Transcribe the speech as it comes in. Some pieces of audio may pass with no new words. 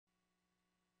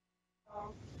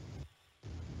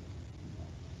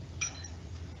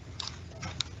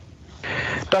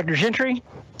Dr. Gentry?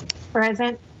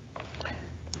 Present.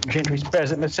 Gentry's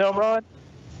present. Ms. Elrod?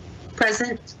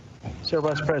 Present. Ms.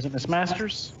 Elrod's present. Ms.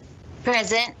 Masters?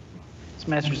 Present. Ms.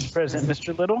 Masters is present.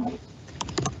 Mr. Little?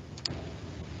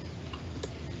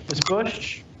 Ms.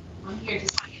 Bush? I'm here to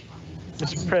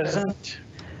Ms. Present.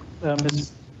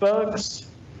 Ms. Buggs?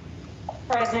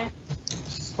 Present.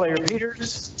 Ms. Slayer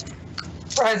Peters?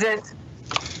 Present.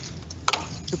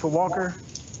 Cooper Walker?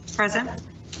 Present.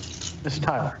 Ms.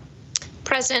 Tyler?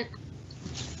 Present.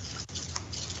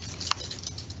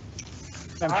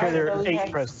 Madam Chair, there are 8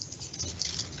 present.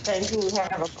 Thank you. We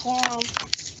have a quorum.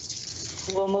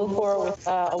 We'll move forward with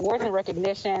awards and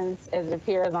recognitions as it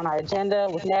appears on our agenda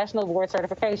with national board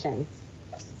certifications.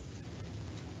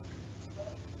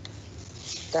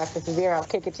 Dr. Severe, I'll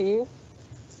kick it to you.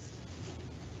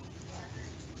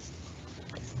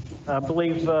 I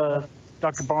believe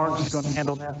Dr. Barnes is going to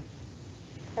handle that.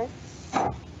 Okay.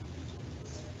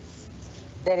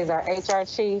 That is our HR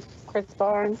chief, Chris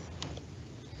Barnes.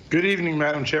 Good evening,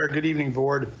 Madam Chair. Good evening,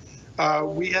 board.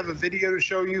 We have a video to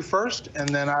show you first, and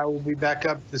then I will be back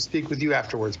up to speak with you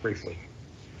afterwards briefly.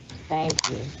 Thank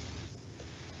you.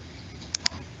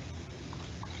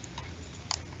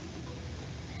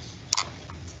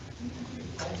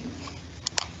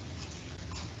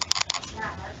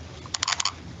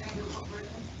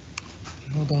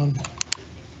 Hold on.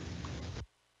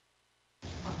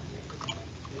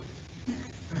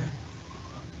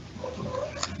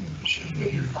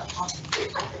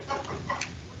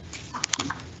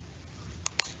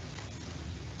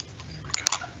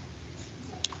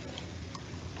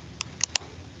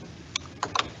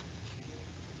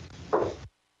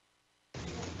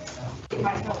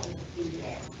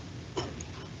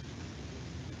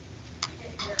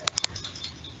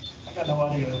 I got no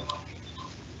audio.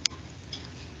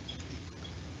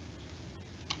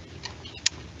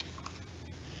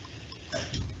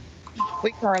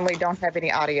 We currently don't have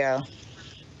any audio.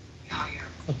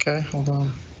 Okay, hold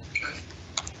on.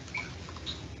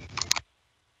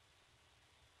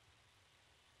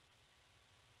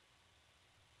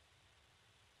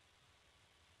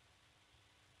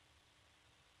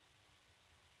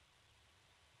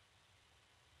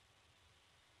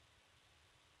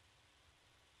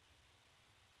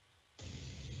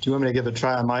 Do you want me to give a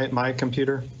try on my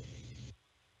computer?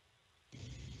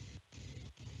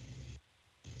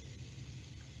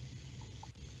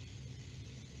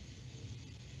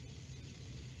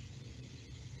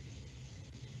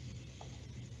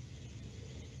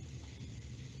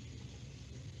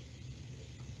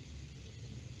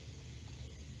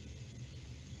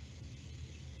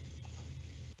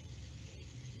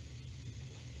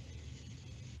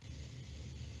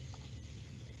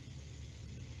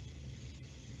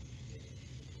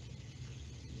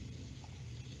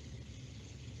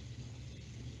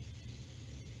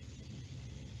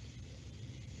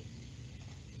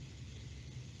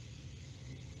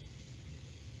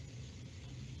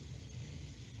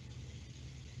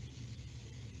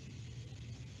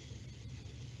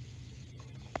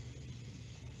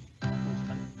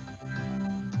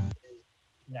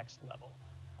 Next level.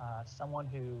 Someone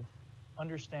who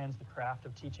understands the craft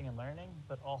of teaching and learning,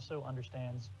 but also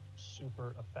understands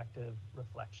super effective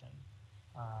reflection.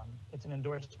 It's an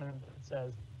endorsement that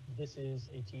says this is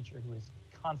a teacher who is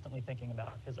constantly thinking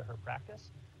about his or her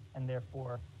practice and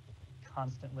therefore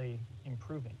constantly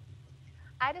improving.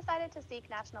 I decided to seek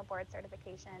national board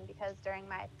certification because during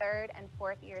my 3rd and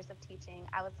 4th years of teaching,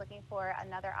 I was looking for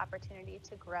another opportunity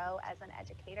to grow as an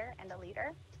educator and a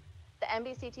leader. The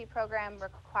MBCT program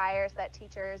requires that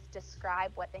teachers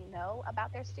describe what they know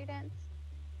about their students,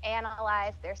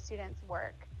 analyze their students'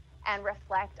 work, and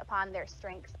reflect upon their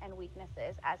strengths and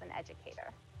weaknesses as an educator.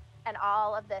 And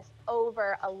all of this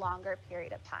over a longer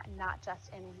period of time, not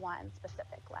just in one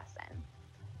specific lesson.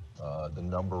 The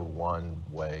number one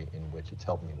way in which it's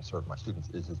helped me to serve my students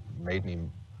is it's made me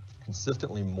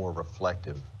consistently more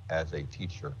reflective as a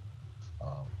teacher.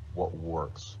 What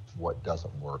works, what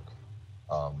doesn't work,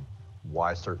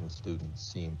 why certain students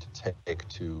seem to take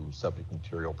to subject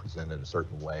material presented a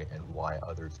certain way and why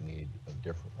others need a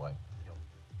different way.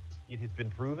 It has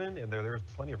been proven, and there's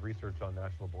plenty of research on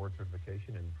national board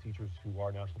certification, and teachers who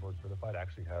are national board certified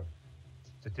actually have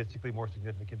statistically more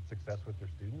significant success with their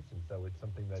students, and so it's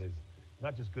something that is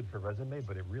not just good for resume,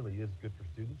 but it really is good for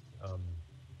students,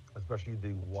 especially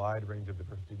the wide range of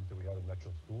different students that we have in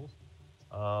Metro schools.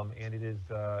 And it is,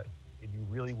 you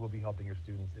really will be helping your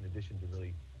students in addition to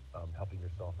really helping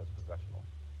yourself as a professional.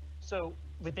 So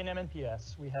within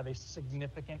MNPS, we have a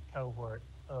significant cohort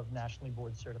of nationally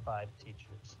board certified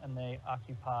teachers, and they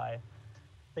occupy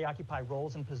They occupy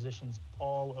roles and positions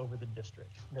all over the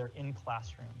district. They're in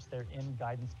classrooms, they're in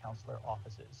guidance counselor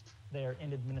offices, they're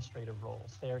in administrative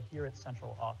roles, they're here at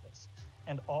central office.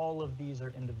 And all of these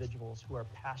are individuals who are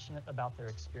passionate about their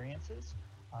experiences,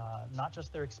 not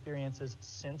just their experiences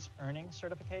since earning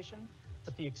certification,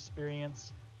 but the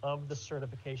experience of the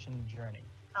certification journey.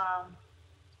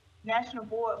 National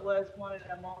Board was one of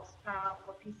the most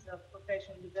powerful pieces of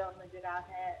professional development that I've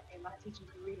had in my teaching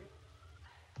career.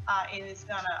 And it's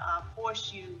gonna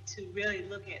force you to really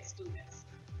look at students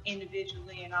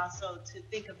individually and also to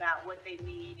think about what they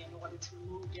need in order to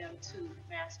move them to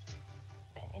mastery.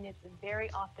 And it's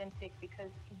very authentic because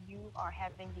you are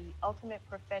having the ultimate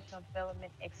professional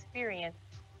development experience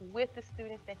with the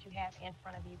students that you have in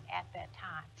front of you at that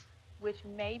time, which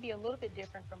may be a little bit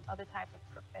different from other types of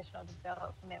professional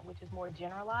development, which is more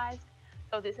generalized.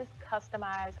 So this is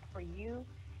customized for you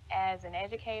as an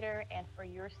educator and for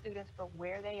your students for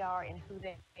where they are and who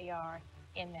they are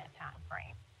in that time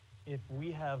frame. If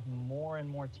we have more and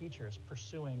more teachers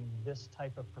pursuing this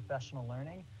type of professional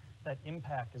learning, that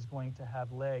impact is going to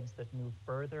have legs that move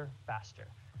further, faster.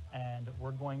 And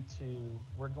we're going to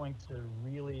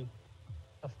really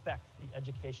affect the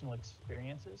educational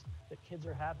experiences that kids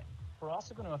are having. We're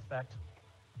also going to affect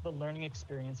the learning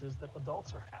experiences that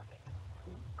adults are having.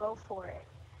 Go for it.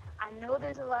 I know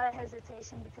there's a lot of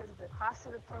hesitation because of the cost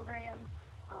of the program,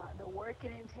 the work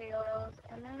it entails,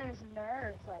 and then there's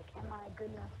nerves, like, am I a good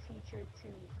enough teacher to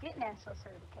get national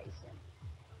certification?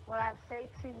 What I'd say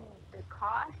to the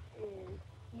cost is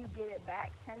you get it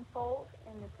back tenfold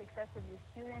in the success of your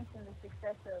students and the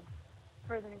success of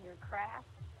furthering your craft.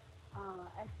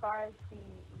 As far as the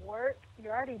work,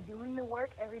 you're already doing the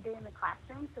work every day in the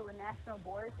classroom, so with national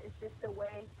boards, it's just a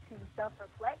way to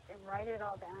self-reflect and write it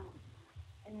all down.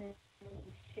 And then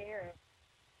you share it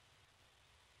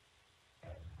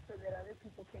so that other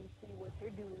people can see what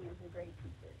you're doing as a great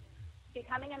teacher.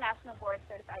 Becoming a national board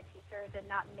certified teacher did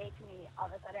not make me all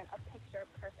of a sudden a picture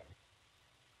perfect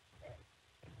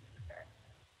teacher.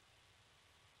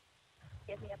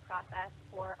 Give me a process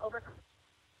for overcoming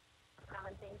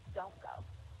when things don't go,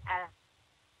 and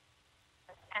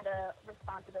a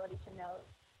responsibility to know,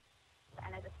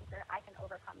 and as a teacher, I can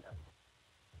overcome those.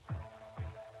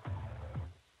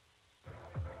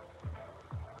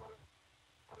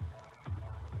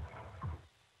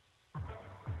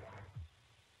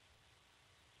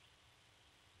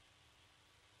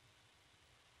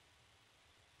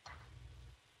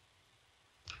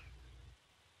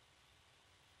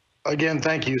 Again,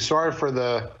 thank you. Sorry for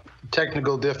the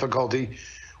technical difficulty.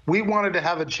 We wanted to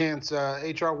have a chance,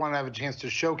 HR wanted to have a chance to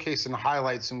showcase and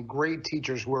highlight some great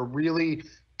teachers who are really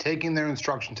taking their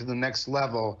instruction to the next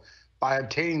level by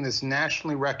obtaining this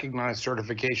nationally recognized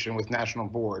certification with national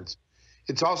boards.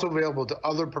 It's also available to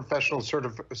other professional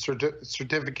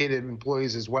certificated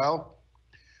employees as well.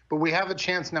 But we have a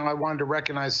chance now. I wanted to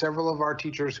recognize several of our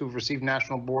teachers who've received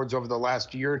national boards over the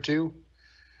last year or two.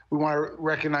 We want to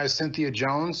recognize Cynthia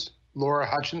Jones, Laura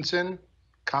Hutchinson,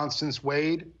 Constance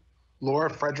Wade, Laura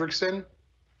Fredrickson,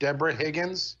 Deborah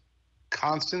Higgins,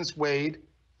 Constance Wade,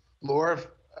 Laura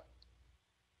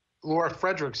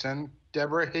Fredrickson,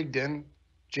 Deborah Higdon,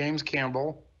 James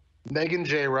Campbell, Megan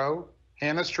Jaro,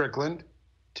 Hannah Strickland,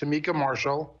 Tamika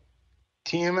Marshall,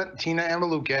 Tina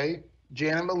Amaluke,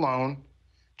 Janet Malone,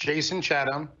 Jason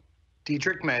Chatham,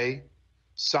 Dietrich May,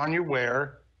 Sonia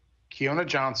Ware, Kiona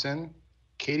Johnson,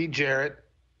 Katie Jarrett,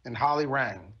 and Holly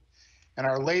Rang. And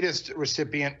our latest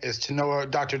recipient is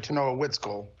Dr. Tanoa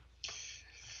Witzkel.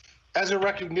 As a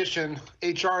recognition,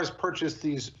 HR has purchased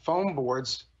these foam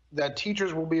boards that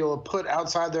teachers will be able to put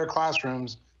outside their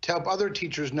classrooms to help other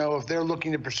teachers know if they're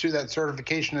looking to pursue that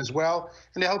certification as well,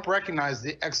 and to help recognize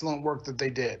the excellent work that they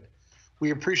did.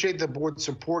 We appreciate the board's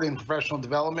support in professional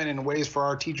development and ways for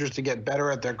our teachers to get better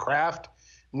at their craft.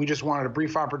 And we just wanted a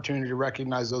brief opportunity to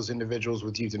recognize those individuals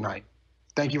with you tonight.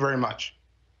 Thank you very much.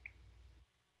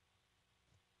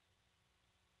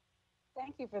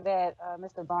 Thank you for that,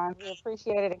 Mr. Barnes. We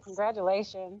appreciate it, and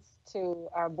congratulations to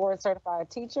our board certified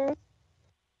teachers.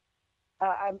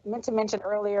 I meant to mention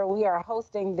earlier, we are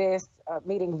hosting this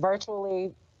meeting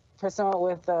virtually pursuant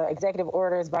with executive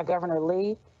orders by Governor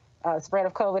Lee. Spread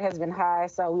of COVID has been high,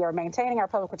 so we are maintaining our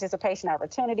public participation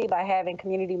opportunity by having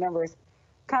community members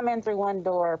come in through one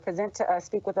door, present to us,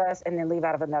 speak with us, and then leave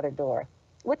out of another door.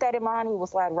 With that in mind, we will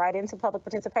slide right into public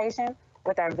participation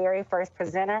with our very first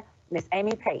presenter, Ms.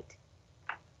 Amy Pate.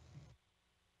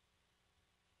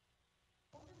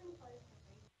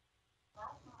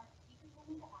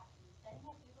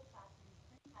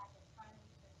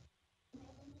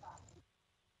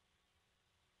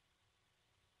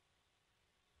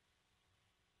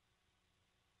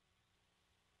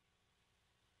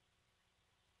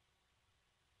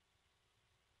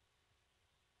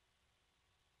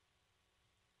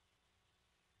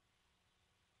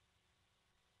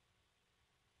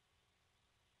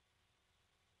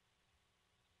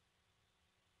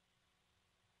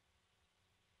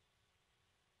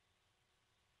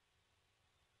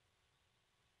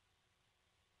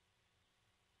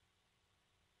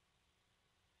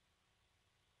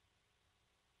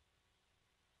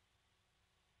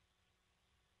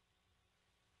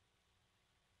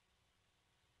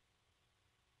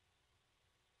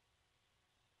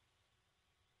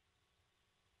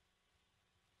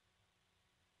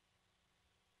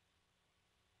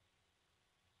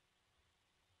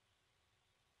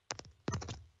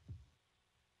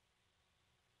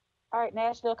 All right,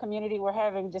 Nashville community, we're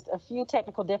having just a few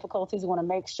technical difficulties. We want to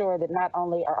make sure that not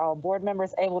only are all board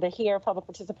members able to hear public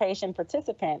participation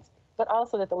participants, but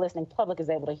also that the listening public is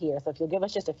able to hear. So if you'll give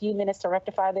us just a few minutes to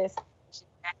rectify this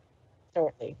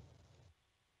shortly.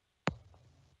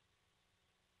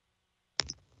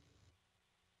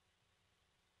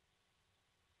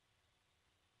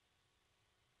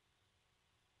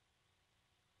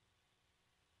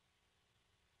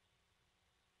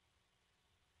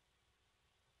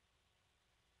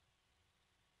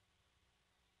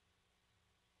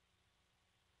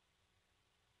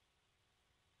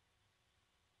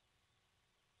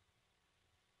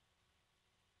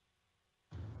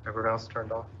 Everyone else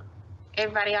turned off?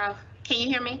 Everybody off. Can you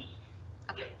hear me?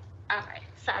 Okay. All right.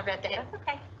 Sorry about that. That's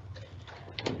okay.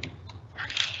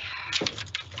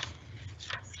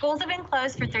 Schools have been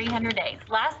closed for 300 days.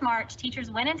 Last March,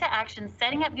 teachers went into action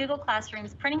setting up Google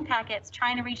Classrooms, printing packets,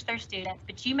 trying to reach their students,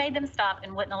 but you made them stop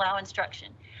and wouldn't allow instruction.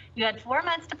 You had 4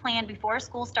 months to plan before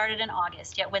school started in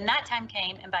August, yet when that time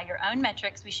came, and by your own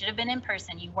metrics, we should have been in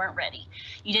person, you weren't ready.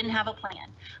 You didn't have a plan.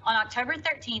 On October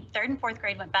 13th, 3rd and 4th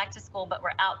grade went back to school, but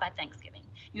were out by Thanksgiving.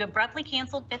 You abruptly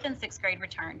canceled 5th and 6th grade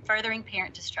return, furthering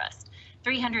parent distrust.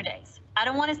 300 days. I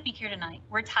don't want to speak here tonight.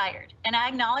 We're tired. And I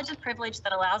acknowledge the privilege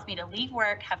that allows me to leave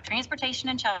work, have transportation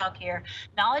and childcare,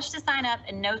 knowledge to sign up,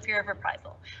 and no fear of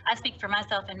reprisal. I speak for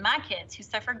myself and my kids who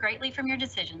suffer greatly from your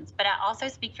decisions, but I also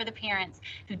speak for the parents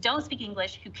who don't speak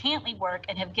English, who can't leave work,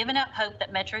 and have given up hope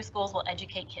that metro schools will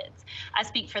educate kids. I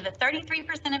speak for the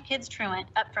 33% of kids truant,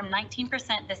 up from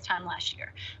 19% this time last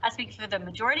year. I speak for the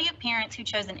majority of parents who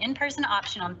chose an in-person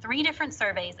option on 3 different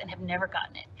surveys and have never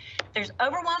gotten it. There's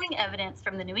overwhelming evidence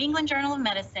from the New England Journal of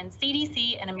Medicine,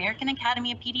 CDC, and American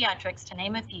Academy of Pediatrics, to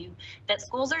name a few, that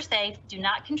schools are safe, do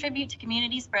not contribute to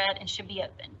community spread, and should be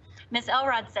open. Ms.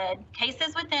 Elrod said,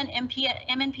 cases within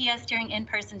MNPS during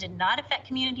in-person did not affect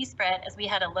community spread as we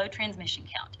had a low transmission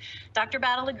count. Dr.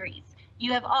 Battle agrees.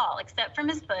 You have all, except for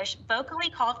Ms. Bush, vocally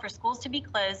called for schools to be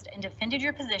closed and defended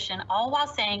your position, all while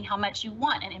saying how much you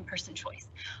want an in-person choice.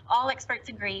 All experts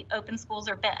agree open schools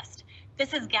are best.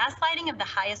 This is gaslighting of the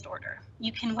highest order.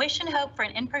 You can wish and hope for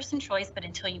an in-person choice, but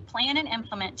until you plan and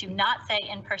implement, do not say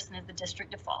in-person is the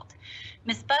district default.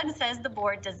 Ms. Bugg says the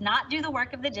board does not do the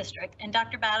work of the district, and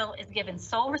Dr. Battle is given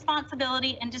sole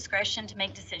responsibility and discretion to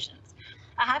make decisions.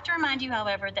 I have to remind you,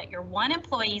 however, that your one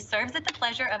employee serves at the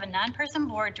pleasure of a 9-person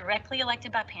board directly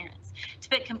elected by parents. To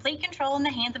put complete control in the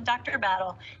hands of Dr.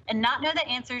 Battle and not know the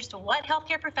answers to what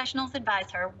healthcare professionals advise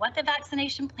her, what the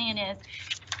vaccination plan is,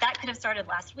 that could have started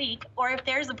last week, or if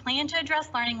there's a plan to address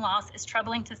learning loss, is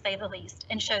troubling to say the least,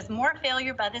 and shows more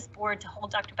failure by this board to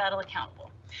hold Dr. Battle accountable.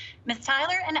 Ms.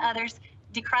 Tyler and others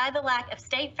decry the lack of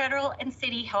state, federal, and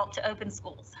city help to open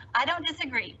schools. I don't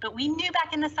disagree, but we knew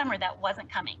back in the summer that wasn't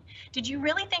coming. Did you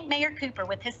really think Mayor Cooper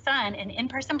with his son in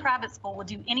in-person private school would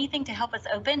do anything to help us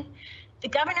open? The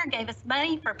governor gave us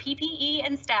money for PPE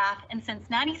and staff, and since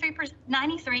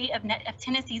 93 of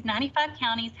Tennessee's 95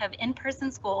 counties have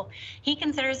in-person school, he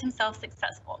considers himself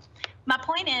successful. My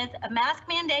point is, a mask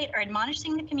mandate or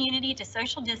admonishing the community to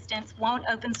social distance won't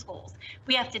open schools.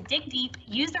 We have to dig deep,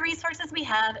 use the resources we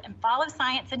have, and follow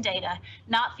science and data,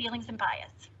 not feelings and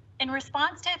bias. In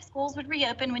response to if schools would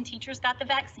reopen when teachers got the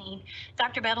vaccine,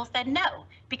 Dr. Battle said no,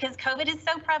 because COVID is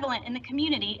so prevalent in the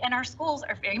community and our schools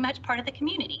are very much part of the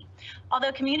community.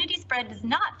 Although community spread does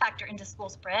not factor into school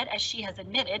spread, as she has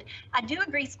admitted, I do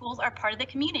agree schools are part of the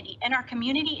community and our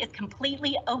community is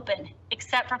completely open,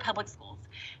 except for public schools.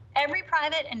 Every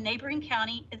private and neighboring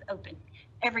county is open.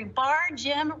 Every bar,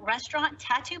 gym, restaurant,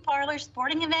 tattoo parlor,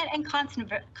 sporting event, and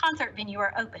concert venue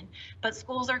are open, but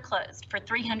schools are closed for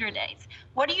 300 days.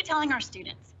 What are you telling our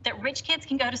students? That rich kids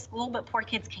can go to school, but poor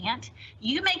kids can't?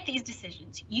 You make these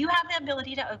decisions. You have the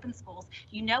ability to open schools.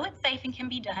 You know it's safe and can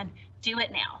be done. Do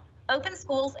it now. Open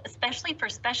schools, especially for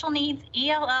special needs,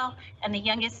 ELL, and the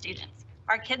youngest students.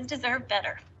 Our kids deserve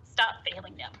better. Stop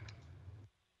failing them.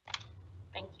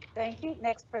 Thank you. Thank you.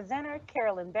 Next presenter,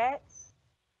 Carolyn Betts.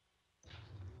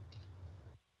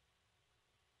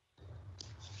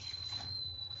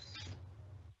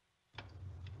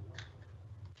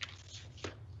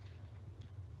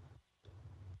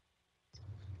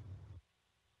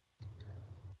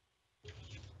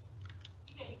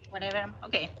 Whatever.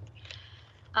 Okay.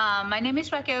 My name is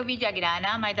Raquel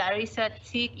Villagrana. My daughter is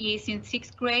in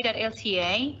 6th grade at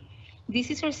LCA. This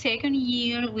is her 2nd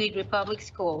year with Republic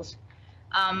Schools.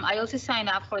 I also signed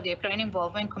up for the Parent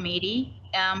Involvement Committee.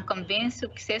 I'm convinced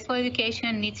successful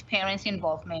education needs parents'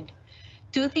 involvement.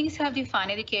 2 things have defined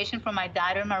education for my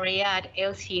daughter Maria at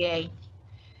LCA.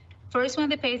 First one,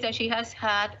 the pace that she has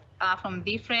had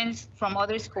from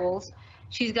other schools,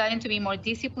 She's gotten to be more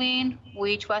disciplined,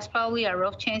 which was probably a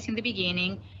rough change in the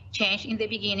beginning,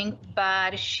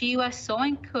 but she was so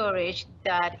encouraged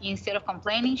that instead of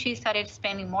complaining, she started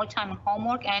spending more time on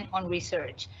homework and on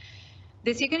research.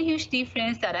 The second huge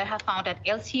difference that I have found at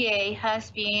LCA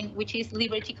has been, which is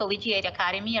Liberty Collegiate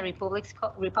Academy, a Republic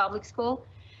school,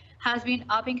 has been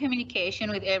open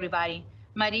communication with everybody.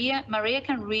 Maria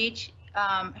can reach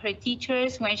her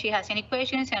teachers when she has any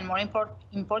questions, and more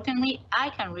importantly, I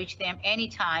can reach them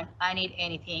anytime I need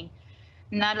anything,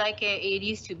 not like it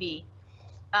used to be.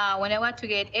 When I want to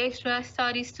get extra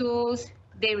study tools,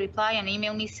 they reply and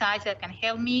email me sites that can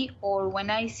help me, or when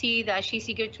I see that she's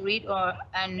eager to read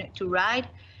and to write,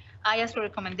 I ask for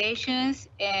recommendations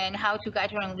and how to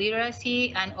guide her in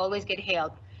literacy and always get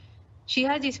help. She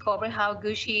has discovered how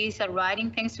good she is at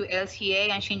writing thanks to LCA,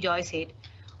 and she enjoys it.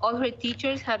 All her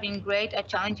teachers have been great at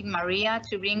challenging Maria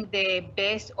to bring the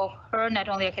best of her, not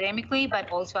only academically, but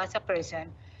also as a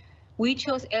person. We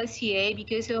chose LCA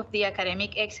because of the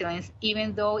academic excellence,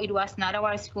 even though it was not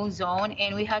our school zone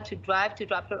and we had to drive to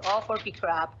drop her off or pick her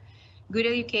up. Good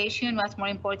education was more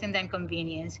important than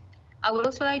convenience. I would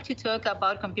also like to talk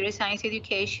about computer science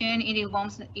education. It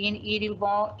involves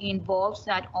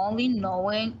not only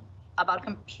knowing about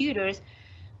computers,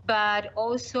 but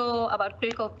also about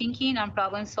critical thinking and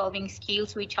problem-solving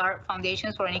skills, which are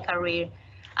foundations for any career.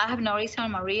 I have noticed how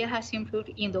Maria has improved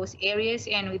in those areas,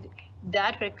 and with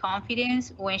that, her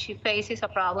confidence when she faces a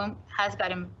problem has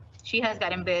gotten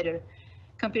better.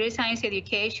 Computer science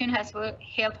education has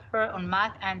helped her on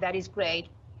math, and that is great.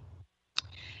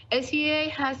 LCA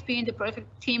has been the perfect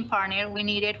team partner we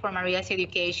needed for Maria's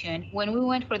education. When we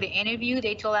went for the interview,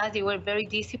 they told us they were very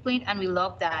disciplined, and we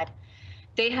loved that.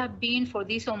 They have been for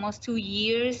these almost 2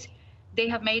 years. They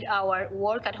have made our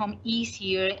work at home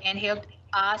easier and helped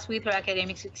us with her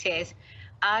academic success.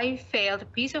 I felt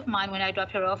peace of mind when I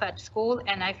dropped her off at school,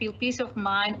 and I feel peace of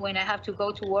mind when I have to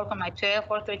go to work on my 12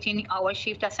 or 13-hour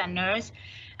shift as a nurse.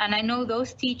 And I know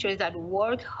those teachers that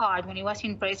worked hard when it was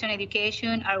in-person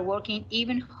education are working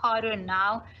even harder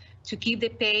now to keep the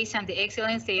pace and the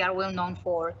excellence they are well known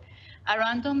for. A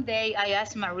random day, I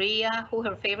asked Maria who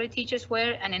her favorite teachers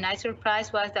were, and a nice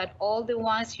surprise was that all the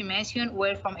ones she mentioned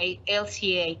were from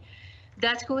LCA.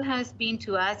 That school has been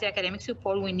to us the academic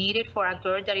support we needed for a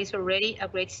girl that is already a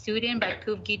great student but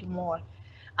could get more.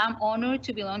 I'm honored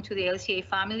to belong to the LCA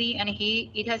family, and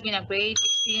it has been a great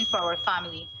experience for our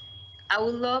family. I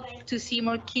would love to see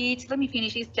more kids, let me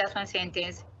finish this just one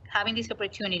sentence, having this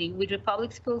opportunity. With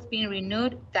Republic schools being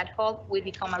renewed, that hope will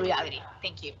become a reality.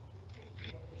 Thank you.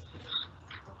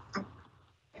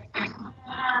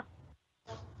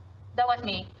 That was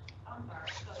me.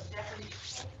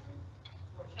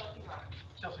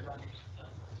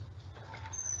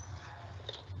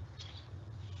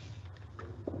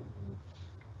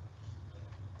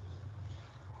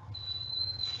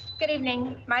 Good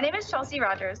evening. My name is Chelsea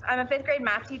Rogers. I'm a 5th grade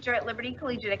math teacher at Liberty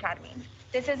Collegiate Academy.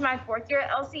 This is my 4th year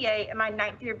at LCA and my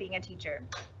 9th year being a teacher.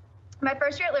 My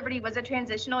first year at Liberty was a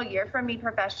transitional year for me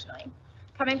professionally,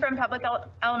 coming from public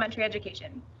elementary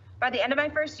education. By the end of my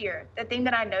first year, the thing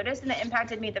that I noticed and that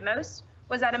impacted me the most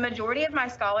was that a majority of my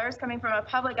scholars coming from a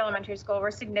public elementary school were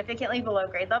significantly below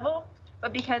grade level,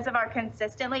 but because of our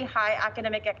consistently high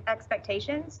academic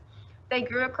expectations, they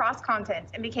grew across content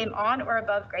and became on or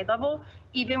above grade level,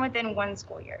 even within one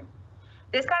school year.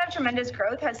 This kind of tremendous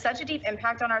growth has such a deep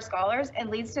impact on our scholars and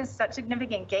leads to such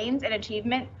significant gains and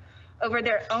achievement over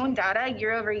their own data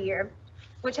year over year,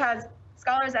 which has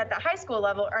scholars at the high school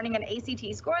level earning an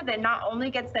ACT score that not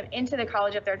only gets them into the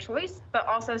college of their choice, but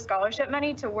also scholarship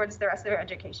money towards the rest of their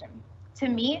education. To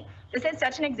me, this is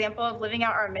such an example of living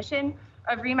out our mission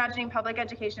of reimagining public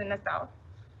education in the South.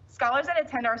 Scholars that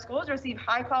attend our schools receive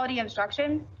high quality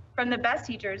instruction from the best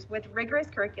teachers with rigorous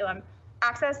curriculum,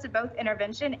 access to both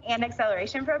intervention and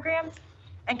acceleration programs,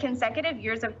 and consecutive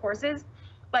years of courses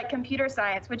like computer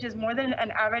science, which is more than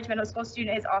an average middle school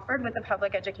student is offered with a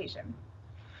public education.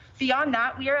 Beyond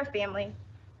that, we are a family.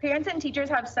 Parents and teachers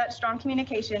have such strong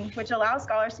communication, which allows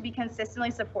scholars to be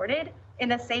consistently supported in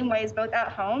the same ways both at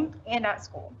home and at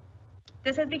school.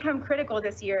 This has become critical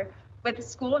this year, with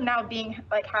school now being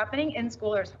happening in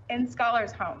scholars'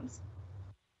 homes.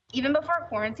 Even before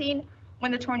quarantine,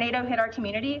 when the tornado hit our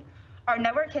community, our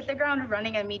network hit the ground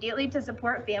running immediately to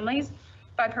support families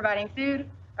by providing food,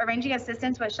 arranging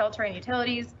assistance with shelter and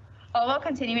utilities, all while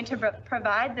continuing to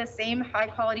provide the same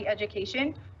high-quality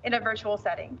education in a virtual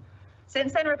setting.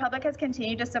 Since then, Republic has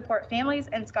continued to support families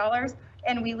and scholars,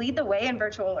 and we lead the way in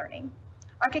virtual learning.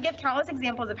 I could give countless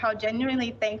examples of how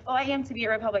genuinely thankful I am to be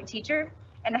a Republic teacher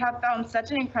and have found such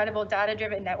an incredible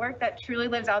data-driven network that truly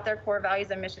lives out their core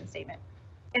values and mission statement.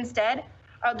 Instead,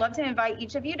 I would love to invite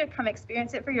each of you to come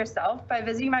experience it for yourself by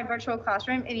visiting my virtual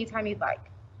classroom anytime you'd like.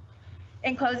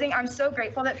 In closing, I'm so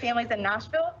grateful that families in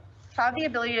Nashville have the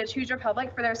ability to choose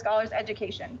Republic for their scholars'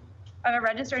 education. I'm a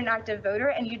registered and active voter,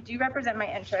 and you do represent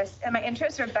my interests, and my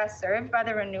interests are best served by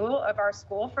the renewal of our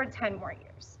school for 10 more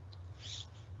years.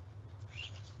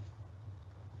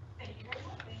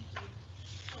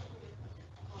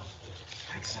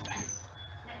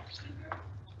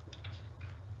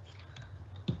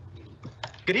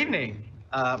 Good evening.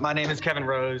 My name is Kevin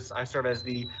Rose. I serve as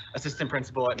the assistant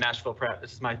principal at Nashville Prep.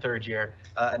 This is my third year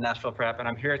at Nashville Prep, and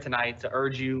I'm here tonight to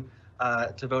urge you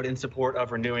to vote in support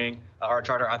of renewing our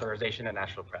charter authorization at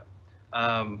Nashville Prep.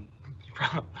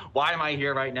 Why am I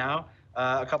here right now?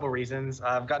 A couple reasons.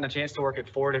 I've gotten a chance to work at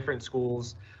 4 different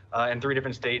schools in 3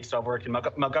 different states. So I've worked in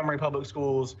Montgomery Public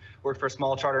Schools, worked for a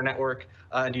small charter network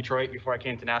in Detroit before I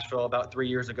came to Nashville about 3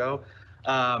 years ago.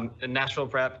 And Nashville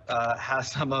Prep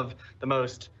has some of the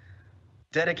most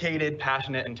dedicated,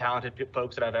 passionate, and talented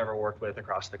folks that I've ever worked with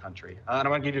across the country. And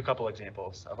I'm gonna give you a couple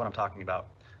examples of what I'm talking about.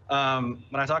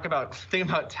 When I talk about, think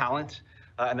about talent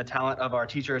and the talent of our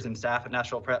teachers and staff at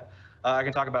Nashville Prep, I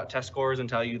can talk about test scores and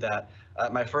tell you that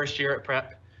my first year at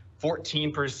Prep,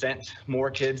 14%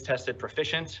 more kids tested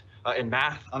proficient in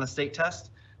math on the state test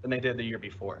than they did the year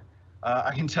before.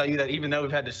 I can tell you that even though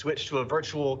we've had to switch to a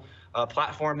virtual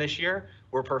platform this year,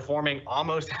 we're performing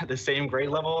almost at the same grade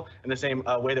level in the same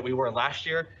way that we were last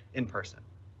year in person.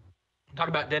 Talk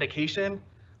about dedication.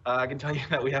 I can tell you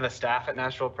that we have a staff at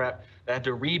Nashville Prep that had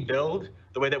to rebuild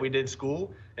the way that we did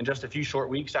school in just a few short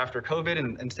weeks after COVID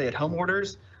and stay-at-home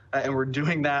orders. And we're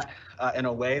doing that in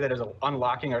a way that is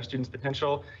unlocking our students'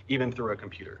 potential even through a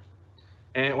computer.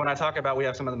 And when I talk about we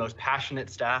have some of the most passionate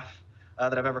staff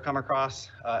that I've ever come across,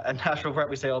 at Nashville Prep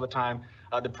we say all the time,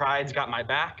 the pride's got my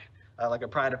back, like a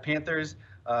pride of Panthers,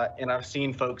 and I've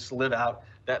seen folks live out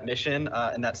that mission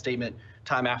and that statement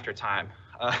time after time.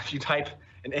 If you type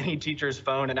in any teacher's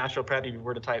phone at Nashville Prep, if you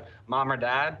were to type mom or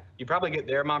dad, you probably get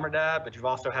their mom or dad, but you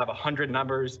also have 100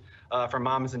 numbers from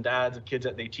moms and dads of kids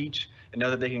that they teach and know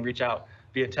that they can reach out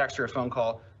via text or a phone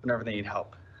call whenever they need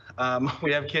help.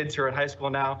 We have kids who are in high school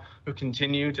now who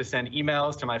continue to send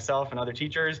emails to myself and other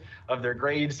teachers of their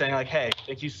grades saying like, hey,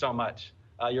 thank you so much.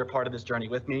 You're a part of this journey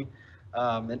with me.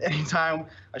 And anytime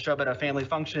I show up at a family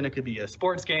function, it could be a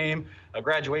sports game, a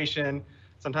graduation,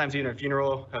 sometimes even a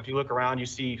funeral. If you look around, you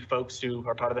see folks who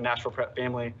are part of the Nashville Prep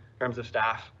family in terms of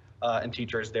staff and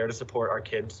teachers there to support our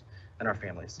kids and our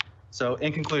families. So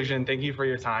in conclusion, thank you for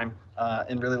your time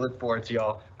and really look forward to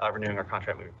y'all renewing our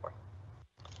contract moving forward.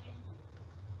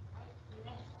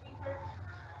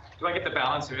 Do I get the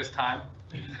balance of his time?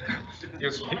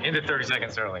 Just into 30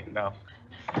 seconds early, no.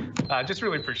 Just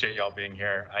really appreciate y'all being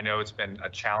here. I know it's been a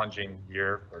challenging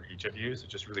year for each of you, so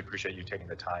just really appreciate you taking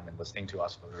the time and listening to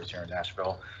us voters here in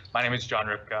Nashville. My name is John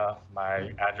Ripka.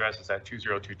 My address is at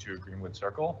 2022 Greenwood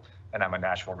Circle, and I'm a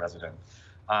Nashville resident.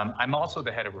 I'm also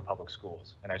the head of Republic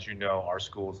Schools, and as you know, our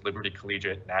schools, Liberty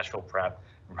Collegiate, Nashville Prep,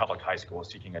 and Republic High School, is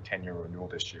seeking a 10-year renewal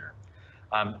this year.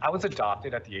 I was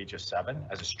adopted at the age of 7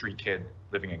 as a street kid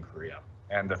living in Korea,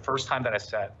 and the first time that I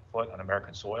set foot on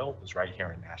American soil was right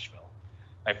here in Nashville.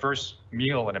 My first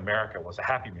meal in America was a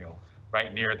Happy Meal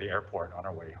right near the airport on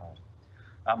our way home.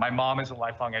 My mom is a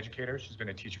lifelong educator. She's been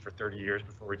a teacher for 30 years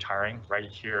before retiring right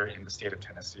here in the state of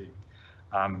Tennessee.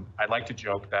 I like to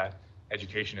joke that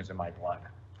education is in my blood.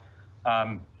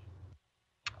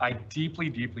 I deeply,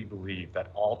 deeply believe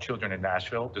that all children in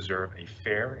Nashville deserve a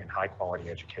fair and high quality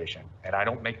education. And I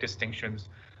don't make distinctions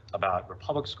about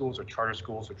Republic schools or charter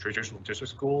schools or traditional district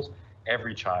schools.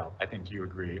 Every child, I think you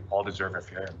agree, all deserve a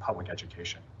fair and public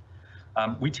education.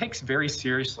 We take very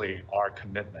seriously our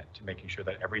commitment to making sure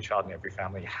that every child in every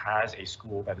family has a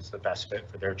school that is the best fit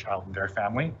for their child and their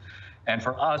family. And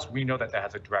for us, we know that that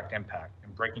has a direct impact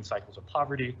in breaking cycles of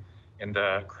poverty, in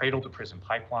the cradle to prison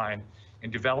pipeline,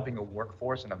 in developing a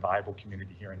workforce and a viable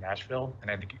community here in Nashville. And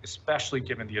I think especially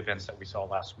given the events that we saw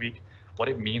last week, what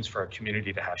it means for a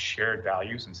community to have shared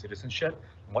values and citizenship,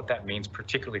 and what that means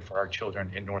particularly for our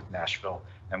children in North Nashville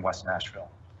and West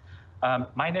Nashville.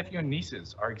 My nephew and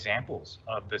nieces are examples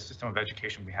of the system of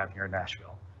education we have here in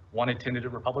Nashville. One attended a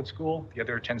Republic school, the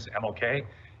other attends MLK, and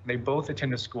they both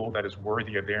attend a school that is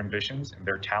worthy of their ambitions and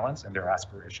their talents and their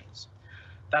aspirations.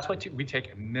 That's why we take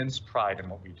immense pride in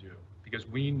what we do, because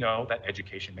we know that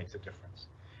education makes a difference.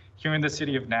 Here in the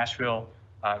city of Nashville,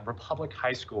 Republic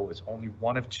High School is only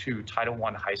one of 2 Title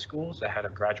I high schools that had a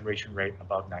graduation rate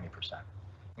above 90%.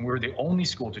 And we're the only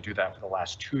school to do that for the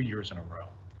last 2 years in a row.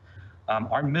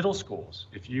 Our middle schools,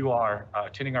 if you are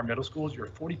attending our middle schools, you're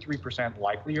 43%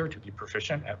 likelier to be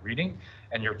proficient at reading,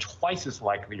 and you're twice as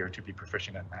likelier to be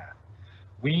proficient at math.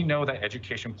 We know that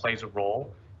education plays a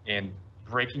role in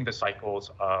breaking the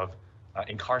cycles of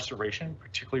incarceration,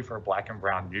 particularly for Black and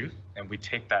brown youth, and we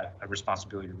take that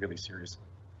responsibility really seriously.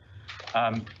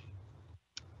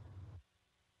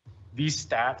 These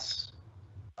stats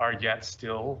are yet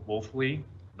still woefully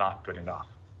not good enough.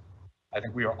 I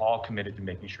think we are all committed to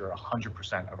making sure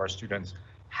 100% of our students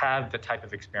have the type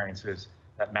of experiences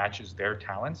that matches their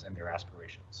talents and their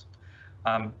aspirations.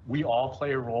 We all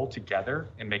play a role together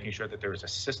in making sure that there is a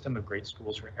system of great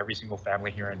schools for every single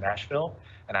family here in Nashville,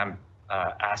 and I'm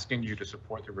asking you to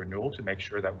support the renewal to make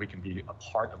sure that we can be a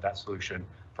part of that solution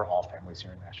for all families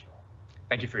here in Nashville.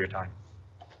 Thank you for your time.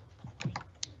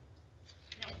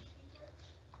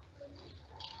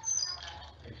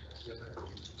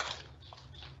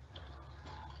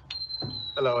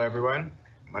 Hello, everyone.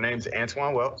 My name is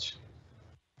Antoine Welch.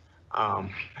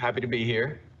 Happy to be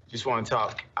here. Just want to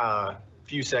talk a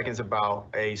few seconds about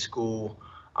a school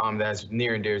that's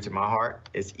near and dear to my heart.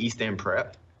 It's East End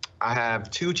Prep. I have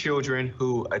two children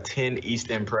who attend East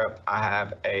End Prep. I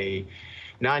have a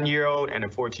 9-year-old and a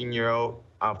 14-year-old,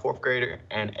 4th grader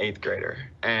and 8th grader.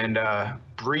 And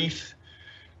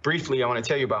briefly, I want to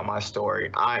tell you about my story.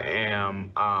 I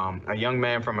am a young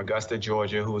man from Augusta,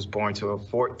 Georgia, who was born to a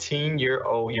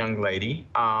 14-year-old young lady.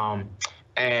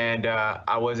 And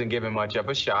I wasn't given much of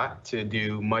a shot to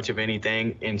do much of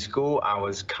anything in school. I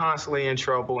was constantly in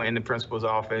trouble in the principal's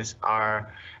office,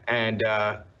 and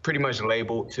pretty much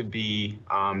labeled to be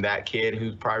that kid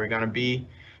who's probably going to be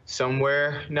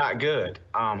somewhere not good.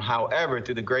 However,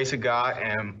 through the grace of God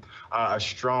and a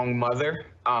strong mother,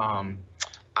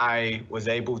 I was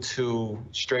able to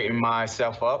straighten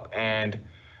myself up and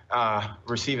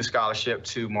receive a scholarship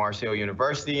to Mars Hill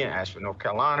University in Asheville, North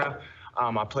Carolina.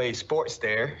 I played sports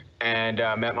there and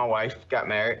met my wife, got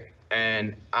married.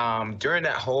 And during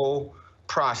that whole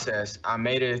process, I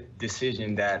made a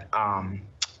decision that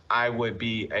I would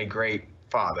be a great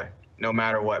father, no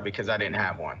matter what, because I didn't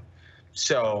have one.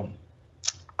 So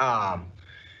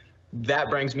that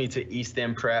brings me to East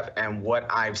End Prep and what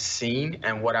I've seen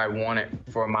and what I wanted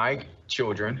for my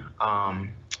children.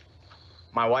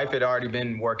 My wife had already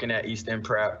been working at East End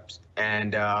Prep,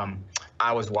 and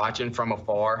I was watching from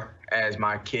afar as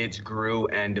my kids grew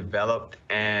and developed,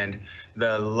 and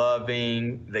the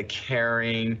loving, the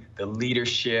caring, the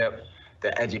leadership,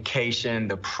 the education,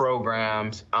 the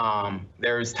programs.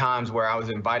 There was times where I was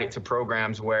invited to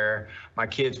programs where my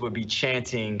kids would be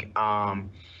chanting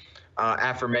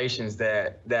affirmations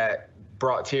that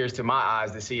brought tears to my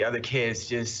eyes to see other kids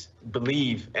just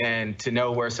believe and to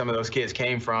know where some of those kids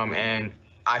came from. And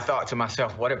I thought to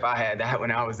myself, what if I had that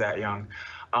when I was that young?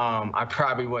 I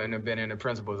probably wouldn't have been in the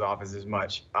principal's office as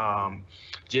much.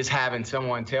 Just having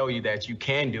someone tell you that you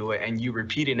can do it and you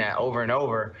repeating that over and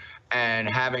over, and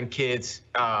having kids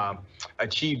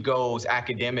achieve goals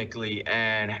academically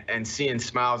and seeing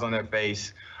smiles on their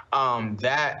face,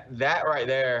 that right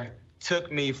there took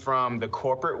me from the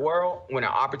corporate world. When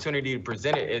an opportunity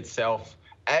presented itself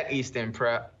at East End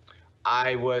Prep,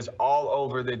 I was all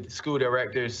over the school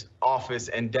director's office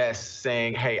and desk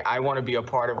saying, hey, I want to be a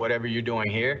part of whatever you're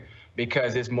doing here,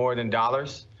 because it's more than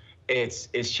dollars. It's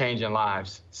changing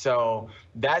lives. So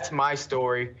that's my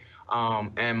story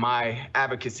and my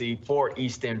advocacy for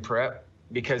East End Prep,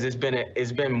 because it's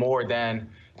been more than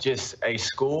just a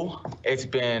school. It's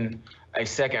been a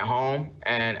second home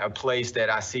and a place that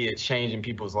I see it changing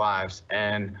people's lives.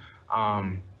 And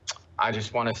I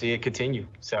just want to see it continue.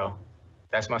 So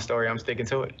that's my story. I'm sticking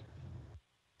to it.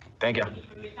 Thank you.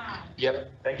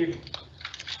 Yep. Thank you.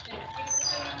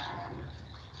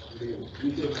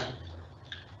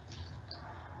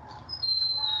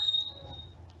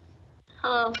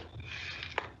 Hello.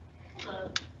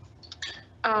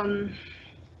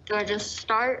 Do I just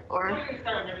start or?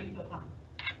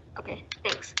 Okay,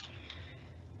 thanks.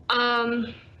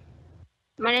 My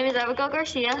name is Abigail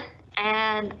Garcia,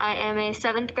 and I am a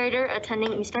 7th grader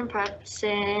attending Eastern Prep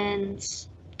since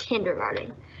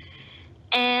kindergarten.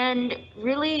 And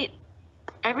really,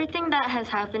 everything that has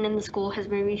happened in the school has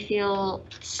made me feel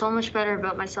so much better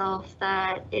about myself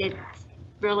that it's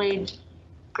really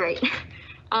great.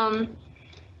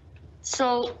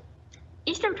 So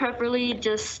Eastern Prep really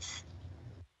just,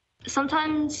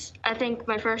 sometimes I think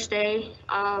my first day,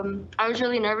 I was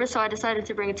really nervous, so I decided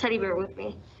to bring a teddy bear with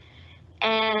me.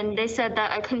 And they said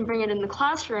that I couldn't bring it in the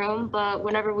classroom, but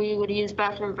whenever we would use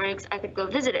bathroom breaks, I could go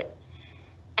visit it.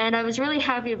 And I was really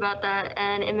happy about that,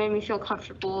 and it made me feel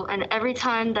comfortable. And every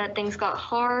time that things got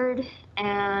hard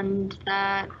and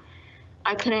that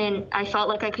I felt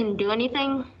like I couldn't do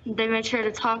anything, they made sure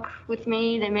to talk with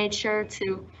me. They made sure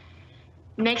to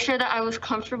make sure that I was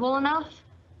comfortable enough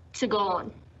to go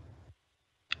on.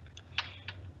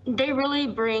 they really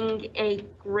bring a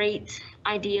great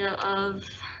idea of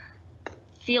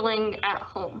feeling at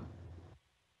home.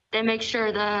 They make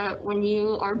sure that when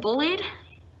you are bullied,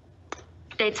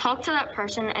 they talk to that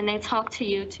person and they talk to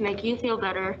you to make you feel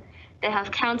better. They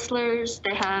have counselors,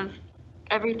 they have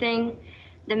everything.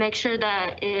 They make sure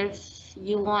that if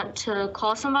you want to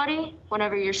call somebody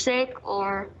whenever you're sick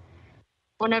or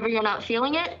whenever you're not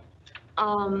feeling it,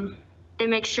 they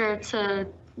make sure to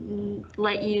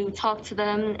let you talk to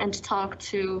them and to talk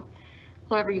to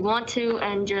whoever you want to,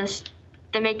 and just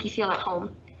they make you feel at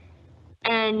home.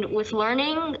 And with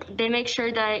learning, they make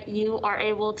sure that you are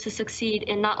able to succeed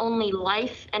in not only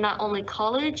life and not only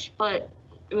college, but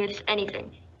with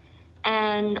anything.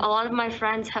 And a lot of my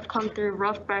friends have come through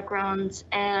rough backgrounds,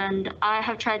 and I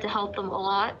have tried to help them a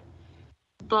lot.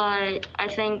 But I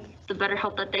think the better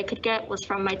help that they could get was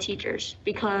from my teachers,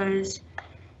 because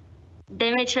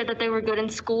they made sure that they were good in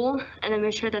school and they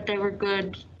made sure that they were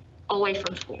good away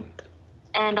from school.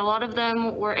 And a lot of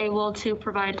them were able to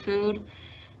provide food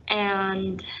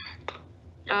and,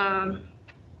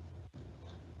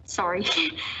 sorry,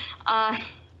 I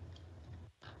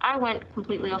went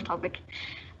completely off topic.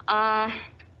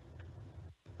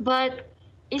 But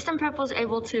Eastern Prep was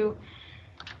able to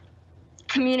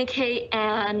communicate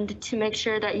and to make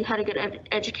sure that you had a good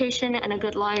education and a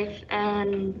good life,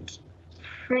 and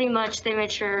pretty much they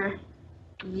made sure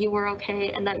you were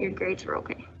okay and that your grades were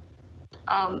okay.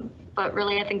 But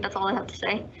really, I think that's all I have to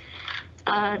say.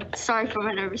 Sorry for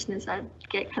my nervousness. I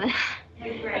get kind of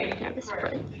nervous.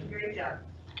 Great job.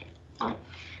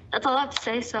 That's all I have to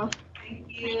say, so. Thank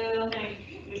you. Thank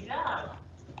you. Good job.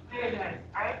 Very nice.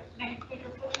 All right, next speaker,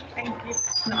 please. Thank you.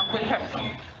 No, with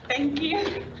her. Thank you. Have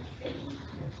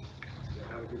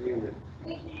a good evening.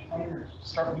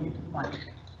 Start with you.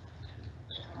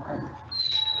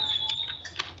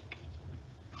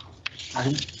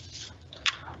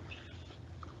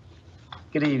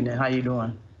 Good evening. How you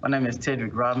doing? My name is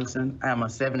Tedrick Robinson. I am a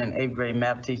 7th and 8th grade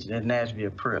math teacher at Nashville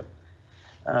Prep.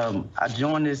 I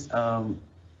joined this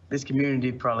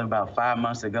community probably about 5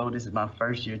 months ago. This is my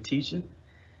first year teaching.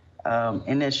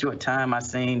 In that short time, I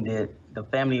seen that the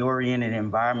family-oriented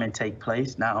environment take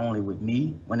place, not only with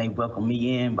me when they welcome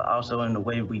me in, but also in the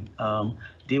way we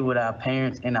deal with our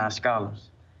parents and our scholars.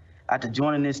 After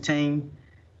joining this team,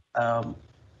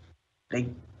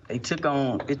 it took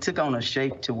on a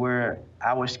shape to where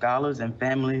our scholars and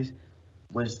families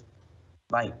was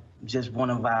like just one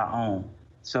of our own.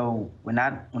 So when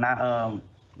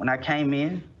I came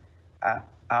in, I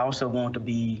also wanted to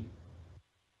be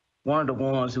one of the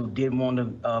ones who didn't want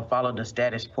to follow the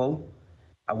status quo.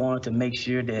 I wanted to make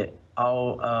sure that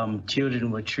all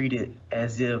children were treated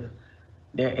as if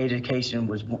their education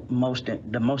was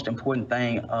the most important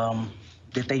thing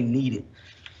that they needed.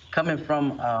 Coming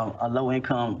from a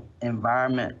low-income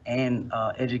environment and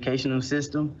educational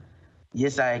system,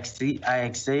 yes, I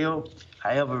excel.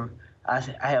 However, I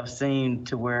have seen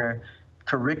to where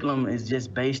curriculum is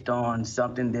just based on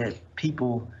something that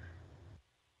people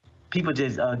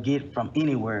just get from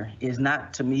anywhere. It's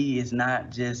not, to me, it's not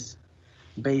just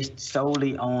based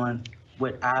solely on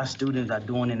what our students are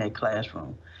doing in their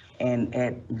classroom. And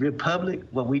at Republic,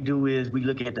 what we do is we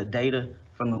look at the data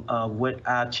from what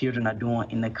our children are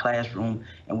doing in the classroom,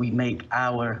 and we make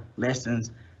our lessons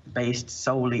based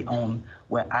solely on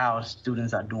what our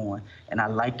students are doing. And I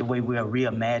like the way we are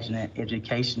reimagining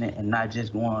education and not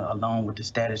just going along with the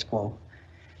status quo.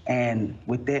 And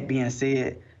with that being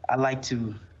said, I'd like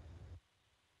to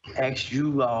ask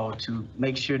you all to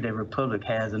make sure that Republic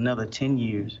has another 10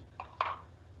 years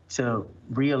to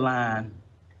realign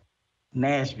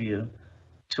Nashville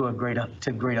to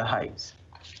greater heights.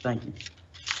 Thank you.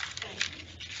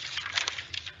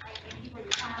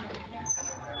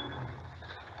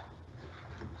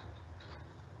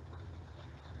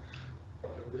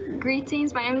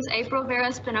 Greetings, my name is April Vera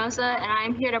Espinosa, and I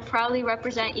am here to proudly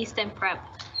represent Easton Prep.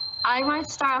 I want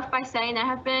to start off by saying I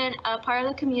have been a part of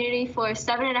the community for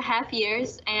 7.5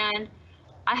 years, and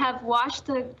I have watched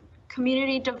the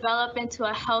community develop into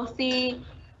a healthy,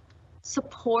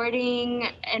 supporting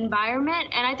environment.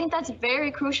 And I think that's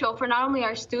very crucial for not only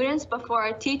our students, but for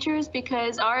our teachers,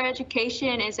 because our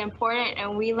education is important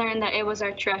and we learned that it was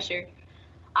our treasure.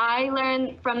 I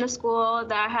learned from the school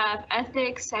that I have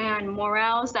ethics and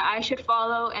morals that I should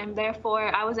follow, and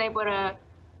therefore I was able to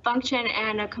function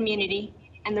in a community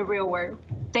in the real world.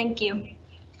 Thank you.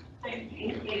 Thank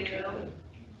you.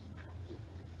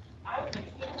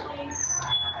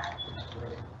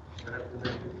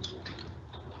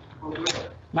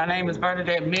 My name is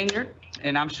Bernadette Minyard,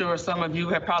 and I'm sure some of you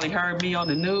have probably heard me on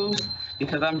the news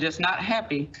because I'm just not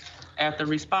happy at the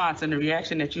response and the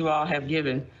reaction that you all have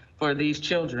given for these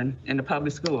children in the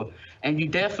public school. And you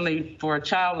definitely, for a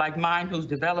child like mine who's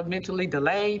developmentally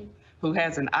delayed, who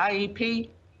has an IEP,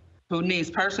 who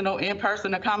needs personal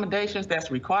in-person accommodations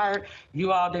that's required,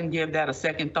 you all didn't give that a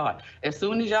second thought. As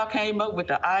soon as y'all came up with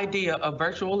the idea of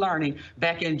virtual learning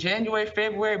back in January,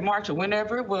 February, March, or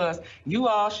whenever it was, you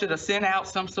all should have sent out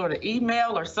some sort of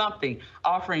email or something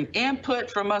offering input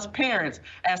from us parents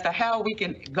as to how we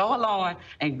can go along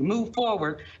and move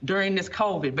forward during this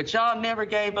COVID. But y'all never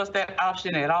gave us that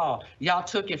option at all. Y'all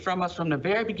took it from us from the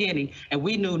very beginning, and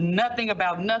we knew nothing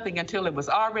about nothing until it was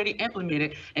already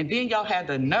implemented. And then y'all had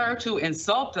the nerve to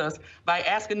insult us by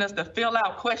asking us to fill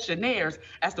out questionnaires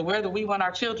as to whether we want our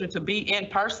children to be in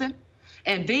person.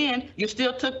 And then you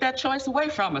still took that choice away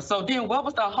from us. So then what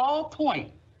was the whole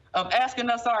point of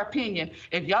asking us our opinion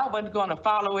if y'all wasn't going to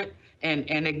follow it and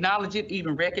acknowledge it,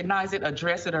 even recognize it,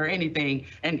 address it, or anything?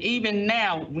 And even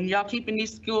now, when y'all keeping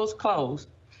these schools closed,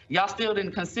 y'all still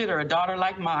didn't consider a daughter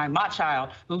like mine, my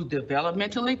child, who's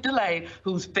developmentally delayed,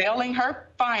 who's failing her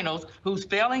finals, who's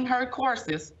failing her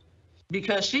courses,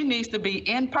 because she needs to be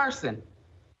in person.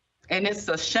 And it's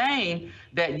a shame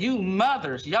that you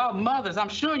mothers, y'all mothers, I'm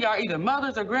sure y'all either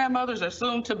mothers or grandmothers or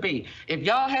soon to be. If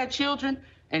y'all had children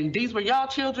and these were y'all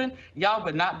children, y'all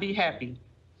would not be happy.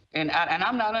 And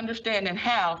I'm not understanding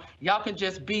how y'all can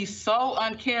just be so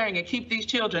uncaring and keep these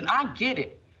children. I get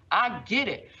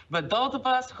it. But those of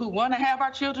us who want to have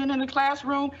our children in the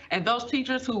classroom and those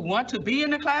teachers who want to be in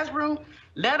the classroom,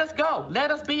 let us go.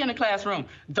 Let us be in the classroom.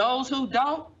 Those who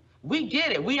don't, we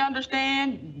get it. We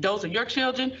understand those are your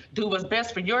children. Do what's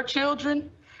best for your children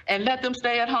and let them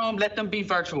stay at home. Let them be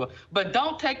virtual. But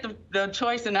don't take the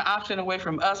choice and the option away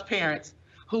from us parents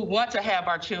who want to have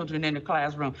our children in the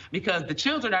classroom, because the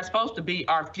children are supposed to be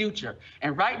our future.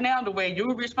 And right now, the way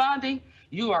you're responding,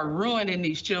 you are ruining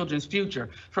these children's future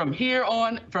from here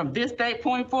on, from this day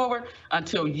point forward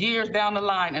until years down the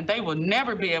line, and they will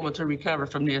never be able to recover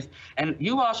from this. And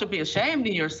you all should be ashamed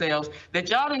of yourselves that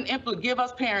y'all didn't give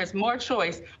us parents more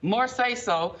choice, more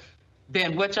say-so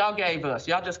than what y'all gave us.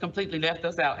 Y'all just completely left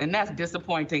us out, and that's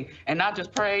disappointing. And I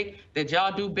just pray that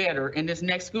y'all do better in this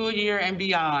next school year and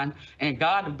beyond, and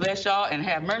God bless y'all and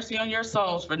have mercy on your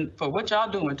souls for what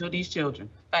y'all doing to these children.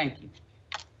 Thank you.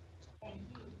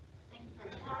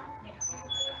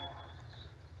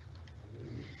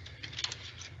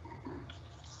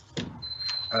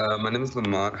 My name is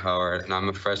Lamont Howard, and I'm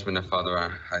a freshman at Father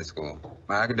Ryan High School.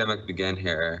 My academic began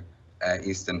here at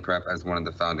Easton Prep as one of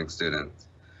the founding students.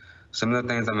 Some of the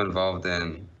things I'm involved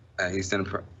in at Easton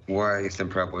Prep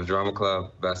was drama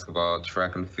club, basketball,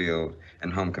 track and field,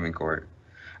 and homecoming court.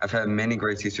 I've had many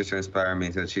great teachers who inspire me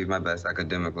to achieve my best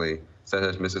academically, such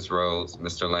as Mrs. Rhodes,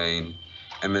 Mr. Lane,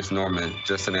 and Ms. Norman,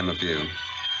 just to name a few.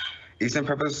 Easton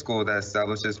Prep is a school that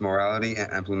establishes morality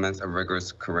and implements a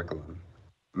rigorous curriculum.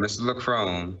 Mr.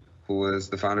 LaCrone, who is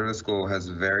the founder of the school, has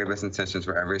very best intentions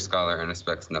for every scholar and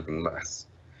expects nothing less.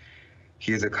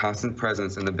 He is a constant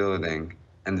presence in the building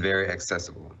and very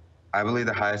accessible. I believe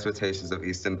the high expectations of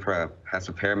Easton Prep has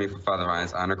prepared me for Father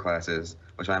Ryan's honor classes,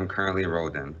 which I am currently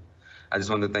enrolled in. I just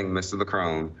want to thank Mr.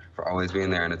 LaCrone for always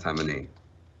being there in a time of need.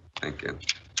 Thank you.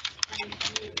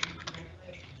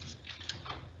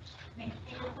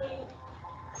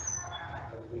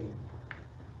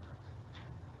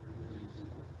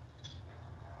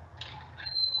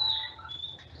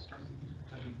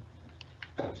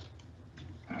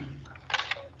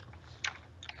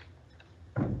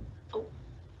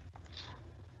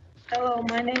 Hello,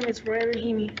 my name is Roy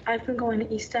Rahimi. I've been going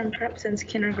to Easton Prep since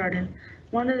kindergarten.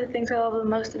 One of the things I love the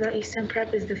most about Easton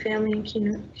Prep is the family and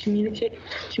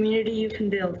community you can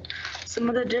build.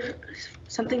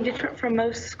 Something different from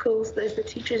most schools is that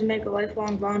teachers make a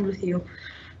lifelong bond with you.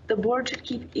 The board should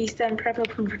keep Easton Prep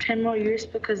open for 10 more years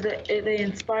because they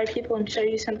inspire people and show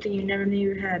you something you never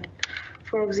knew you had.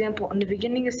 For example, in the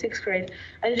beginning of 6th grade,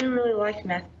 I didn't really like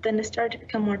math. Then it started to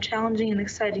become more challenging and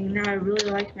exciting. Now I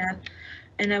really like math,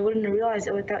 and I wouldn't have realized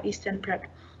it without Easton Prep.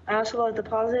 I also love the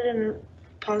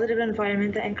positive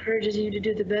environment that encourages you to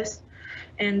do the best,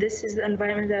 and this is the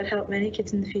environment that helped many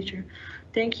kids in the future.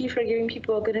 Thank you for giving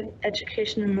people a good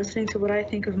education and listening to what I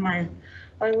think of mine.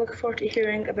 I look forward to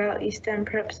hearing about Easton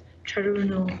Prep's charter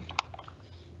renewal.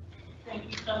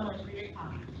 Thank you so much for your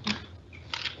time.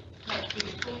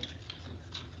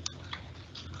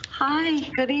 Hi,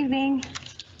 good evening.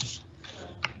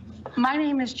 My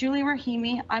name is Julie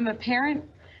Rahimi. I'm a parent,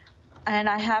 and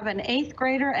I have an 8th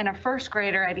grader and a 1st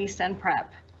grader at Easton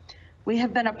Prep. We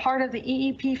have been a part of the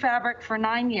EEP fabric for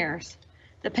 9 years.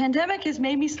 The pandemic has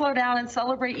made me slow down and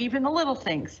celebrate even the little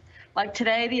things. Like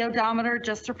today, the odometer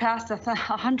just surpassed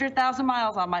 100,000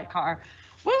 miles on my car.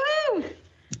 Woohoo!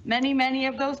 Many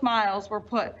of those miles were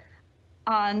put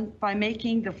on by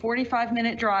making the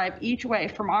 45-minute drive each way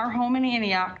from our home in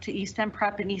Antioch to East End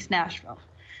Prep in East Nashville.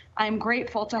 I am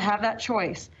grateful to have that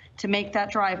choice to make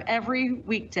that drive every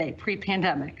weekday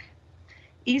pre-pandemic.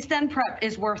 East End Prep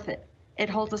is worth it. It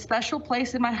holds a special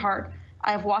place in my heart.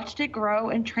 I have watched it grow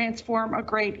and transform a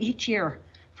grade each year,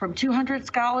 from 200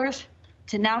 scholars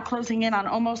to now closing in on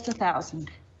almost 1,000.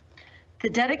 The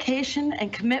dedication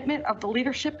and commitment of the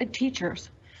leadership and teachers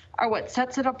are what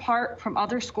sets it apart from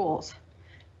other schools.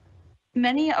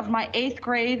 Many of my eighth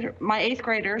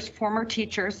graders, former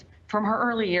teachers from her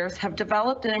early years, have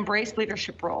developed and embraced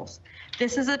leadership roles.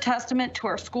 This is a testament to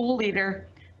our school leader,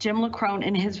 Jim Leckrone,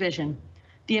 and his vision.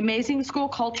 The amazing school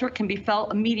culture can be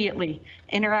felt immediately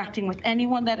interacting with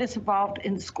anyone that is involved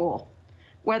in the school,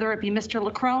 whether it be Mr.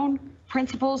 Leckrone,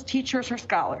 principals, teachers, or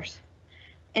scholars.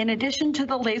 In addition to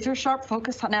the laser-sharp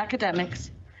focus on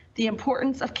academics, the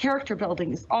importance of character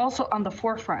building is also on the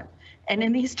forefront, and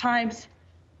in these times,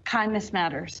 kindness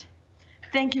matters.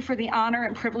 Thank you for the honor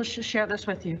and privilege to share this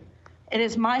with you. It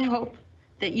is my hope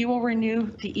that you will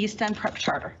renew the East End Prep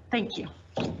Charter. Thank you.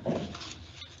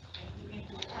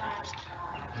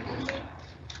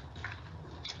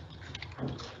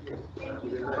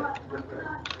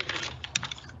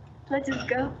 Let's just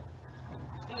go.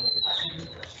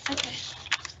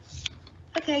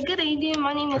 Okay, good evening.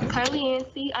 My name is Kylie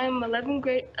Yancey. I am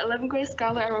 11th grade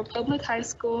scholar at Republic High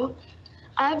School.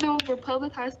 I have been with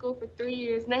Republic High School for 3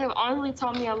 years, and they have honestly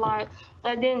taught me a lot that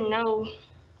I didn't know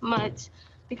much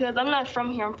because I'm not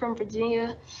from here. I'm from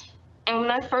Virginia. And when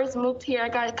I first moved here, I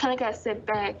kind of got set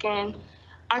back, and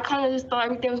I kind of just thought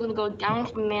everything was going to go down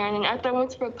from there. And then after I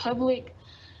went to Republic,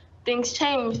 things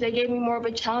changed. They gave me more of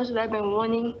a challenge that I've been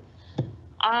wanting.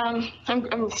 I'm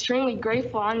extremely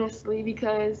grateful, honestly,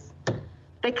 because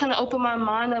they kind of opened my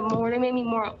mind up more. They made me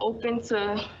more open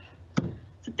to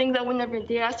things I would never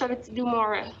did. I started to be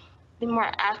more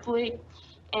athlete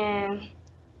and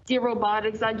did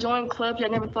robotics. I joined clubs I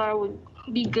never thought I would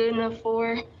be good enough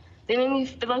for. They made me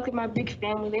feel like my big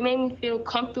family. They made me feel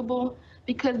comfortable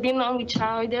because being the only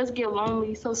child, it does get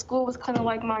lonely. So school was kind of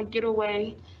like my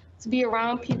getaway to be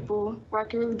around people where I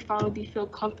could really finally feel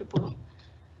comfortable.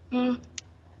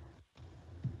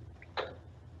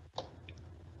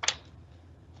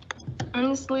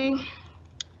 Honestly,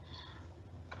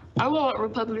 I want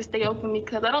Republic to stay open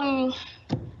because I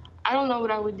don't know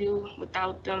what I would do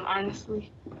without them,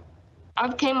 honestly.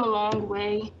 I've came a long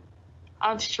way.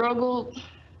 I've struggled.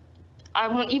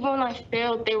 Even when I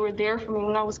failed, they were there for me.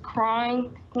 When I was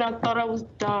crying, and I thought I was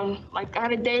dumb. Like, I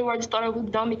had a day where I just thought I was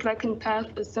dumb because I couldn't pass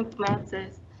a simple math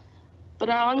test. But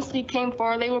I honestly came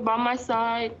far. They were by my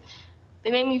side.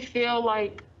 They made me feel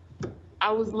like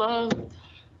I was loved,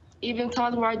 even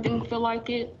times where I didn't feel like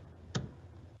it.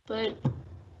 But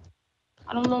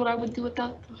I don't know what I would do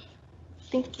without them.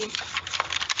 Thank you.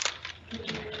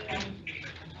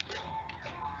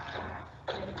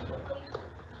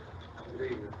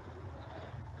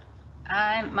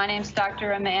 My name's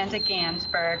Dr. Amanda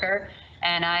Gansberger,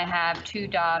 and I have 2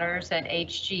 daughters at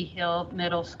H.G. Hill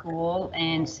Middle School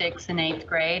in 6th and 8th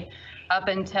grade. Up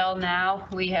until now,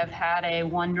 we have had a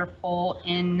wonderful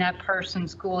in-person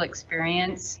school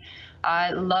experience.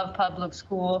 I love public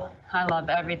school. I love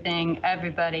everything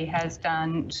everybody has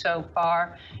done so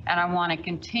far, and I want to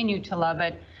continue to love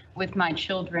it with my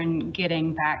children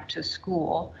getting back to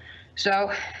school.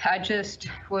 So I just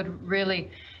would really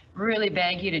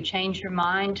beg you to change your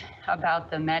mind about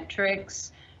the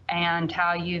metrics and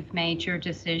how you've made your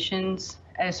decisions,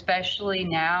 especially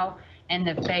now in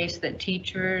the face that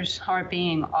teachers are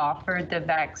being offered the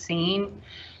vaccine.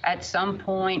 At some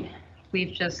point,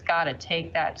 we've just got to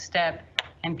take that step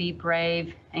and be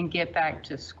brave and get back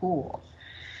to school.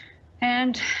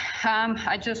 And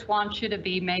I just want you to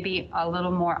be maybe a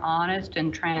little more honest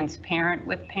and transparent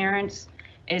with parents.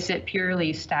 Is it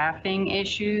purely staffing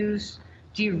issues?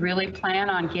 Do you really plan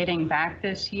on getting back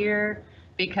this year?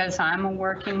 Because I'm a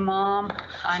working mom.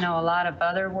 I know a lot of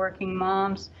other working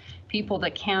moms, people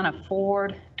that can't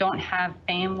afford, don't have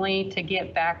family to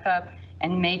get back up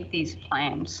and make these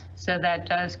plans. So that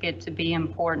does get to be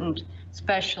important,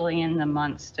 especially in the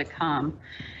months to come.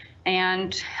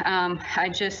 And I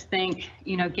just think,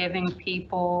 giving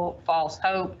people false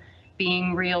hope,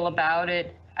 being real about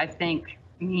it, I think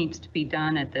needs to be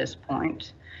done at this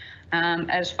point.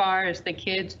 As far as the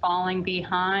kids falling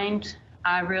behind,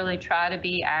 I really try to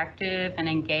be active and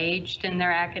engaged in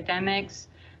their academics,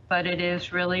 but it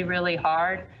is really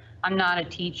hard. I'm not a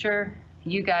teacher.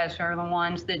 You guys are the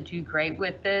ones that do great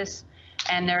with this.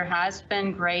 And there has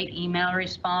been great email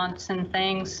response and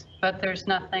things, but there's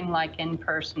nothing like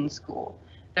in-person school.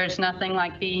 There's nothing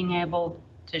like being able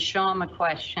to show them a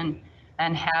question,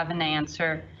 and have an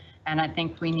answer. And I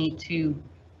think we need to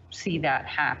see that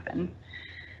happen.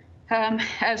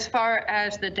 As far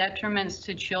as the detriments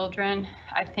to children,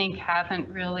 I think haven't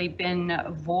really been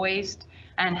voiced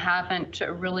and haven't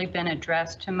really been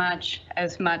addressed too much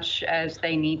as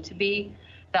they need to be.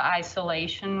 The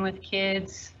isolation with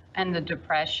kids and the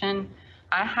depression.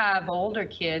 I have older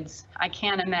kids. I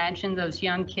can't imagine those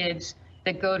young kids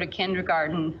that go to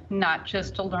kindergarten, not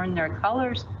just to learn their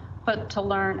colors, but to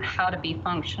learn how to be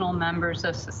functional members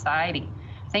of society.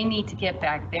 They need to get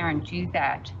back there and do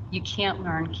that. You can't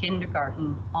learn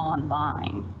kindergarten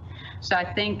online. So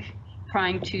I think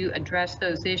trying to address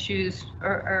those issues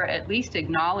or at least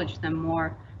acknowledge them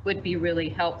more would be really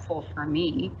helpful for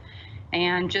me.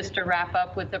 And just to wrap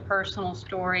up with a personal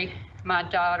story, my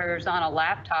daughter's on a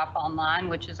laptop online,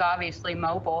 which is obviously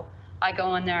mobile. I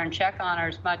go in there and check on her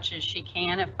as much as she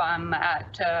can. If I'm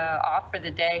off for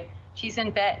the day, she's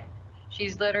in bed.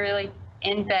 She's literally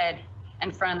in bed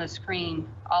in front of the screen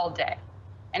all day,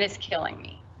 and it's killing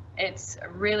me. It's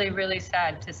really, really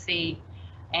sad to see,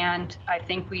 and I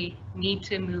think we need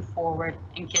to move forward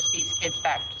and get these kids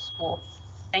back to school.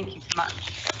 Thank you so much.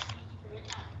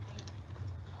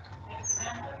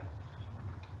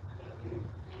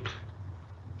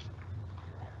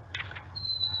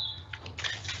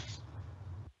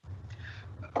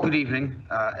 Good evening,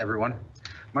 everyone.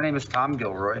 My name is Tom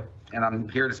Gilroy, and I'm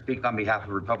here to speak on behalf of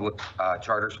Republic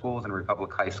Charter Schools and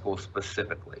Republic High School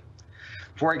specifically.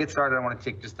 Before I get started, I want to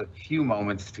take just a few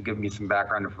moments to give me some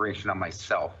background information on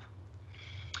myself.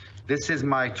 This is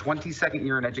my 22nd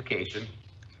year in education.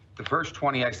 The first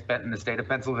 20 I spent in the state of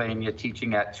Pennsylvania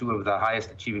teaching at two of the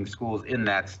highest achieving schools in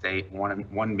that state,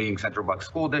 one being Central Bucks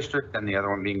School District and the other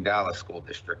one being Dallas School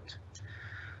District.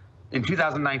 In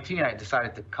 2019, I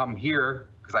decided to come here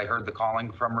because I heard the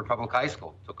calling from Republic High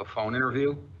School. Took a phone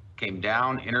interview, came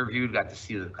down, interviewed, got to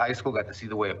see the high school, got to see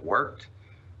the way it worked,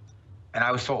 and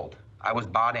I was sold. I was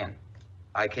bought in.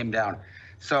 I came down.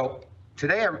 So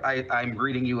today I'm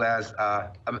greeting you as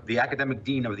the Academic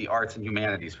Dean of the Arts and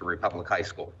Humanities for Republic High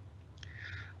School.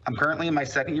 I'm currently in my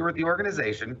second year with the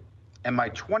organization and my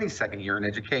 22nd year in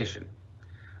education.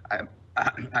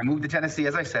 I moved to Tennessee,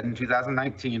 as I said, in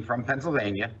 2019 from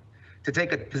Pennsylvania to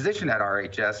take a position at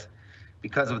RHS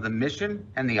because of the mission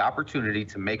and the opportunity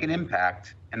to make an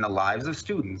impact in the lives of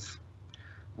students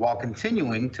while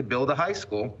continuing to build a high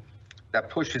school that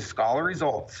pushes scholar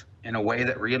results in a way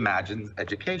that reimagines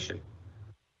education.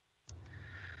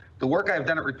 The work I've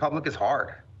done at Republic is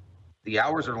hard. The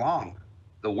hours are long.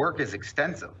 The work is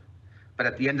extensive. But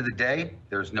at the end of the day,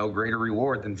 there's no greater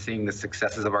reward than seeing the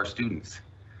successes of our students.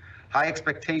 High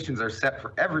expectations are set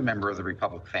for every member of the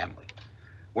Republic family,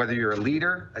 whether you're a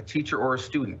leader, a teacher, or a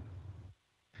student.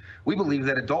 We believe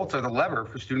that adults are the lever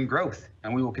for student growth,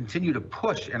 and we will continue to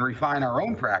push and refine our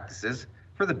own practices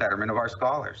for the betterment of our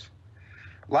scholars.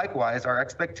 Likewise, our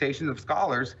expectations of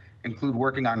scholars include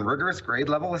working on rigorous grade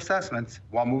level assessments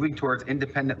while moving towards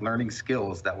independent learning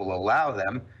skills that will allow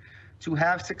them to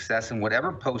have success in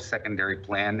whatever post-secondary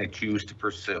plan they choose to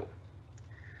pursue.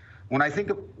 When I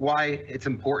think of why it's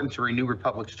important to renew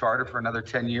Republic's charter for another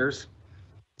 10 years,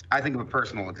 I think of a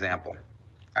personal example.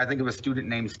 I think of a student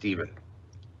named Steven,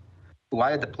 who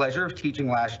I had the pleasure of teaching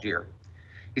last year.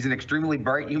 He's an extremely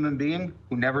bright human being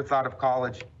who never thought of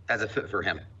college as a fit for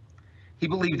him. He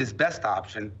believed his best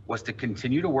option was to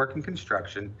continue to work in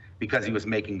construction because he was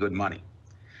making good money.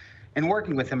 In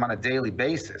working with him on a daily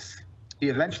basis, he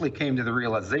eventually came to the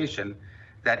realization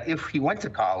that if he went to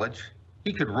college,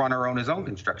 he could run or own his own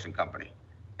construction company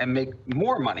and make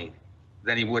more money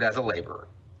than he would as a laborer.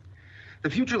 The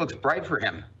future looks bright for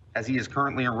him as he is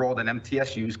currently enrolled in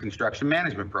MTSU's construction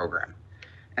management program,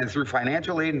 and through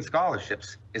financial aid and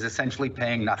scholarships is essentially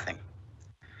paying nothing.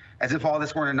 As if all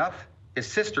this weren't enough, his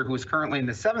sister, who is currently in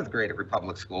the 7th grade at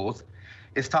Republic Schools,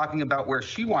 is talking about where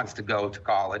she wants to go to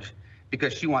college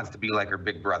because she wants to be like her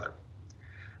big brother.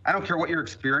 I don't care what your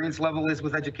experience level is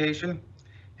with education.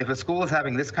 If a school is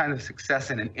having this kind of success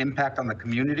and an impact on the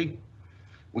community,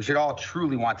 we should all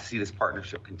truly want to see this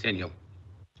partnership continue.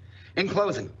 In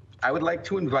closing, I would like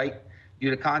to invite you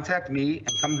to contact me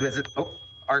and come visit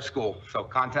our school. So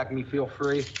contact me, feel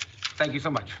free. Thank you so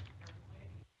much.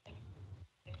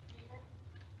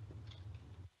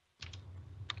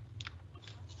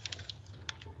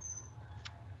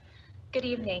 Good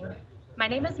evening. My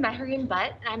name is Mehreen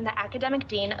Butt, and I'm the Academic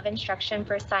Dean of Instruction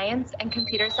for Science and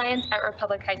Computer Science at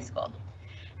Republic High School.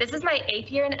 This is my 8th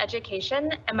year in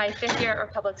education and my 5th year at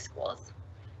Republic Schools.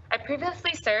 I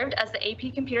previously served as the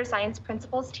AP Computer Science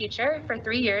Principal's teacher for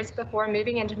 3 years before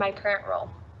moving into my current role.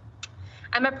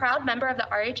 I'm a proud member of the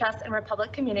RHS and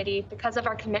Republic community because of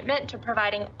our commitment to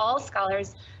providing all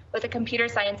scholars with a computer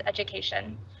science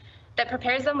education that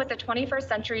prepares them with the 21st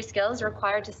century skills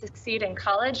required to succeed in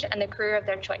college and the career of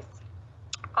their choice.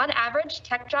 On average,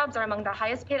 tech jobs are among the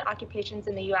highest paid occupations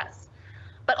in the US,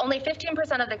 but only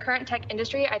 15% of the current tech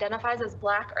industry identifies as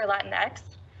Black or Latinx.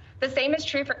 The same is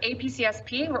true for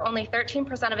APCSP, where only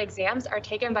 13% of exams are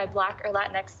taken by Black or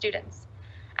Latinx students.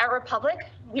 At Republic,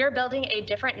 we are building a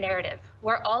different narrative,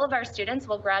 where all of our students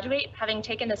will graduate having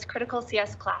taken this critical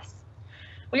CS class.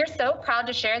 We are so proud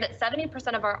to share that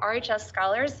 70% of our RHS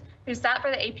scholars who sat for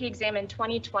the AP exam in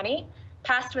 2020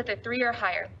 passed with a 3 or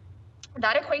higher.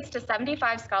 That equates to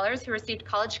 75 scholars who received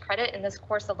college credit in this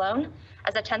course alone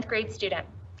as a 10th grade student.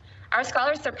 Our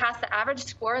scholars surpassed the average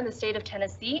score in the state of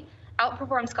Tennessee,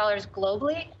 outperformed scholars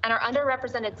globally, and our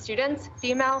underrepresented students,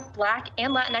 female, Black,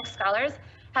 and Latinx scholars,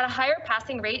 had a higher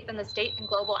passing rate than the state and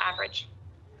global average.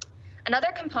 Another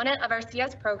component of our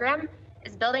CS program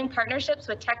is building partnerships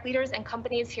with tech leaders and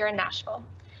companies here in Nashville.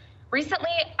 Recently,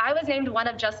 I was named one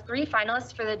of just 3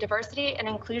 finalists for the Diversity and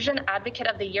Inclusion Advocate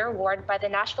of the Year Award by the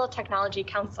Nashville Technology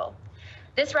Council.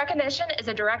 This recognition is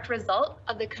a direct result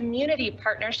of the community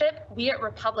partnership we at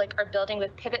Republic are building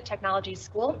with Pivot Technology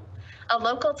School, a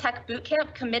local tech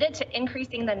bootcamp committed to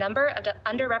increasing the number of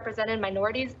underrepresented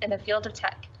minorities in the field of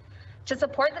tech. To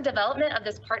support the development of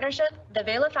this partnership, the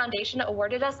Vela Foundation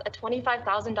awarded us a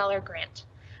 $25,000 grant.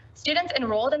 Students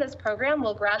enrolled in this program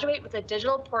will graduate with a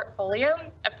digital portfolio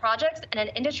of projects and an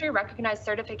industry-recognized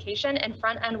certification in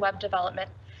front-end web development,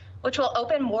 which will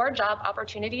open more job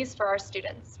opportunities for our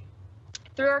students.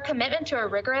 Through our commitment to a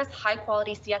rigorous,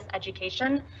 high-quality CS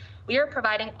education, we are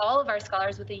providing all of our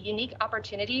scholars with a unique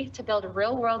opportunity to build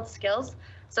real-world skills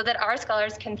so that our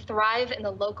scholars can thrive in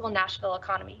the local Nashville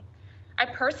economy. I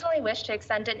personally wish to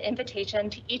extend an invitation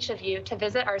to each of you to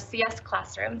visit our CS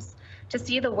classrooms to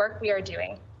see the work we are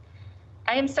doing.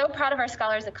 I am so proud of our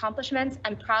scholars' accomplishments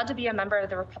and proud to be a member of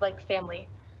the Republic family.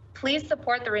 Please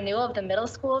support the renewal of the middle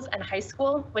schools and high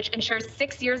school, which ensures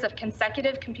 6 years of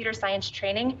consecutive computer science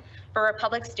training for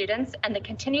Republic students and the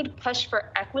continued push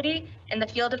for equity in the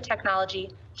field of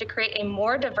technology to create a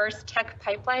more diverse tech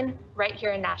pipeline right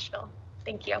here in Nashville.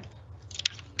 Thank you.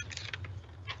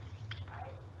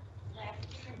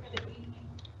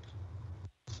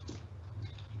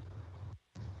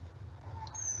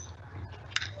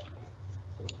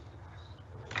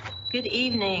 Good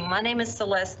evening. My name is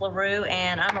Celeste LaRue,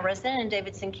 and I'm a resident in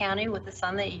Davidson County with a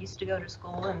son that used to go to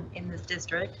school in this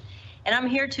district. And I'm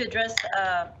here to address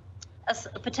a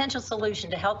potential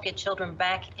solution to help get children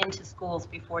back into schools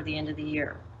before the end of the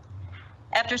year.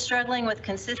 After struggling with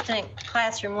consistent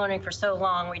classroom learning for so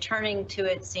long, returning to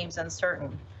it seems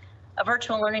uncertain. A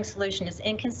virtual learning solution is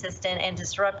inconsistent and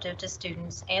disruptive to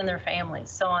students and their families.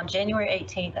 So on January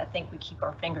 18th, I think we keep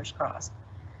our fingers crossed.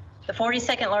 The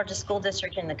 42nd largest school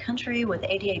district in the country with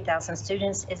 88,000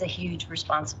 students is a huge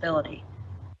responsibility.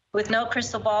 With no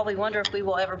crystal ball, we wonder if we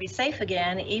will ever be safe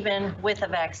again, even with a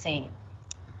vaccine.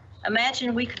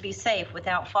 Imagine we could be safe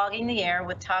without fogging the air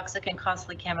with toxic and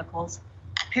costly chemicals,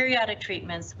 periodic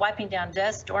treatments, wiping down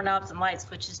desks, doorknobs, and light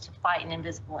switches to fight an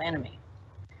invisible enemy.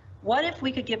 What if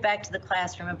we could get back to the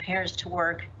classroom and parents to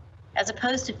work, as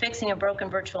opposed to fixing a broken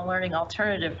virtual learning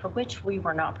alternative for which we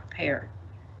were not prepared?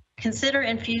 Consider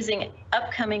infusing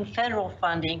upcoming federal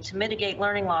funding to mitigate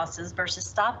learning losses versus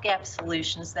stopgap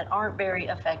solutions that aren't very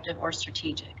effective or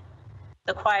strategic.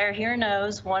 The choir here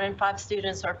knows 1 in 5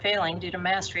 students are failing due to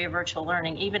mastery of virtual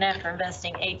learning, even after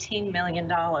investing $18 million,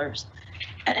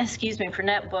 for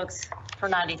netbooks for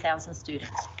 90,000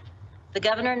 students. The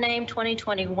governor named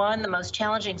 2021 the most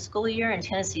challenging school year in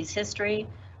Tennessee's history,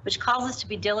 which calls us to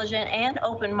be diligent and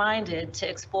open-minded to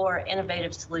explore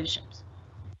innovative solutions.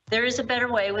 There is a better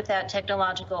way without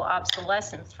technological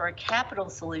obsolescence for a capital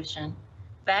solution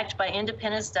backed by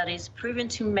independent studies proven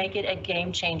to make it a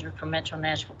game changer for Metro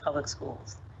Nashville Public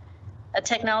Schools. A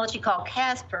technology called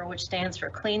CASPR, which stands for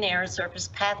Clean Air Surface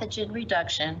Pathogen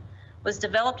Reduction, was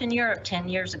developed in Europe 10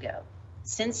 years ago.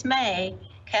 Since May,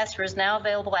 CASPR is now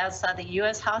available outside the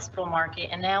U.S. hospital market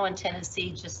and now in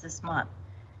Tennessee just this month.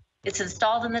 It's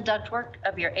installed in the ductwork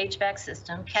of your HVAC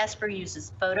system. CASPR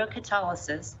uses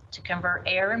photocatalysis to convert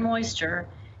air and moisture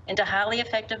into highly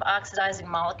effective oxidizing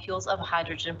molecules of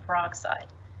hydrogen peroxide.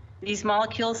 These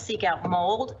molecules seek out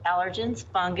mold, allergens,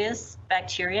 fungus,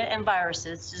 bacteria, and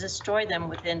viruses to destroy them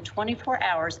within 24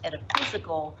 hours at a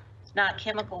physical, not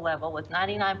chemical level with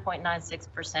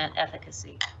 99.96%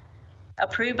 efficacy.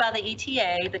 Approved by the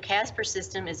ETA, the CASPR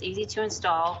system is easy to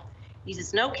install,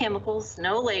 uses no chemicals,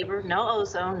 no labor, no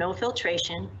ozone, no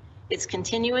filtration. It's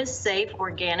continuous, safe,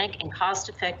 organic, and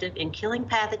cost-effective in killing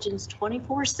pathogens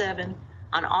 24/7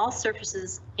 on all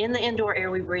surfaces in the indoor air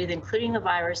we breathe, including the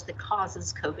virus that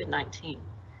causes COVID-19.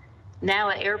 Now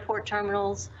at airport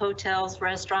terminals, hotels,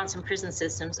 restaurants, and prison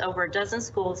systems, over a dozen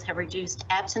schools have reduced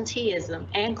absenteeism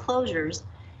and closures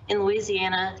in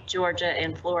Louisiana, Georgia,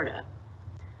 and Florida.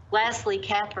 Lastly,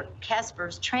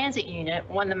 Casper's transit unit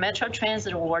won the Metro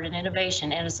Transit Award in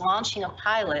Innovation and is launching a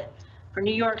pilot for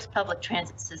New York's public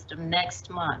transit system next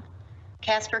month.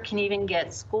 Casper can even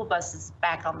get school buses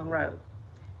back on the road.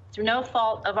 Through no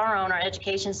fault of our own, our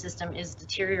education system is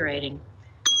deteriorating.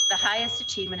 The highest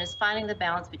achievement is finding the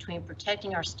balance between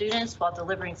protecting our students while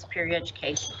delivering superior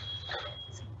education.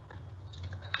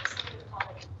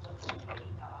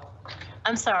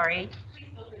 I'm sorry.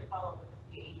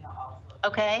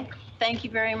 Okay, thank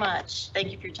you very much.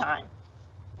 Thank you for your time.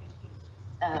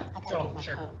 I gotta get my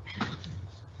phone.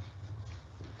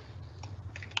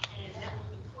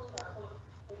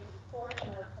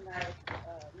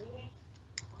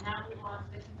 Now we want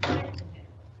to consent agenda.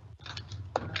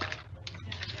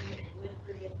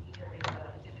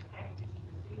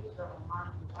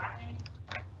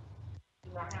 Do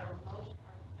I have a motion?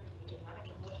 I have a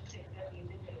motion to accept the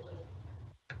agenda as listed.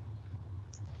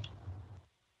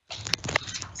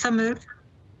 So moved.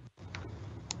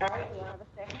 All right, do I have a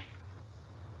second?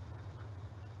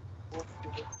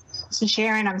 This is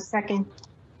Sharon, I'm second.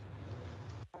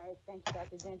 All right, thank you,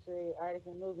 Dr. Gentry. All right, it's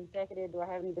been moved and seconded. Do I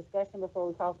have any discussion before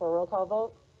we call for a roll call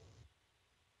vote?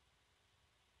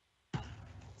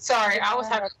 Sorry, I was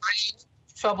having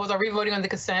troubles. Are we voting on the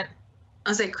consent? I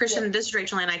was like, Christian, this is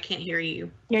Rachel, and I can't hear you.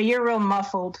 Yeah, you're real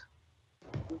muffled.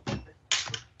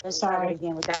 Let's try it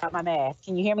again without my mask.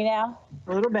 Can you hear me now?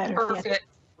 A little better. Perfect. Yeah.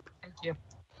 Thank you.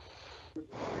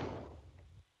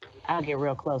 I'll get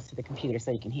real close to the computer so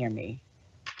you can hear me.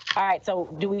 All right, so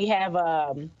do we have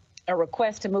a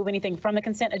request to move anything from the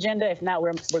consent agenda? If not,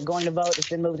 we're going to vote. It's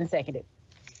been moved and seconded.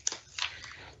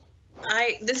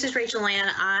 This is Rachel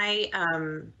Ann. I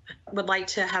would like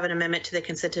to have an amendment to the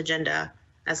consent agenda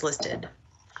as listed.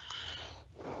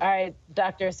 All right,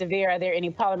 Dr. Severe, are there any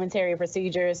parliamentary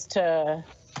procedures to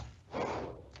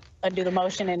undo the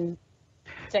motion in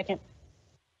second?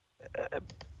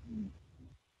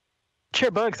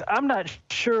 Chair Buggs, I'm not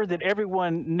sure that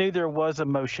everyone knew there was a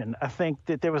motion. I think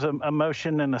that there was a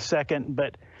motion and a second,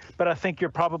 but I think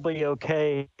you're probably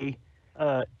okay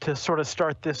to sort of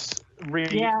start this ring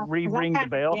the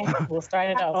bell. Yeah, we'll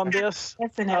start it off on this.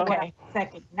 That's an Okay.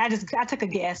 second. I took a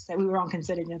guess that we were on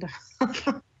consent agenda.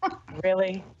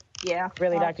 Really? Yeah.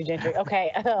 Really, Dr. Gentry?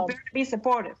 Okay. Be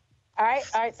supportive. All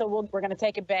right, so we're going to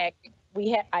take it back.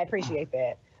 I appreciate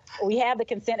that. We have the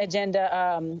consent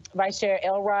agenda. Vice Chair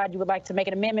Elrod, you would like to make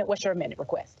an amendment. What's your amendment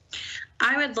request?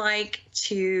 I would like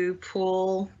to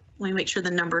pull, let me make sure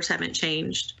the numbers haven't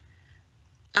changed.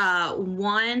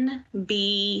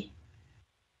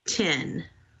 1B10.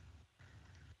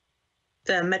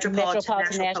 The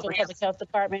Metropolitan Nashville Public Health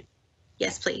Department?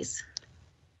 Yes, please.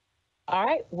 All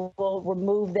right, we'll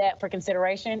remove that for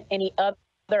consideration. Any other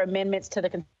amendments to the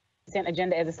consent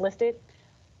agenda as it's listed?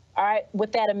 All right,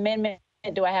 with that amendment,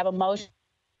 do I have a motion?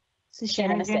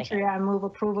 Sharon Gentry, I move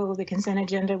approval of the consent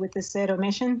agenda with the said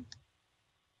omission.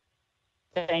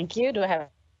 Thank you. Do I have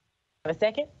a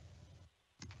second?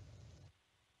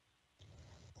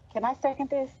 Can I second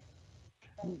this?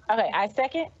 Okay, I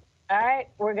second. All right,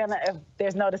 if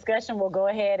there's no discussion, we'll go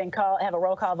ahead and have a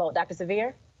roll call vote. Dr.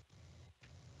 Severe?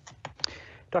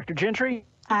 Dr. Gentry?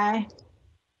 Aye.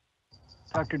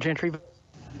 Dr. Gentry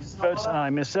votes aye.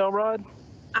 Ms. Elrod?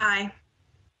 Aye.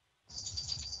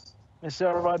 Ms.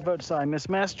 Elrod votes aye. Ms.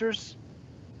 Masters?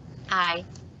 Aye.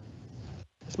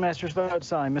 Ms. Masters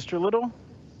votes aye. Mr. Little?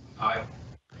 Aye.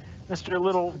 Mr.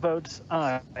 Little votes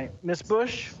aye. Ms.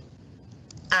 Bush?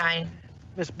 Aye.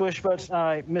 Ms. Bush votes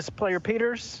aye. Ms. Player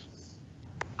Peters?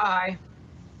 Aye.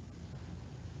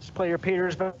 Ms. Player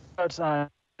Peters votes aye.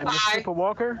 Ms. Whipple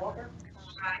Walker?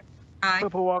 Aye.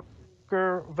 Whipple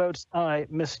Walker votes aye.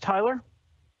 Ms. Tyler?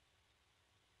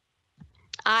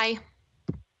 Aye.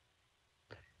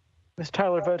 Ms.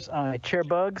 Tyler votes aye. Chair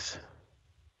Buggs?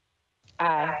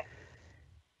 Aye.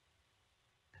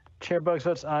 Chair Buggs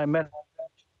votes aye. Madam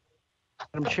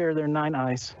Chair, there are 9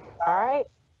 ayes. All right.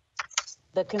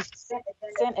 The consent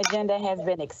agenda has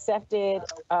been accepted.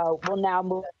 We'll now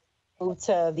move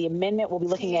to the amendment. We'll be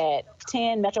looking at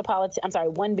 1B10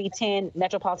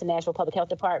 Metropolitan Nashville Public Health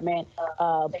Department.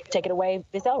 Take it away,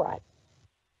 Ms. Elrod.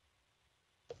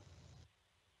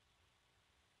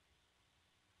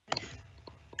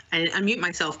 I didn't unmute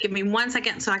myself. Give me 1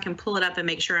 second so I can pull it up and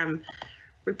make sure I'm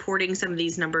reporting some of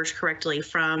these numbers correctly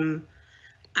from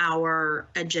our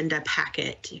agenda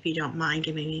packet. If you don't mind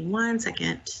giving me 1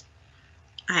 second.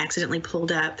 I accidentally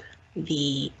pulled up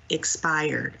the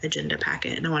expired agenda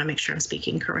packet and I want to make sure I'm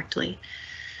speaking correctly.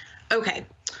 Okay.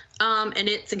 And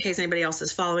it's, in case anybody else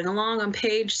is following along, on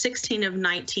page 16 of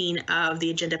 19 of the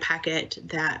agenda packet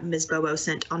that Ms. Bobo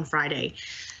sent on Friday.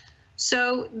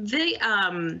 So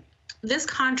this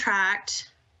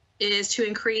contract is to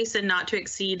increase and not to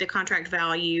exceed the contract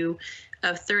value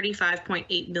of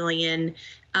 $35.8 million,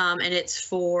 and it's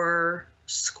for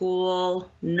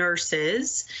school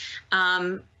nurses.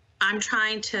 I'm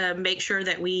trying to make sure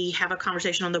that we have a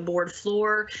conversation on the board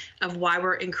floor of why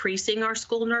we're increasing our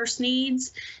school nurse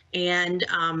needs, and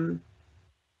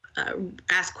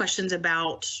ask questions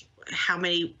about how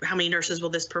many nurses will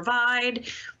this provide,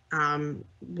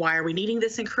 why are we needing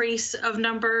this increase of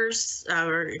numbers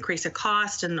or increase of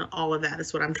cost, and all of that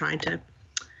is what I'm trying to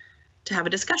have a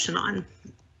discussion on.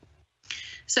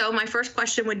 So my first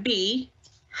question would be,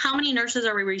 how many nurses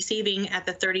are we receiving at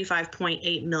the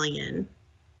 $35.8 million?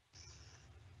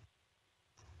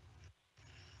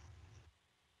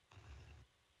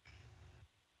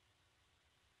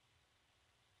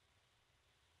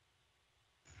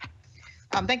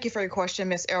 Thank you for your question,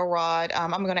 Ms. Elrod.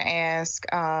 I'm going to ask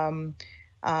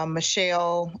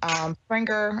Michelle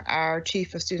Springer, our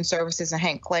Chief of Student Services, and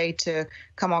Hank Clay to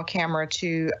come on camera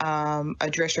to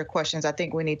address your questions. I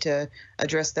think we need to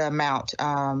address the amount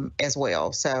as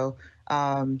well. So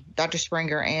Dr.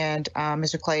 Springer and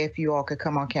Mr. Clay, if you all could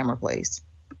come on camera, please.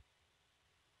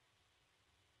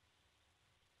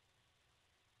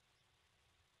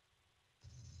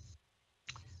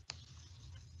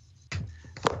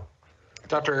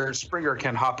 Dr. Springer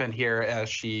can hop in here as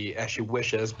she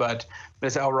wishes, but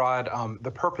Ms. Elrod, the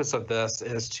purpose of this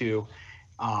is to,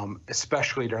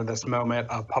 especially during this moment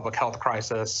of public health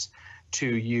crisis, to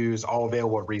use all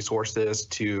available resources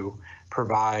to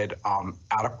provide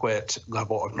adequate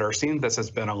level of nursing. This has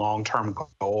been a long-term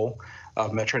goal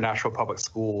of Metro Nashville Public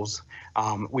Schools.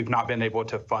 We've not been able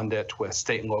to fund it with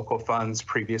state and local funds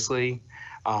previously,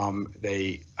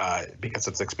 because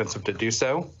it's expensive to do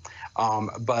so.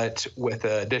 But with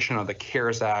the addition of the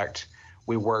CARES Act,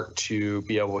 we work to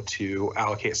be able to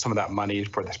allocate some of that money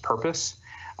for this purpose,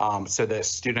 so that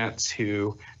students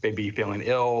who may be feeling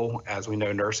ill, as we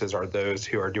know nurses are those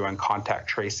who are doing contact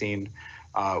tracing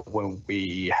when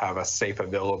we have a safe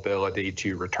availability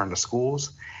to return to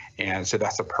schools. And so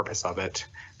that's the purpose of it.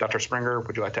 Dr. Springer,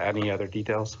 would you like to add any other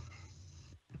details?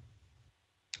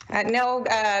 No,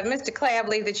 Mr. Clay, I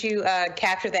believe that you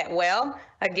captured that well.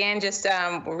 Again, just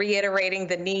reiterating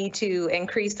the need to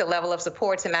increase the level of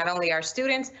support to not only our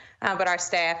students, but our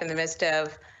staff in the midst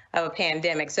of a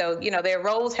pandemic. So, you know, their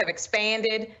roles have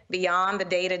expanded beyond the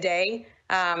day-to-day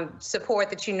support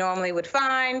that you normally would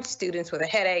find. Students with a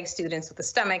headache, students with a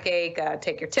stomach ache,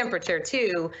 take your temperature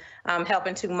too,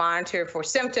 helping to monitor for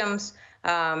symptoms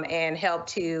and help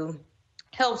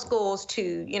schools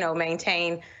to, you know,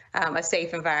 maintain a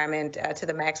safe environment to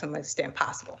the maximum extent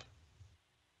possible.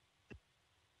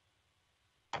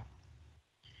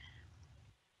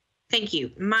 Thank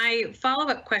you. My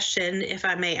follow-up question, if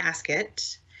I may ask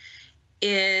it,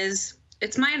 is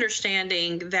it's my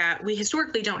understanding that we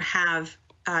historically don't have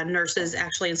nurses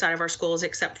actually inside of our schools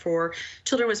except for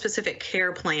children with specific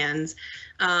care plans.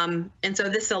 And so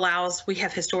this allows, we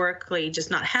have historically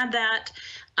just not had that.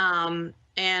 And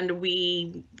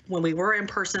when we were in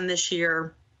person this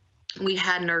year, we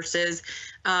had nurses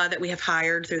that we have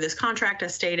hired through this contract,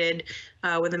 as stated,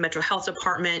 with the Metro Health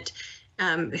Department,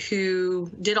 who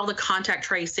did all the contact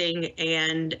tracing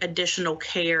and additional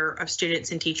care of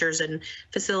students and teachers and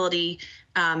facility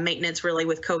maintenance really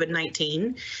with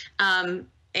COVID-19.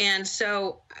 And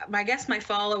so I guess my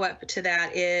follow-up to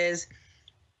that is,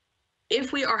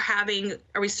 if we are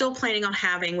we still planning on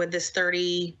having with this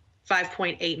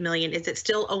 $35.8 million, is it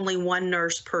still only one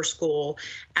nurse per school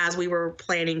as we were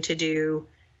planning to do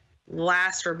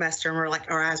last semester,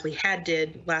 or as we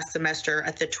did last semester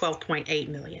at the $12.8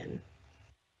 million?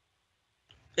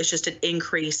 It's just an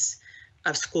increase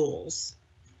of schools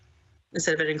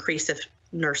instead of an increase of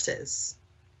nurses.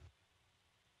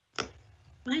 Am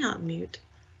I on mute?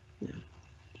 No.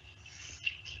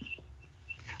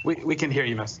 We can hear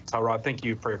you, Ms. Elrod. Thank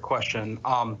you for your question.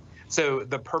 So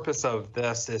the purpose of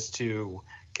this is to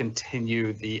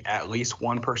continue the at least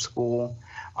one per school.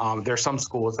 There are some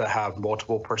schools that have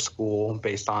multiple per school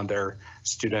based on their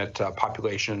student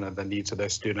population and the needs of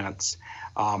those students.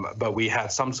 But we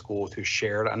had some schools who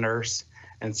shared a nurse.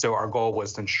 And so our goal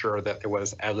was to ensure that there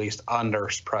was at least a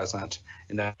nurse present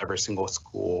in every single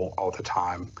school all the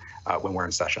time when we're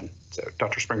in session. So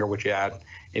Dr. Springer, would you add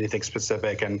anything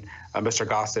specific? And Mr.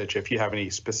 Gossage, if you have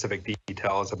any specific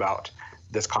details about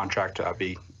this contract,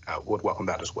 would welcome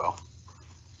that as well.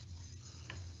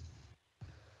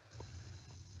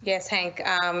 Yes, Hank,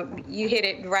 you hit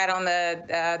it right on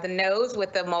the nose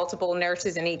with the multiple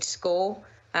nurses in each school.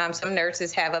 Some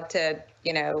nurses have up to,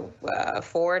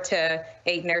 4 to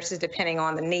 8 nurses depending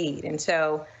on the need. And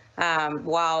so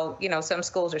while, some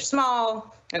schools are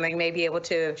small and they may be able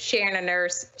to shared a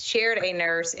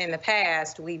nurse in the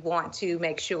past, we want to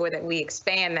make sure that we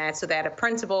expand that so that a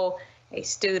principal, a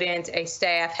student, a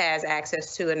staff has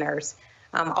access to a nurse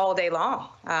all day long,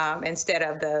 instead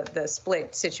of the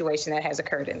split situation that has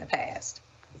occurred in the past.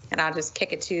 And I'll just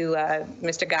kick it to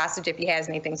Mr. Gossage if he has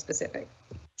anything specific.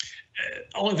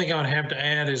 Only thing I would have to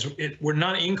add is we're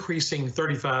not increasing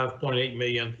 35.8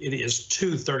 million. It is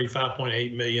to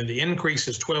 35.8 million. The increase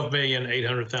is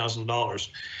 $12,800,000.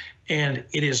 And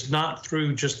it is not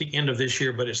through just the end of this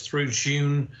year, but it's through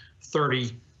June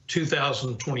 30,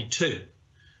 2022.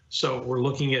 So we're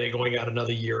looking at it going out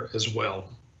another year as well.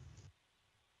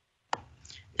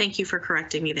 Thank you for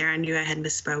correcting me there. I knew I had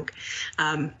misspoke.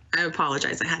 I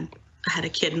apologize. I had a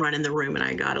kid run in the room and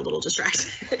I got a little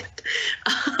distracted.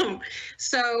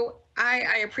 So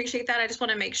I appreciate that. I just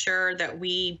want to make sure that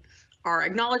we are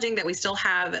acknowledging that we still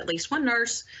have at least one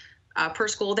nurse per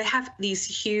school. They have these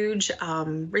huge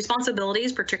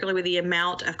responsibilities, particularly with the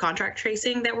amount of contract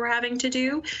tracing that we're having to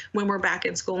do when we're back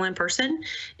in school in person.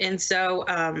 And so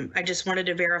I just wanted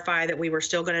to verify that we were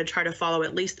still going to try to follow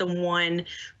at least the one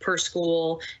per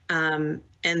school, and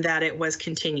that it was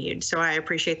continued. So I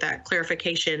appreciate that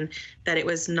clarification that it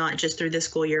was not just through this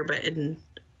school year, but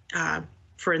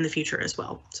for in the future as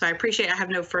well. So I appreciate it. I have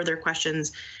no further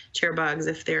questions, Chair Buggs,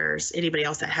 if there's anybody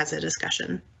else that has a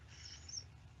discussion.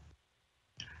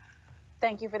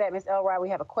 Thank you for that, Ms. Elrod. We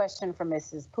have a question from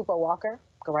Mrs. Pupa Walker.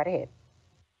 Go right ahead.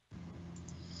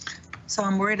 So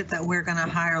I'm worried that we're going to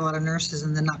hire a lot of nurses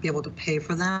and then not be able to pay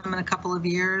for them in a couple of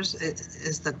years.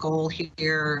 Is the goal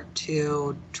here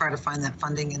to try to find that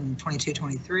funding in 22,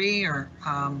 23, or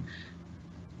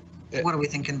what are we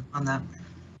thinking on that?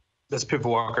 Ms. Pupa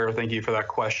Walker, thank you for that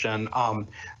question.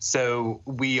 So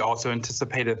we also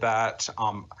anticipated that.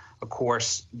 Of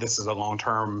course, this is a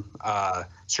long-term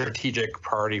strategic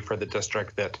priority for the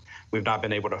district that we've not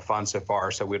been able to fund so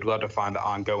far. So we'd love to find the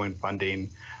ongoing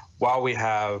funding while we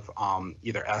have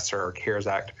either ESSER or CARES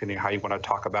Act, depending on how you want to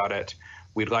talk about it.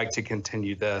 We'd like to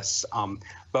continue this,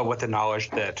 but with the knowledge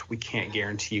that we can't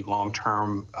guarantee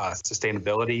long-term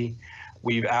sustainability.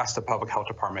 We've asked the Public Health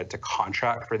Department to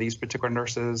contract for these particular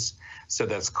nurses, so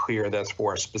that's clear that's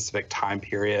for a specific time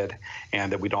period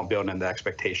and that we don't build in the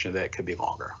expectation that it could be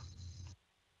longer.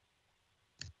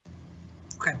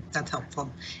 Okay, that's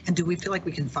helpful. And do we feel like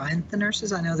we can find the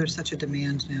nurses? I know there's such a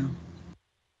demand now.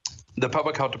 The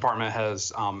Public Health Department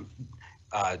has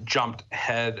jumped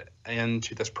head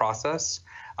into this process.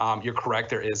 You're correct,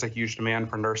 there is a huge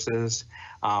demand for nurses,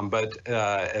 but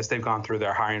as they've gone through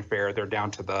their hiring fair, they're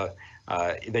down to the,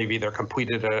 they've either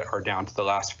completed it or down to the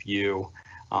last few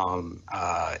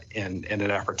in an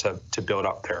effort to build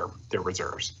up their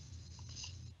reserves.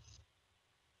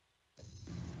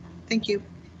 Thank you.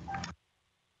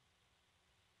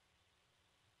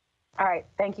 All right,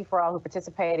 thank you for all who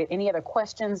participated. Any other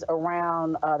questions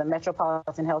around the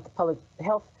Metropolitan Public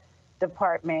Health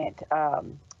Department,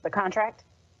 the contract?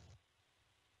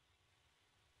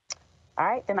 All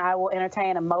right, then I will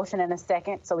entertain a motion in a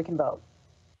second so we can vote.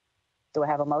 Do I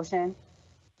have a motion?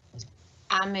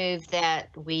 I move that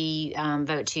we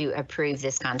vote to approve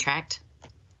this contract.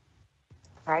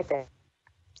 All right, then.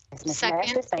 Ms. Second.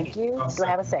 Masters, thank you. Do I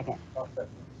have a second?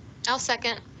 I'll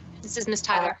second. This is Ms.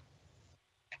 Tyler.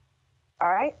 All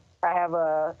right, I have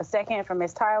a second from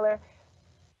Ms. Tyler.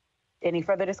 Any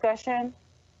further discussion?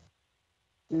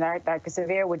 All right, Dr.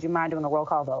 Sevier, would you mind doing a roll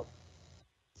call vote?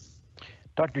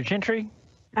 Dr. Gentry?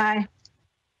 Aye.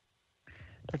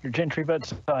 Dr. Gentry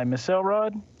votes aye. Ms.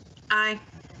 Elrod? Aye.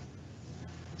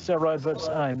 Ms. Elrod votes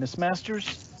aye. Ms.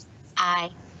 Masters? Aye.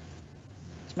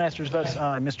 Ms. Masters votes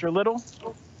aye. Mr. Little?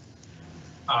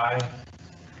 Aye.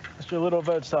 Mr. Little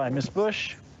votes aye. Ms.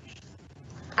 Bush?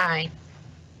 Aye.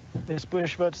 Ms.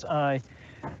 Bush votes aye.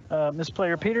 Ms.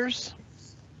 Player Peters?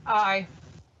 Aye.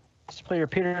 Ms. Player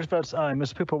Peters votes aye.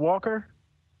 Ms. Pupa Walker?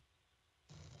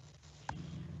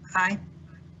 Aye.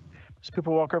 Ms.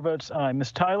 Pupa Walker votes aye.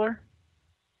 Ms. Tyler?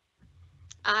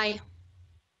 Aye.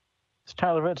 Ms.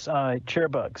 Tyler votes aye. Chair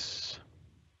Buggs?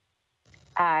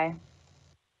 Aye.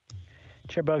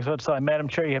 Chair Buggs votes aye. Madam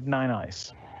Chair, you have 9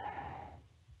 ayes.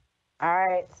 All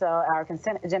right, so our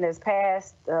consent agenda is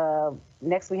passed.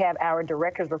 Next, we have our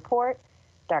director's report.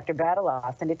 Dr. Battle,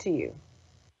 I'll send it to you.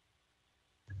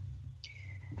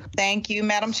 Thank you,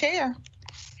 Madam Chair.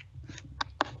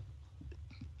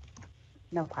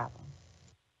 No problem.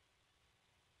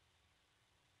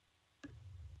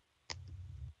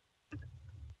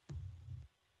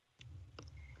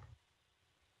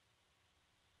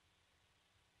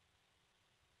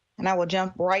 And I will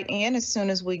jump right in as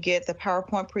soon as we get the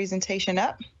PowerPoint presentation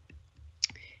up.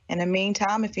 In the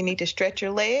meantime, if you need to stretch your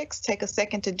legs, take a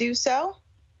second to do so,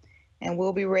 and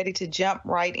we'll be ready to jump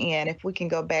right in. If we can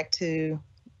go back to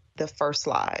the first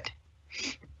slide.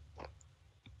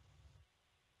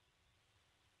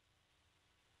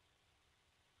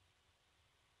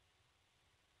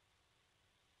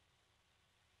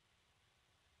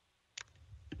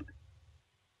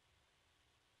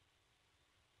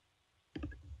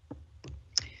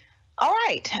 All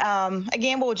right,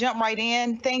 again, we'll jump right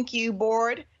in. Thank you,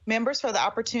 board members, for the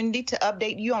opportunity to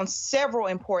update you on several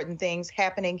important things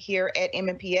happening here at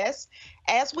MNPS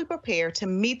as we prepare to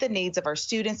meet the needs of our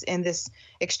students in this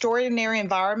extraordinary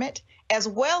environment, as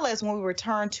well as when we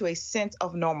return to a sense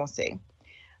of normalcy.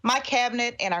 My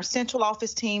cabinet and our central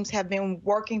office teams have been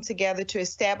working together to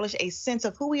establish a sense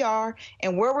of who we are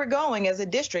and where we're going as a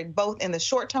district, both in the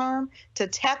short term to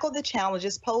tackle the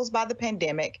challenges posed by the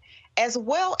pandemic, as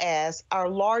well as our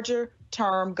larger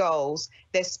term goals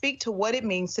that speak to what it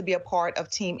means to be a part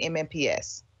of Team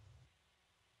MNPS.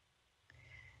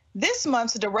 This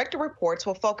month's director reports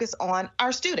will focus on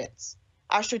our students,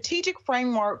 our strategic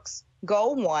frameworks,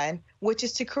 Goal 1, which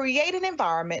is to create an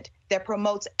environment that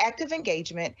promotes active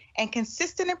engagement and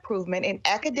consistent improvement in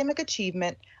academic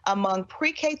achievement among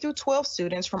pre-K through 12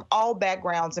 students from all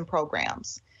backgrounds and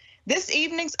programs. This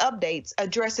evening's updates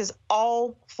addresses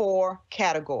all 4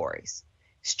 categories.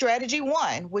 Strategy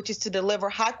 1, which is to deliver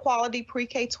high-quality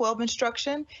pre-K-12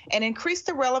 instruction and increase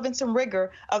the relevance and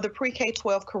rigor of the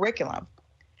pre-K-12 curriculum.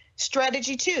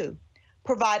 Strategy 2,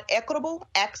 provide equitable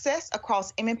access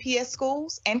across MNPS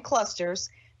schools and clusters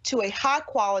to a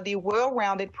high-quality,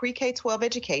 well-rounded pre-K-12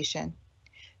 education.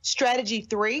 Strategy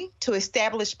 3, to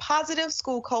establish positive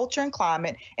school culture and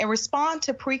climate and respond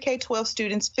to pre-K-12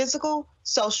 students' physical,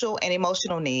 social, and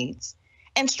emotional needs.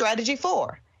 And Strategy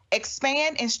 4,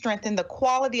 expand and strengthen the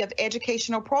quality of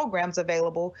educational programs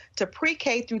available to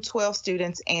pre-K through 12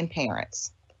 students and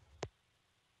parents.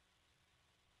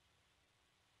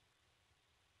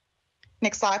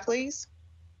 Next slide, please.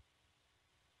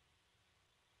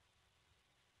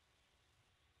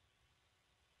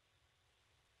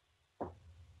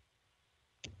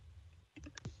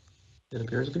 It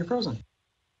appears to be frozen.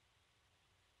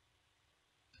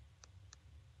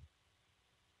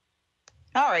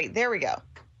 All right, there we go.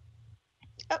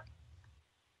 Oh,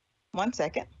 1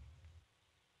 second.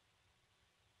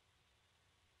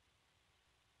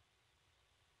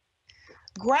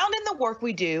 Grounding the work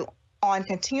we do on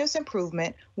continuous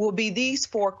improvement will be these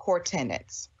 4 core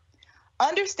tenets.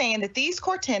 Understand that these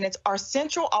core tenets are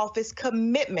central office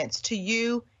commitments to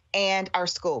you and our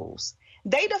schools.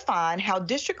 They define how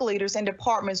district leaders and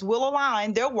departments will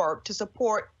align their work to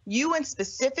support you in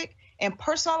specific and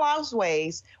personalized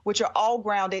ways, which are all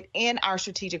grounded in our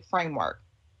strategic framework.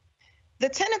 The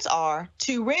tenets are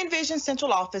to re-envision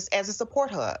central office as a support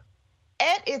hub.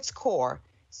 At its core,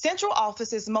 central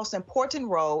office's most important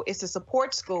role is to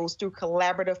support schools through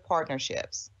collaborative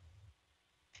partnerships.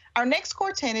 Our next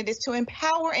core tenet is to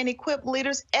empower and equip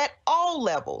leaders at all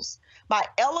levels. By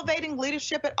elevating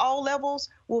leadership at all levels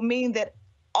will mean that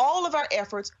all of our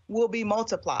efforts will be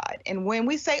multiplied. And when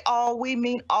we say all, we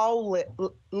mean all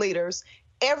leaders,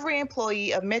 every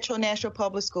employee of Metro Nashville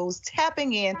Public Schools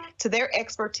tapping in to their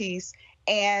expertise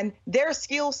and their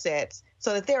skill sets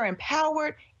so that they're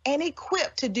empowered and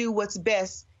equipped to do what's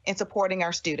best in supporting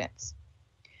our students.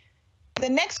 The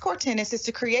next core tenet is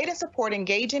to create and support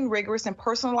engaging, rigorous, and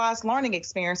personalized learning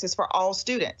experiences for all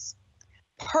students.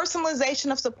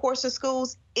 Personalization of supports to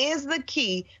schools is the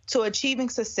key to achieving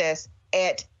success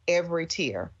at every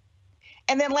tier.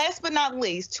 And then last but not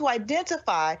least, to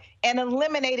identify and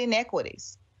eliminate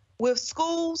inequities. With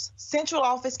schools, central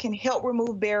office can help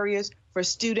remove barriers for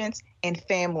students and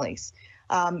families.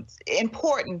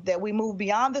 Important that we move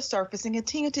beyond the surface and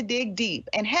continue to dig deep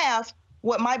and have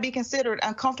what might be considered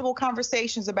uncomfortable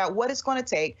conversations about what it's going to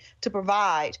take to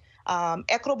provide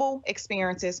equitable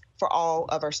experiences for all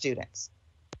of our students.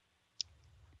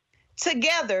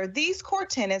 Together, these core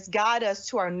tenets guide us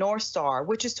to our North Star,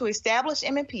 which is to establish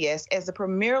MNPS as the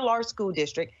premier large school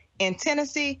district in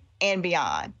Tennessee and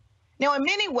beyond. Now, in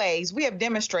many ways, we have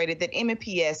demonstrated that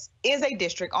MNPS is a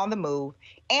district on the move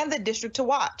and the district to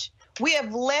watch. We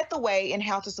have led the way in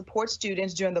how to support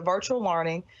students during the virtual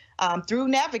learning through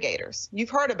Navigators.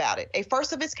 You've heard about it, a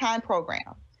first of its kind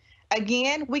program.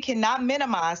 Again, we cannot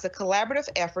minimize the collaborative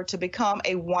effort to become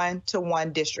a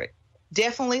one-to-one district.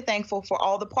 Definitely thankful for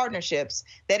all the partnerships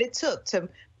that it took to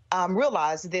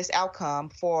realize this outcome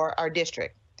for our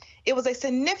district. It was a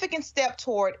significant step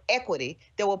toward equity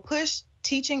that will push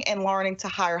teaching and learning to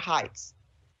higher heights.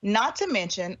 not to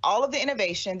mention all of the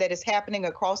innovation that is happening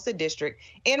across the district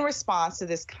in response to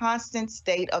this constant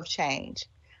state of change.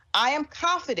 I am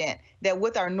confident that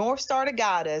with our North Star to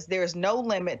guide us, there is no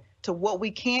limit to what we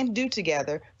can do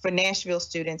together for Nashville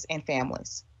students and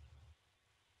families.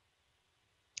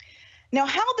 Now,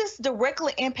 how this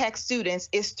directly impacts students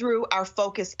is through our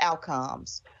focused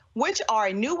outcomes, which are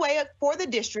a new way for the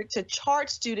district to chart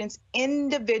students'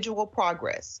 individual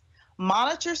progress,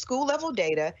 monitor school-level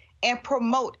data, and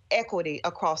promote equity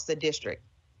across the district.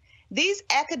 These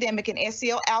academic and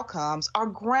SEL outcomes are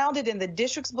grounded in the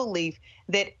district's belief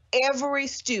that every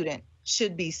student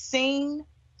should be seen,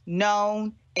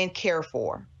 known, and cared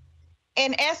for.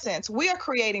 In essence, we are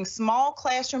creating small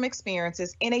classroom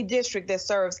experiences in a district that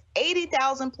serves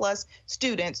 80,000 plus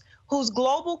students whose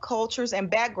global cultures and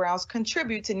backgrounds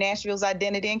contribute to Nashville's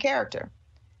identity and character.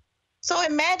 So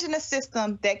imagine a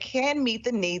system that can meet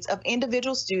the needs of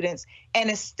individual students and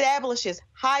establishes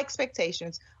high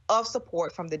expectations of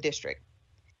support from the district.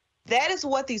 That is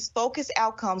what these focused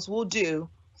outcomes will do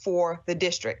for the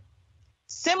district.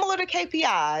 Similar to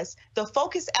KPIs, the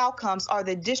focused outcomes are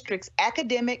the district's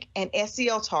academic and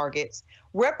SEL targets,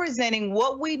 representing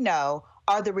what we know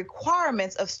are the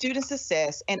requirements of student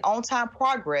success and on-time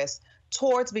progress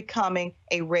towards becoming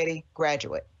a ready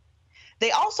graduate.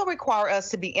 They also require us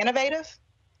to be innovative,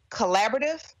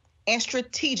 collaborative, and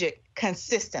strategic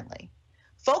consistently.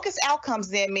 Focused outcomes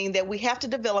then mean that we have to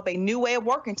develop a new way of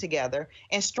working together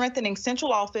and strengthening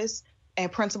central office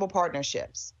and principal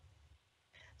partnerships.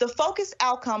 The focused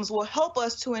outcomes will help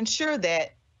us to ensure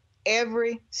that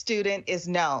every student is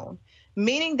known,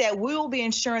 meaning that we will be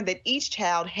ensuring that each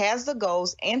child has the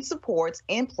goals and supports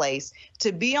in place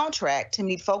to be on track to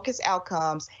meet focused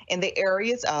outcomes in the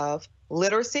areas of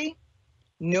literacy,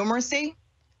 numeracy,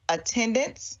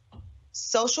 attendance,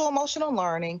 social emotional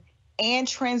learning, and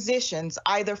transitions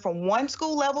either from one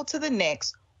school level to the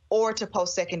next or to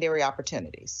post-secondary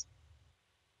opportunities.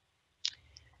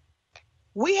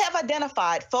 We have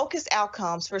identified focused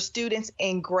outcomes for students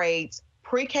in grades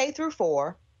pre-K through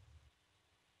 4,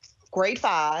 grade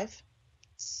 5,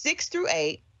 6 through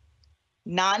 8,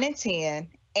 9 and 10,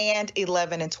 and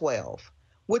 11 and 12,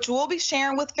 which we'll be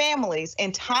sharing with families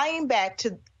and tying back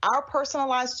to our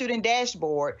personalized student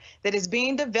dashboard that is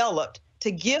being developed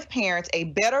to give parents a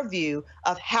better view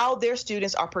of how their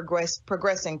students are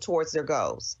progressing towards their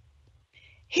goals.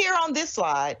 Here on this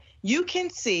slide, you can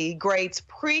see grades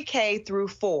pre-K through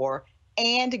 4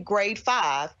 and grade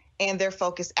 5 and their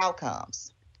focused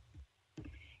outcomes.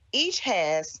 Each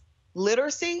has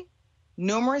literacy,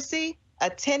 numeracy,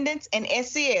 attendance, and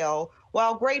SEL,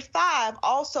 while grade 5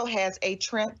 also has a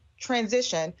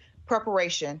transition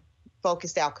preparation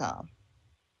focused outcome.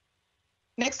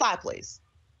 Next slide, please.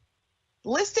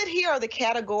 Listed here are the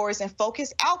categories and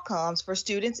focused outcomes for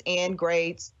students in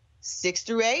grades 6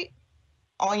 through 8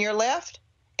 on your left,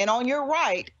 and on your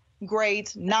right,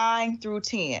 grades 9 through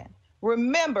 10.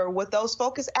 Remember, with those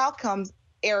focused outcomes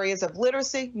areas of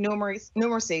literacy,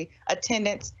 numeracy,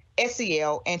 attendance,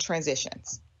 SEL, and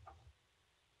transitions.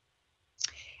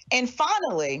 And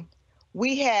finally,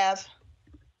 we have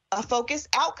a focused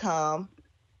outcomes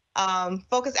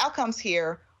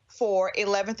here for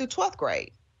 11th through 12th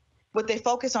grade, with a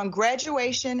focus on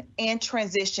graduation and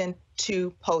transition to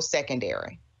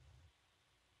post-secondary.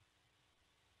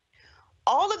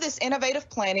 All of this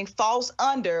innovative planning falls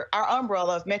under our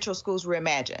umbrella of Metro Schools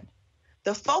Reimagined.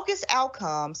 The focused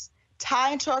outcomes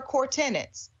tie into our core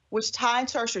tenets, which tie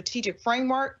into our strategic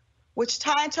framework, which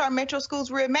tie into our Metro Schools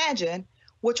Reimagined,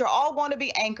 which are all going to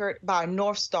be anchored by a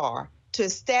North Star to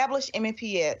establish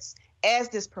MNPS as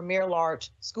this premier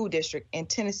large school district in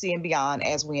Tennessee and beyond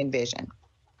as we envision.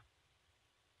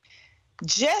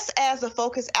 Just as the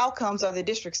focused outcomes are the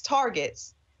district's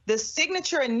targets, the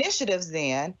signature initiatives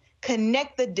then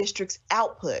connect the district's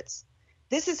outputs.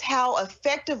 This is how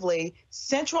effectively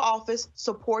central office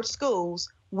supports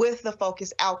schools with the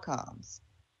focused outcomes.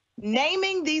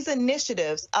 Naming these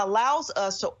initiatives allows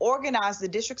us to organize the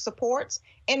district supports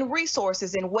and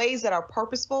resources in ways that are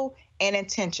purposeful and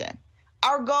intention.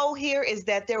 Our goal here is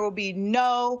that there will be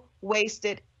no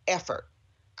wasted effort.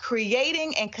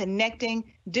 Creating and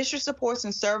connecting district supports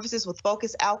and services with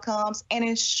focused outcomes and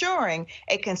ensuring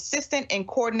a consistent and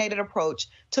coordinated approach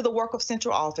to the work of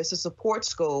central office to support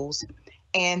schools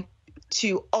and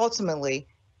to ultimately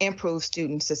improve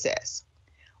student success.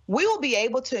 We will be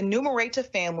able to enumerate to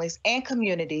families and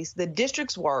communities the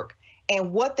district's work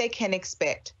and what they can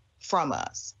expect from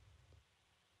us.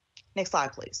 Next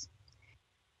slide, please.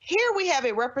 Here we have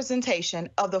a representation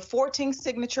of the 14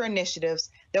 signature initiatives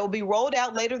that will be rolled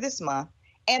out later this month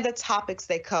and the topics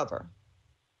they cover.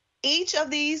 Each of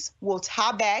these will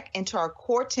tie back into our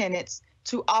core tenets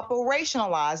to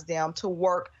operationalize them to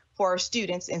work for our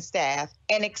students and staff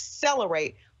and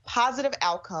accelerate positive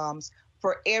outcomes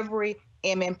for every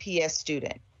MNPS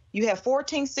student. You have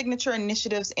 14 signature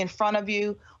initiatives in front of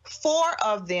you. 4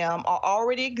 of them are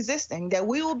already existing that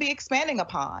we will be expanding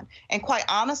upon. And quite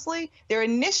honestly, they're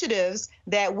initiatives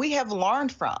that we have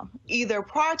learned from, either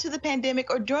prior to the pandemic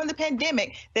or during the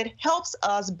pandemic, that helps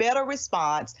us better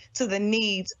respond to the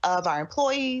needs of our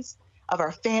employees, of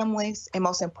our families, and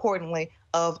most importantly,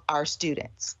 of our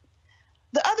students.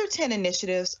 The other 10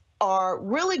 initiatives are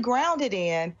really grounded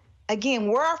in, again,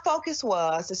 where our focus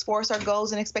was as far as our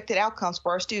goals and expected outcomes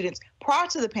for our students prior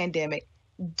to the pandemic,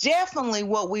 definitely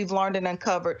what we've learned and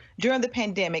uncovered during the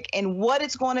pandemic and what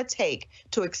it's going to take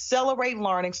to accelerate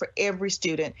learning for every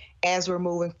student as we're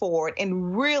moving forward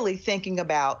and really thinking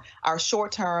about our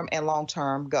short-term and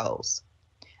long-term goals.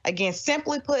 Again,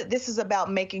 simply put, this is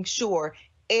about making sure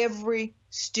every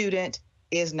student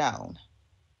is known.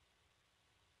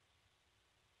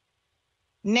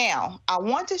 Now, I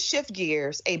want to shift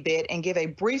gears a bit and give a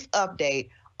brief update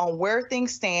on where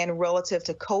things stand relative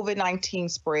to COVID-19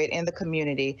 spread in the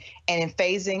community and in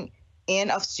phasing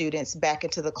in of students back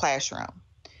into the classroom.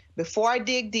 Before I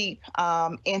dig deep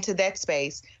into that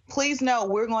space, please know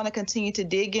we're going to continue to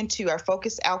dig into our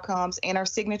focused outcomes and our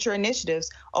signature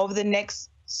initiatives over the next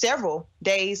several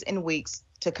days and weeks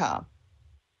to come.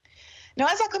 Now,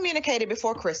 as I communicated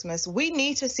before Christmas, we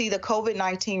need to see the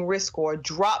COVID-19 risk score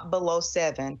drop below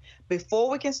 7 before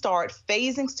we can start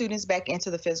phasing students back into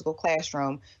the physical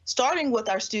classroom, starting with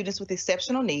our students with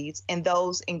exceptional needs and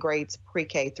those in grades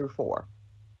pre-K through 4.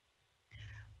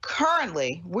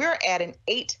 Currently, we're at an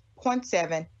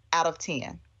 8.7 out of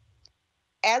 10.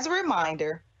 As a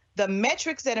reminder, the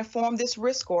metrics that inform this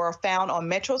risk score are found on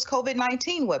Metro's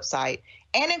COVID-19 website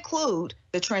and include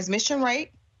the transmission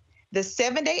rate, the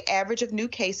 7-day average of new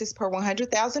cases per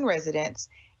 100,000 residents,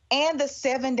 and the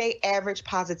 7-day average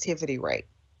positivity rate.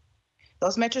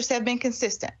 Those metrics have been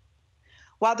consistent.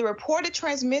 While the reported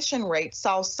transmission rate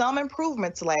saw some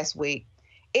improvements last week,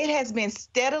 it has been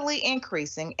steadily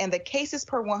increasing, and the cases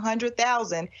per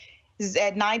 100,000 is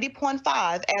at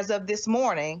 90.5 as of this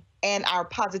morning, and our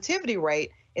positivity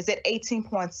rate is at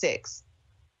 18.6.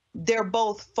 They're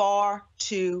both far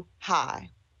too high.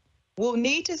 We'll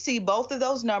need to see both of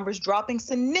those numbers dropping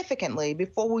significantly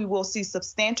before we will see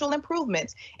substantial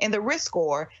improvements in the risk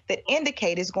score that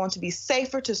indicate it's going to be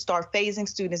safer to start phasing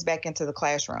students back into the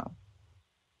classroom.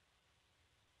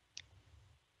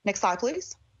 Next slide,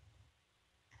 please.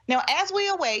 Now, as we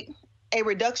await a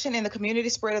reduction in the community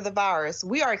spread of the virus,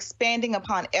 we are expanding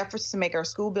upon efforts to make our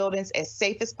school buildings as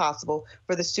safe as possible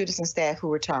for the students and staff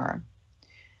who return.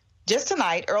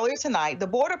 Earlier tonight, the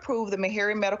board approved the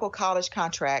Meharry Medical College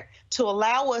contract to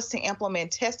allow us to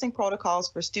implement testing protocols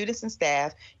for students and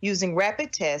staff using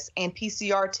rapid tests and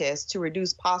PCR tests to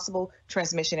reduce possible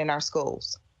transmission in our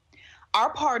schools.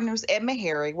 Our partners at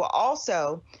Meharry will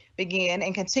also begin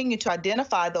and continue to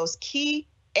identify those key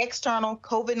external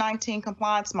COVID-19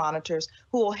 compliance monitors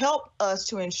who will help us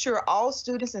to ensure all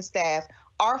students and staff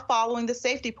are following the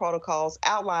safety protocols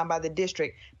outlined by the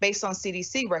district based on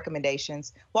CDC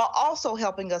recommendations, while also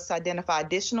helping us identify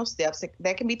additional steps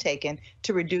that can be taken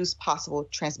to reduce possible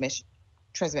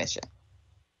transmission.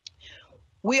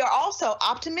 We are also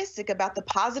optimistic about the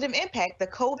positive impact the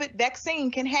COVID vaccine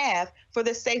can have for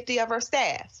the safety of our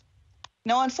staff.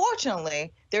 Now,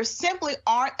 unfortunately, there simply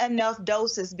aren't enough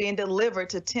doses being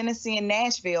delivered to Tennessee and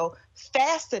Nashville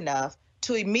fast enough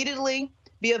to immediately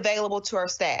be available to our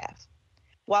staff.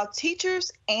 While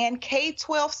teachers and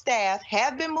K-12 staff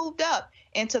have been moved up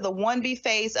into the 1B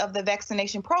phase of the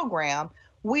vaccination program,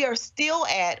 we are still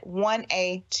at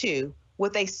 1A2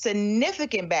 with a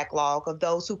significant backlog of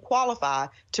those who qualify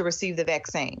to receive the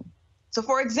vaccine. So,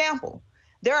 for example,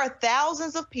 there are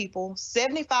thousands of people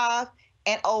 75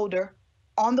 and older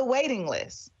on the waiting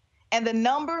list, and the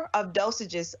number of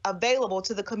dosages available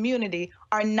to the community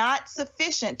are not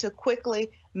sufficient to quickly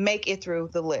make it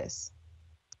through the list.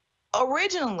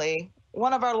 Originally,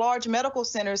 one of our large medical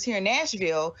centers here in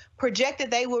Nashville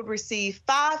projected they would receive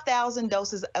 5,000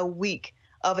 doses a week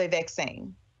of a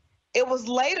vaccine. It was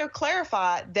later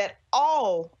clarified that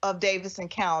all of Davidson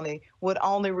County would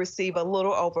only receive a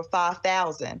little over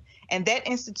 5,000, and that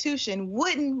institution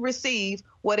wouldn't receive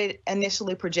what it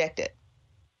initially projected.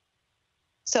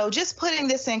 So just putting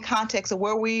this in context of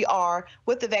where we are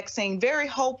with the vaccine, very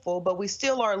hopeful, but we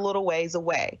still are a little ways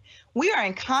away. We are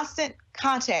in constant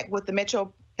contact with the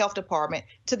Metro Health Department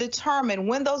to determine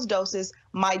when those doses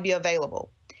might be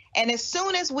available. And as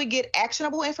soon as we get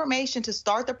actionable information to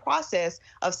start the process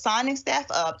of signing staff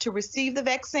up to receive the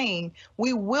vaccine,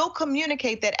 we will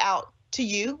communicate that out to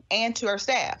you and to our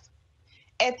staff.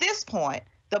 At this point,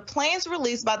 the plans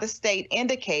released by the state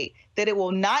indicate that it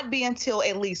will not be until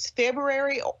at least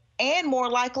February and more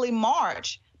likely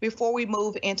March before we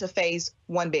move into phase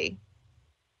 1B.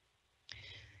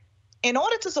 In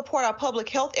order to support our public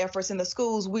health efforts in the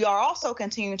schools, we are also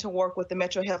continuing to work with the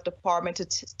Metro Health Department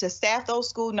to staff those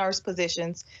school nurse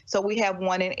positions so we have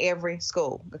one in every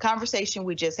school. The conversation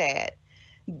we just had.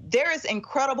 There is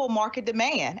incredible market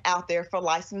demand out there for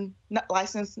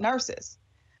licensed nurses.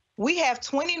 We have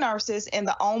 20 nurses in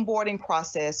the onboarding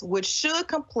process, which should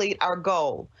complete our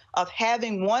goal of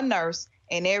having one nurse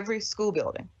in every school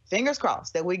building. Fingers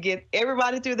crossed that we get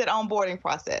everybody through that onboarding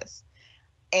process.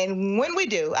 And when we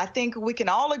do, I think we can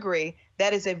all agree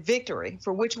that is a victory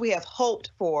for which we have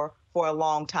hoped for a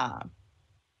long time.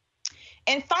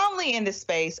 And finally, in this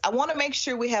space, I want to make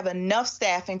sure we have enough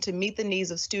staffing to meet the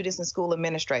needs of students and school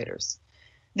administrators.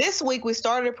 This week, we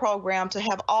started a program to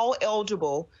have all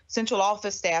eligible central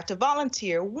office staff to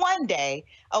volunteer one day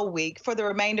a week for the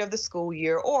remainder of the school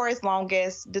year, or as long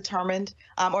as determined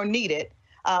or needed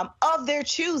of their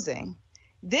choosing.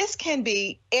 This can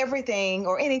be everything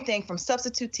or anything from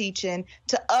substitute teaching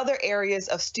to other areas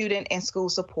of student and school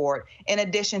support, in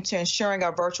addition to ensuring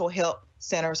our virtual help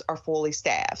centers are fully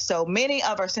staffed. So many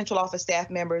of our central office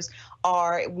staff members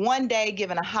are one day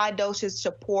given a high dosage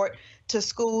support to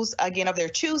schools, again, of their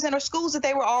choosing, or schools that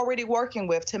they were already working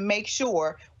with, to make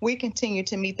sure we continue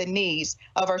to meet the needs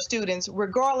of our students,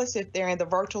 regardless if they're in the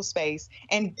virtual space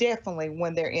and definitely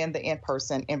when they're in the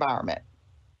in-person environment.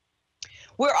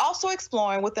 We're also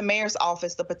exploring with the mayor's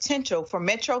office the potential for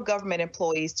Metro government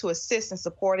employees to assist in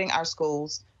supporting our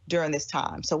schools during this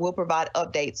time. So we'll provide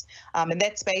updates in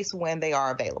that space when they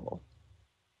are available.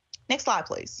 Next slide,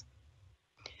 please.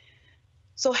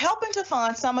 So helping to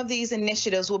fund some of these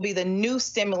initiatives will be the new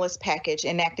stimulus package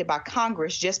enacted by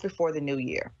Congress just before the new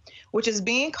year, which is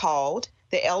being called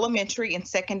the Elementary and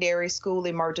Secondary School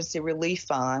Emergency Relief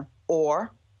Fund,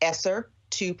 or ESSER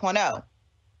 2.0.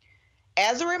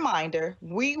 As a reminder,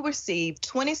 we received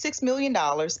 $26 million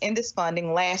in this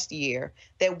funding last year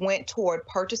that went toward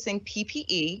purchasing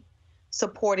PPE,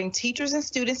 supporting teachers and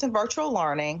students in virtual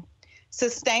learning,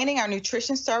 sustaining our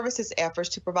nutrition services efforts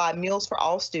to provide meals for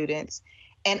all students,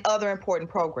 and other important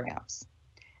programs.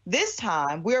 This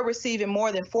time, we are receiving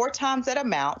more than 4 times that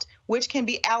amount, which can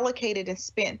be allocated and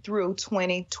spent through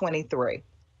 2023.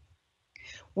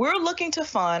 We're looking to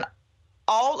fund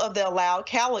all of the allowed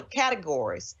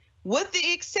categories, with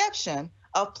the exception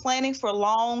of planning for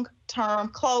long-term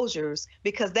closures,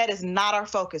 because that is not our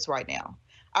focus right now.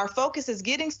 Our focus is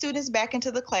getting students back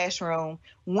into the classroom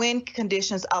when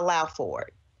conditions allow for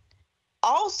it.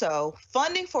 Also,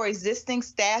 funding for existing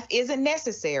staff isn't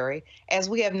necessary, as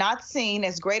we have not seen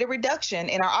as great a reduction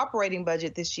in our operating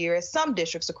budget this year as some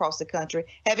districts across the country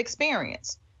have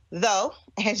experienced. Though,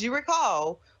 as you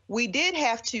recall, we did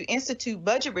have to institute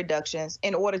budget reductions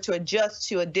in order to adjust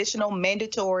to additional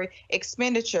mandatory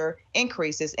expenditure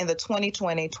increases in the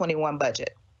 2020-21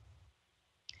 budget.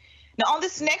 Now, on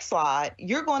this next slide,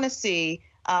 you're going to see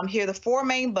here the 4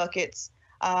 main buckets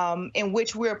in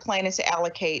which we're planning to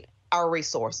allocate our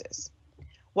resources.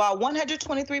 While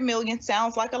 $123 million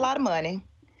sounds like a lot of money,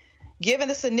 given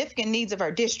the significant needs of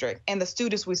our district and the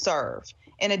students we serve,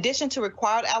 in addition to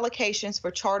required allocations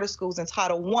for charter schools and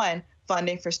Title I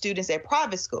funding for students at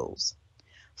private schools,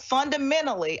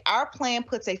 fundamentally, our plan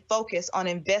puts a focus on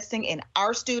investing in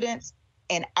our students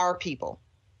and our people.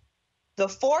 The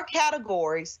 4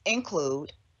 categories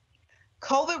include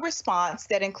COVID response,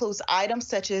 that includes items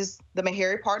such as the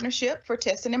Meharry Partnership for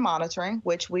testing and monitoring,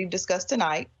 which we've discussed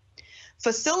tonight,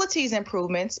 facilities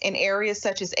improvements in areas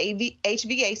such as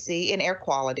HVAC and air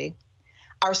quality,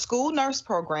 our school nurse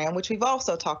program, which we've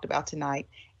also talked about tonight,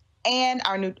 and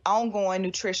our ongoing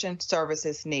nutrition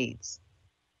services needs.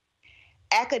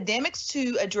 Academics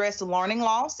to address learning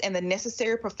loss and the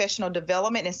necessary professional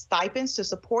development and stipends to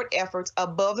support efforts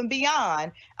above and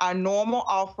beyond our normal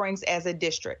offerings as a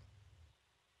district.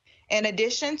 In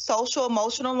addition, social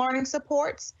emotional learning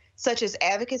supports such as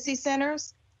advocacy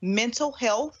centers, mental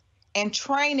health, and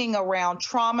training around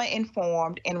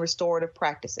trauma-informed and restorative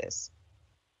practices.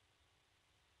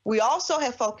 We also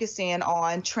have focused in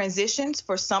on transitions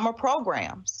for summer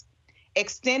programs,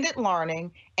 extended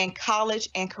learning, and college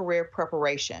and career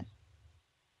preparation.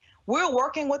 We're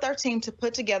working with our team to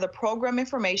put together program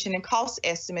information and cost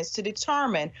estimates to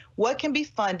determine what can be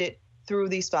funded through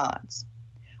these funds.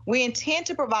 We intend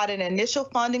to provide an initial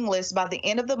funding list by the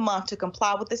end of the month to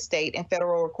comply with the state and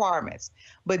federal requirements.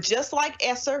 But just like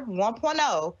ESSER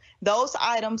 1.0, those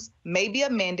items may be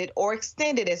amended or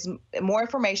extended as more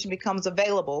information becomes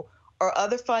available or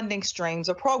other funding streams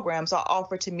or programs are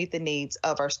offered to meet the needs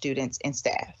of our students and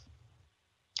staff.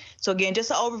 So again,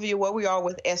 just an overview of where we are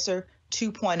with ESSER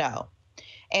 2.0.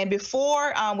 And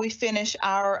before we finish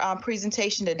our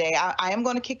presentation today, I am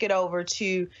going to kick it over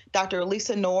to Dr.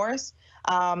 Elisa Norris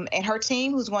and her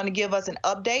team, who's going to give us an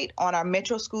update on our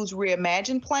Metro Schools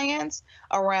Reimagine plans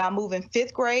around moving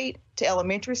 5th grade to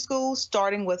elementary schools,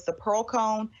 starting with the Pearl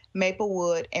Cone,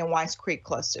 Maplewood, and Whites Creek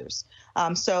clusters.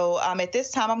 At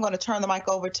this time, I'm going to turn the mic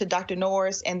over to Dr.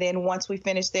 Norris, and then once we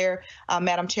finish there,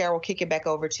 Madam Chair, we'll kick it back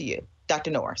over to you.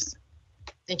 Dr. Norris.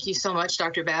 Thank you so much,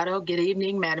 Dr. Battle. Good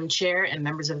evening, Madam Chair and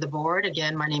members of the board.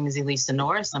 Again, my name is Elisa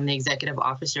Norris. I'm the Executive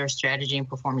Officer of Strategy and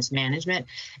Performance Management,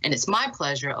 and it's my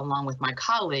pleasure, along with my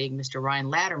colleague, Mr. Ryan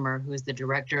Latimer, who is the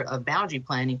Director of Boundary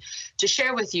Planning, to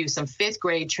share with you some 5th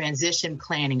grade transition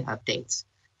planning updates.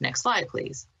 Next slide,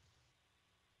 please.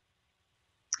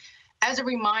 As a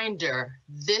reminder,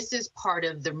 this is part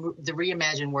of the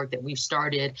Reimagine work that we've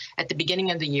started at the beginning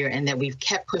of the year and that we've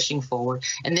kept pushing forward.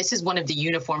 And this is one of the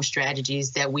uniform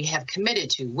strategies that we have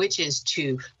committed to, which is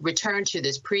to return to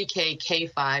this pre-K,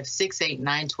 K-5, 6, 8,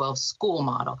 9, 12 school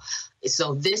model.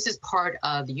 So this is part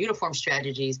of the uniform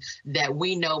strategies that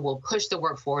we know will push the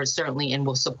work forward, certainly, and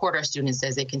will support our students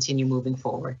as they continue moving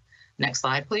forward. Next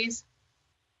slide, please.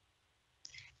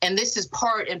 And this is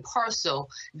part and parcel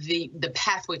the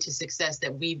pathway to success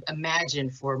that we've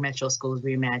imagined for Metro Schools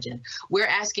Reimagine. We're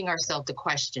asking ourselves the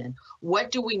question,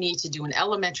 what do we need to do in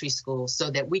elementary school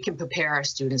so that we can prepare our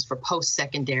students for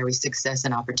post-secondary success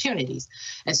and opportunities?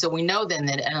 And so we know then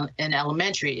that in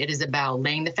elementary, it is about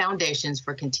laying the foundations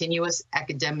for continuous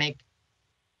academic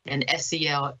and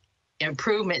SEL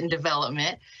improvement and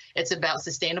development. It's about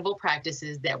sustainable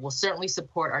practices that will certainly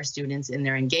support our students in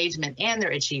their engagement and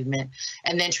their achievement.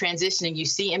 And then transitioning, you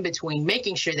see in between,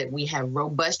 making sure that we have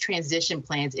robust transition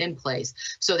plans in place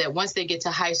so that once they get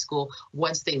to high school,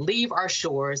 once they leave our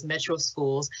shores, Metro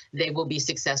Schools, they will be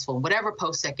successful in whatever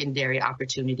post-secondary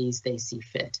opportunities they see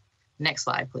fit. Next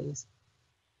slide, please.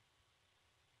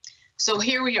 So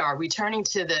here we are, returning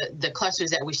to the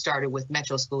clusters that we started with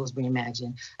Metro Schools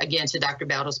Reimagine. Again, to Dr.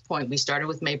 Battle's point, we started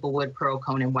with Maplewood, Pearl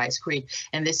Cone, and Whites Creek,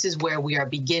 and this is where we are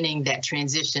beginning that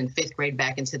transition, 5th grade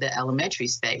back into the elementary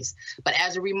space. But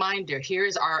as a reminder,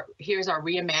 here's our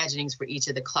reimaginings for each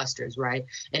of the clusters, right?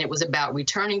 And it was about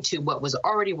returning to what was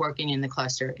already working in the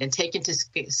cluster and taking to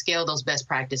scale those best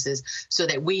practices so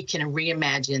that we can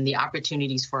reimagine the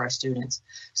opportunities for our students.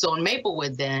 So in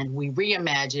Maplewood, then, we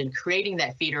reimagined creating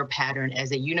that feeder pattern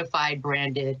as a unified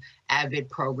branded AVID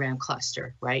program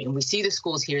cluster, right? And we see the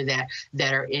schools here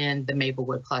that are in the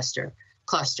Maplewood cluster.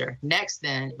 Next,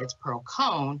 then, it's Pearl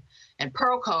Cone. And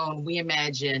Pearl Cone, we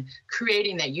imagine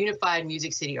creating that unified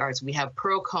Music City Arts. We have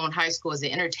Pearl Cone High School as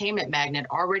the entertainment magnet,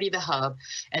 already the hub,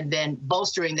 and then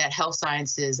bolstering that health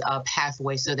sciences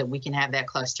pathway so that we can have that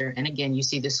cluster. And again, you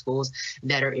see the schools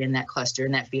that are in that cluster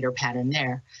and that feeder pattern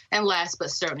there. And last,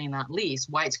 but certainly not least,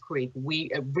 Whites Creek. We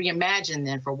reimagine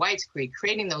then for Whites Creek,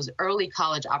 creating those early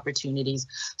college opportunities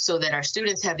so that our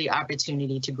students have the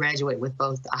opportunity to graduate with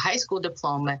both a high school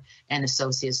diploma and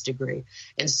associate's degree.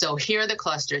 And so here are the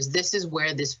clusters. This is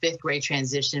where this 5th grade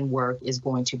transition work is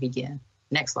going to begin.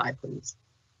 Next slide, please.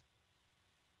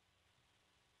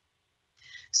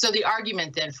 So the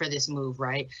argument then for this move,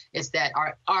 right, is that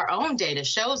our own data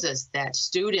shows us that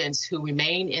students who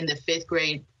remain in the 5th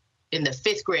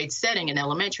grade setting in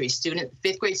elementary,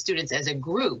 5th grade students as a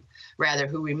group, rather,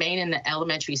 who remain in the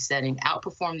elementary setting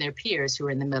outperform their peers who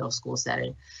are in the middle school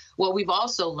setting. What we've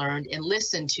also learned and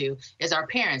listened to is our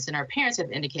parents, and our parents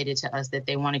have indicated to us that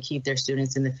they want to keep their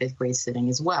students in the 5th grade setting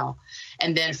as well.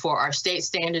 And then for our state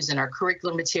standards and our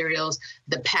curriculum materials,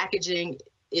 the packaging,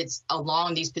 it's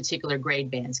along these particular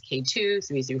grade bands, K2,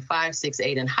 3 through 5, 6,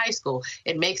 8, and high school.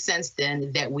 It makes sense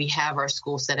then that we have our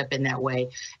school set up in that way.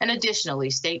 And additionally,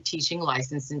 state teaching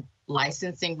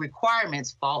licensing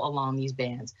requirements fall along these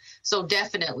bands. So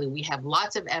definitely we have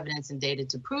lots of evidence and data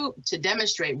to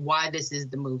demonstrate why this is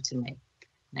the move to make.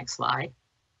 Next slide.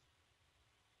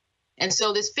 And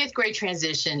so this 5th grade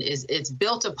transition it's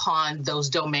built upon those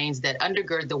domains that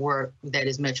undergird the work that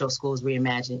is Metro Schools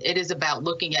Reimagine. It is about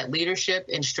looking at leadership,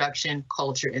 instruction,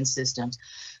 culture, and systems.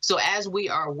 So as we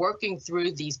are working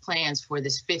through these plans for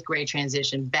this 5th grade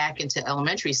transition back into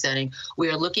elementary setting, we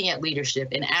are looking at leadership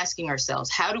and asking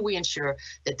ourselves, how do we ensure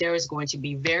that there is going to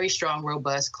be very strong,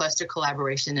 robust cluster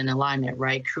collaboration and alignment,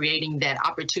 right? Creating that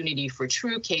opportunity for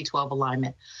true K-12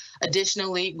 alignment.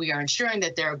 Additionally, we are ensuring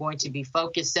that there are going to be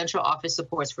focused central office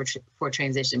supports for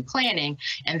transition planning,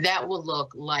 and that will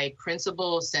look like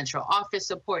principals, central office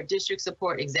support, district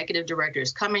support, executive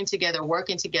directors coming together,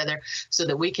 working together so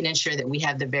that we can ensure that we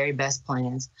have the very best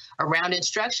plans. Around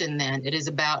instruction, then, it is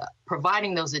about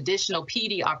providing those additional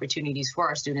PD opportunities for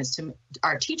our students,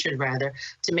 our teachers rather,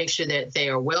 to make sure that they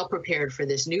are well prepared for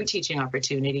this new teaching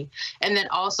opportunity. And then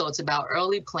also it's about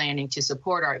early planning to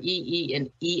support our EE and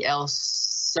EL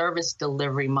service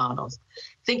delivery models.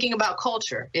 Thinking about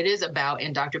culture, it is about,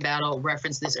 and Dr. Battle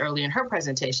referenced this earlier in her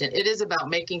presentation, it is about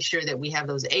making sure that we have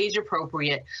those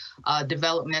age-appropriate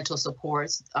developmental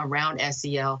supports around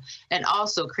SEL, and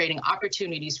also creating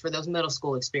opportunities for those middle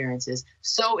school experiences.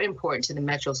 So important to the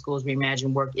Metro Schools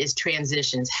Reimagine work is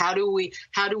transitions. How do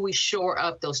we shore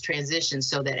up those transitions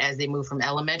so that as they move from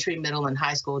elementary, middle, and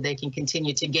high school, they can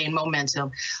continue to gain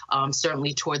momentum,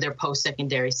 certainly toward their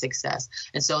post-secondary success.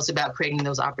 And so it's about creating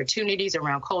those opportunities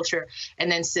around culture,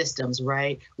 and then systems,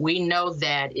 right? We know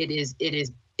that it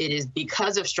is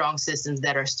because of strong systems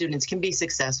that our students can be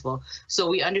successful. So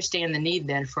we understand the need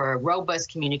then for a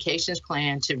robust communications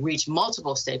plan to reach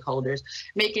multiple stakeholders,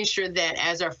 making sure that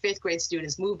as our 5th grade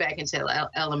students move back into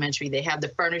elementary, they have the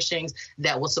furnishings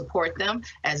that will support them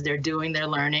as they're doing their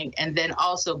learning, and then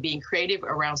also being creative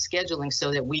around scheduling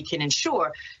so that we can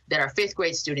ensure that our 5th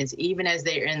grade students, even as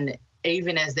they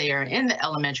are in the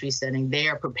elementary setting, they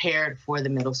are prepared for the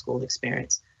middle school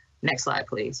experience. Next slide,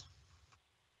 please.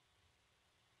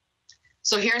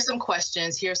 So here are some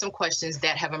questions. Here are some questions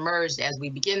that have emerged as we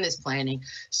begin this planning,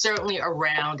 certainly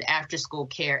around after-school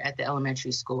care at the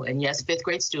elementary school. And yes, 5th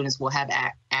grade students will have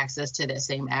access to that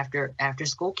same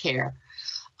after-school care.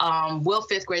 Will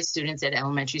 5th grade students at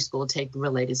elementary school take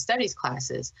related studies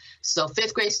classes? So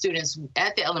 5th grade students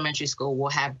at the elementary school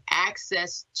will have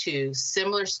access to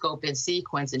similar scope and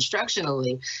sequence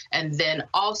instructionally, and then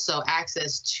also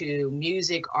access to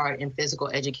music, art, and physical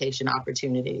education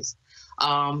opportunities.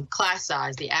 Class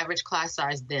size, the average class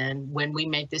size then, when we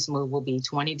make this move, will be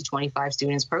 20 to 25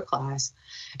 students per class.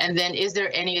 And then is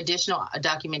there any additional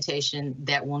documentation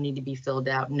that will need to be filled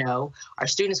out? No. Our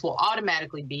students will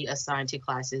automatically be assigned to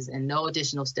classes and no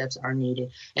additional steps are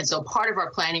needed. And so part of our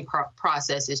planning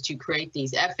process is to create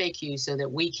these FAQs so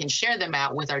that we can share them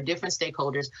out with our different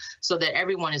stakeholders so that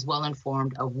everyone is well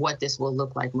informed of what this will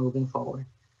look like moving forward.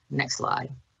 Next slide.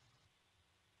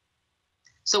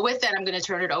 So with that, I'm going to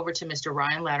turn it over to Mr.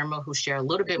 Ryan Latimer, who'll share a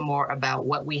little bit more about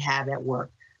what we have at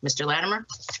work. Mr. Latimer?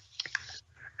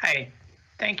 Hi,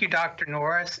 thank you, Dr.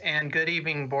 Norris, and good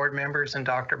evening, board members and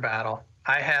Dr. Battle.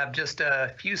 I have just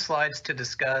a few slides to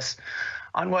discuss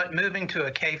on what moving to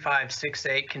a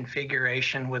K5-6-8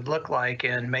 configuration would look like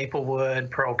in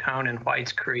Maplewood, Pearl Cone, and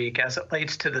Whites Creek as it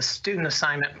relates to the student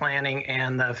assignment planning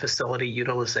and the facility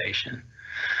utilization.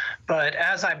 But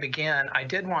as I begin, I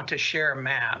did want to share a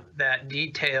map that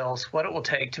details what it will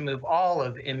take to move all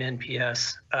of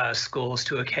MNPS schools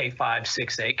to a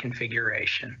K5-6-8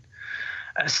 configuration.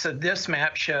 So this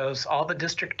map shows all the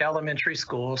district elementary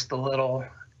schools, the little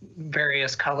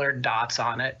various colored dots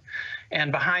on it.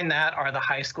 And behind that are the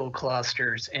high school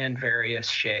clusters in various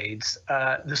shades.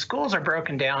 The schools are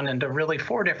broken down into really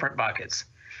 4 different buckets.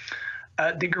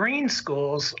 The green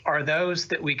schools are those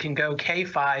that we can go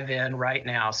K5 in right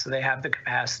now, so they have the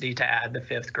capacity to add the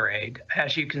 5th grade.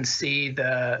 As you can see,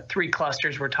 the 3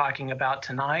 clusters we're talking about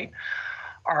tonight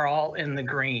are all in the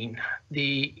green.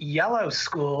 The yellow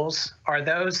schools are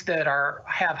those that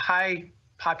have high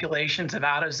populations of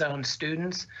out-of-zone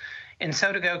students, and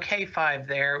so to go K5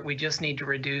 there, we just need to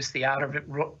reduce the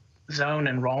out-of-zone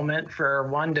enrollment for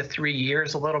 1 to 3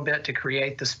 years a little bit to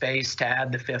create the space to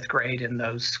add the 5th grade in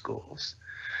those schools.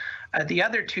 The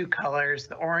other 2 colors,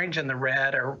 the orange and the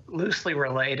red, are loosely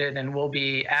related, and we'll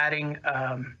be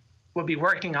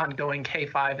working on going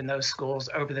K5 in those schools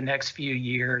over the next few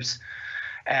years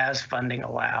as funding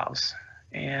allows.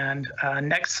 And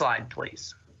next slide,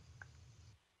 please.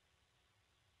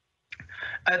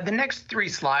 The next 3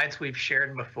 slides we've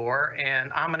shared before,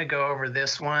 and I'm going to go over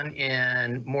this one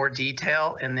in more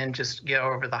detail and then just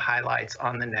go over the highlights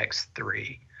on the next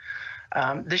 3.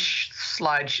 This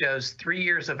slide shows 3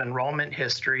 years of enrollment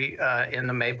history in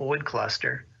the Maplewood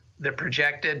cluster, the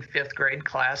projected 5th grade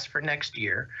class for next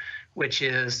year, which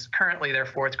is currently their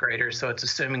 4th graders, so it's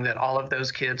assuming that all of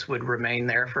those kids would remain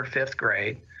there for 5th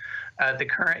grade. The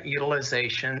current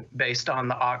utilization based on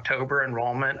the October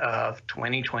enrollment of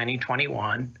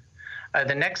 2020-21.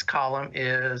 The next column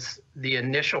is the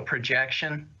initial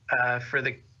projection for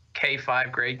the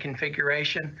K5 grade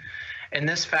configuration. And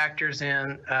this factors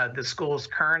in the school's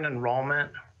current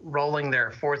enrollment rolling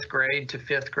their fourth grade to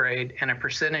fifth grade, and a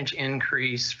percentage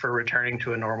increase for returning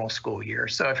to a normal school year.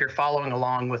 So if you're following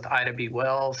along with Ida B.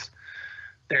 Wells,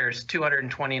 there's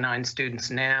 229 students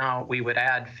now. We would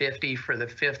add 50 for the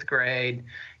fifth grade,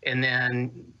 and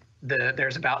then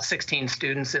there's about 16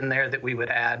 students in there that we would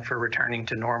add for returning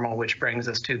to normal, which brings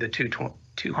us to the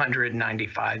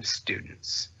 295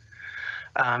 students.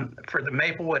 For the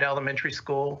Maplewood Elementary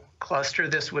School cluster,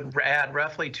 this would add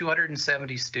roughly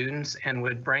 270 students and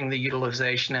would bring the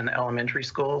utilization in the elementary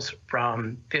schools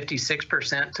from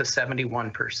 56% to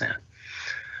 71%.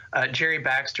 Jerry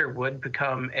Baxter would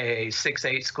become a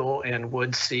 6-8 school and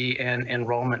would see an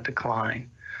enrollment decline.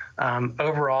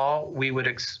 Overall,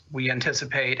 we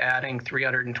anticipate adding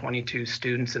 322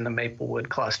 students in the Maplewood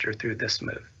cluster through this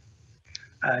move.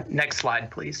 Next slide,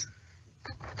 please.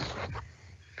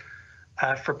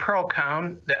 For Pearl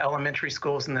Cone, the elementary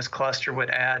schools in this cluster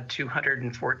would add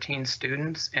 214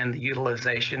 students, and the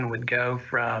utilization would go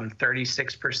from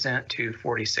 36% to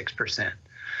 46%.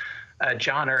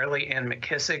 John Early and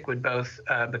McKissick would both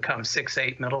become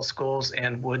 6-8 middle schools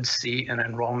and would see an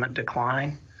enrollment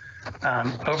decline.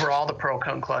 Overall, the Pearl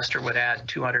Cone cluster would add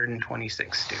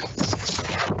 226 students.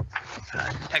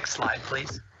 Next slide,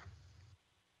 please.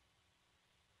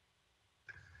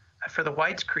 For the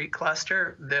Whites Creek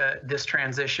cluster, this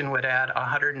transition would add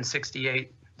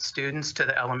 168 students to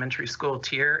the elementary school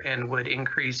tier and would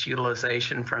increase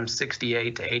utilization from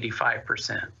 68 to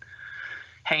 85%.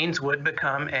 Haynes would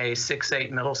become a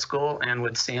 6-8 middle school and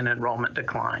would see an enrollment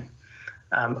decline.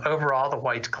 Overall, the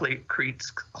Whites Creek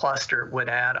cluster would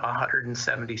add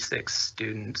 176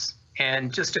 students.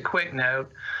 And just a quick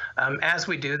note, as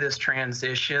we do this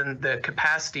transition, the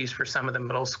capacities for some of the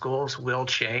middle schools will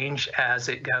change as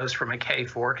it goes from a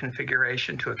K4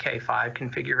 configuration to a K5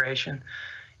 configuration.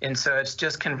 And so it's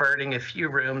just converting a few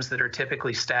rooms that are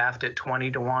typically staffed at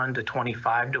 20-to-1 to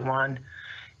 25-to-1.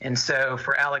 And so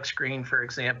for Alex Green, for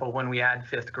example, when we add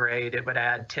fifth grade, it would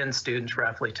add 10 students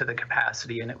roughly to the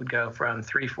capacity, and it would go from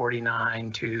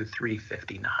 349 to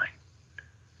 359.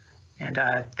 And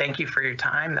thank you for your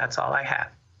time. That's all I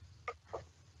have.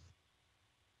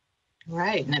 All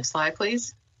right, next slide,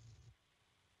 please.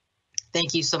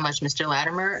 Thank you so much, Mr.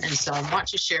 Latimer. And so I want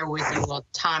to share with you a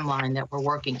timeline that we're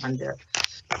working under.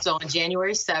 So on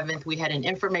January 7th, we had an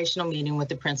informational meeting with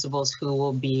the principals who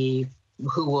will be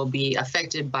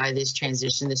affected by this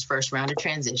transition, this first round of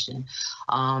transition.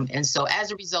 And so as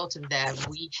a result of that,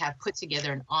 we have put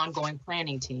together an ongoing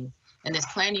planning team. And this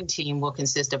planning team will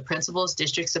consist of principals,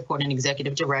 district support, and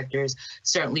executive directors.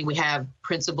 Certainly, we have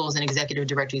principals and executive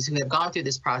directors who have gone through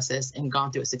this process and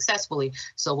gone through it successfully.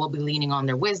 So we'll be leaning on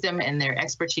their wisdom and their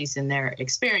expertise and their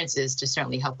experiences to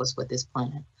certainly help us with this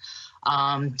plan.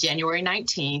 January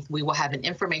 19th, we will have an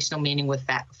informational meeting with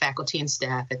faculty and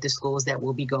staff at the schools that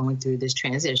will be going through this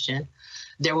transition.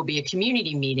 There will be a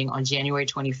community meeting on January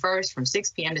 21st from 6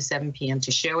 p.m. to 7 p.m.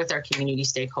 to share with our community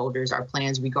stakeholders our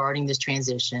plans regarding this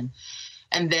transition.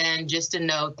 And then just to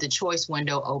note, the choice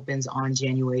window opens on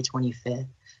January 25th.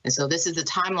 And so this is the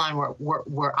timeline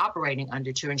we're operating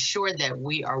under to ensure that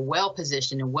we are well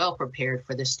positioned and well prepared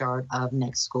for the start of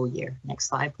next school year. Next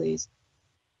slide, please.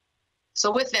 So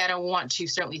with that, I want to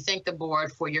certainly thank the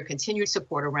board for your continued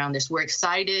support around this. We're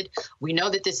excited. We know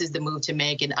that this is the move to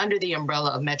make, and under the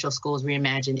umbrella of Metro Schools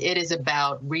Reimagined, it is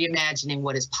about reimagining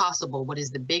what is possible, what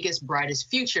is the biggest, brightest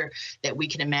future that we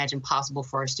can imagine possible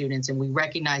for our students. And we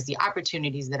recognize the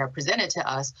opportunities that are presented to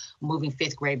us moving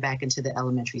fifth grade back into the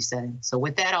elementary setting. So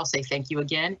with that, I'll say thank you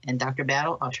again. And Dr.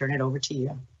 Battle, I'll turn it over to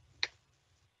you.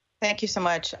 Thank you so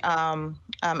much,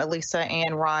 Elisa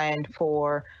and Ryan,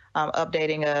 for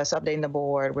updating the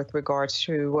board with regards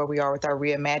to where we are with our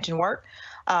Reimagine work.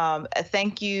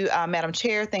 Thank you, Madam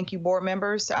Chair. Thank you, board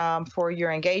members, for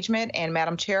your engagement. And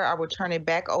Madam Chair, I will turn it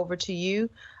back over to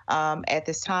you at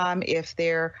this time if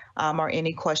there are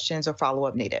any questions or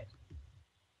follow-up needed.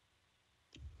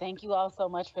 Thank you all so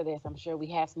much for this. I'm sure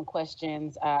we have some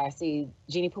questions. I see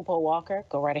Jeannie Pupo Walker.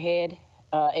 Go right ahead.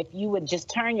 If you would just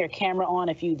turn your camera on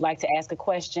if you'd like to ask a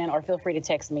question, or feel free to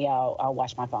text me. I'll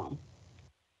watch my phone.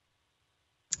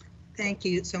 Thank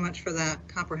you so much for that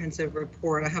comprehensive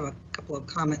report. I have a couple of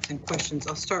comments and questions.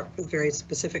 I'll start with very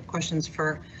specific questions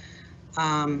for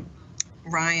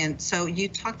Ryan. So you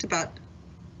talked about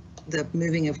the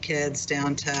moving of kids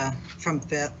down to from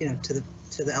fifth,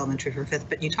 to the elementary for fifth,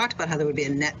 but you talked about how there would be a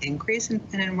net increase in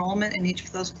enrollment in each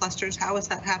of those clusters. How is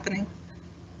that happening?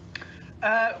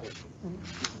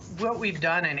 What we've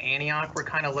done in Antioch, we're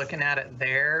kind of looking at it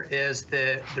there, is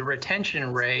the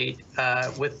retention rate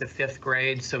with the fifth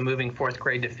grade, so moving fourth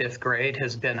grade to fifth grade,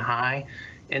 has been high.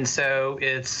 And so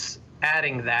it's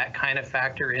adding that kind of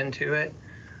factor into it.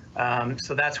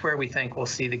 So that's where we think we'll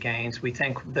see the gains. We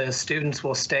think the students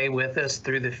will stay with us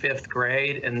through the 5th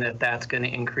grade, and that's going to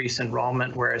increase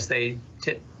enrollment, whereas in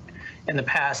the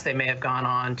past, they may have gone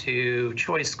on to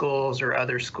choice schools or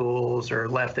other schools or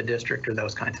left the district or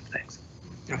those kinds of things.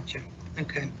 Gotcha.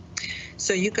 Okay.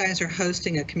 So you guys are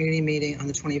hosting a community meeting on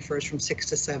the 21st from 6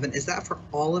 to 7. Is that for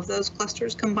all of those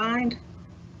clusters combined?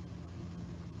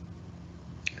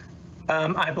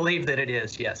 I believe that it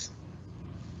is, yes.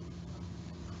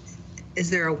 Is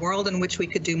there a world in which we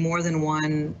could do more than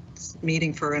one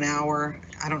meeting for an hour?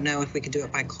 I don't know if we could do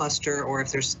it by cluster or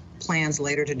if there's plans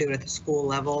later to do it at the school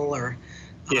level or.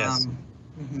 Yes.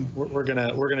 We're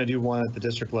gonna do one at the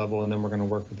district level, and then we're gonna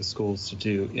work with the schools to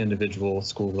do individual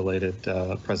school-related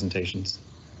presentations.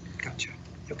 Gotcha.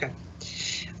 Okay.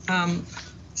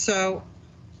 So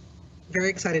very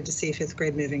excited to see 5th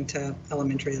grade moving to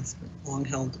elementary. That's long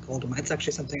held goal of mine. It's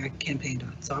actually something I campaigned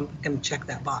on, so I'm going to check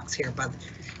that box here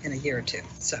in a year or two.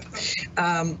 So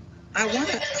I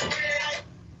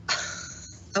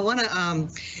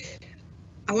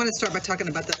want to start by talking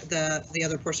about the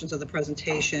other portions of the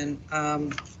presentation.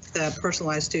 The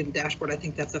personalized student dashboard, I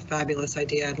think that's a fabulous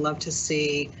idea. I'd love to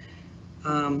see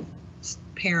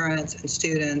parents and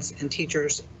students and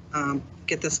teachers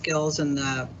get the skills and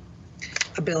the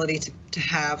ability to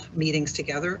have meetings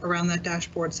together around that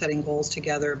dashboard, setting goals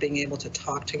together, being able to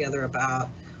talk together about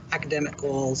academic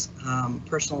goals,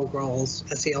 personal goals,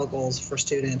 SEL goals for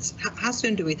students. How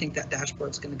soon do we think that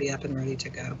dashboard is going to be up and ready to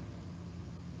go?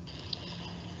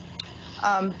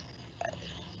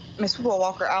 Ms.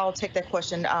 Walker, I'll take that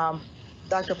question.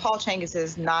 Dr. Paul Changus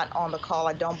is not on the call,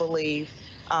 I don't believe,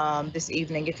 this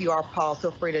evening. If you are, Paul,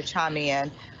 feel free to chime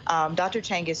in. Dr.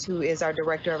 Changus, who is our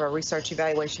director of our Research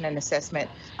Evaluation and Assessment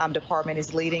Department,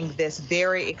 is leading this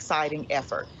very exciting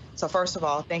effort. So first of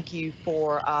all, thank you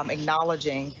for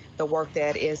acknowledging the work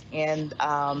that is in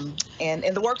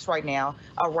the works right now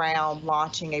around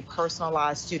launching a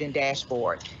personalized student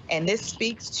dashboard. And this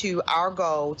speaks to our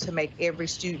goal to make every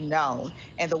student known.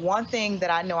 And the one thing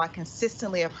that I know I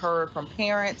consistently have heard from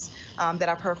parents, that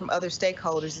I've heard from other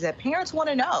stakeholders, is that parents want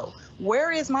to know,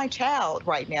 where is my child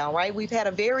right now, right? We've had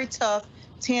a very tough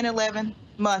 10, 11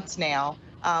 months now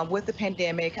with the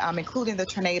pandemic, including the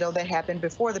tornado that happened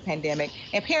before the pandemic,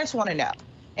 and parents want to know.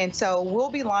 And so we'll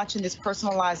be launching this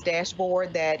personalized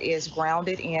dashboard that is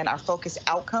grounded in our focus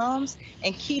outcomes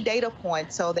and key data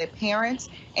points so that parents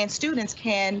and students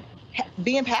can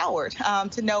be empowered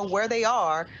to know where they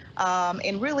are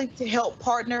and really to help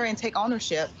partner and take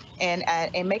ownership and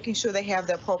making sure they have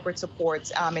the appropriate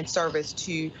supports and service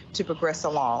to progress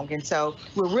along. And so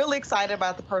we're really excited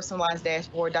about the personalized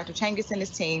dashboard. Dr. Changus and his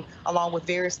team, along with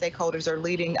various stakeholders, are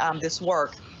leading this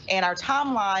work. And our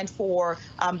timeline for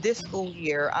this school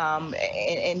year and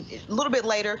a little bit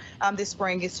later this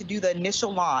spring is to do the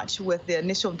initial launch with the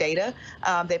initial data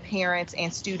that parents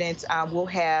and students will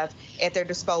have at their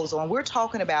disposal. And we're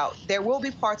talking about, there will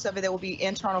be parts of it that will be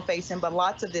internal facing, but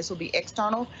lots of this will be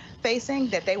external facing,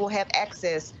 that they will have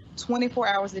access 24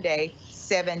 hours a day,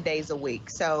 7 days a week.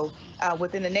 So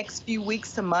within the next few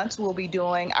weeks to months, we'll be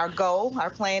doing our goal. Our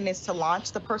plan is to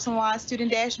launch the personalized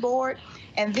student dashboard.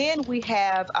 And then we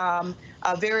have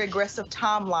a very aggressive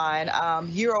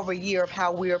timeline year over year of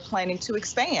how we are planning to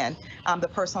expand the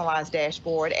personalized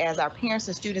dashboard as our parents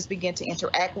and students begin to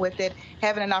interact with it,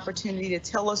 having an opportunity to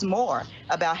tell us more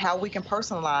about how we can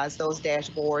personalize those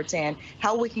dashboards and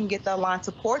how we can get the aligned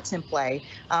supports in play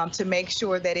to make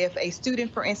sure that if a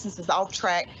student, for instance, is off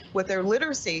track with their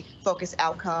literacy focused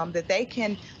outcome, that they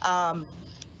can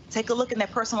take a look at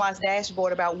that personalized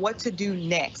dashboard about what to do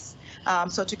next.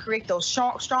 So to create those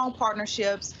strong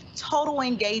partnerships, total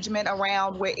engagement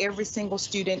around where every single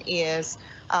student is,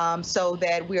 so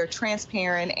that we are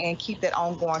transparent and keep that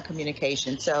ongoing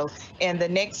communication. So in the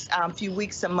next few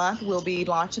weeks, a month, we'll be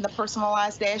launching the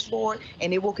personalized dashboard,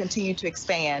 and it will continue to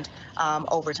expand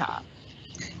over time.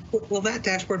 Will that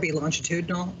dashboard be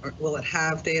longitudinal, or will it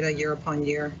have data year upon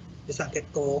year? Is that the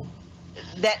goal?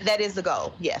 That is the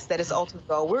goal. Yes, that is the ultimate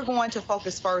goal. We're going to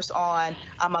focus first on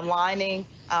aligning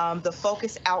the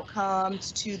focus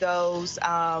outcomes to those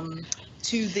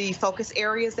to the focus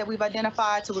areas that we've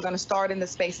identified. So we're going to start in the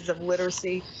spaces of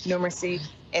literacy, numeracy,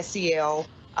 SEL,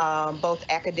 both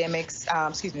academics,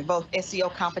 both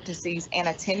SEL competencies and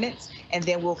attendance, and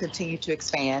then we'll continue to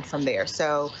expand from there.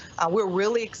 So we're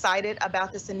really excited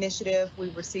about this initiative.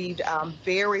 We've received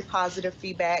very positive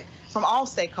feedback from all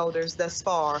stakeholders thus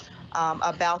far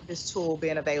about this tool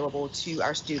being available to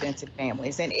our students and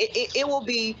families. And it will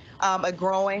be a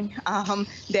growing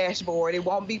dashboard. It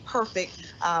won't be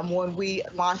perfect when we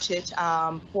launch it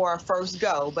for our first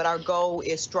go, but our goal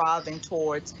is striving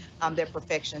towards their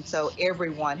perfection so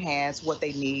everyone has what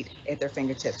they need at their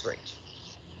fingertips reach.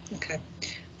 Okay,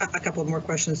 a couple more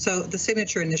questions. So the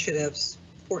signature initiatives,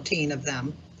 14 of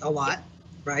them, a lot,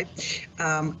 right?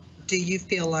 Do you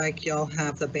feel like y'all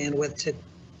have the bandwidth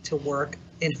to work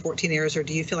in 14 areas, or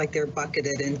do you feel like they're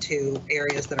bucketed into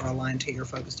areas that are aligned to your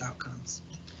focused outcomes?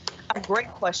 A great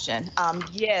question.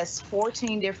 Yes,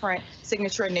 14 different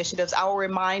signature initiatives. I will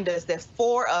remind us that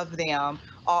 4 of them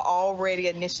are already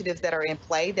initiatives that are in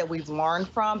play that we've learned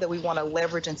from that we want to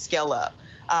leverage and scale up.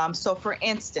 So for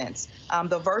instance,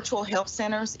 the virtual help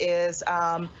centers is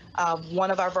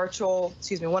one of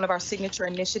our signature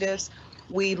initiatives.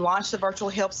 We launched the virtual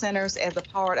help centers as a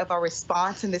part of our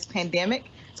response in this pandemic,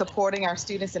 supporting our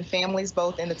students and families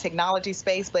both in the technology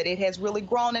space, but it has really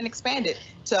grown and expanded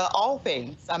to all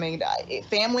things. I mean,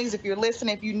 families, if you're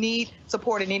listening, if you need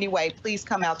support in any way, please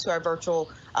come out to our virtual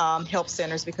help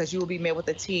centers because you will be met with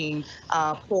a team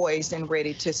poised and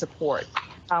ready to support.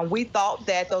 We thought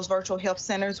that those virtual help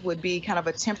centers would be kind of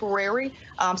a temporary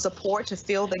support to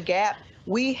fill the gap.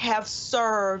 We have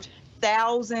served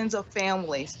thousands of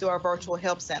families through our virtual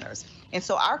help centers. And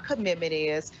so our commitment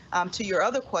is, to your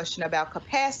other question about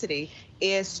capacity,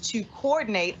 is to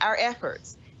coordinate our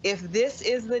efforts. If this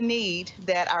is the need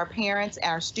that our parents,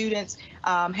 our students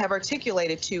have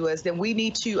articulated to us, then we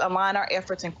need to align our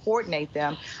efforts and coordinate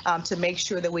them to make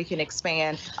sure that we can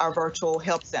expand our virtual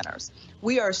help centers.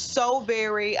 We are so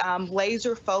very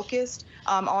laser focused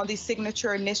on these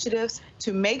signature initiatives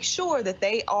to make sure that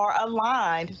they are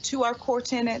aligned to our core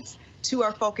tenets, to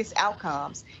our focused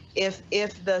outcomes. If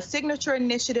the signature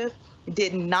initiative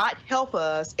did not help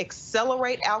us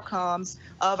accelerate outcomes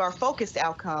of our focused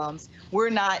outcomes,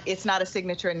 it's not a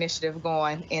signature initiative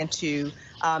going into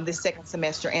this second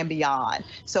semester and beyond.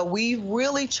 So we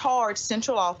really charge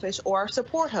central office or our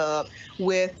support hub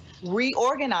with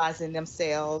reorganizing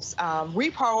themselves,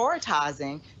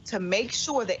 reprioritizing to make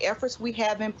sure the efforts we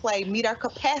have in play meet our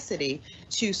capacity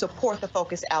to support the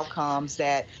focused outcomes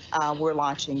that we're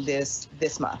launching this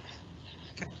month.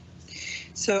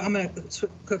 So I'm going to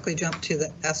quickly jump to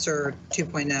the ESSER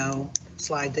 2.0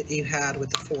 slide that you had with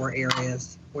the 4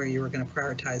 areas where you were going to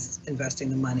prioritize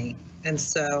investing the money. And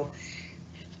so,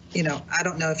 you know, I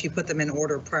don't know if you put them in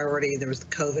order of priority. There was the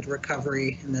COVID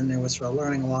recovery, and then there was for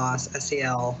learning loss,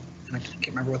 SEL, and I can't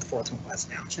remember what the 4th one was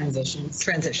now. Transitions,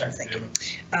 thank you.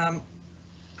 I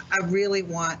really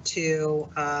want to,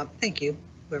 thank you,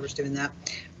 whoever's doing that.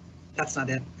 That's not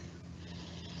it.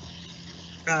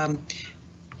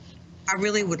 I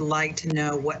really would like to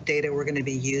know what data we're going to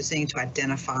be using to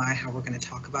identify how we're going to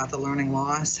talk about the learning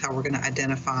loss, how we're going to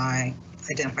identify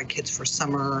kids for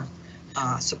summer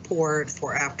support,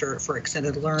 for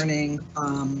extended learning,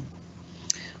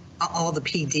 all the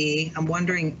PD. I'm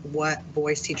wondering what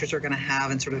voice teachers are going to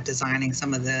have in sort of designing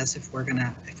some of this. If we're going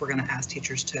to ask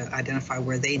teachers to identify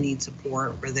where they need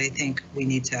support, where they think we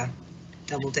need to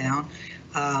double down.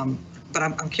 But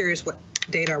I'm curious, what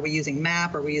data are we using?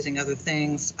 MAP? Are we using other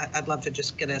things? I'd love to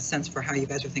just get a sense for how you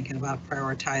guys are thinking about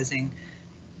prioritizing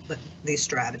these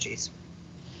strategies.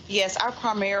 Yes, our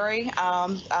primary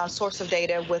source of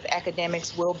data with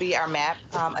academics will be our MAP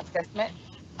assessment.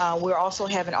 We're also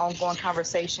having ongoing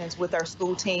conversations with our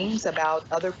school teams about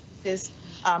other pieces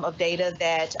of data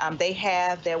that they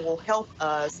have that will help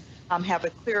us have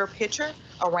a clearer picture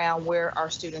around where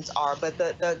our students are. But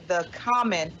the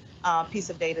common piece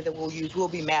of data that we'll use will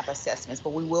be MAP assessments, but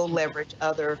we will leverage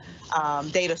other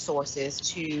data sources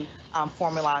to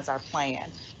formalize our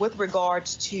plan. With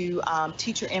regards to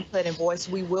teacher input and voice,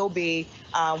 we're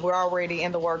already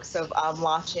in the works of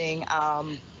launching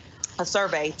a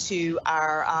survey to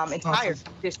our entire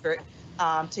district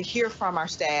to hear from our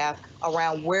staff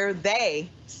around where they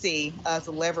see us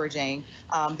leveraging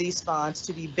these funds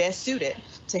to be best suited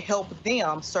to help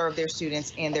them serve their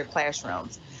students in their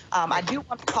classrooms. I do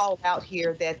want to call out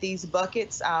here that these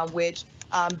buckets, which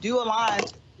do align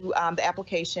to the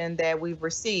application that we've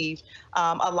received,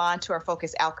 align to our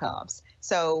focused outcomes.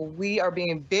 So we are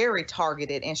being very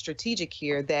targeted and strategic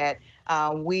here that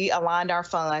we aligned our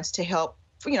funds to help,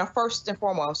 first and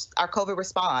foremost, our COVID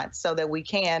response so that we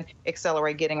can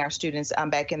accelerate getting our students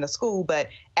back in the school, but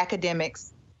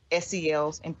academics,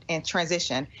 SELs, and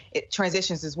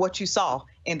transitions is what you saw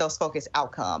in those focused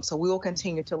outcomes. So we will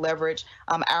continue to leverage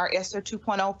our ESSER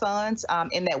 2.0 funds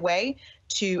in that way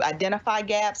to identify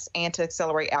gaps and to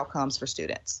accelerate outcomes for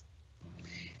students.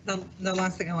 The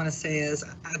last thing I want to say is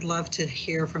I'd love to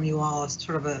hear from you all as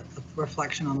sort of a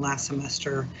reflection on last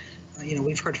semester.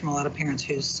 We've heard from a lot of parents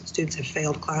whose students have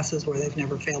failed classes where they've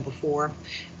never failed before.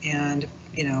 And,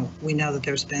 we know that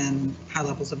there's been high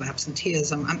levels of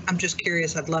absenteeism. I'm just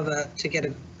curious, I'd love to get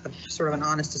a sort of an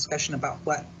honest discussion about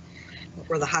what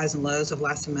were the highs and lows of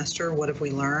last semester. What have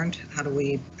we learned? How do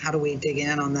we dig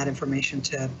in on that information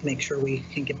to make sure we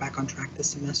can get back on track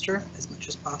this semester as much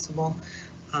as possible?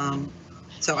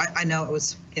 So I know it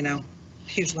was,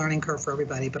 huge learning curve for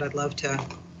everybody, but I'd love to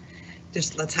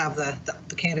just let's have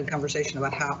the candid conversation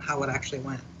about how it actually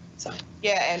went. So.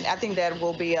 Yeah, and I think that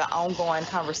will be an ongoing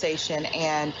conversation,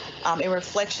 and in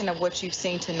reflection of what you've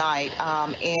seen tonight,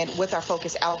 and with our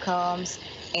focus outcomes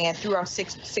and through our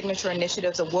signature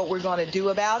initiatives of what we're going to do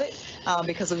about it,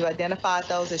 because we've identified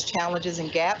those as challenges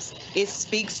and gaps, it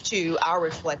speaks to our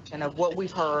reflection of what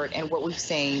we've heard and what we've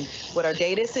seen, what our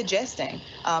data is suggesting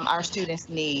our students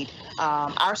need,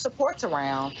 our supports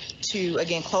around to,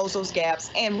 again, close those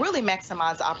gaps and really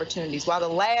maximize the opportunities. While the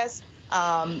last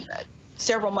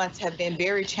several months have been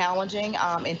very challenging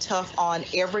and tough on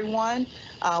everyone,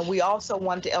 we also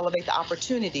wanted to elevate the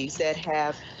opportunities that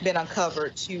have been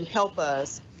uncovered to help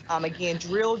us, again,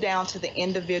 drill down to the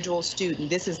individual student.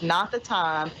 This is not the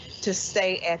time to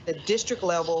stay at the district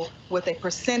level with a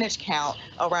percentage count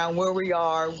around where we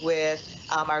are with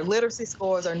our literacy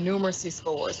scores, our numeracy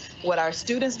scores. What our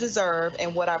students deserve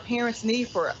and what our parents need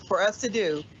for us to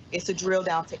do is to drill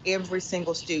down to every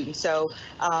single student. So,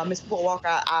 Ms. Walker,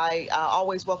 I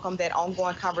always welcome that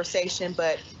ongoing conversation,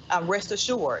 but rest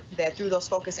assured that through those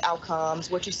focus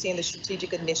outcomes, what you see in the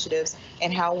strategic initiatives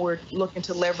and how we're looking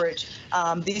to leverage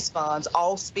these funds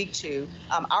all speak to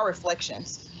our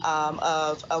reflections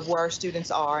of where our students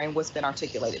are and what's been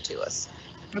articulated to us.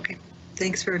 Okay,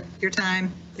 thanks for your time.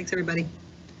 Thanks, everybody.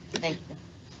 Thank you.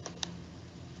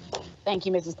 Thank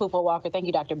you, Mrs. Pupo-Walker. Thank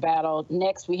you, Dr. Battle.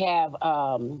 Next, we have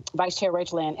Vice Chair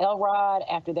Rachel Ann Elrod.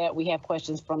 After that, we have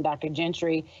questions from Dr.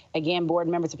 Gentry. Again, board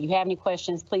members, if you have any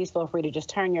questions, please feel free to just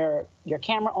turn your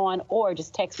camera on or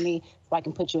just text me so I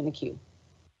can put you in the queue.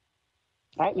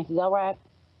 All right, Mrs. Elrod.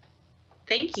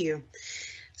 Thank you.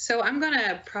 So I'm going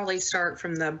to probably start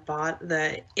from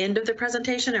the end of the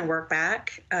presentation and work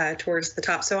back towards the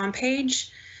top. So on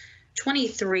page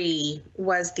 23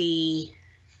 was the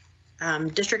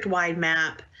district-wide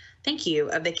map, thank you,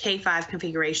 of the K-5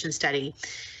 configuration study.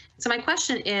 So my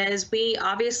question is, we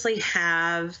obviously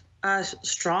have a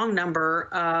strong number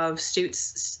of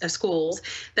schools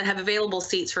that have available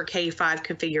seats for K-5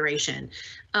 configuration.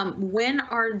 When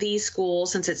are these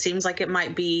schools, since it seems like it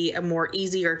might be a more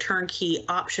easy or turnkey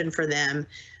option for them,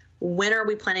 when are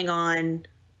we planning on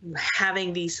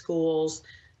having these schools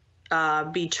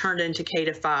be turned into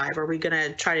K-5? Are we going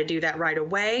to try to do that right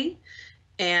away?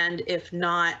 And if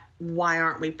not, why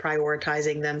aren't we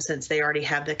prioritizing them since they already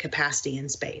have the capacity and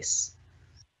space?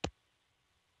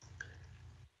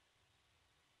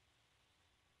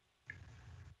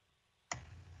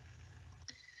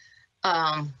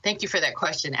 Thank you for that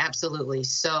question. Absolutely.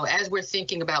 So as we're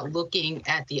thinking about looking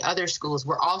at the other schools,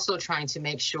 we're also trying to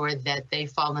make sure that they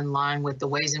fall in line with the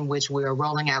ways in which we are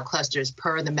rolling out clusters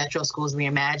per the Metro Schools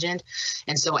Reimagined.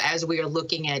 And so as we are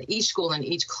looking at each school and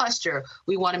each cluster,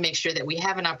 we want to make sure that we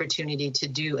have an opportunity to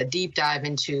do a deep dive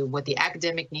into what the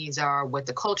academic needs are, what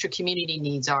the culture community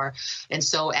needs are. And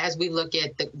so as we look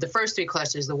at the first three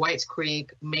clusters, the Whites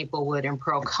Creek, Maplewood, and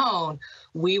Pearl Cone,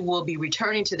 we will be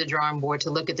returning to the drawing board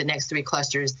to look at the next three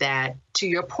clusters that, to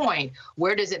your point,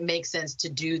 where does it make sense to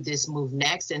do this move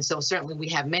next? And so certainly we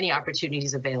have many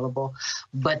opportunities available,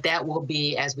 but that will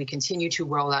be as we continue to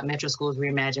roll out Metro Schools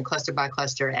Reimagined cluster by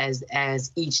cluster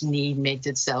as each need makes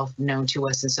itself known to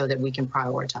us and so that we can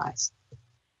prioritize.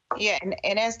 Yeah,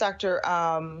 and as Dr.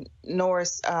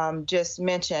 Norris just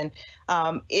mentioned,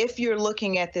 if you're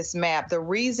looking at this map, the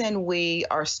reason we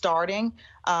are starting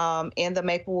in the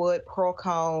Maplewood, Pearl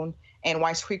Cone, and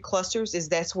Whites Creek clusters is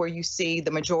that's where you see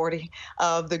the majority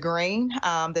of the green,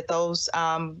 that those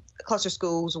cluster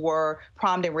schools were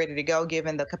primed and ready to go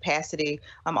given the capacity,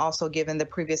 also given the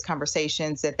previous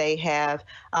conversations that they have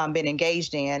been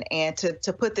engaged in. And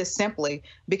to put this simply,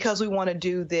 because we want to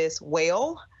do this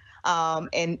well,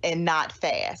 and not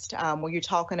fast. When you're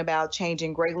talking about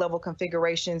changing grade level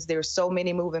configurations, there's so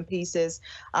many moving pieces,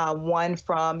 one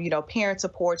from, parent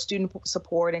support, student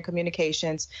support and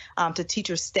communications, to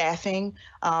teacher staffing,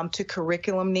 to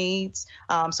curriculum needs.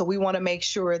 So we want to make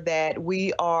sure that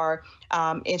we are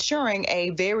ensuring a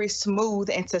very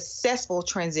smooth and successful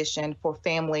transition for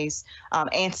families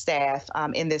and staff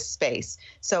in this space.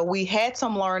 So we had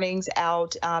some learnings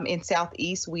out in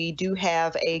Southeast. We do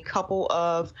have a couple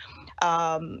of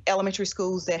elementary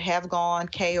schools that have gone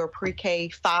K or pre-K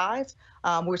 5.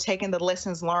 We're taking the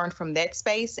lessons learned from that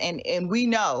space, and we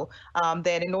know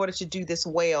that in order to do this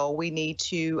well, we need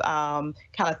to kind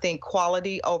of think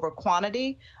quality over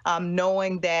quantity,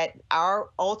 knowing that our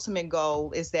ultimate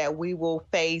goal is that we will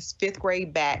phase 5th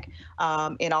grade back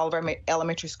in all of our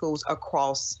elementary schools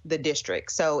across the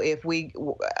district. So if we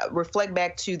reflect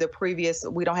back to the previous,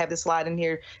 we don't have this slide in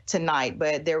here tonight,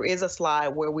 but there is a slide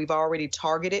where we've already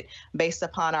targeted based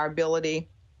upon our ability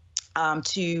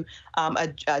to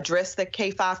address the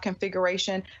K-5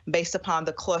 configuration based upon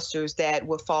the clusters that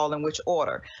would fall in which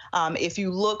order. If you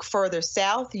look further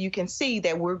south, you can see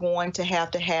that we're going to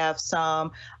have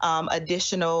some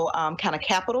additional kind of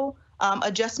capital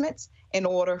adjustments in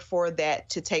order for that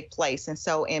to take place. And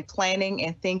so in planning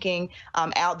and thinking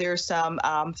out, there's some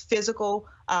physical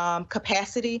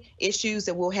capacity issues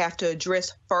that we'll have to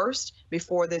address first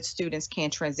before the students can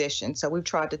transition. So we've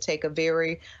tried to take a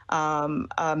very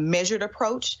measured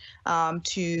approach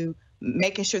to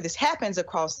making sure this happens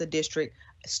across the district,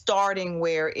 starting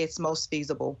where it's most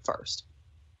feasible first.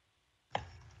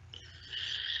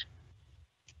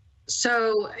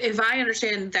 So if I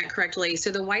understand that correctly,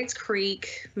 so the Whites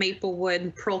Creek,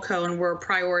 Maplewood, Pearl Cone were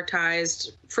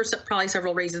prioritized for probably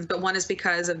several reasons, but one is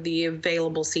because of the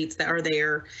available seats that are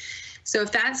there. So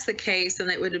if that's the case, then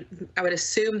I would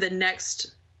assume the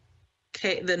next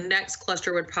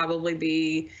cluster would probably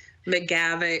be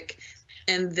McGavick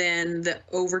and then the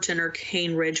Overton or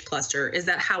Cane Ridge cluster. Is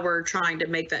that how we're trying to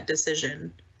make that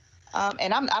decision?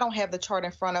 And I don't have the chart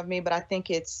in front of me, but I think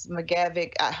it's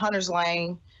McGavick, Hunter's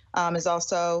Lane, is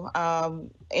also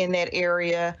in that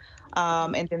area.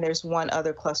 And then there's one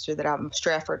other cluster that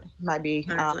Stratford might be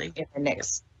in the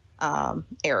next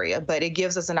area. But it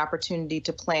gives us an opportunity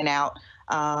to plan out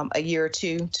a year or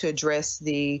two to address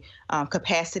the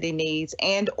capacity needs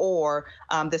and or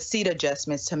the seat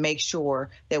adjustments to make sure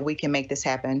that we can make this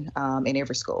happen in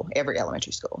every school, every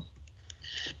elementary school.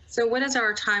 So what is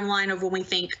our timeline of when we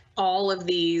think all of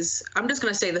these, I'm just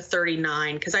going to say the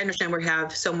 39, because I understand we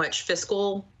have so much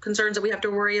fiscal concerns that we have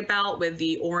to worry about with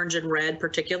the orange and red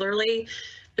particularly,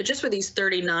 but just with these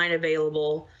 39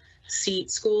 available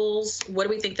seat schools, what do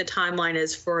we think the timeline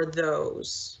is for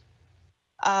those?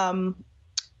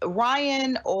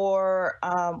 Ryan or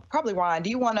probably Ryan, do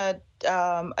you want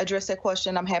to address that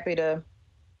question? I'm happy to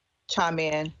chime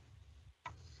in.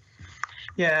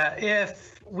 Yeah,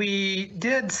 if we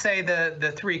did say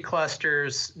the 3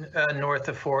 clusters north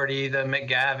of 40, the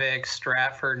McGavick,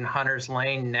 Stratford, and Hunter's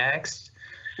Lane next,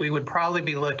 we would probably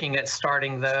be looking at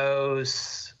starting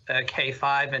those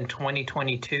K-5 in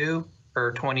 2022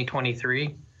 or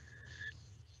 2023.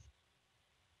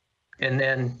 And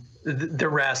then the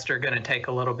rest are going to take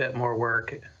a little bit more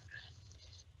work.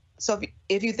 So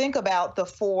if you think about the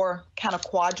 4 kind of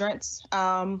quadrants,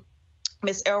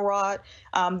 Ms. Elrod,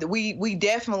 we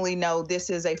definitely know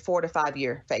this is a 4 to 5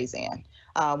 year phase in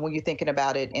when you're thinking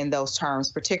about it in those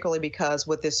terms, particularly because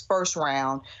with this first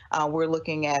round, we're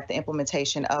looking at the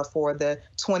implementation for the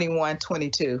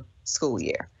 21-22 school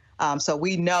year. So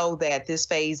we know that this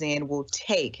phase in will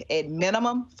take at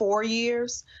minimum 4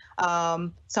 years, at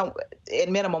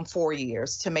minimum 4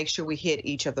 years to make sure we hit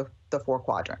each of the 4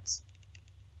 quadrants.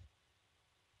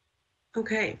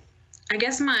 Okay. I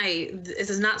guess this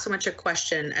is not so much a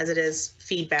question as it is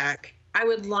feedback. I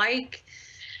would like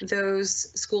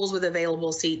those schools with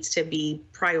available seats to be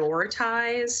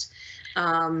prioritized,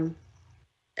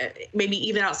 maybe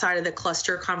even outside of the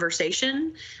cluster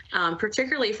conversation,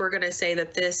 particularly if we're going to say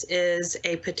that this is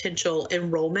a potential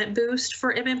enrollment boost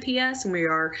for MNPS, and we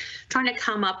are trying to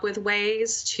come up with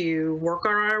ways to work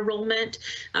on our enrollment,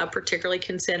 particularly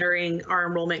considering our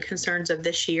enrollment concerns of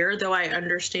this year, though I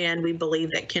understand we believe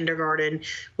that kindergarten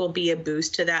will be a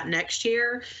boost to that next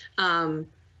year.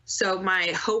 So my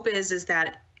hope is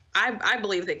that I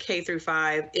believe that K through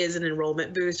 5 is an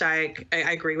enrollment boost. I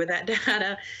agree with that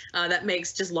data. That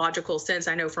makes just logical sense.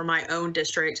 I know for my own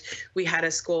district, we had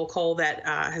a school, Cole, that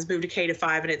has moved to K to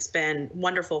 5, and it's been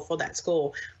wonderful for that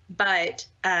school. But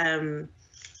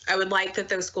I would like that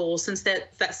those schools, since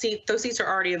those seats are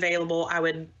already available, I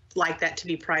would like that to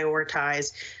be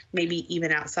prioritized, maybe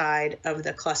even outside of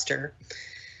the cluster.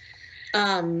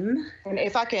 And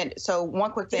if I can, so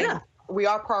one quick thing. Yeah. We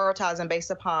are prioritizing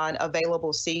based upon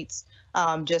available seats,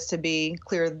 just to be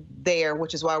clear there,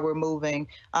 which is why we're moving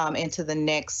into the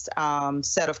next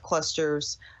set of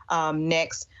clusters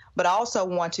next. But I also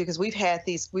want to, because we've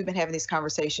been having these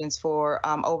conversations for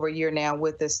over a year now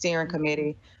with the steering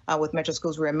committee with Metro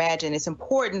Schools Reimagine. It's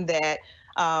important that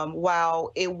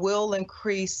while it will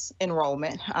increase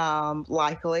enrollment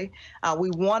likely, we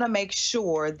want to make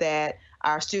sure that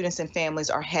our students and families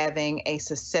are having a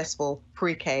successful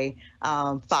pre-K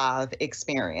 5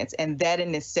 experience. And that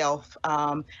in itself,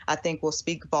 I think will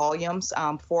speak volumes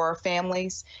for our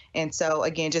families. And so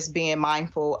again, just being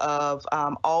mindful of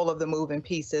all of the moving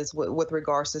pieces with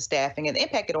regards to staffing and the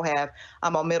impact it'll have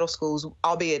on middle schools,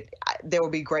 albeit there will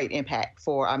be great impact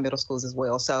for our middle schools as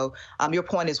well. So your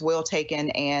point is well taken,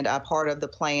 and part of the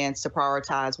plans to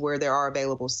prioritize where there are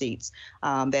available seats,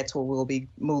 that's where we'll be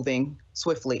moving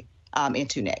swiftly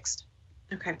into next.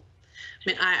 Okay. I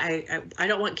mean, I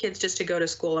don't want kids just to go to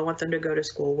school. I want them to go to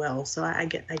school well. So I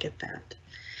get that.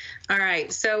 All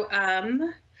right. So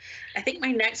I think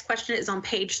my next question is on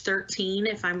page 13.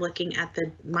 If I'm looking at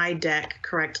my deck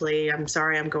correctly, I'm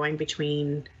sorry, I'm going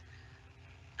between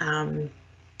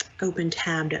open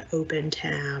tab to open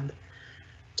tab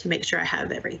to make sure I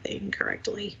have everything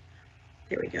correctly.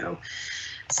 There we go.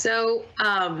 So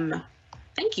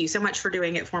thank you so much for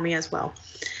doing it for me as well.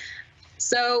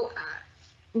 So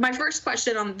my first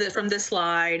question from this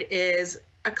slide is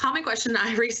a common question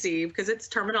I receive, because it's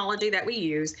terminology that we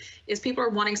use, is people are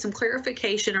wanting some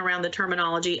clarification around the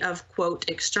terminology of, quote,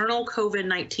 external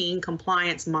COVID-19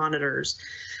 compliance monitors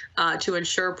to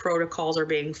ensure protocols are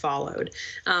being followed.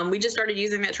 We just started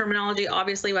using that terminology,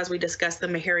 obviously, as we discussed the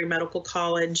Meharry Medical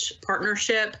College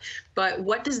partnership, but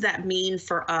what does that mean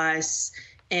for us,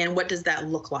 and what does that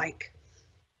look like?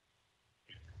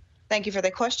 Thank you for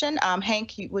the question.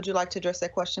 Hank, would you like to address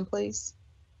that question, please?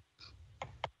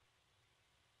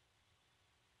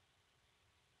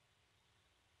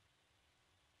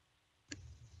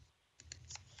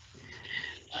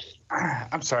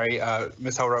 I'm sorry,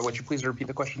 Ms. Elroy, would you please repeat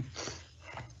the question?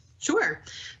 Sure.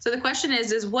 So the question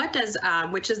is what does,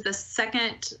 which is the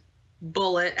second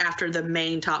bullet after the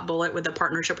main top bullet with the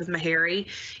partnership with Meharry,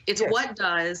 it's yes. What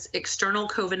does external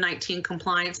COVID-19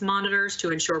 compliance monitors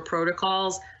to ensure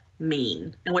protocols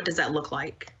mean, and what does that look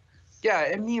like? Yeah,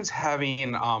 it means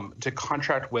having to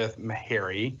contract with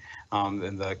Meharry,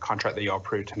 in the contract that you all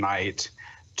approved tonight,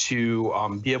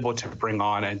 to be able to bring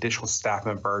on an additional staff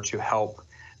member to help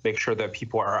make sure that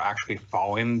people are actually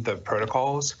following the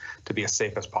protocols to be as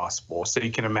safe as possible. So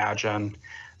you can imagine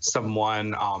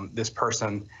someone, this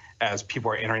person, as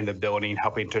people are entering the building,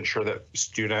 helping to ensure that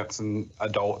students and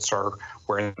adults are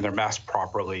wearing their masks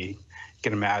properly. You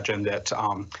can imagine that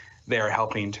they are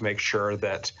helping to make sure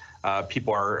that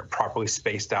people are properly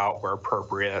spaced out where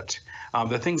appropriate.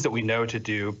 The things that we know to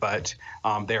do, but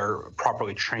they're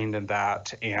properly trained in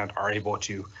that and are able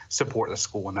to support the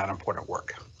school in that important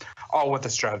work. All with a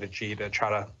strategy to try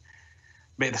to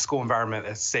make the school environment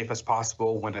as safe as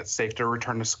possible when it's safe to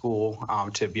return to school,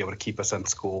 to be able to keep us in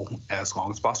school as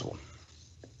long as possible.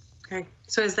 Okay,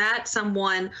 so is that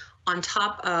someone on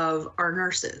top of our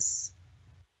nurses?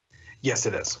 Yes,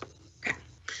 it is.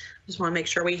 Just want to make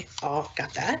sure we all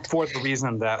got that. For the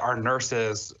reason that our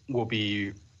nurses will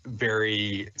be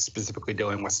very specifically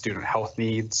dealing with student health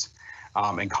needs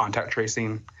and contact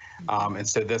tracing. And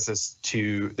so this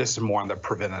is more on the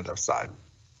preventative side.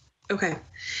 Okay.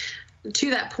 To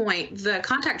that point, the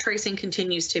contact tracing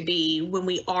continues to be, when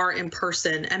we are in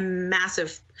person, a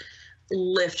massive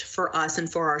lift for us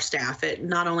and for our staff. It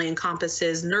not only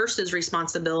encompasses nurses'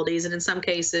 responsibilities, and in some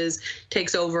cases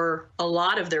takes over a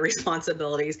lot of their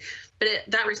responsibilities, but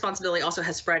that responsibility also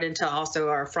has spread into also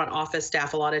our front office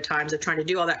staff a lot of times of trying to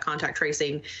do all that contact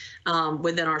tracing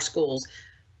within our schools.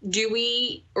 Do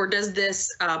we, or does this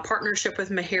partnership with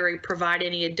Meharry provide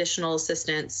any additional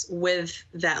assistance with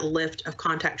that lift of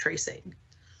contact tracing?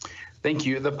 Thank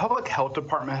you. The Public Health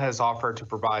Department has offered to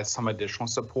provide some additional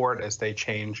support as they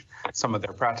change some of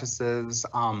their practices.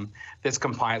 This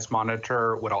compliance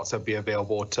monitor would also be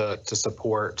available to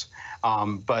support,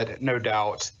 but no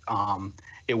doubt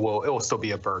it will still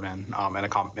be a burden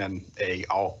and a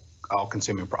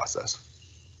all-consuming process.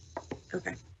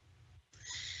 Okay.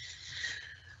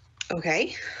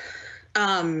 Okay.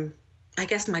 I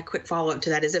guess my quick follow-up to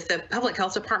that is, if the Public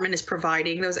Health Department is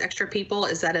providing those extra people,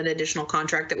 is that an additional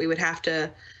contract that we would have to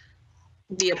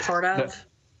be a part of?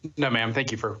 No, ma'am.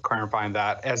 Thank you for clarifying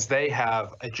that. As they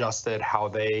have adjusted how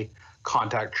they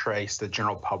contact trace the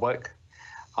general public,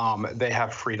 they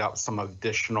have freed up some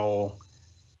additional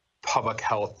public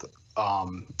health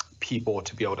people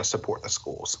to be able to support the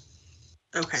schools.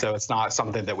 Okay. So it's not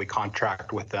something that we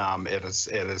contract with them. It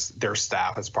is their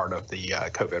staff as part of the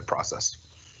COVID process.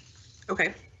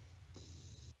 Okay.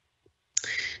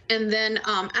 And then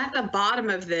at the bottom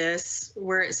of this,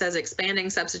 where it says expanding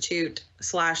substitute /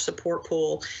 support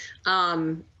pool,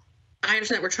 I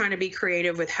understand that we're trying to be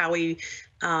creative with how we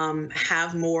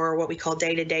have more what we call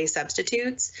day-to-day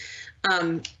substitutes.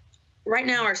 Right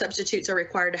now, our substitutes are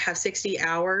required to have 60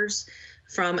 hours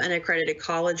from an accredited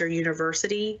college or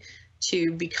university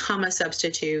to become a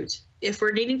substitute. If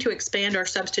we're needing to expand our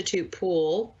substitute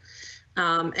pool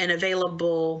and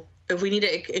available, if we need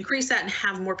to increase that and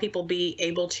have more people be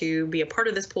able to be a part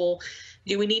of this pool,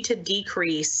 do we need to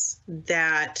decrease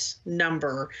that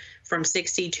number from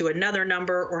 60 to another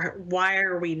number, or why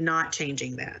are we not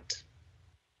changing that?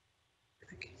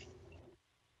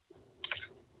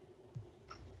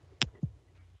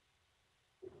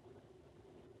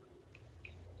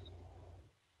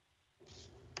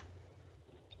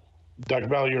 Dr.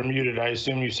 Bell, you're muted. I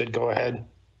assume you said go ahead.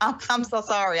 I'm so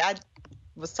sorry. I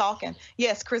was talking.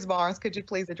 Yes, Chris Barnes, could you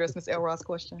please address Ms. Elrod's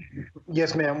question?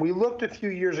 Yes, ma'am. We looked a few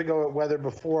years ago at whether,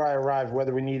 before I arrived,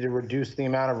 whether we need to reduce the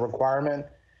amount of requirement.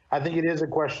 I think it is a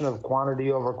question of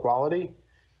quantity over quality.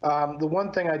 The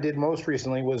one thing I did most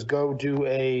recently was go do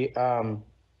a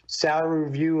salary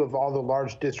review of all the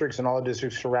large districts and all the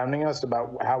districts surrounding us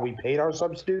about how we paid our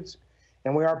substitutes.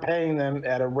 And we are paying them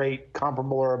at a rate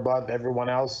comparable or above everyone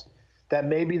else. That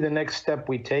may be the next step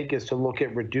we take, is to look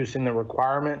at reducing the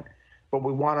requirement, but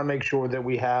we want to make sure that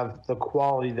we have the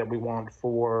quality that we want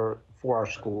for our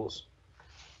schools.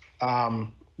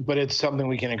 But it's something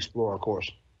we can explore, of course.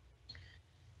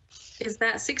 Is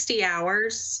that 60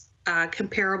 hours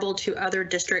comparable to other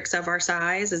districts of our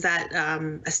size? Is that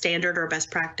a standard or best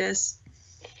practice?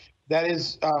 That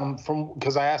is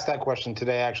because I asked that question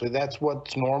today, actually. That's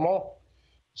what's normal.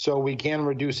 So we can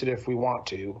reduce it if we want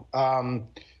to.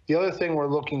 The other thing we're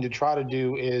looking to try to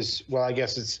do is, well, I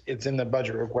guess it's in the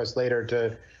budget request later,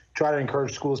 to try to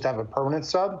encourage schools to have a permanent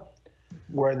sub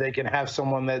where they can have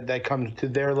someone that comes to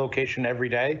their location every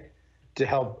day to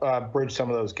help bridge some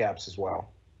of those gaps as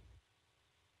well.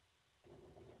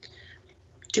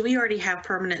 Do we already have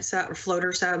permanent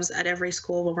floater subs at every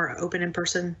school when we're open in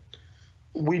person?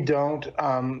 We don't.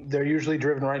 They're usually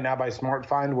driven right now by Smart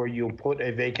Find, where you'll put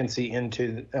a vacancy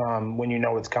into when you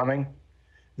know it's coming.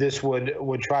 This would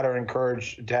try to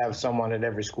encourage to have someone at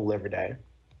every school every day.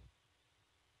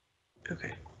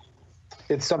 Okay.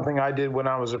 It's something I did when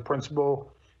I was a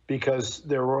principal, because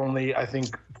there were only, I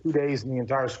think, 2 days in the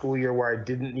entire school year where I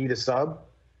didn't need a sub.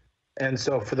 And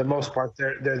so for the most part,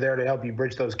 they're there to help you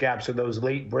bridge those gaps, or those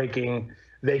late breaking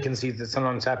vacancies that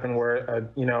sometimes happen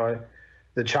where,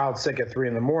 the child's sick at 3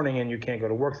 in the morning and you can't go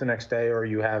to work the next day, or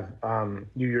you have,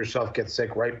 you yourself get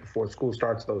sick right before school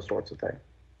starts, those sorts of things.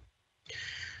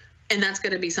 And that's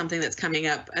going to be something that's coming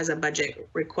up as a budget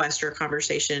request or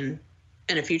conversation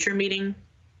in a future meeting?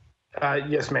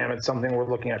 Yes, ma'am. It's something we're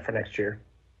looking at for next year.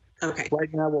 Okay. Right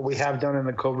now, what we have done in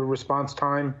the COVID response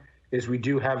time is we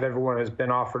do have everyone has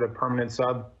been offered a permanent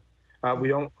sub. We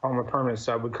don't call them a permanent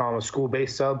sub. We call them a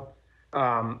school-based sub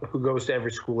who goes to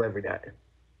every school every day.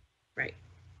 Right.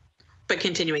 But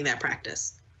continuing that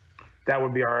practice. That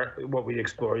would be what we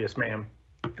explore. Yes, ma'am.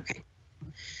 Okay.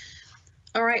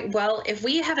 All right. Well, if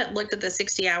we haven't looked at the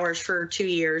 60 hours for 2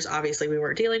 years, obviously we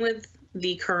weren't dealing with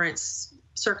the current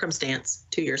circumstance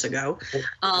 2 years ago.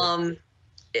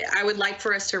 I would like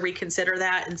for us to reconsider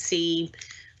that and see.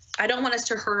 I don't want us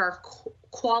to hurt our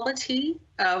quality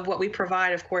of what we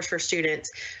provide, of course, for students.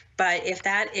 But if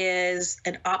that is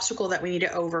an obstacle that we need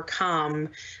to overcome,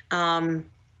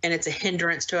 and it's a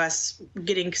hindrance to us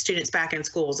getting students back in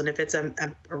schools, and if it's a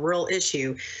real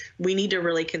issue, we need to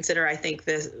really consider, I think,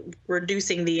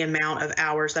 reducing the amount of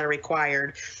hours that are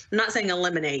required. I'm not saying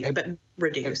eliminate, but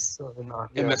reduce.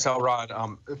 And Ms. Elrod,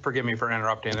 forgive me for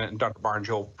interrupting, and Dr. Barnes,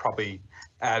 you'll probably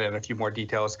add in a few more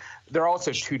details. There are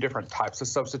also 2 different types of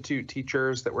substitute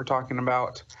teachers that we're talking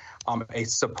about. A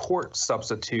support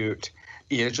substitute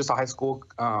is just a high school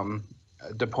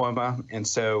diploma, and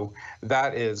so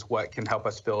that is what can help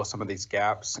us fill some of these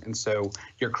gaps. And so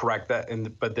you're correct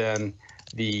but then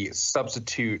the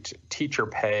substitute teacher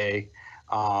pay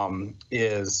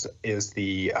is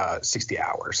the 60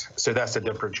 hours. So that's a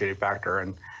differentiating factor.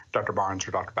 And Dr. Barnes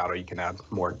or Dr. Battle, you can add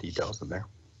more details in there.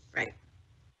 Right.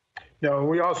 No,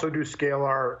 we also do scale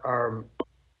our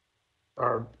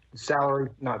salary,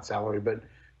 not salary, but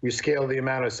we scale the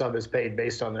amount of sub is paid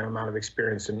based on their amount of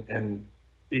experience and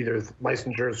either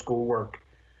licensure, schoolwork,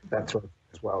 that sort of thing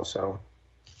as well. So.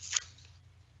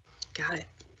 Got it.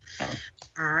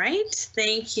 All right,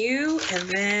 thank you. And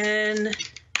then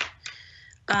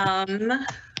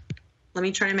let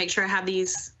me try to make sure I have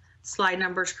these slide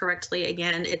numbers correctly.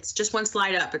 Again, it's just one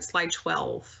slide up. It's slide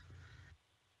 12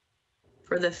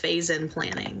 for the phase-in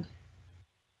planning.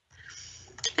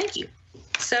 Thank you.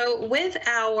 So with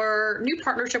our new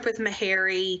partnership with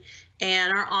Meharry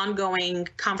and our ongoing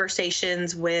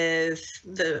conversations with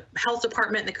the health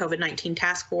department and the COVID-19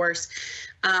 task force,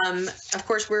 of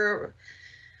course, we're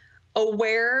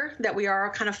aware that we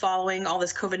are kind of following all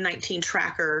this COVID-19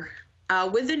 tracker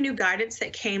With the new guidance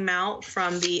that came out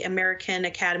from the American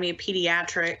Academy of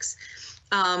Pediatrics,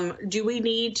 do we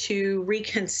need to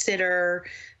reconsider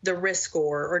the risk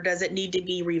score, or does it need to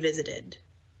be revisited?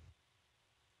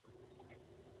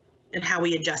 And how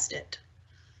we adjust it?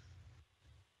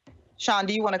 Sean,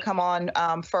 do you want to come on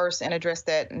first and address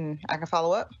that, and I can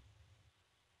follow up?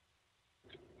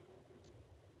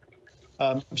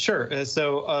 Sure.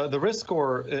 So the risk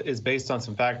score is based on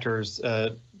some factors,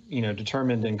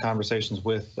 determined in conversations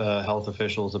with health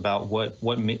officials about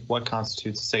what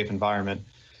constitutes a safe environment.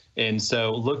 And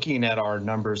so looking at our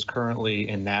numbers currently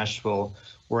in Nashville,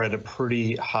 we're at a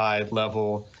pretty high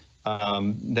level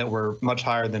that were much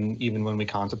higher than even when we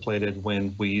contemplated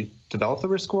when we developed the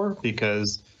risk score,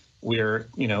 because we're,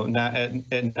 not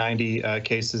at 90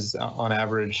 cases on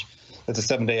average. That's a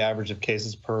 7-day average of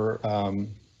cases per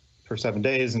 7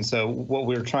 days. And so what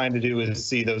we're trying to do is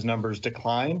see those numbers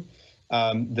decline.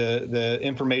 The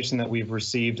information that we've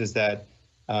received is that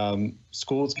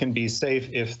schools can be safe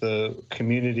if the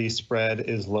community spread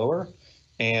is lower.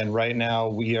 And right now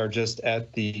we are just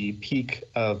at the peak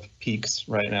of peaks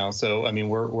right now. So, I mean,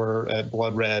 we're at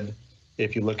blood red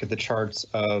if you look at the charts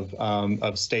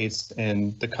of states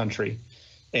in the country.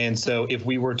 And so if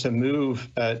we were to move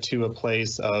to a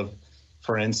place of,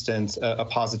 for instance, a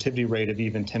positivity rate of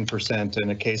even 10%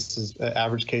 and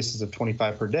average cases of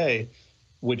 25 per day,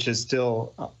 which is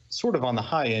still sort of on the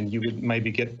high end, you would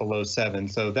maybe get below 7.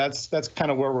 So that's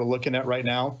kind of where we're looking at right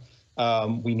now.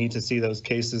 We need to see those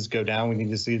cases go down. We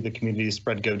need to see the community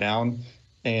spread go down.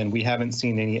 And we haven't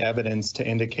seen any evidence to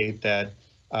indicate that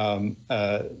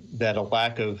that a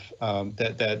lack of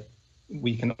that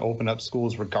we can open up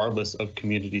schools regardless of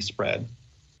community spread.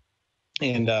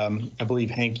 And I believe,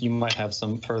 Hank, you might have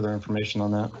some further information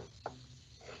on that.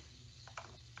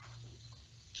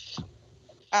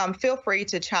 Feel free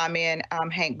to chime in,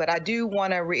 Hank, but I do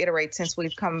want to reiterate, since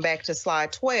we've come back to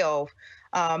slide 12,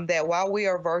 that while we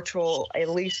are virtual, at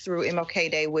least through MLK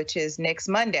Day, which is next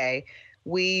Monday,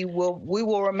 we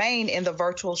will remain in the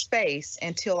virtual space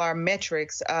until our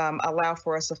metrics allow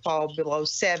for us to fall below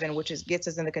 7, which gets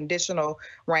us in the conditional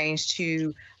range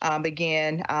to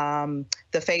begin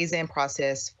the phase-in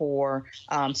process for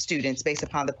students based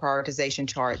upon the prioritization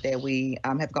chart that we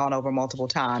have gone over multiple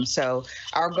times. So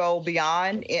our goal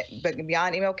beyond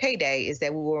MLK Day is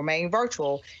that we will remain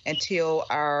virtual until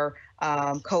our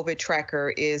COVID tracker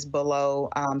is below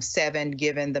 7,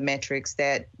 given the metrics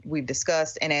that we've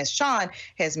discussed. And as Sean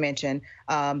has mentioned,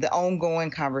 the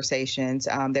ongoing conversations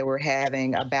that we're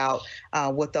having about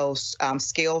what those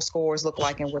scale scores look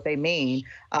like and what they mean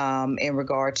in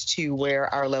regards to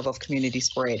where our level of community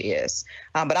spread is.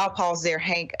 But I'll pause there.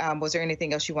 Hank, was there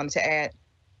anything else you wanted to add?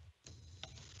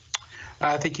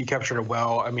 I think you captured it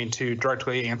well. I mean, to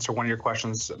directly answer one of your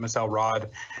questions, Ms. Elrod,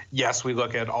 yes, we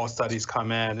look at all studies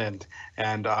come in and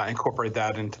incorporate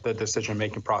that into the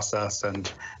decision-making process,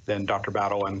 and then Dr.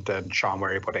 Battle and Sean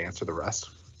were able to answer the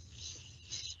rest.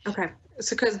 Okay,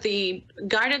 so because the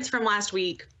guidance from last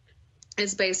week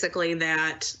is basically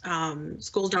that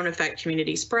schools don't affect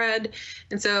community spread.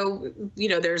 And so,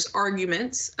 there's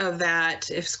arguments of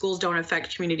that if schools don't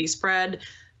affect community spread,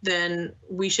 then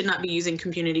we should not be using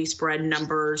community spread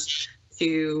numbers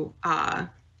to,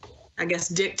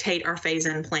 dictate our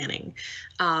phase-in planning.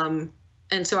 And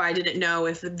so I didn't know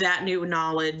if that new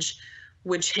knowledge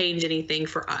would change anything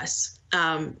for us.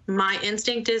 My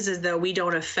instinct is as though we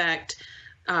don't affect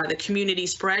the community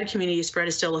spread. Community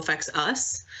spread still affects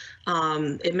us.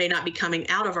 It may not be coming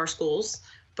out of our schools,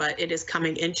 but it is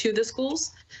coming into the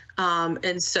schools.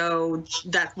 And so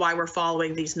that's why we're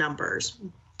following these numbers.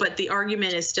 But the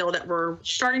argument is still that we're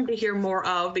starting to hear more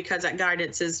of, because that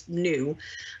guidance is new,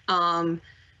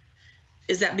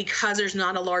 is that because there's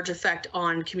not a large effect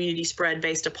on community spread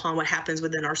based upon what happens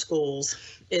within our schools,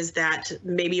 is that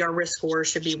maybe our risk scores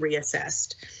should be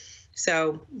reassessed.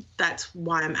 So that's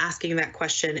why I'm asking that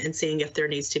question and seeing if there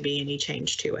needs to be any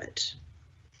change to it.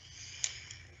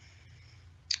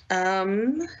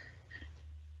 And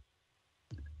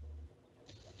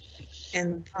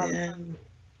then,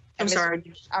 I'm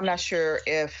sorry. I'm not sure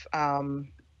if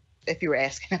you were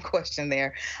asking a question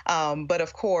there, but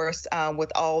of course,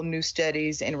 with all new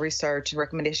studies and research and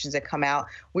recommendations that come out,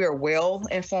 we are well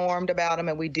informed about them,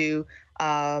 and we do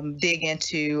dig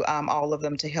into all of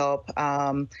them to help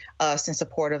us in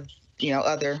support of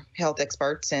other health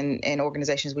experts and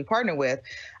organizations we partner with.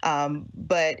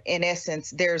 But in essence,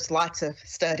 there's lots of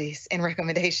studies and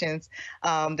recommendations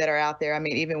that are out there. I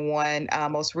mean, even one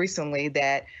most recently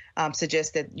that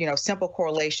suggests that, simple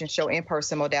correlations show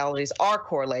in-person modalities are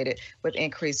correlated with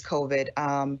increased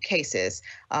COVID cases.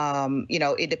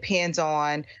 It depends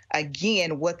on,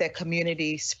 again, what that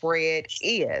community spread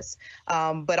is,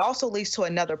 but also leads to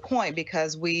another point,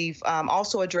 because we've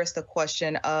also addressed the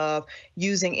question of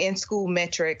using in-school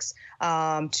metrics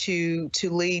to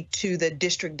lead to the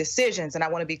district decisions. And I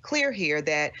want to be clear here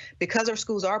that because our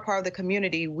schools are part of the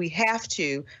community, we have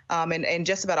to, and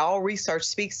just about all research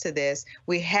speaks to this,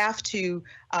 we have to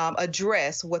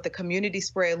address what the community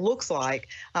spread looks like,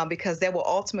 because that will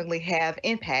ultimately have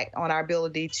impact on our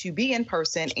ability to be in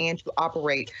person and to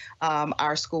operate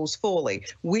our schools fully.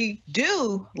 We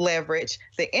do leverage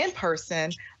the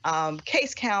in-person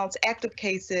case counts, active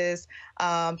cases,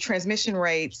 transmission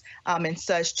rates, and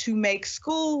such to make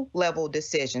school level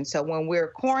decisions. So when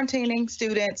we're quarantining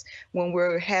students, when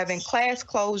we're having class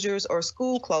closures or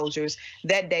school closures,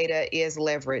 that data is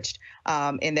leveraged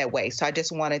in that way. So I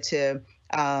just wanted to,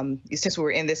 since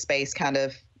we're in this space, kind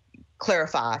of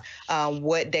clarify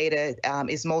what data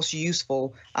is most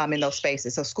useful in those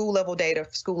spaces. So school level data,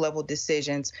 school level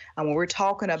decisions. When we're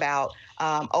talking about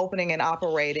opening and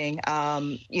operating,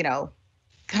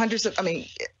 hundreds of,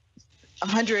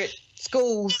 100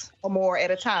 schools or more at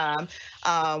a time,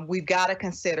 we've got to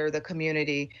consider the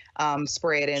community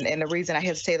spread. And the reason I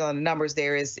hesitate on the numbers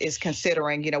there is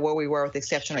considering, where we were with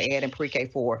exceptional ed and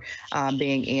pre-K 4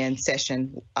 being in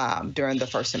session during the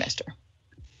first semester.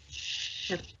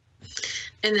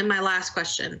 And then my last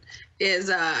question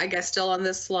is, I guess still on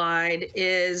this slide,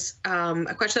 is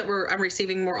a question that I'm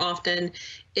receiving more often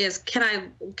is,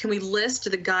 can we list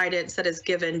the guidance that is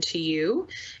given to you,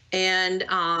 and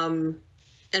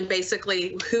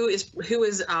basically who is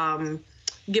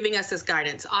giving us this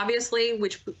guidance? Obviously,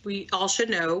 which we all should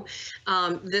know,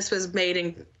 this was made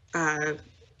in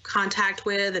contact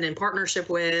with and in partnership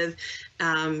with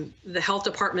the health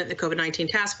department, the COVID-19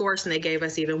 task force, and they gave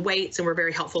us even weights and were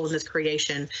very helpful in this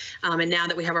creation. And now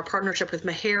that we have our partnership with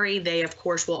Meharry, they of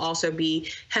course will also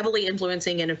be heavily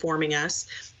influencing and informing us.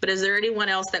 But is there anyone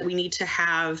else that we need to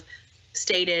have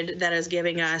stated that is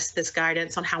giving us this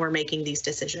guidance on how we're making these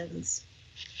decisions?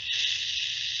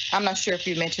 I'm not sure if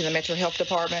you mentioned the Metro Health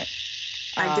Department.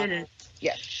 I didn't.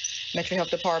 Yeah. Metro Health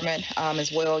Department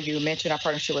as well. You mentioned our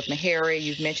partnership with Meharry.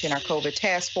 You've mentioned our COVID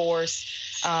task force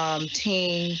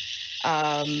team.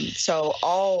 So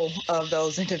all of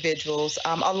those individuals,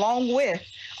 along with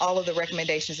all of the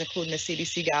recommendations, including the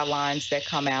CDC guidelines that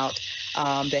come out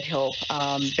that help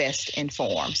best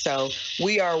inform. So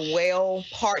we are well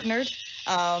partnered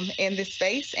in this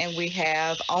space, and we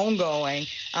have ongoing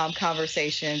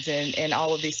conversations in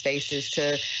all of these spaces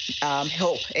to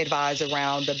help advise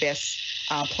around the best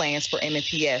plans for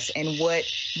MNPS. And what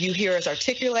you hear us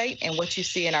articulate and what you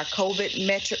see in our COVID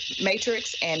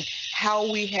matrix and how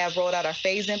we have rolled out our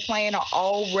phase-in plan are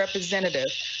all representative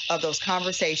of those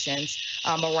conversations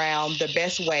around the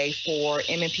best way for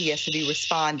MNPS to be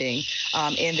responding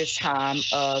in this time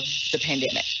of the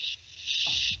pandemic.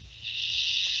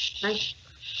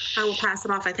 I will pass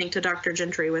it off, I think, to Dr.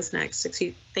 Gentry was next.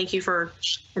 Thank you for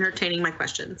entertaining my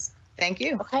questions. Thank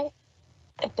you. Okay.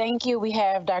 Thank you. We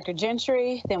have Dr.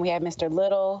 Gentry, then we have Mr.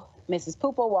 Little, Mrs.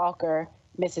 Pooper-Walker,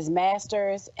 Mrs.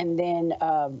 Masters, and then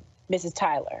Mrs.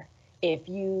 Tyler.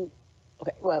 Mrs.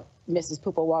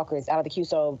 Pooper-Walker is out of the queue,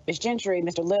 so Ms. Gentry,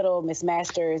 Mr. Little, Ms.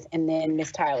 Masters, and then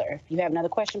Ms. Tyler. If you have another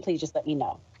question, please just let me know.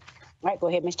 All right, go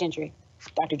ahead, Ms. Gentry.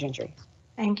 Dr. Gentry.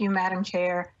 Thank you, Madam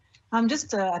Chair.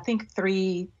 Just, I think,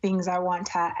 3 things I want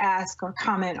to ask or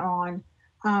comment on.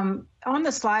 On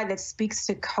the slide that speaks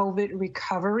to COVID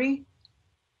recovery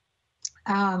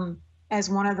as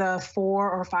one of the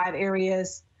 4 or 5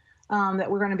 areas that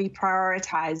we're going to be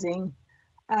prioritizing.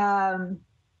 So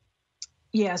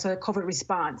COVID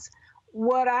response.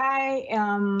 What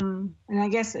and I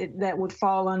guess that would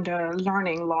fall under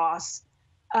learning loss,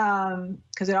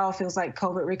 because it all feels like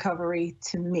COVID recovery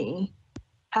to me.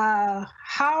 How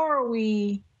are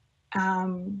we,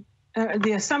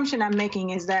 the assumption I'm making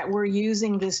is that we're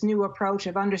using this new approach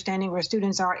of understanding where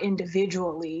students are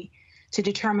individually to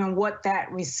determine what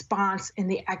that response in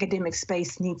the academic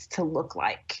space needs to look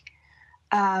like.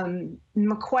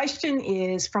 My question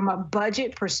is, from a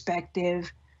budget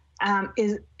perspective,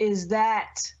 is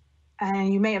that,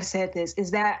 and you may have said this,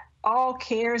 is that all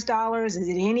CARES dollars? Is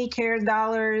it any CARES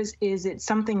dollars? Is it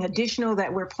something additional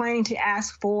that we're planning to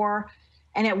ask for?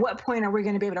 And at what point are we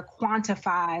going to be able to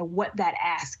quantify what that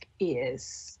ask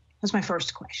is? That's my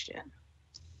first question.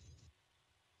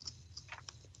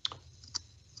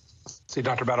 See,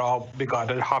 Dr. Battle, I'll be glad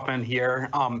to hop in here.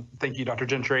 Thank you, Dr.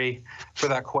 Gentry, for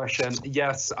that question.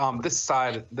 Yes, this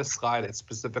slide is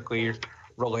specifically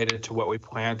related to what we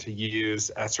plan to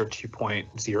use ESSER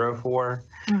 2.0 for.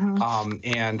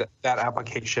 And that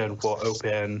application will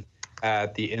open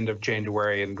at the end of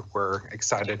January, and we're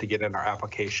excited to get in our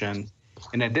application.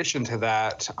 In addition to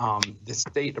that, the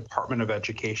State Department of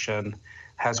Education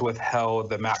has withheld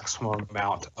the maximum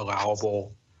amount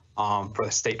allowable for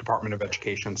the State Department of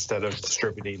Education instead of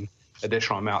distributing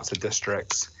additional amounts to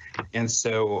districts. And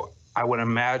so I would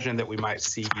imagine that we might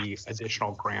see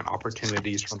additional grant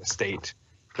opportunities from the State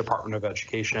Department of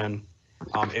Education.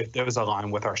 If those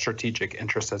align with our strategic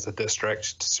interests as a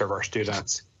district to serve our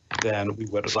students, then we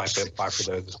would likely apply for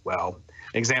those as well.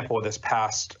 An example of this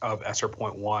past of ESSER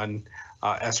 1.1,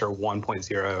 ESSER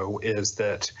 1.0 is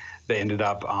that they ended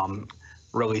up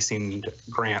releasing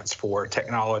grants for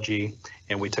technology,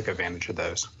 and we took advantage of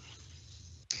those.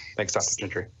 Thanks, Dr.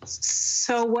 Gentry.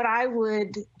 So what I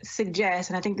would suggest,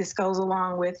 and I think this goes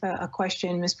along with a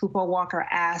question Ms. Pupo Walker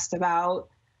asked about,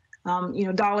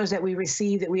 dollars that we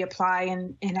receive that we apply,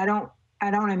 and I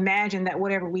don't imagine that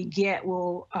whatever we get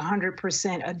will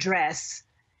 100% address,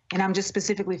 and I'm just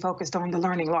specifically focused on the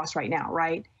learning loss right now,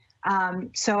 right?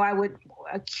 So I would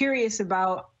curious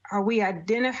about, have we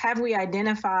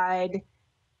identified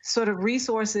sort of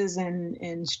resources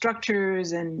and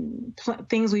structures and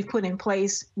things we've put in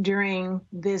place during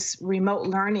this remote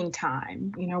learning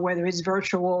time, whether it's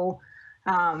virtual,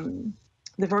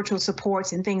 the virtual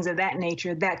supports and things of that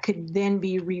nature that could then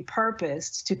be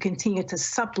repurposed to continue to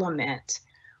supplement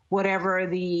whatever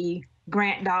the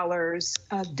grant dollars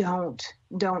don't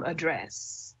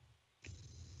address.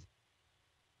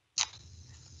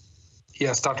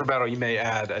 Yes, Dr. Battle, you may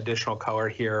add additional color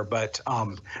here, but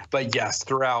yes,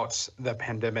 throughout the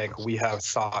pandemic, we have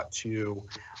sought to,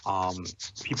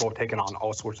 people have taken on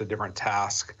all sorts of different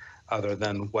tasks other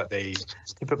than what they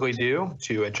typically do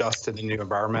to adjust to the new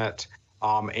environment.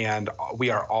 And we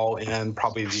are all in.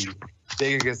 Probably the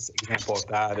biggest example of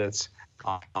that is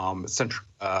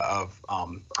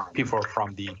people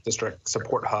from the district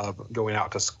support hub going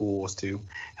out to schools to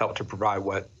help to provide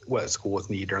what schools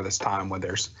need during this time when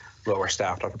there's lower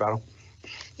staff. Dr. Battle?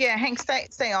 Yeah, Hank,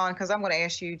 stay on, because I'm going to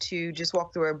ask you to just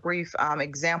walk through a brief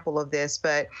example of this,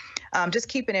 but just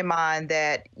keeping in mind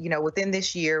that, within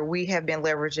this year, we have been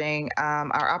leveraging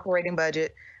our operating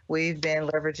budget. We've been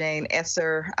leveraging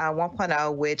ESSER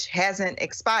 1.0, which hasn't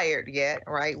expired yet,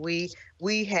 right?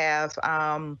 We have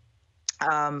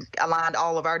aligned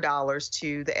all of our dollars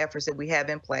to the efforts that we have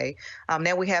in play.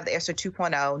 Now we have the ESSER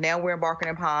 2.0. Now we're embarking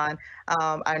upon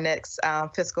our next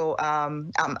fiscal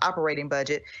operating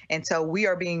budget. And so we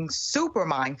are being super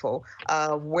mindful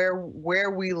of where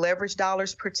we leverage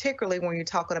dollars, particularly when you're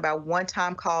talking about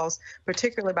one-time costs,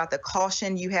 particularly about the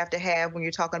caution you have to have when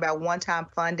you're talking about one-time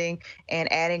funding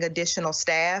and adding additional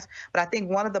staff. But I think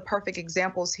one of the perfect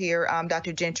examples here,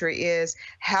 Dr. Gentry, is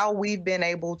how we've been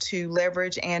able to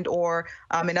leverage and or,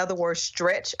 in other words,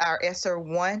 stretch our ESSER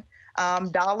 1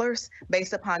 dollars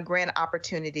based upon grant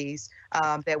opportunities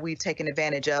that we've taken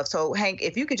advantage of. So Hank,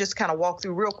 if you could just kind of walk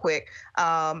through real quick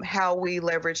how we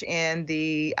leverage in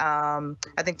the, I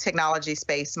think technology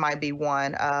space might be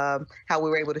one, how we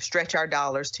were able to stretch our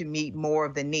dollars to meet more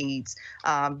of the needs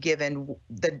given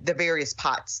the various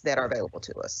pots that are available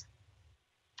to us.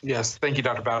 Yes, thank you,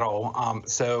 Dr. Battle.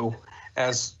 So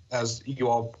as you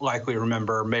all likely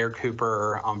remember, Mayor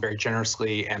Cooper very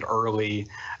generously and early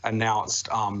announced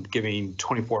giving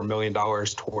 $24 million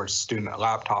towards student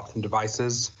laptops and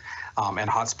devices and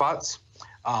hotspots.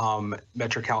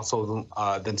 Metro Council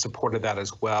then supported that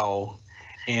as well.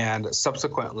 And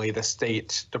subsequently, the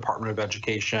State Department of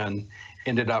Education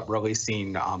ended up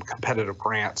releasing competitive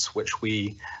grants, which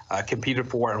we competed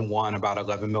for and won about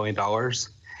 $11 million.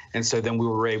 And so then we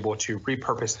were able to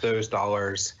repurpose those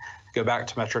dollars, go back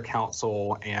to Metro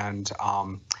Council and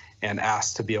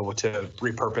ask to be able to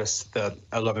repurpose the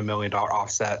 $11 million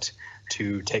offset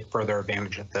to take further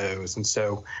advantage of those. And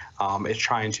so it's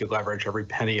trying to leverage every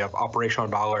penny of operational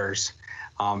dollars,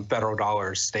 federal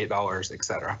dollars, state dollars, et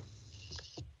cetera.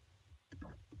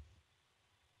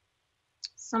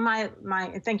 So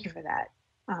thank you for that.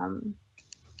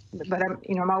 But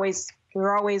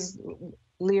we're always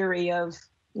leery of,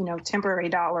 temporary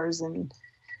dollars and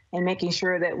making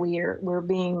sure that we're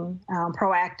being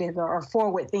proactive or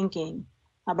forward thinking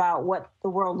about what the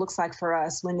world looks like for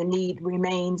us when the need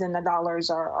remains and the dollars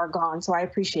are gone. So I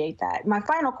appreciate that. My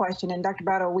final question, and Dr.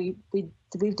 Battle,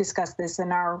 we've discussed this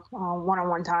in our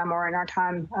one-on-one time or in our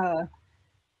time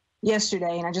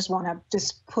yesterday, and I just want to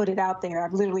just put it out there.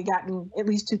 I've literally gotten at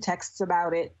least 2 texts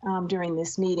about it during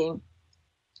this meeting.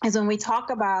 Is when we talk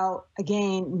about,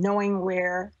 again, knowing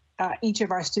where each of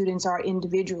our students are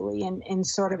individually and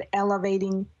sort of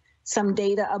elevating some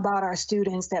data about our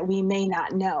students that we may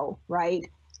not know, right?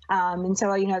 And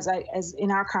so, as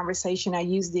in our conversation, I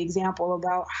used the example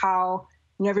about how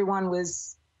everyone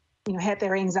was, had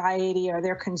their anxiety or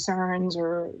their concerns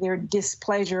or their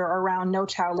displeasure around No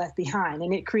Child Left Behind,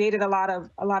 and it created a lot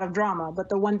of drama. But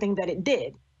the one thing that it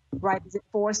did, right, is it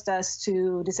forced us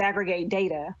to disaggregate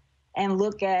data and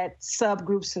look at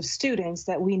subgroups of students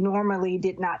that we normally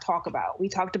did not talk about. We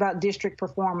talked about district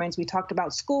performance, we talked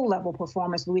about school level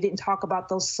performance, but we didn't talk about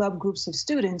those subgroups of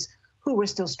students who were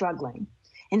still struggling.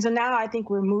 And so now I think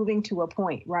we're moving to a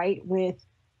point, right, with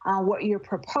what you're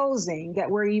proposing,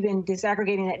 that we're even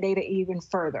disaggregating that data even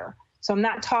further. So I'm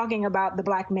not talking about the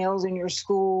Black males in your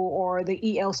school or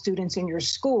the EL students in your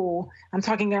school. I'm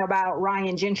talking about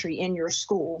Ryan Gentry in your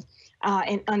school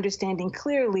and understanding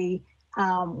clearly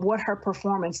what her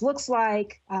performance looks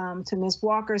like. To Ms.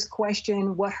 Walker's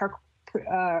question, what her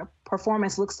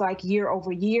performance looks like year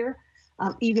over year,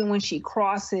 even when she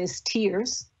crosses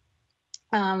tiers.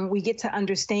 We get to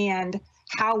understand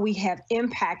how we have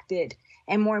impacted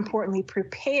and, more importantly,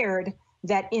 prepared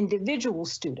that individual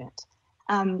student.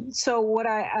 So what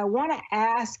I want to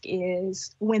ask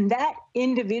is, when that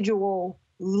individual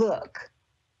look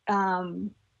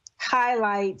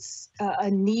highlights a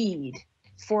need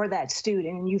for that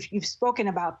student, and you've spoken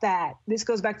about that, this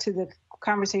goes back to the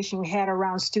conversation we had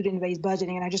around student-based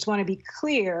budgeting, and I just want to be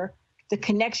clear, the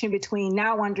connection between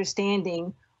now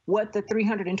understanding what the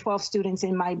 312 students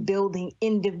in my building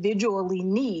individually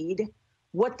need,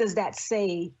 what does that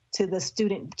say to the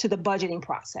student, to the budgeting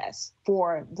process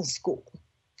for the school?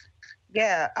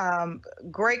 Yeah,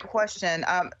 great question.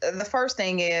 The first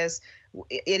thing is,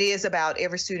 it is about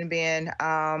every student being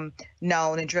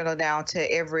known and drilled down to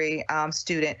every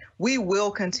student. We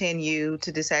will continue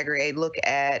to disaggregate, look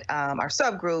at our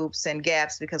subgroups and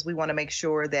gaps, because we want to make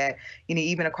sure that,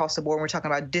 even across the board, when we're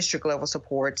talking about district level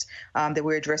supports, that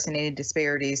we're addressing any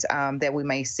disparities that we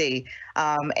may see.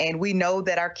 And we know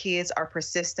that our kids are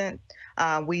persistent.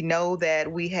 We know that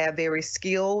we have very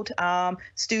skilled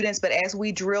students, but as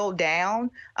we drill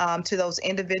down to those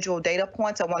individual data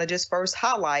points, I want to just first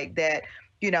highlight that,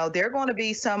 there are going to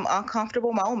be some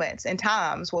uncomfortable moments and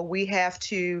times where we have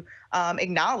to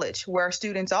acknowledge where our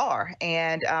students are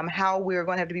and how we're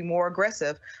going to have to be more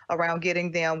aggressive around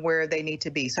getting them where they need to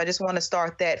be. So I just want to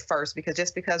start that first,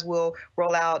 because we'll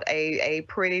roll out a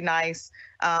pretty nice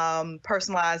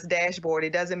personalized dashboard,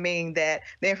 it doesn't mean that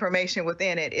the information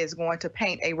within it is going to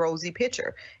paint a rosy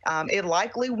picture. It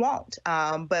likely won't,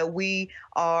 but we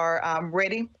are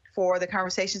ready for the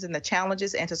conversations and the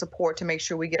challenges and to support to make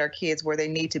sure we get our kids where they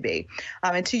need to be.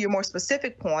 And to your more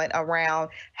specific point around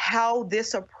how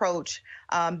this approach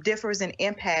differs and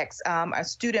impacts our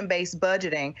student-based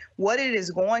budgeting, what it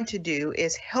is going to do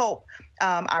is help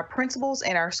our principals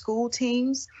and our school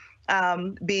teams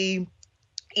be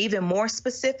even more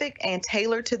specific and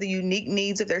tailored to the unique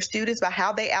needs of their students by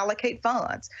how they allocate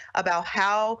funds, about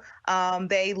how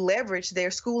they leverage their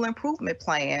school improvement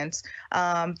plans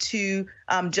to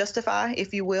justify,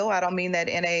 if you will. I don't mean that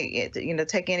in a,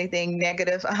 take anything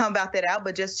negative about that out,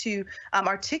 but just to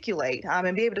articulate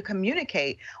and be able to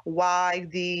communicate why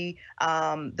the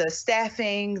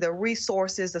staffing, the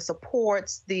resources, the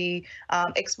supports, the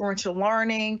experiential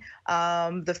learning,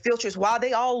 the filters, why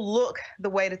they all look the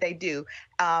way that they do.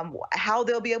 How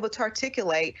they'll be able to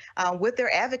articulate with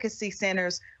their advocacy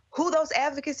centers who those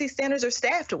advocacy centers are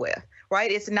staffed with, right?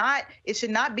 It should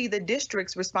not be the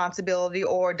district's responsibility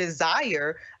or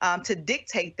desire to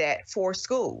dictate that for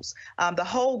schools. The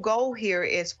whole goal here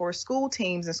is for school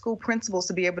teams and school principals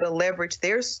to be able to leverage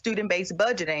their student-based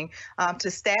budgeting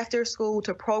to staff their school,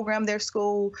 to program their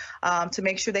school, to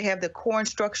make sure they have the core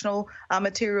instructional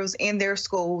materials in their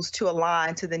schools to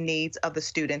align to the needs of the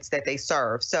students that they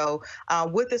serve. So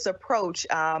with this approach,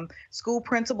 school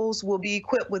principals will be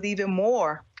equipped with even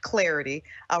more clarity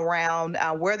around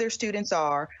where their students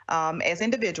are as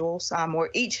individuals,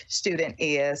 where each student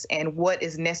is, and what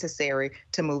is necessary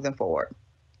to move them forward.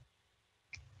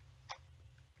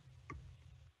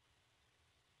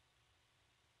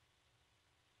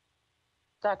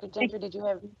 Dr. Gentry, did you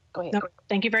have, go ahead. No,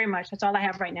 thank you very much. That's all I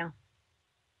have right now.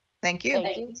 Thank you.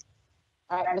 Thank you.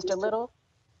 All right, Mr. Little.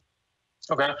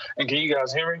 Okay, and can you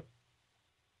guys hear me?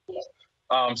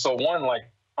 Yes. So one,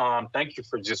 thank you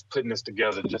for just putting this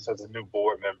together just as a new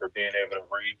board member, being able to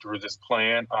read through this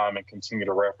plan and continue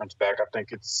to reference back. I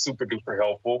think it's super duper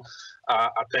helpful. I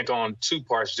think on two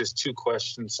parts, just two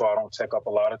questions so I don't take up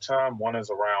a lot of time. One is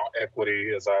around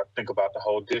equity as I think about the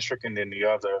whole district, and then the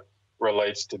other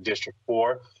relates to District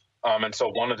 4. And so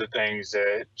one of the things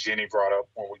that Jenny brought up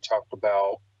when we talked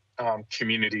about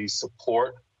community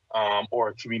support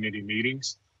or community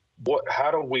meetings, how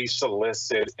do we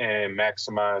solicit and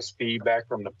maximize feedback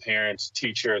from the parents,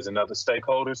 teachers, and other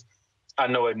stakeholders? I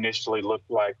know it initially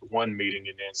looked like one meeting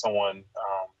and then someone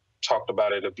talked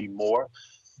about it to be more,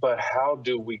 but how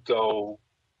do we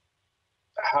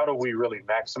really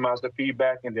maximize the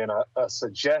feedback? And then a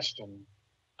suggestion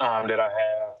that I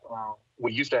have,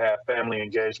 we used to have family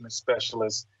engagement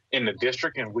specialists in the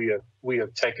district, and we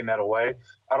have taken that away.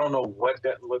 I don't know what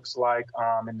that looks like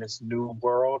in this new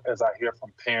world, as I hear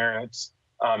from parents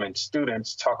and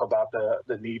students talk about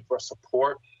the need for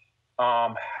support.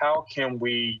 How can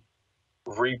we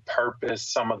repurpose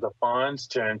some of the funds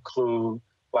to include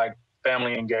like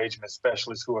family engagement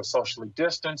specialists who are socially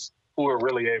distanced, who are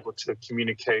really able to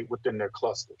communicate within their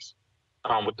clusters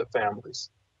with the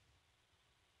families?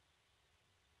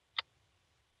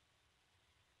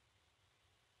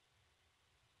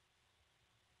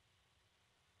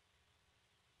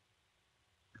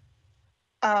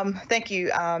 Thank you,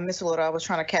 Mr. Little. I was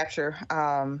trying to capture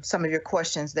some of your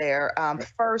questions there.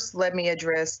 First, let me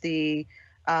address the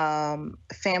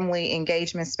family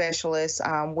engagement specialist,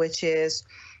 which is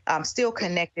still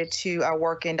connected to our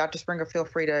work. And Dr. Springer, feel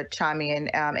free to chime in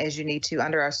as you need to,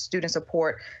 under our student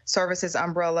support services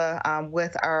umbrella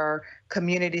with our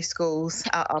community schools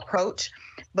approach.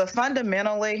 But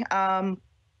fundamentally,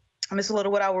 Mr.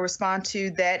 Little, what I will respond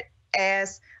to that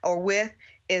as or with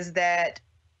is that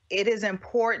it is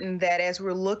important that as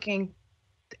we're looking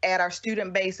at our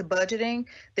student-based budgeting,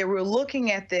 that we're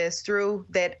looking at this through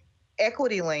that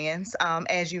equity lens,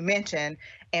 as you mentioned,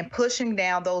 and pushing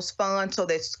down those funds so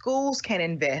that schools can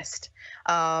invest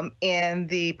in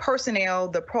the personnel,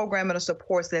 the program, and the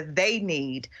supports that they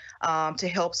need to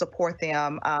help support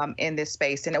them in this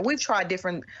space. And we've tried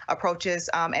different approaches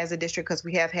as a district, because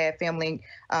we have had family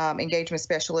engagement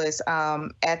specialists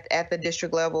at the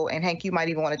district level. And Hank, you might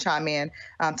even want to chime in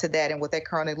to that and what that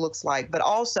currently looks like. But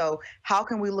also, how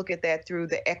can we look at that through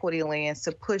the equity lens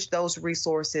to push those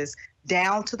resources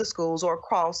down to the schools or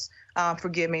across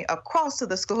to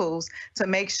the schools to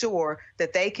make sure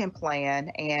that they can plan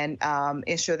and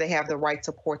ensure they have the right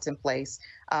supports in place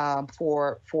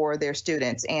for their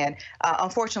students. And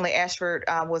unfortunately, Ashford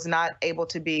was not able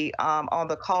to be on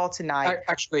the call tonight.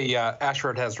 Actually,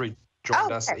 Ashford has rejoined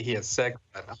us. He is sick,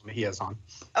 but he is on.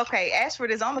 Okay, Ashford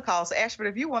is on the call. So Ashford,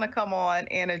 if you want to come on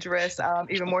and address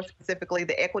even more specifically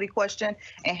the equity question,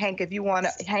 and Hank, if you want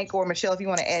to, Hank or Michelle, if you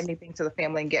want to add anything to the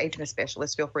family engagement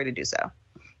specialist, feel free to do so.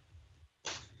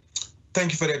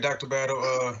 Thank you for that, Dr.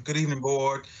 Battle. Good evening,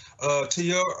 board. To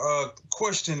your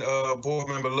question, board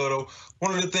member Little,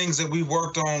 one of the things that we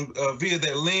worked on via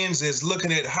that lens is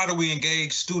looking at how do we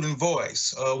engage student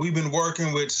voice. We've been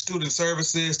working with student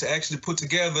services to actually put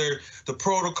together the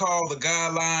protocol, the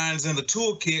guidelines, and the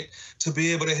toolkit to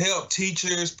be able to help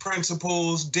teachers,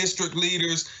 principals, district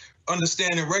leaders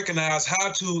understand and recognize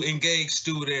how to engage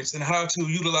students and how to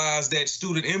utilize that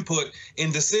student input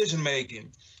in decision making.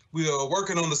 We are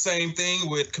working on the same thing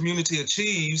with Community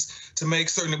Achieves to make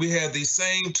certain that we have these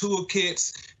same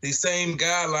toolkits, these same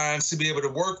guidelines to be able to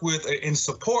work with and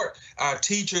support our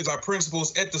teachers, our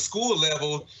principals at the school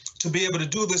level to be able to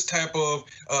do this type of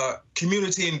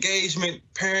community engagement,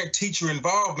 parent-teacher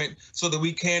involvement so that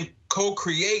we can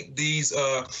co-create these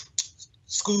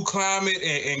school climate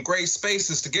and great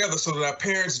spaces together so that our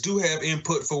parents do have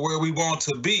input for where we want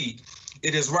to be.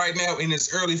 It is right now in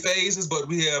its early phases, but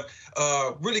we have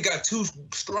really got two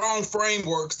strong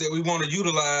frameworks that we want to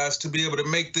utilize to be able to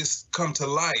make this come to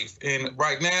life. And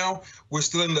right now, we're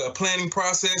still in the planning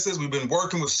processes. We've been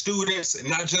working with students, and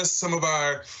not just some of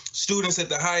our students at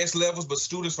the highest levels, but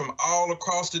students from all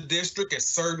across the district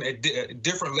at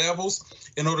different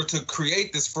levels in order to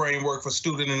create this framework for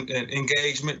student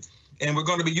engagement. And we're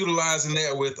going to be utilizing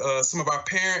that with some of our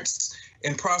parents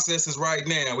and processes right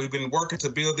now. We've been working to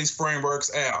build these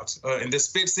frameworks out. And this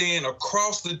fits in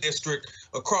across the district,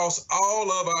 across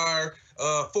all of our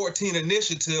 14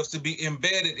 initiatives to be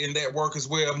embedded in that work as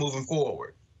well moving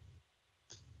forward.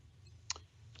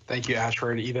 Thank you,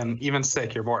 Ashford. Even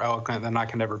sick, you're more eloquent than I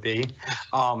can ever be.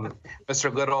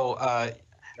 Mr. Little,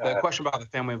 the question about the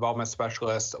family involvement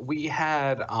specialist, we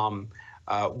had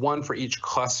one for each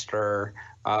cluster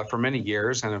for many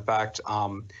years. And in fact,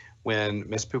 when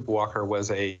Ms. Pooper-Walker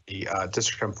was a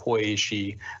district employee,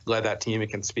 she led that team and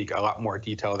can speak a lot more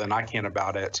detail than I can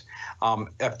about it.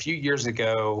 A few years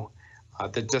ago,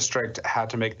 the district had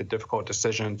to make the difficult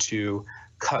decision to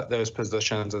cut those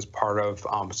positions as part of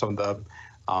some of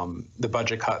the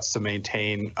budget cuts to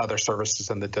maintain other services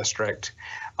in the district.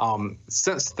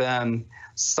 Since then,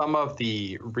 some of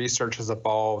the research has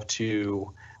evolved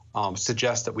to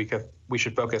suggest that we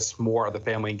should focus more on the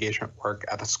family engagement work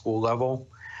at the school level.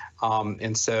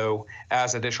 And so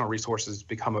as additional resources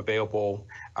become available,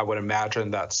 I would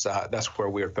imagine that's where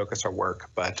we would focus our work.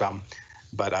 But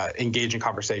engaging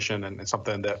conversation and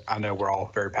something that I know we're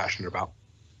all very passionate about.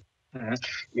 Mm-hmm.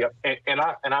 Yep, and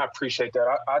I appreciate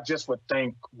that. I just would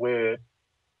think with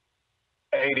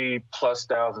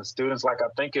 80,000+ students, like I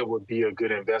think it would be a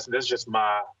good investment. It's just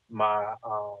my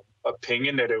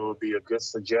opinion that it would be a good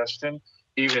suggestion,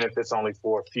 even if it's only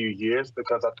for a few years,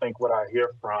 because I think what I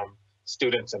hear from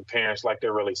students and parents, like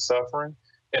they're really suffering,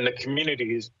 and the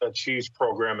Communities Achieves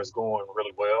program is going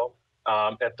really well.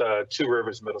 At the Two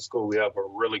Rivers Middle School, we have a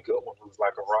really good one who's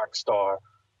like a rock star.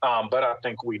 But I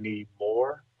think we need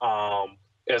more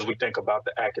as we think about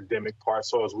the academic part.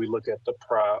 So as we look at the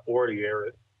priority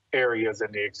areas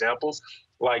and the examples,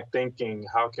 like thinking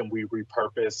how can we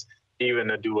repurpose even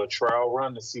to do a trial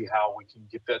run to see how we can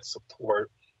get that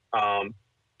support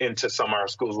into some of our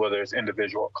schools, whether it's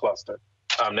individual or cluster.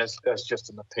 That's just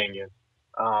an opinion.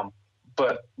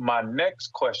 But my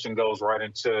next question goes right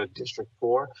into District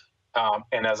 4.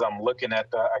 And as I'm looking at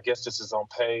I guess this is on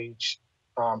page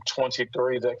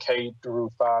 23, the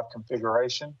K-5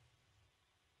 configuration.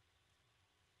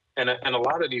 And a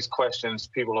lot of these questions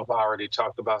people have already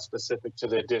talked about specific to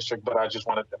their district, but I just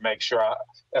wanted to make sure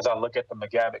as I look at the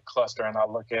McGavitt cluster and I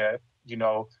look at,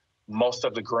 most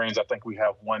of the greens, I think we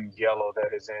have one yellow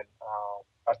that is in,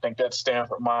 I think that's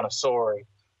Stanford Montessori.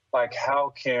 Like how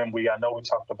can we, I know we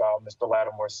talked about, Mr.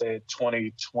 Lattimore said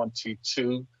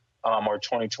 2022 or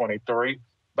 2023,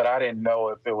 but I didn't know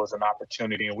if it was an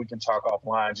opportunity, and we can talk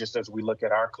offline just as we look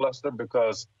at our cluster,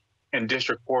 because in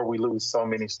District 4, we lose so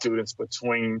many students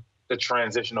between the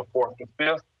transition of 4th to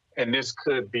 5th, and this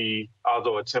could be,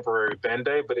 although a temporary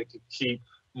Band-Aid, but it could keep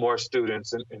more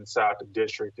students inside the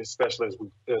district, especially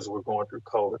as we're going through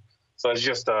COVID. So it's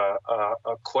just a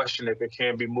question if it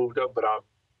can be moved up, but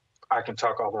I can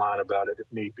talk offline about it if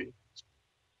need be.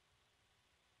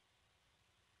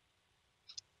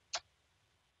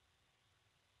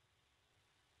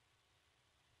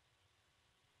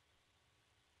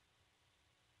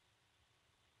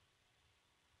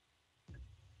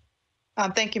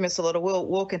 Thank you, Mr. Little.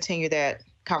 We'll continue that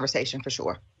conversation for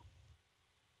sure.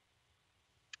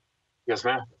 Yes,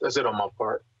 ma'am. That's it on my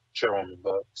part, Chairwoman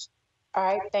Bucks. All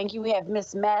right, thank you. We have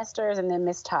Ms. Masters and then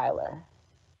Ms. Tyler.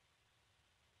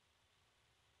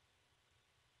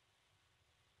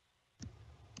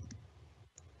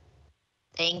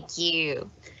 Thank you.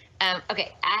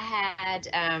 Okay, I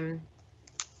had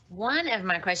one of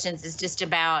my questions is just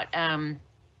about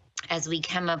as we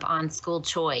come up on school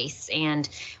choice and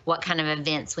what kind of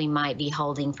events we might be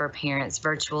holding for parents,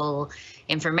 virtual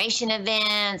information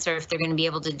events, or if they're going to be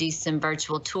able to do some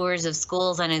virtual tours of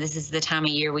schools. I know this is the time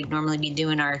of year we'd normally be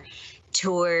doing our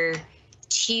tour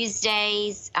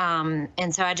Tuesdays.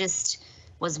 And so I just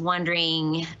was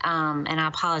wondering, and I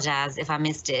apologize if I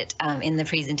missed it in the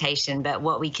presentation, but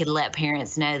what we could let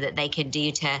parents know that they could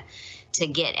do to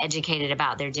get educated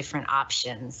about their different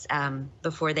options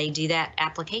before they do that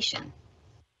application.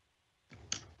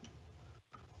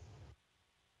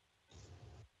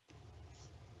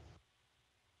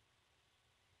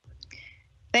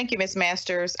 Thank you, Ms.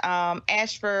 Masters.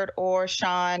 Ashford or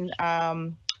Sean,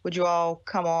 would you all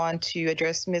come on to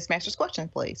address Ms. Masters' question,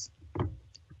 please?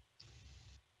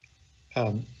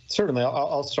 Certainly,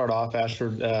 I'll start off.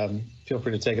 Ashford, feel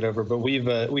free to take it over. But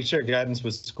we shared guidance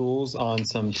with schools on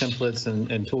some templates and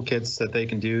toolkits that they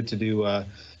can do to do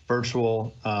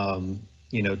virtual,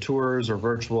 tours or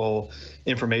virtual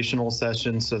informational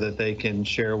sessions, so that they can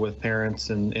share with parents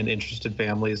and interested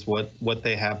families what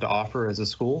they have to offer as a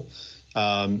school.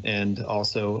 And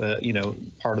also,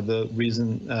 part of the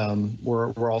reason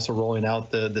we're also rolling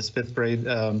out this 5th grade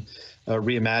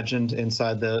reimagined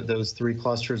inside those 3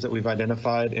 clusters that we've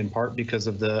identified, in part because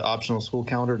of the optional school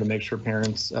calendar, to make sure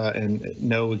parents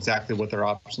know exactly what their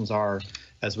options are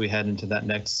as we head into that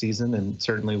next season. And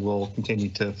certainly we'll continue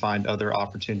to find other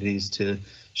opportunities to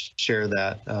share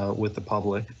that with the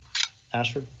public.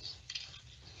 Ashford?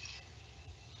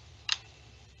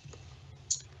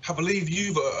 I believe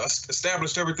you've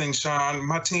established everything, Sean.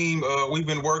 My team, we've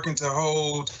been working to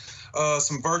hold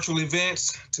some virtual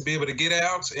events to be able to get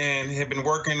out, and have been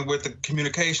working with the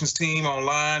communications team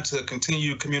online to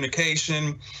continue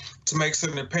communication, to make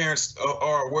certain that parents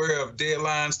are aware of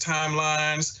deadlines,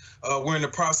 timelines. We're in the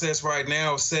process right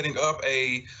now of setting up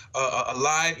a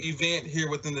live event here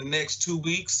within the next 2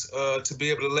 weeks to be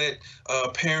able to let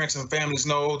parents and families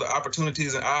know the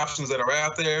opportunities and options that are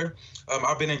out there.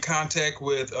 I've been in contact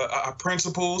with our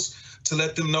principals to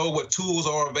let them know what tools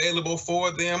are available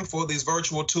for them for these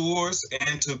virtual tours,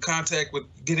 and to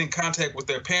get in contact with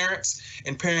their parents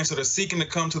and parents that are seeking to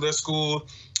come to their school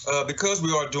because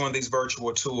we are doing these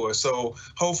virtual tours. So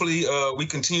hopefully we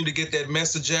continue to get that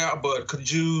message out, but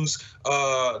could use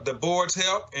the board's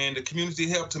help and the community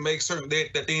help to make certain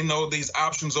that they know these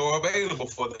options are available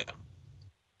for them.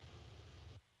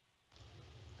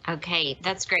 Okay,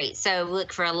 that's great. So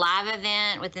look for a live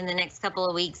event within the next couple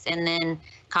of weeks and then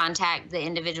contact the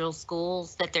individual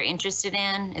schools that they're interested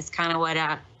in is kind of what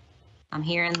I'm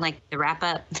hearing, like the wrap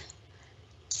up.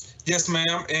 Yes,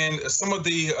 ma'am. And some of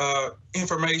the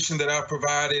information that I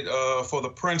provided for the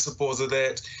principals are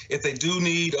that if they do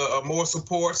need more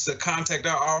supports, to contact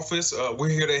our office. We're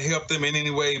here to help them in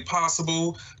any way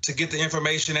possible to get the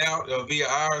information out via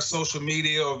our social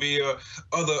media or via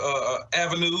other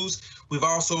avenues. We've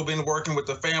also been working with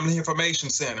the Family Information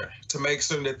Center to make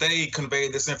certain that they convey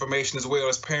this information as well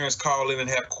as parents call in and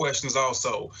have questions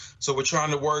also. So we're trying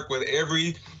to work with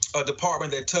every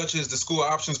department that touches the school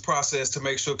options process to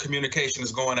make sure communication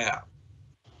is going out.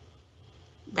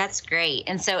 That's great.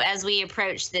 And so as we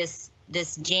approach this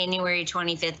January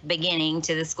 25th beginning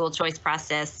to the school choice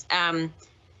process,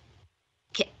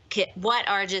 what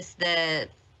are just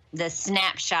the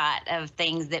snapshot of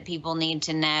things that people need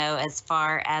to know as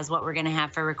far as what we're going to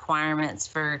have for requirements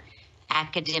for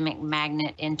academic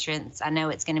magnet entrance? I know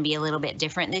it's going to be a little bit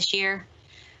different this year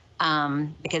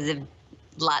because of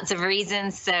lots of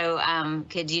reasons. So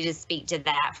could you just speak to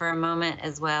that for a moment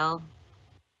as well?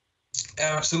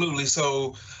 Absolutely.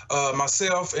 So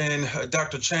myself and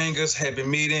Dr. Changas have been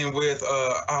meeting with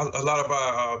a lot of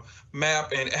our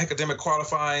MAP and academic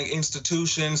qualifying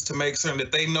institutions to make certain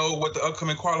that they know what the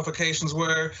upcoming qualifications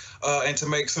were and to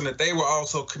make certain that they were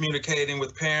also communicating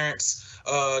with parents.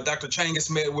 Dr. Changas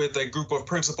met with a group of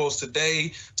principals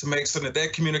today to make certain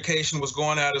that communication was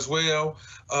going out as well.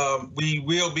 We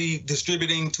will be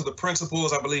distributing to the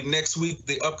principals, I believe next week,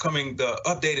 the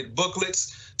updated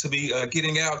booklets to be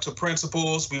getting out to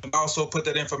principals. We also put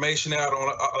that information out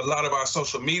on a lot of our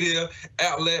social media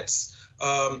outlets.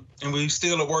 And we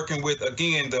still are working with,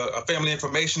 again, the family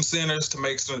information centers to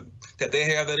make sure that they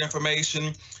have that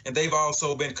information. And they've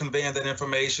also been conveying that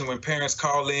information when parents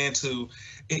call in to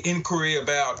inquiry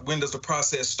about when does the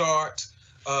process start.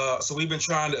 So we've been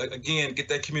trying to, again, get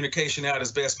that communication out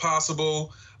as best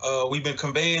possible. We've been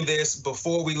conveying this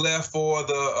before we left for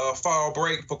the fall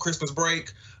break, for Christmas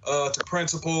break, to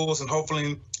principals, and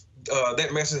hopefully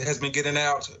that message has been getting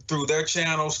out through their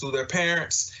channels, through their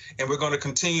parents, and we're going to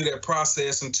continue that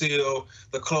process until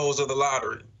the close of the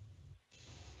lottery.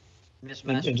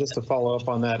 And just to follow up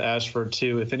on that, Ashford,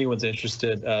 too, if anyone's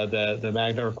interested, the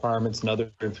magnet requirements and other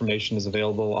information is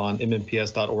available on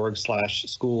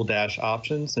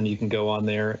mnps.org/school-options, and you can go on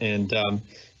there, and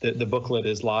the booklet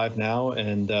is live now,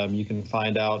 and you can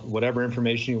find out whatever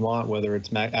information you want, whether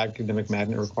it's academic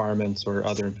magnet requirements or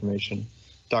other information.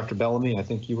 Dr. Bellamy, I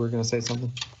think you were going to say something.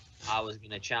 I was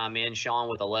going to chime in, Sean,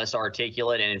 with a less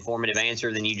articulate and informative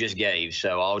answer than you just gave.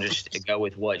 So I'll just go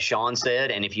with what Sean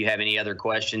said. And if you have any other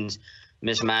questions,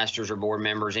 Ms. Masters or board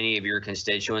members, any of your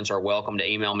constituents are welcome to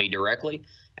email me directly.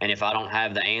 And if I don't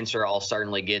have the answer, I'll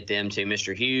certainly get them to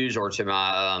Mr. Hughes or to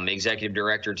my executive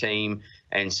director team.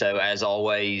 And so, as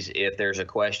always, if there's a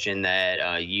question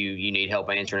that you need help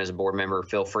answering as a board member,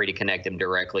 feel free to connect them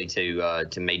directly to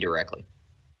me directly.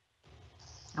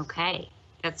 Okay,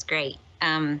 that's great.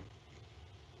 I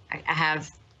have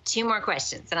two more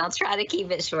questions, and I'll try to keep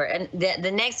it short. And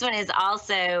the next one is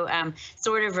also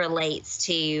sort of relates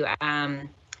to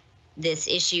this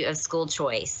issue of school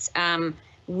choice.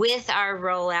 With our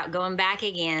rollout, going back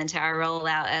again to our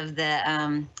rollout of the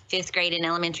 5th grade in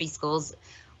elementary schools,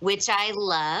 which I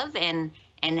love, and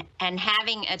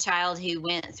having a child who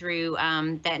went through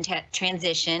that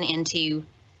transition into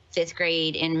 5th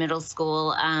grade in middle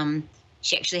school,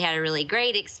 she actually had a really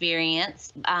great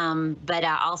experience, but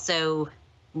I also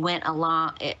went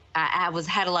along. I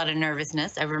had a lot of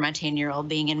nervousness over my 10-year-old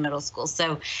being in middle school.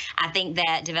 So I think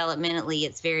that developmentally,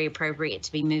 it's very appropriate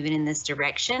to be moving in this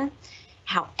direction.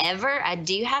 However, I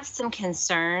do have some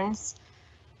concerns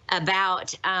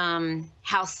about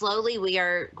how slowly we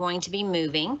are going to be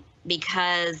moving,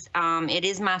 because it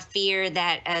is my fear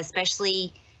that,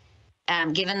 especially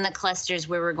given the clusters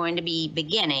where we're going to be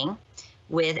beginning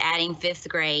with adding 5th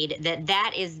grade,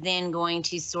 that is then going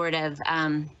to sort of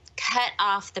cut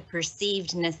off the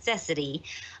perceived necessity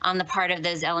on the part of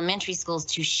those elementary schools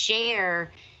to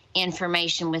share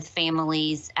information with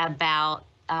families about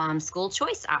school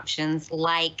choice options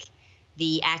like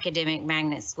the academic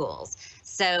magnet schools.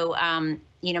 So,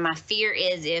 my fear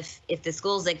is if the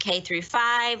school's a K through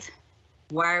 5,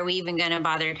 why are we even going to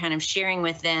bother kind of sharing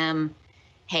with them,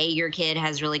 hey, your kid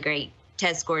has really great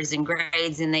test scores and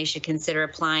grades, and they should consider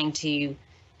applying to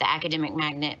the academic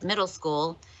magnet middle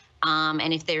school.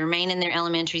 And if they remain in their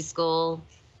elementary school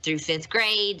through 5th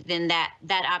grade, then that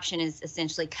option is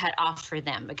essentially cut off for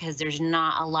them because there's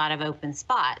not a lot of open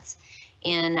spots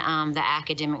in the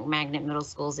academic magnet middle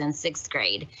schools in 6th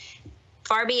grade.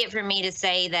 Far be it from me to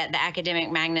say that the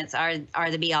academic magnets are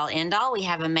the be all end all. We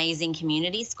have amazing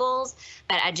community schools,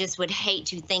 but I just would hate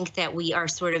to think that we are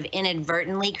sort of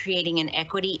inadvertently creating an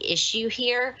equity issue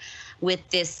here with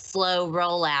this slow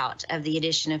rollout of the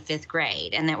addition of 5th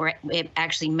grade, and that it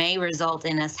actually may result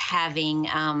in us having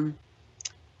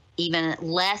even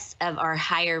less of our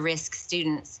higher risk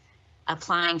students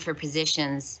applying for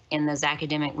positions in those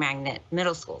academic magnet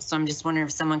middle schools. So I'm just wondering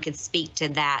if someone could speak to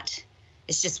that.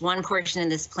 It's just one portion of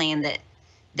this plan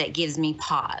that gives me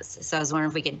pause. So I was wondering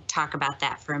if we could talk about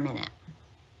that for a minute.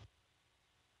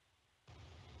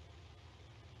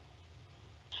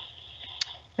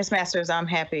 Ms. Masters, I'm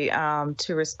happy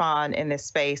to respond in this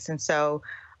space. And so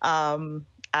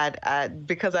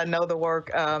because I know the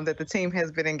work that the team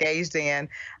has been engaged in,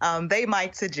 they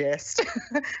might suggest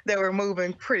that we're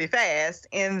moving pretty fast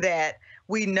in that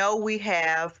we know we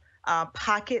have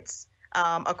pockets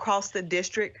across the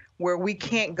district where we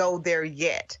can't go there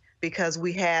yet because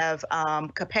we have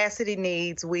capacity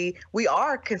needs. We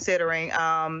are considering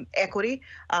equity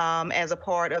as a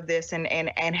part of this,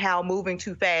 and how moving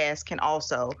too fast can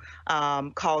also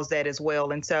cause that as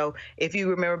well. And so if you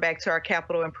remember back to our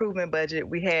capital improvement budget,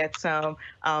 we had some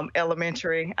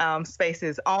elementary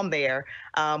spaces on there,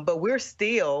 but we're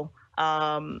still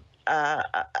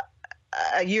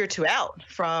a year or two out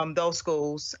from those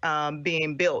schools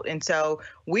being built. And so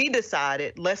we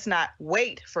decided, let's not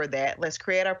wait for that. Let's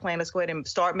create our plan. Let's go ahead and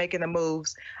start making the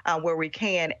moves where we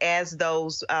can as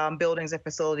those buildings and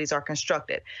facilities are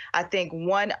constructed. I think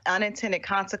one unintended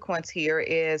consequence here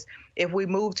is if we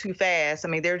move too fast, I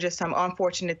mean, there are just some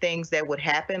unfortunate things that would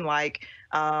happen, like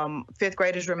 5th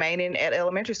graders remaining at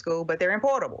elementary school, but they're in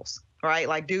portables. Right?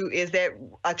 Like, is that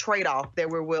a trade-off that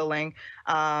we're willing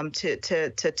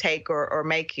to take or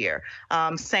make here?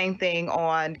 Same thing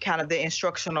on kind of the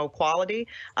instructional quality.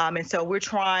 And so we're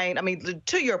trying, I mean,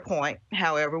 to your point,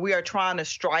 however, we are trying to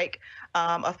strike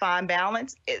a fine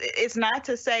balance. It's not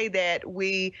to say that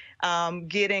we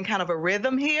get in kind of a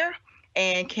rhythm here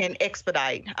and can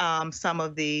expedite some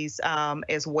of these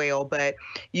as well. But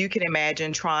you can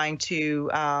imagine trying to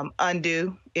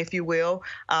undo, if you will,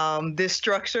 this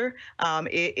structure.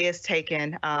 It is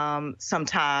taking some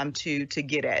time to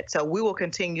get at. So we will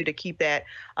continue to keep that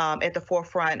at the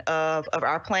forefront of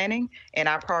our planning and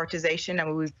our prioritization. I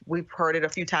mean, we've heard it a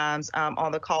few times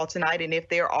on the call tonight. And if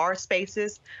there are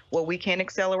spaces where we can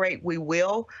accelerate, we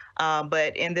will.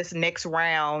 But in this next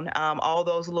round, all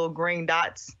those little green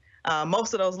dots,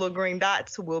 most of those little green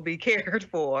dots will be cared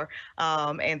for,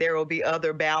 and there will be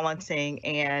other balancing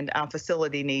and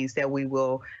facility needs that we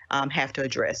will have to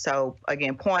address. So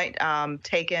again, point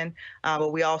taken,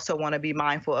 but we also want to be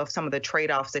mindful of some of the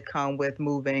trade-offs that come with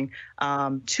moving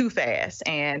too fast.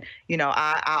 And, you know,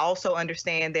 I also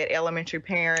understand that elementary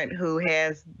parent who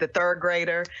has the 3rd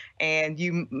grader and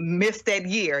you missed that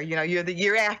year, you know, you're the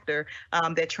year after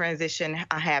that transition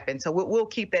happened. So we'll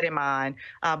keep that in mind,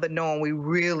 but knowing we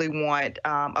really want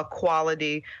a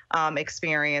quality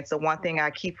experience. The one thing I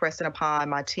keep pressing upon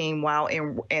my team, while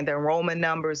and the enrollment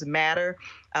numbers matter,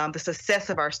 the success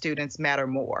of our students matter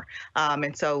more.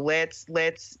 And so let's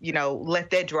you know, let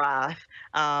that drive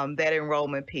that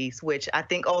enrollment piece, which I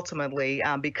think ultimately,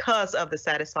 because of the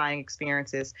satisfying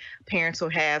experiences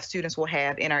students will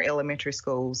have in our elementary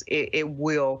schools, it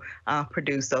will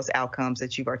produce those outcomes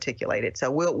that you've articulated.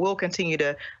 So we'll continue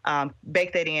to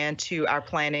bake that into our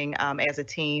planning as a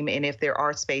team. And if there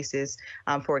are spaces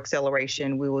for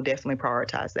acceleration, we will definitely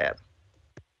prioritize that.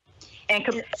 And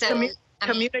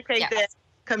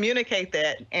communicate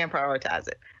that and prioritize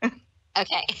it.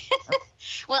 Okay.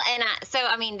 Well, and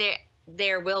I mean,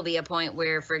 there will be a point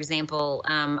where, for example,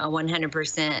 a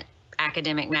 100%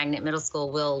 academic magnet middle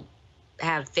school will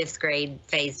have 5th grade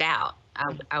phased out,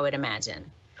 I would imagine.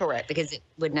 Correct. Because it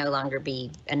would no longer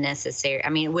be a necessary, I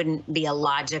mean, it wouldn't be a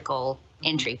logical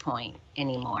entry point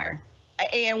anymore.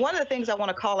 And one of the things I want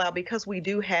to call out, because we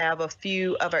do have a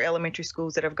few of our elementary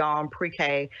schools that have gone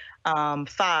pre-K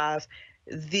 5,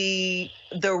 the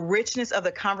richness of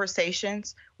the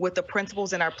conversations with the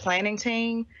principals and our planning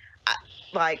team,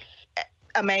 like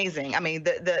amazing. I mean,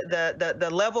 the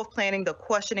level of planning, the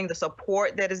questioning, the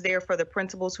support that is there for the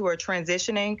principals who are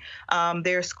transitioning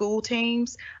their school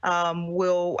teams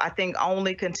will, I think,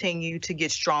 only continue to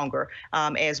get stronger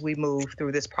as we move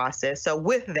through this process. So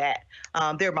with that,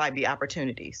 there might be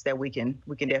opportunities that we can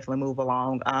definitely move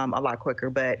along a lot quicker.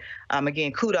 But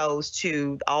again, kudos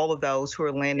to all of those who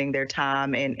are lending their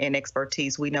time and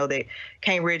expertise. We know that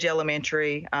Cane Ridge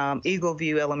Elementary, Eagle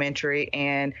View Elementary,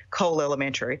 and Cole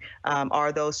Elementary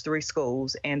are those three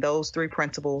schools, and those three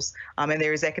principals and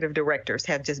their executive directors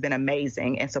have just been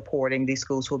amazing in supporting these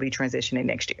schools who will be transitioning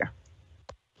next year.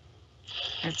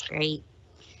 That's great.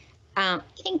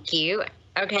 Thank you.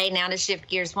 Okay, now to shift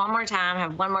gears one more time, I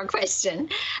have one more question.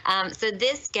 So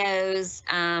this goes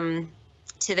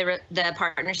to the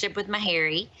partnership with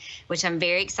Meharry, which I'm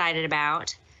very excited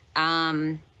about.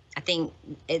 I think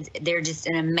they're just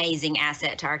an amazing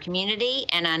asset to our community,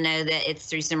 and I know that it's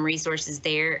through some resources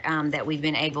there that we've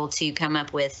been able to come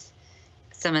up with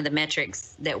some of the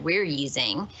metrics that we're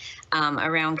using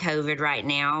around COVID right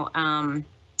now.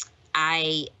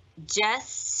 I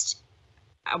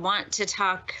want to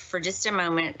talk for just a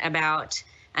moment about,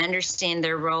 I understand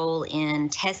their role in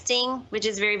testing, which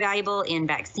is very valuable, in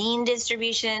vaccine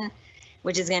distribution,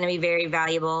 which is going to be very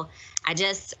valuable. I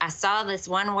saw this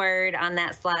one word on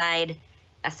that slide.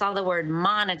 I saw the word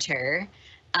monitor,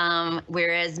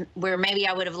 where maybe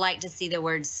I would have liked to see the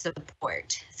word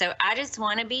support. So I just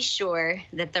want to be sure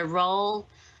that the role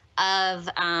of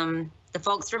the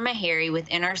folks from Meharry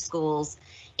within our schools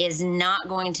is not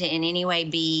going to in any way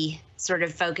be sort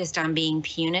of focused on being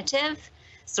punitive,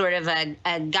 sort of a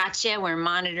gotcha, we're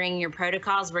monitoring your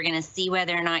protocols, we're going to see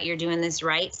whether or not you're doing this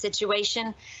right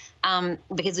situation.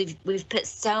 Because we've put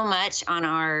so much on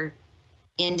our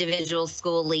individual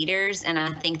school leaders, and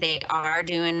I think they are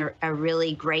doing a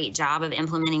really great job of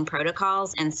implementing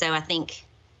protocols. And so I think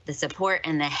the support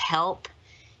and the help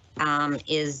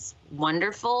is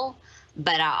wonderful,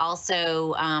 but I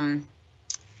also, I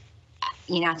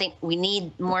think we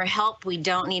need more help. We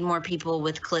don't need more people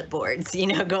with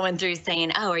clipboards, going through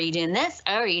saying, oh, are you doing this?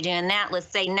 Oh, are you doing that? Let's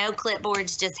say no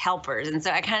clipboards, just helpers. And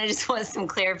so I kind of just want some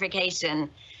clarification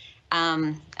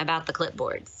about the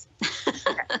clipboards.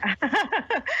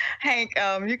 Hank,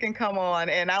 you can come on,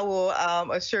 and I will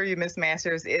assure you, Ms.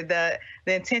 Masters, the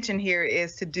intention here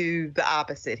is to do the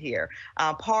opposite here.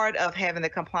 Part of having the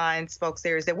compliance folks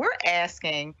there is that we're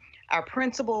asking our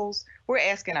principals, we're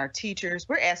asking our teachers,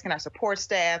 we're asking our support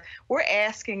staff, we're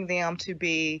asking them to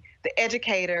be the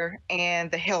educator and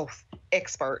the health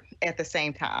expert at the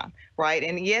same time, right?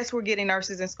 And yes, we're getting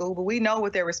nurses in school, but we know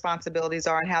what their responsibilities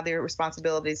are and how their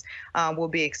responsibilities will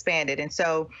be expanded. And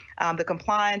so the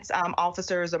compliance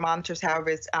officers or monitors,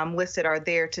 however it's listed, are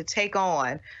there to take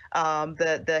on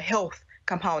the health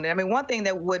component. I mean, one thing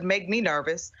that would make me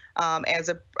nervous as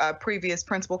a previous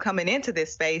principal coming into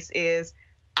this space is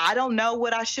I don't know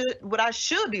what I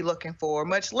should be looking for,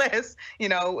 much less,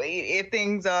 if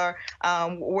things are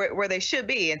where they should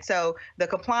be. And so the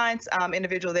compliance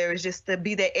individual there is just to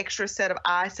be that extra set of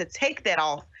eyes to take that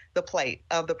off the plate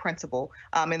of the principal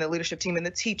and the leadership team and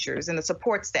the teachers and the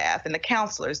support staff and the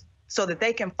counselors, so that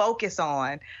they can focus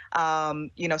on,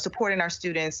 supporting our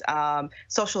students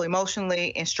social,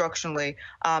 emotionally, instructionally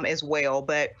as well.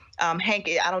 But Hank,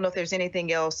 I don't know if there's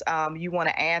anything else you want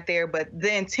to add there, but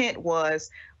the intent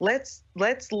was let's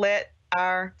let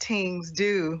our teams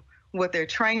do what they're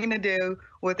trained to do,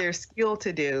 what they're skilled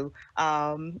to do,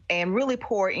 and really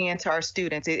pour into our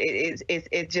students.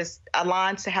 It just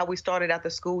aligns to how we started out the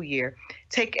school year.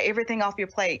 Take everything off your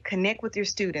plate, connect with your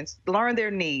students, learn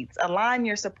their needs, align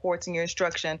your supports and your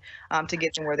instruction to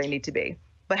get them where they need to be.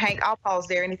 But Hank, I'll pause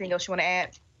there. Anything else you want to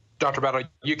add? Dr. Battle,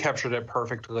 you captured it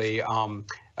perfectly.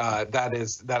 That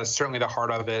is certainly the heart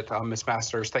of it. Ms.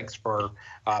 Masters, thanks for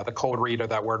the cold read of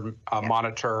that word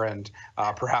monitor, and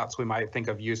perhaps we might think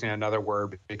of using another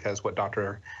word, because what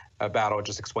Dr. Battle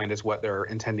just explained is what they're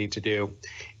intending to do.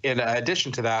 In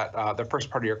addition to that, the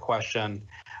first part of your question,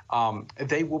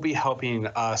 they will be helping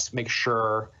us make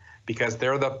sure, because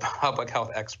they're the public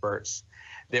health experts,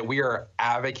 that we are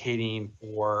advocating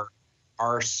for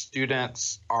our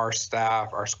students, our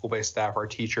staff, our school-based staff, our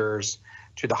teachers,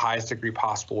 to the highest degree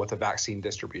possible with the vaccine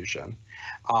distribution.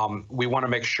 We want to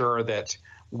make sure that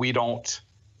we don't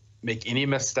make any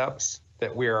missteps,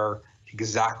 that we are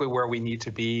exactly where we need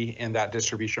to be in that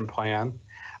distribution plan.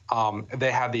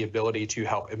 They have the ability to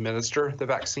help administer the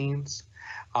vaccines.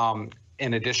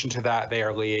 In addition to that, they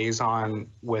are liaison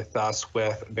with us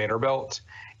with Vanderbilt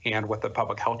and with the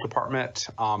public health department,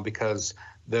 because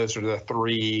those are the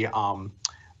three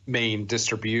main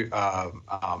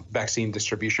vaccine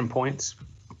distribution points.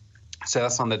 So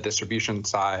that's on the distribution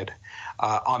side.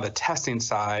 On the testing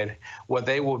side, what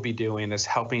they will be doing is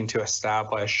helping to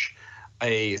establish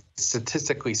a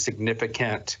statistically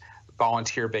significant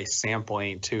volunteer-based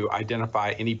sampling to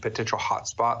identify any potential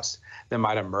hotspots that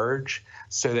might emerge,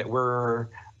 so that we're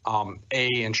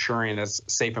ensuring as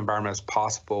safe environment as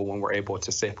possible when we're able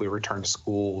to safely return to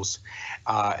schools,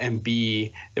 and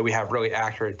B, that we have really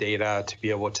accurate data to be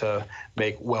able to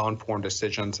make well-informed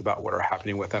decisions about what are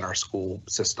happening within our school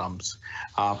systems.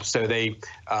 So they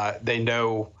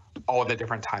know all the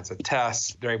different types of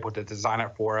tests. They're able to design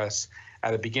it for us.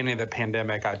 At the beginning of the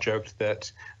pandemic, I joked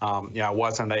that I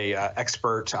wasn't a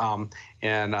expert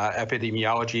in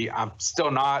epidemiology. I'm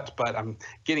still not, but I'm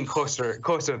getting closer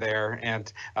there.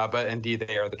 And but indeed,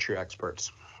 they are the true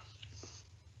experts.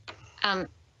 And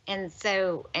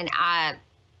I,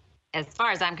 as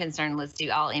far as I'm concerned, let's do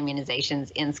all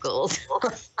immunizations in schools.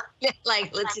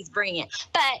 Like, let's just bring it.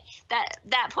 But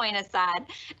that point aside,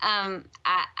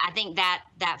 I think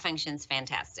that functions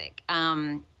fantastic.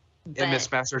 And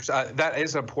Ms. Masters, that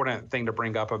is an important thing to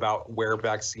bring up about where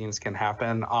vaccines can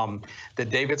happen. The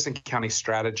Davidson County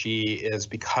strategy is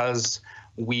because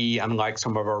we, unlike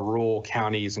some of our rural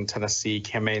counties in Tennessee,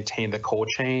 can maintain the cold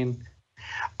chain.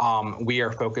 We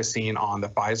are focusing on the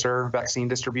Pfizer vaccine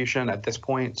distribution at this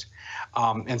point.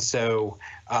 And so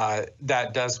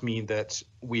that does mean that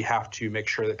we have to make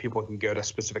sure that people can go to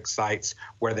specific sites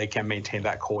where they can maintain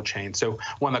that cold chain. So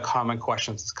one of the common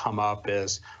questions that's come up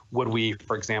is, would we,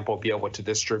 for example, be able to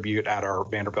distribute at our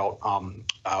Vanderbilt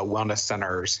wellness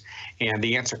centers? And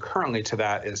the answer currently to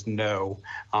that is no,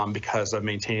 because of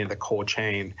maintaining the cold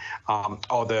chain,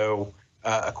 although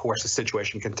of course, the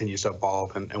situation continues to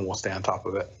evolve, and we'll stay on top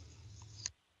of it.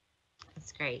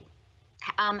 That's great.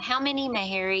 How many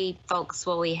Meharry folks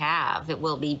will we have? It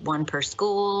will be one per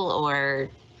school, or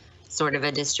sort of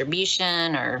a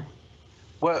distribution, or?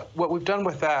 What we've done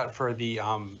with that for the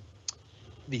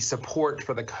support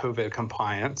for the COVID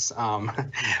compliance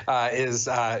is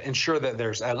ensure that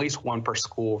there's at least one per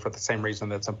school, for the same reason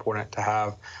that's important to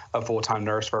have a full-time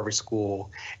nurse for every school.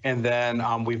 And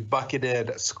then we've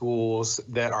bucketed schools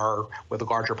that are with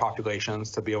larger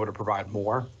populations to be able to provide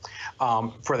more.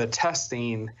 For the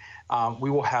testing,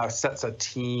 we will have sets of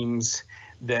teams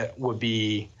that would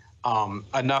be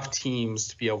enough teams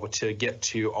to be able to get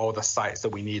to all the sites that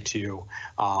we need to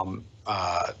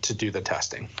do the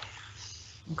testing.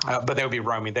 But they would be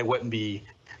roaming. They wouldn't be,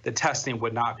 the testing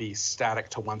would not be static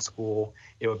to one school.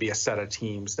 It would be a set of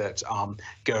teams that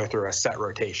go through a set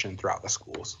rotation throughout the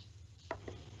schools.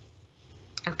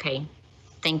 Okay,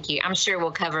 thank you. I'm sure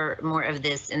we'll cover more of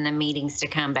this in the meetings to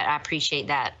come, but I appreciate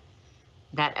that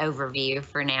overview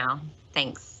for now.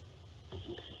 Thanks.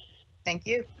 Thank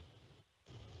you.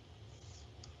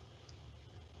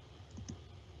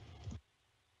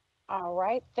 All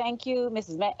right, thank you,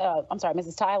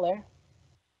 Mrs. Tyler.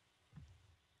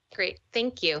 Great,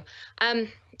 thank you. I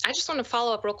just want to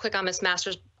follow up real quick on Ms.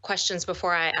 Masters' questions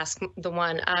before I ask the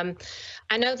one.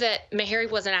 I know that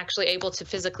Meharry wasn't actually able to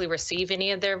physically receive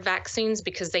any of their vaccines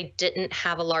because they didn't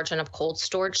have a large enough cold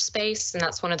storage space, and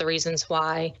that's one of the reasons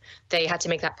why they had to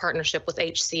make that partnership with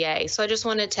HCA. So I just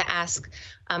wanted to ask,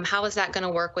 how is that going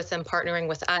to work with them partnering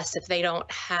with us if they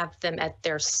don't have them at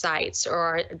their sites, or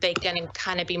are they going to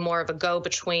kind of be more of a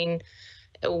go-between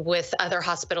with other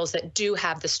hospitals that do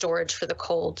have the storage for the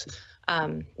cold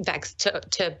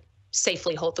to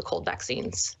safely hold the cold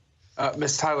vaccines?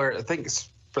 Ms. Tyler, thanks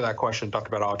for that question,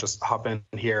 Dr. Battle. I'll just hop in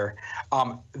here.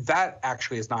 That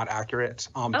actually is not accurate.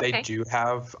 Okay. They do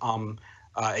have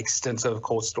extensive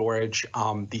cold storage.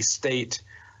 The state,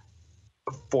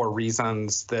 for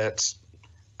reasons that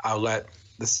I'll let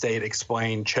the state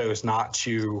explain, chose not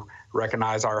to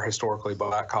recognize our historically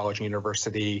Black college and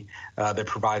university that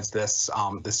provides this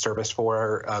this service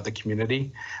for the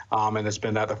community, and it's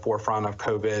been at the forefront of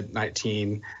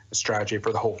COVID-19 strategy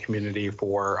for the whole community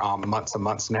for months and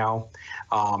months now.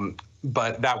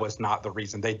 But that was not the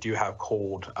reason. They do have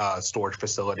cold storage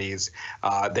facilities.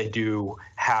 They do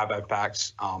have, in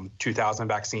fact, 2,000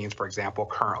 vaccines, for example,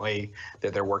 currently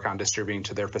that they're working on distributing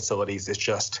to their facilities. It's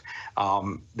just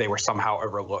they were somehow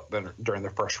overlooked during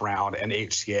the first round, and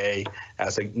HCA,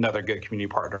 as another good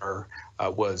community partner,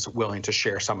 was willing to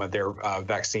share some of their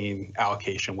vaccine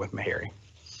allocation with Meharry.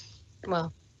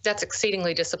 Well, that's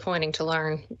exceedingly disappointing to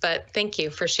learn, but thank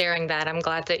you for sharing that. I'm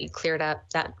glad that you cleared up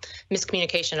that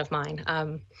miscommunication of mine.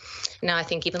 Now I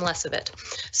think even less of it.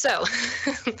 So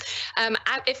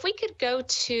if we could go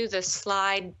to the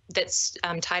slide that's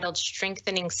titled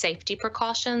Strengthening Safety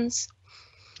Precautions.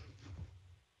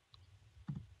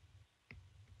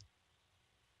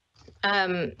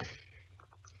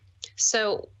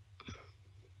 So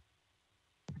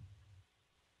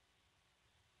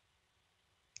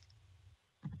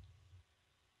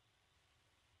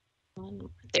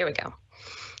There we go.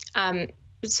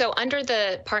 So under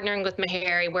the partnering with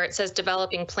Meharry, where it says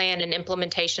developing plan and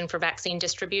implementation for vaccine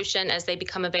distribution as they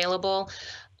become available,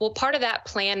 will part of that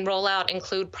plan rollout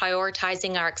include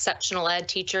prioritizing our exceptional ed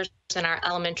teachers and our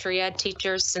elementary ed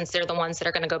teachers, since they're the ones that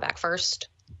are going to go back first?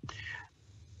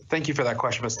 Thank you for that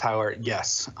question, Ms. Tyler.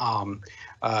 Yes.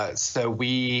 So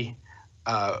we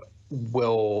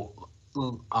will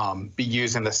be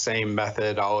using the same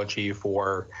methodology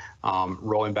for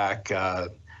rolling back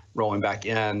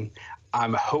in.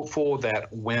 I'm hopeful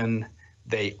that when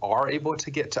they are able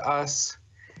to get to us,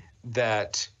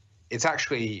 that it's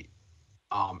actually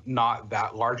not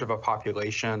that large of a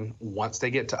population once they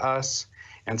get to us.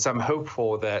 And so I'm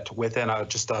hopeful that within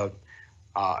just a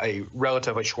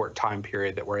relatively short time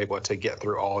period that we're able to get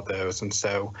through all of those. And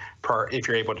so if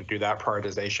you're able to do that,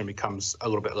 prioritization becomes a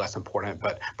little bit less important,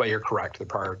 but you're correct,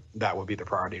 that would be the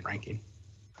priority ranking.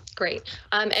 Great.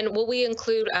 And will we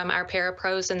include our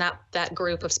parapros in that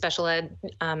group of special ed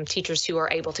teachers who are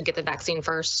able to get the vaccine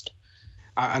first?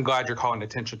 I'm glad you're calling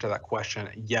attention to that question.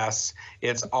 Yes,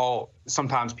 it's all,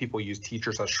 sometimes people use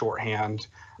teachers as shorthand,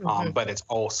 but it's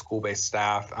all school-based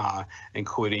staff,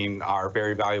 including our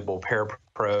very valuable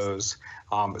parapros,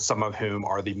 some of whom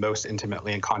are the most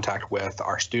intimately in contact with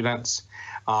our students.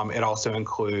 It also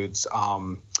includes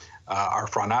our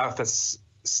front office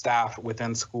staff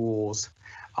within schools.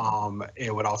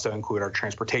 It would also include our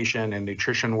transportation and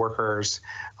nutrition workers.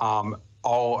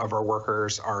 All of our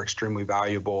workers are extremely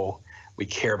valuable. We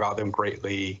care about them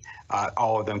greatly.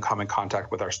 All of them come in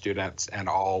contact with our students, and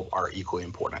all are equally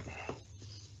important.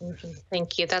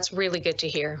 Thank you. That's really good to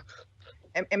hear.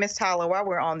 And Ms. Tyler, while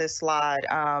we're on this slide,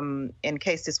 in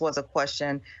case this was a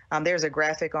question, there's a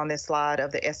graphic on this slide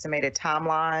of the estimated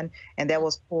timeline, and that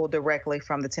was pulled directly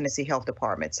from the Tennessee Health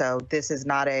Department. So this is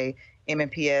not a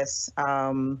MNPS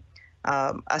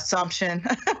assumption.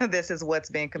 This is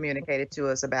what's being communicated to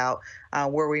us about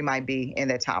where we might be in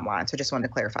that timeline. So just wanted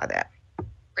to clarify that.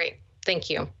 Great, thank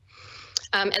you.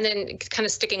 And then kind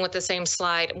of sticking with the same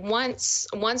slide, once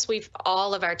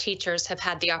all of our teachers have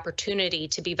had the opportunity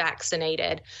to be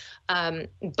vaccinated,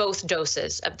 both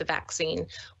doses of the vaccine,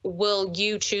 will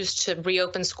you choose to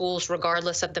reopen schools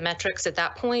regardless of the metrics at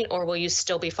that point, or will you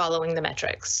still be following the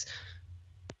metrics?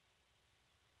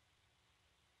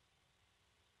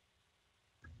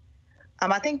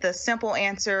 I think the simple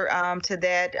answer to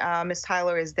that, Ms.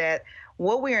 Tyler, is that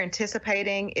what we are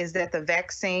anticipating is that the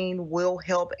vaccine will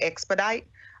help expedite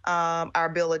our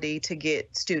ability to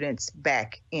get students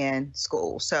back in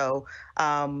school. So,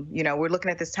 we're looking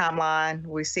at this timeline.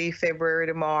 We see February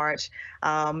to March.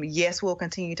 Yes, we'll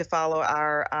continue to follow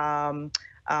our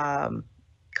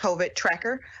COVID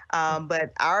tracker,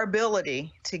 but our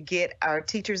ability to get our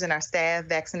teachers and our staff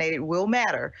vaccinated will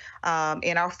matter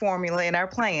in our formula, in our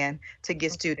plan to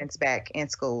get students back in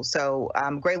school. So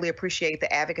greatly appreciate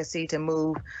the advocacy to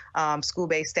move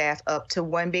school-based staff up to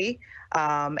 1B.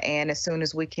 And as soon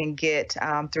as we can get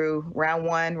through round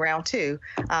 1, round 2,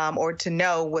 or to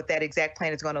know what that exact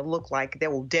plan is going to look like,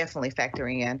 that will definitely factor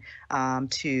in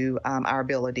to our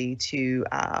ability to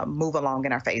move along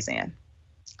in our phase in.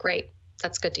 Great.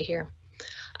 That's good to hear.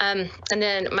 And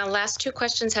then my last two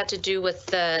questions had to do with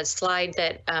the slide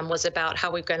that was about how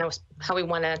we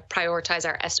want to prioritize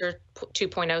our ESSER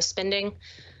 2.0 spending.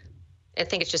 I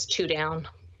think it's just 2 down.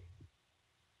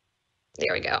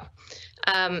 There we go.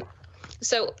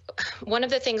 So one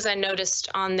of the things I noticed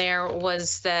on there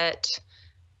was that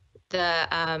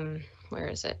the where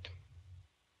is it?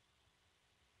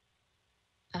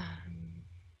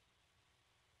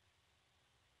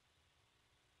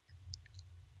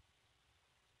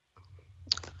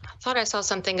 I thought I saw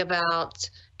something about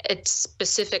its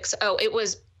specifics. Oh, it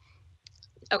was,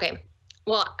 okay.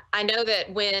 Well, I know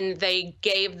that when they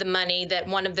gave the money, that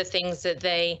one of the things that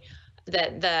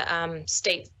the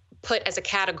state put as a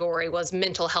category was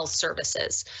mental health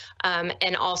services,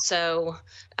 and also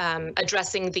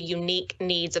addressing the unique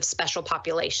needs of special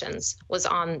populations was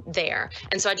on there.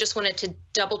 And so I just wanted to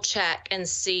double check and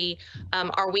see,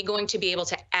 are we going to be able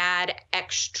to add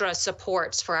extra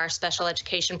supports for our special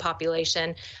education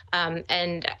population?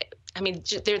 And I mean,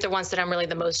 they're the ones that I'm really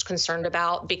the most concerned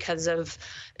about because of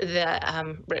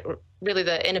the really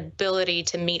the inability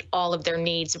to meet all of their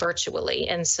needs virtually.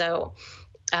 And so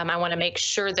I want to make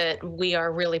sure that we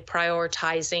are really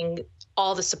prioritizing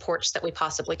all the supports that we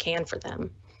possibly can for them.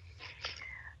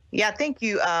 Yeah, I think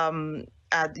you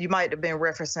you might have been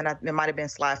referencing, it might have been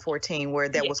slide 14 where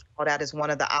that was called out as one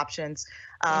of the options.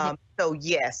 So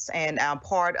yes, and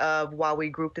part of why we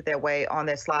grouped it that way on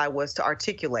that slide was to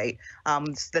articulate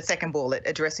the second bullet,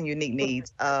 addressing unique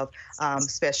needs of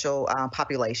special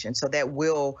populations. So that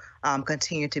will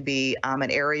continue to be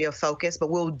an area of focus, but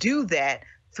we'll do that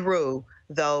through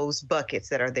those buckets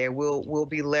that are there. We'll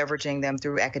be leveraging them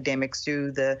through academics,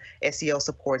 through the SEL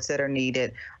supports that are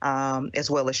needed, as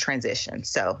well as transition.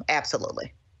 So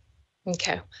absolutely.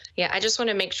 Okay. Yeah, I just want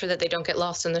to make sure that they don't get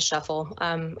lost in the shuffle.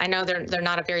 I know they're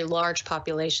not a very large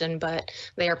population, but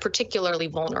they are particularly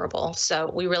vulnerable.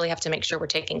 So we really have to make sure we're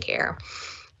taking care.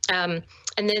 And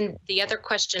then the other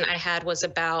question I had was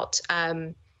about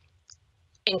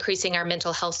increasing our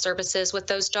mental health services with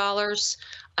those dollars.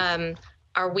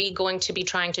 Are we going to be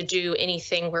trying to do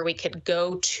anything where we could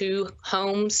go to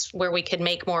homes, where we could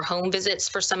make more home visits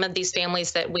for some of these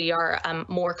families that we are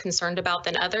more concerned about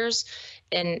than others?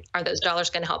 And are those dollars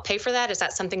going to help pay for that? Is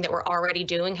that something that we're already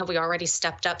doing? Have we already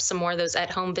stepped up some more of those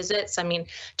at-home visits? I mean,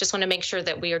 just want to make sure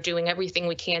that we are doing everything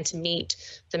we can to meet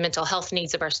the mental health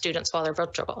needs of our students while they're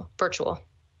virtual.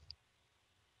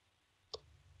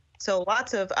 So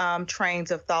lots of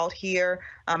trains of thought here.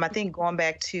 I think going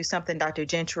back to something Dr.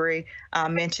 Gentry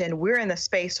mentioned, we're in the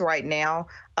space right now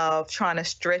of trying to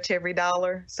stretch every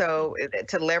dollar, so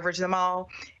to leverage them all.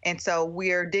 And so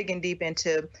we're digging deep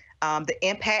into the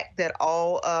impact that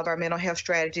all of our mental health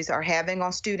strategies are having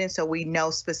on students, so we know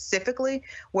specifically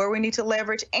where we need to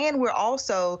leverage. And we're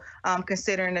also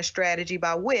considering a strategy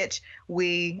by which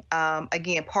we,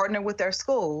 again, partner with our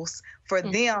schools for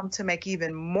them to make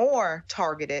even more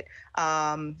targeted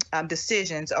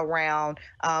decisions around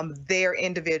their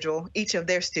individual, each of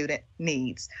their student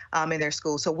needs in their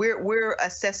school. So we're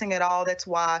assessing it all. That's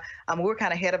why we're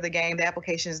kind of ahead of the game. The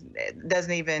applications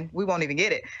we won't even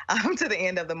get it to the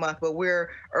end of the month, but we're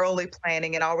early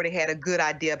planning and already had a good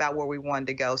idea about where we wanted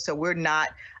to go. So we're not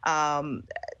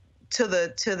to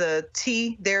the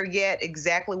T there yet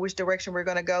exactly which direction we're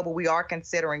going to go, but we are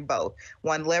considering both.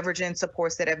 One, leveraging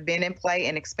supports that have been in play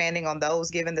and expanding on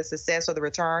those given the success or the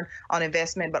return on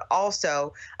investment, but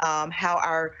also how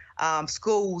our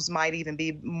schools might even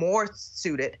be more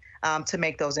suited to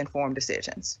make those informed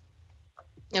decisions.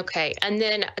 Okay, and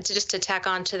then just to tack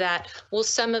on to that, will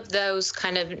some of those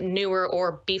kind of newer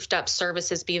or beefed up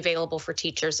services be available for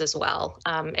teachers as well,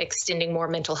 extending more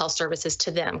mental health services to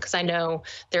them? Because I know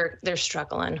they're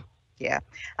struggling. Yeah,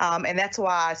 and that's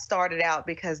why I started out,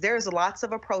 because there's lots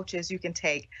of approaches you can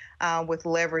take with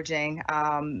leveraging,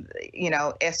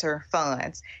 ESSER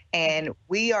funds, and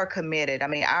we are committed. I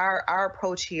mean, our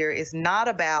approach here is not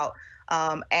about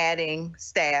adding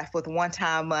staff with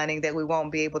one-time money that we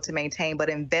won't be able to maintain, but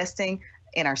investing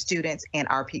in our students and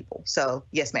our people. So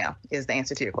yes, ma'am, is the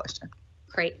answer to your question.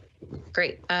 Great.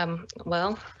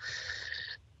 Well,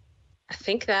 I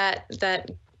think that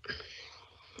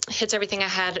hits everything I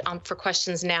had for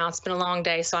questions now. It's been a long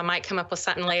day, so I might come up with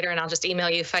something later and I'll just email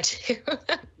you if I do.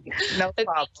 No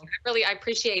problem. I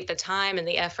appreciate the time and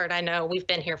the effort. I know we've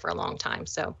been here for a long time,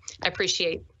 so I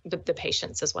appreciate the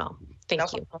patience as well.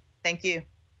 Thank you. Thank you.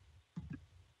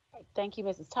 Thank you,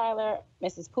 Mrs. Tyler.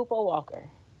 Mrs. Pupo Walker.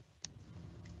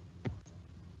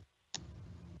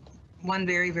 One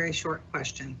very, very short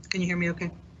question. Can you hear me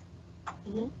okay?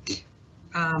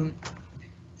 Mm-hmm.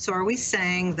 So are we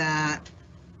saying that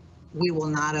we will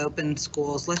not open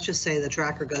schools? Let's just say the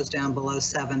tracker goes down below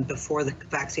 7 before the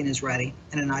vaccine is ready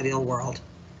in an ideal world.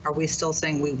 Are we still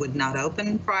saying we would not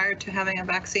open prior to having a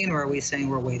vaccine, or are we saying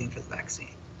we're waiting for the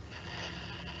vaccine?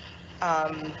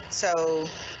 So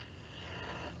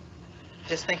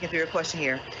just thinking through your question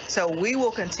here. So we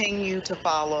will continue to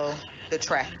follow the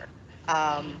tracker.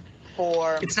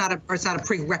 It's not a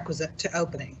prerequisite to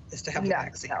opening is to have the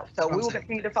vaccine. No. So we will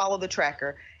continue to follow the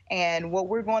tracker. And what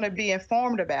we're going to be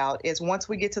informed about is once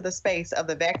we get to the space of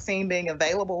the vaccine being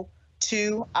available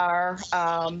to our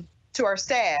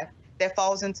staff, that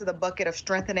falls into the bucket of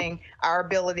strengthening our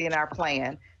ability and our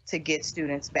plan to get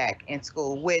students back in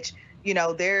school, which,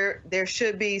 there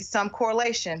should be some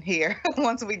correlation here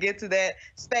once we get to that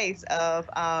space of,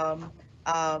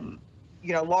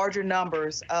 larger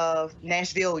numbers of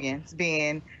Nashvillians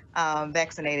being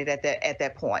vaccinated at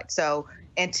that point. So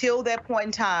until that point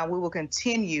in time, we will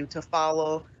continue to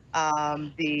follow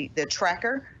the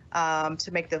tracker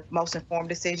to make the most informed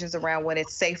decisions around when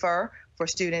it's safer for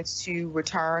students to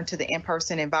return to the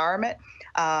in-person environment.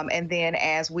 And then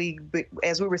as we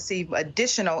receive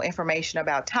additional information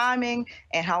about timing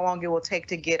and how long it will take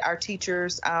to get our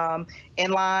teachers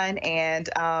in line and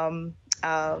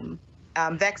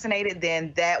vaccinated,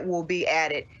 then that will be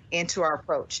added into our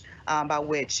approach by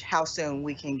which how soon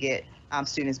we can get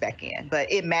students back in.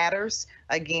 But it matters.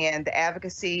 Again, the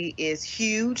advocacy is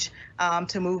huge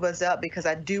to move us up, because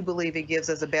I do believe it gives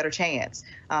us a better chance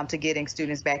to getting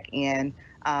students back in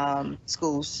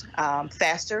schools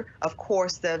faster. Of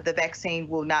course, the vaccine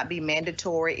will not be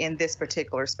mandatory in this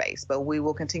particular space, but we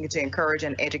will continue to encourage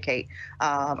and educate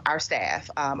our staff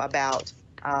about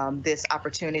this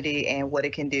opportunity and what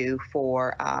it can do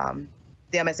for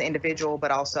them as an individual, but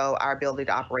also our ability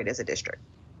to operate as a district.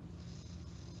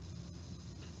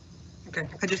 Okay,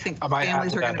 I just think might add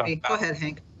families to are going to that, be. Go ahead,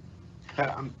 Hank.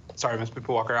 I'm sorry, Ms.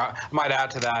 Walker. I might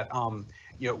add to that.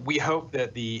 We hope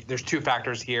that there's two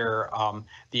factors here: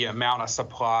 the amount of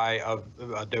supply of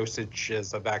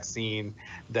dosages of vaccine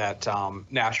that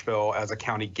Nashville as a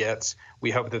county gets.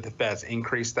 We hope that the feds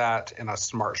increase that in a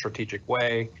smart, strategic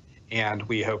way, and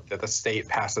we hope that the state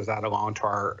passes that along to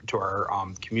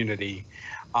our community.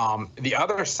 The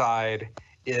other side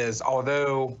is,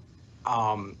 although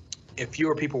if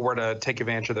fewer people were to take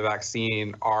advantage of the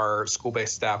vaccine, our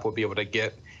school-based staff will be able to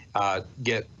get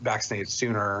vaccinated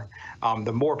sooner.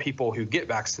 The more people who get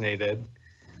vaccinated,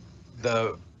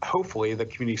 hopefully the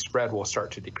community spread will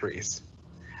start to decrease.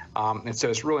 And so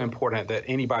it's really important that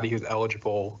anybody who's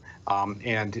eligible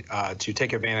and to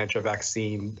take advantage of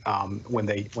vaccine when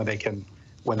they can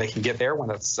get there, when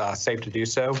it's safe to do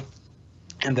so.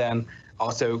 And then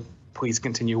also, please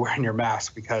continue wearing your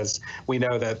mask, because we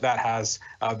know that has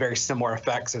very similar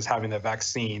effects as having the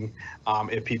vaccine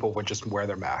if people would just wear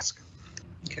their mask.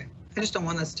 Okay. I just don't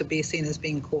want us to be seen as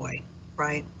being coy,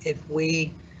 right? If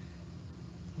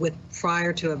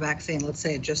prior to a vaccine, let's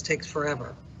say it just takes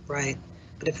forever, right?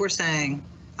 But if we're saying,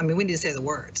 we need to say the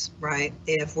words, right?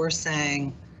 If we're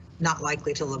saying not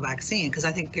likely till the vaccine, because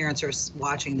I think parents are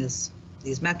watching these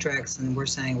metrics, and we're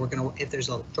saying if there's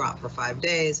a drop for 5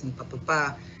 days and blah, blah,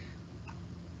 blah.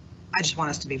 I just want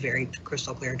us to be very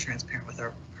crystal clear and transparent with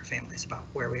our families about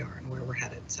where we are and where we're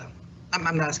headed. So I'm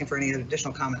not asking for any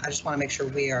additional comment. I just want to make sure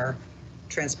we are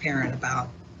transparent about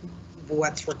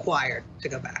what's required to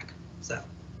go back. So,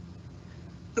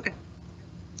 okay.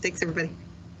 Thanks, everybody.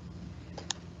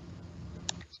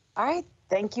 All right.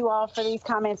 Thank you all for these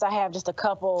comments. I have just a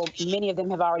couple. Many of them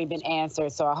have already been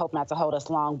answered, so I hope not to hold us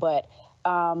long. But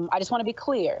I just want to be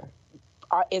clear.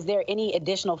 Is there any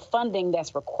additional funding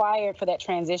that's required for that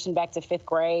transition back to 5th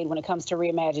grade when it comes to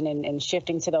Reimagine and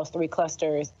shifting to those 3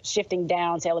 clusters, shifting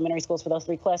down to elementary schools for those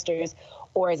 3 clusters?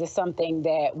 Or is it something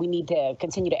that we need to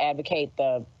continue to advocate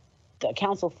the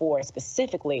council for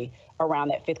specifically around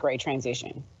that 5th grade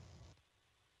transition?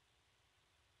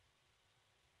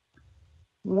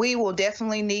 We will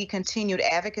definitely need continued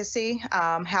advocacy.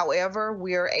 However,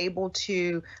 we are able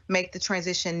to make the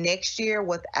transition next year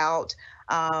without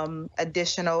adding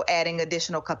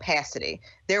additional capacity.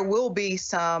 There will be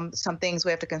some things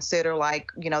we have to consider,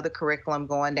 like, the curriculum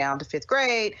going down to 5th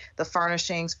grade, the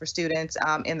furnishings for students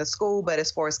in the school. But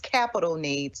as far as capital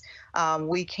needs,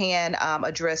 we can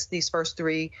address these first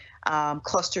 3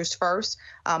 clusters first.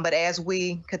 But as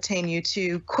we continue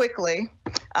to quickly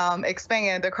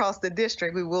expand across the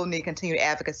district, we will need continued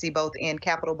advocacy both in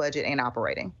capital budget and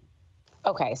operating.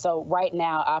 Okay, so right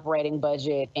now, operating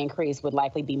budget increase would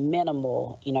likely be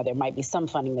minimal. There might be some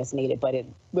funding that's needed, but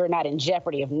we're not in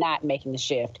jeopardy of not making the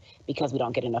shift because we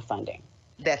don't get enough funding.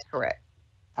 That's correct.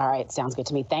 All right, sounds good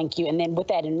to me. Thank you. And then with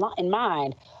that in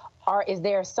mind, is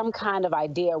there some kind of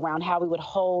idea around how we would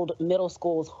hold middle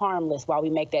schools harmless while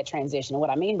we make that transition? And what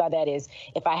I mean by that is,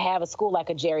 if I have a school like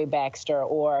a Jerry Baxter,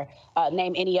 or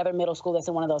name any other middle school that's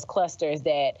in one of those clusters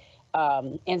that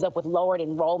ends up with lowered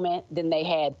enrollment than they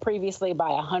had previously by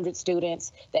 100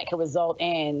 students, that could result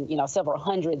in, several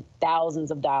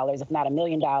 $100,000s, if not $1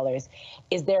 million.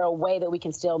 Is there a way that we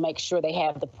can still make sure they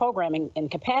have the programming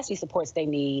and capacity supports they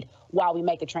need while we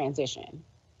make the transition?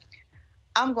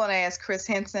 I'm going to ask Chris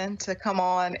Henson to come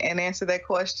on and answer that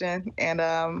question. And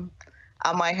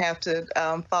I might have to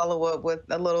follow up with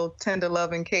a little tender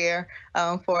love and care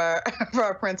for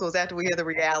our principals after we hear the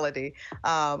reality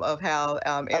of how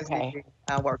SDG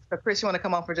works. So Chris, you want to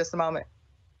come on for just a moment?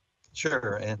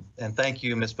 Sure, and thank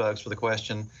you, Ms. Buggs, for the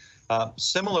question.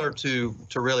 Similar to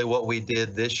really what we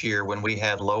did this year when we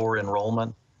had lower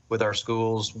enrollment with our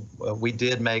schools, we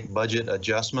did make budget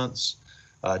adjustments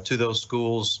to those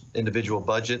schools' individual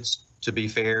budgets to be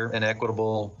fair and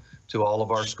equitable to all of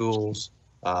our schools.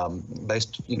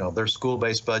 Their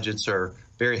school-based budgets are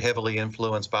very heavily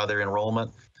influenced by their enrollment.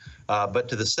 But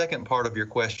to the second part of your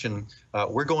question,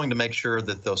 we're going to make sure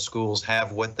that those schools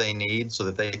have what they need so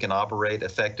that they can operate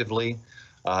effectively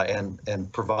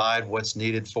and provide what's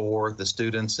needed for the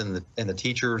students and the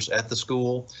teachers at the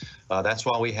school. That's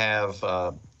why we have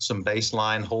some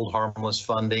baseline hold harmless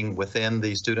funding within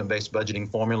the student-based budgeting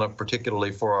formula,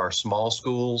 particularly for our small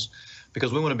schools,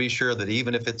 because we want to be sure that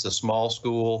even if it's a small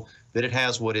school, that it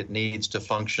has what it needs to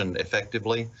function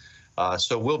effectively.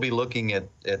 So we'll be looking at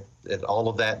all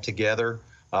of that together,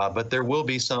 but there will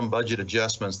be some budget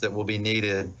adjustments that will be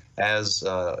needed as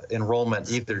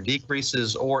enrollment either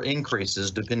decreases or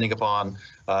increases, depending upon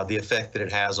the effect that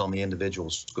it has on the individual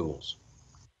schools.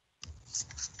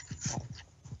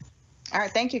 All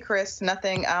right, thank you, Chris.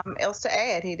 Nothing else to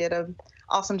add. He did an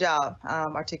awesome job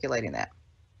articulating that.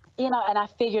 You know, and I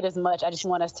figured as much. I just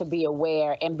want us to be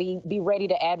aware and be ready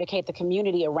to advocate the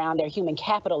community around their human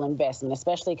capital investment,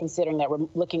 especially considering that we're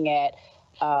looking at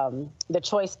the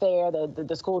choice fair,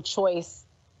 the school choice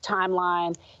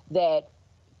timeline, that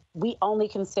we only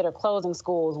consider closing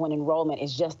schools when enrollment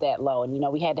is just that low. And, you know,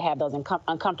 we had to have those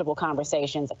uncomfortable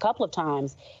conversations a couple of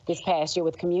times this past year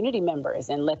with community members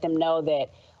and let them know that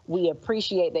we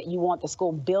appreciate that you want the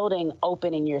school building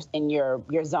open in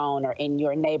your zone or in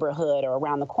your neighborhood or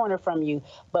around the corner from you,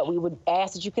 but we would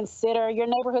ask that you consider your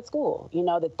neighborhood school. You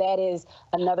know, that is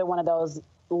another one of those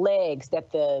legs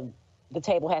that the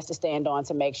table has to stand on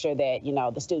to make sure that, you know,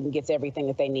 the student gets everything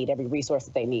that they need, every resource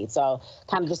that they need. So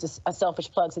kind of just a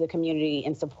selfish plug to the community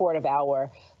in support of our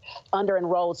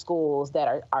under-enrolled schools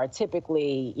that are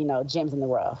typically, you know, gems in the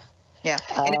rough. Yeah.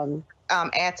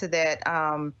 Add to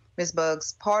that, Ms.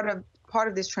 Buggs, part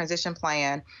of this transition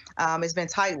plan has been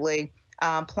tightly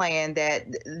planned that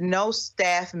no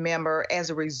staff member, as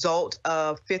a result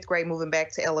of fifth grade moving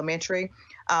back to elementary,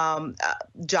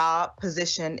 job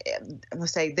position,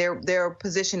 let's say their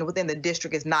position within the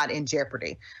district is not in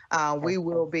jeopardy. We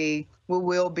will be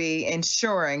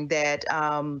ensuring that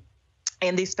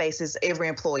in these spaces, every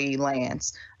employee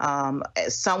lands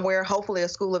somewhere, hopefully a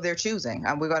school of their choosing.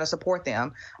 We're going to support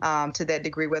them to that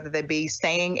degree, whether they be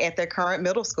staying at their current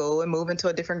middle school and moving to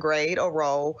a different grade or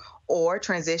role, or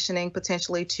transitioning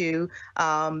potentially to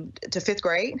fifth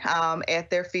grade at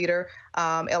their feeder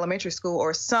elementary school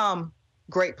or some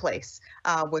great place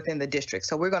within the district.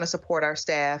 So we're going to support our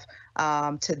staff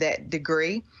to that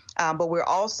degree. But we're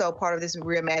also, part of this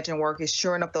Reimagine work is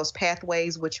shoring up those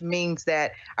pathways, which means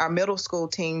that our middle school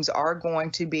teams are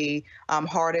going to be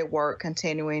hard at work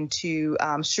continuing to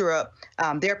shore up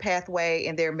their pathway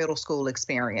and their middle school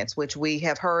experience, which we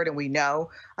have heard and we know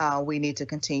we need to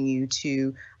continue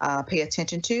to pay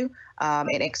attention to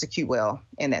and execute well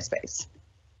in that space.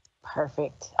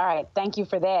 Perfect. All right. Thank you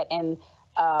for that. And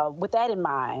with that in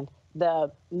mind,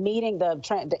 the meeting,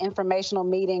 the informational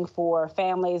meeting for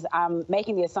families, I'm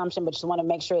making the assumption, but just want to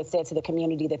make sure it's said to the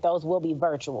community that those will be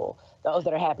virtual, those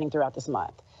that are happening throughout this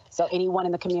month. So anyone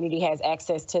in the community has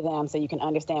access to them so you can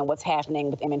understand what's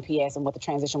happening with MNPS and what the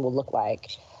transition will look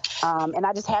like. And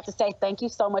I just have to say thank you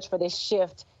so much for this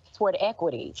shift toward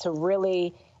equity, to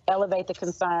really elevate the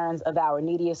concerns of our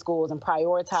neediest schools and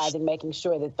prioritizing making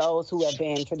sure that those who have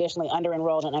been traditionally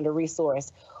under-enrolled and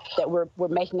under-resourced, that we're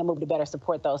making a move to better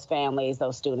support those families,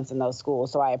 those students in those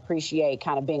schools. So I appreciate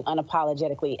kind of being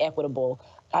unapologetically equitable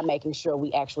by making sure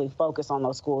we actually focus on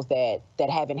those schools that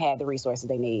haven't had the resources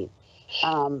they need.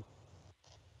 I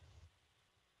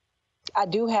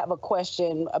do have a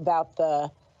question about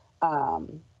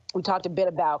we talked a bit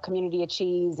about community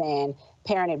achieves and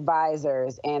parent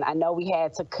advisors, and I know we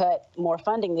had to cut more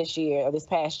funding this year or this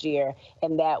past year,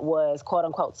 and that was quote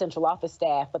unquote central office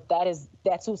staff, but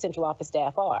that's who central office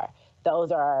staff are.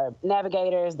 Those are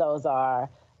navigators, those are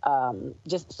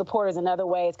just supporters in other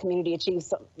ways. Community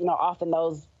achieves, you know, often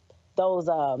those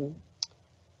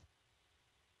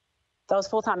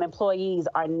full-time employees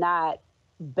are not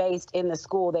based in the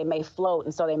school. They may float,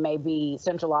 and so they may be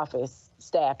central office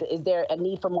staff. Is there a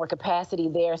need for more capacity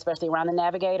there, especially around the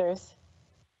navigators?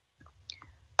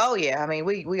 Oh, yeah. I mean,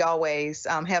 we always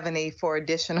have a need for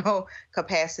additional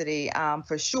capacity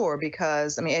for sure,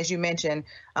 because, I mean, as you mentioned,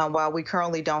 while we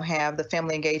currently don't have the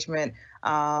family engagement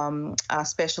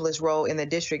specialist role in the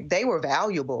district, they were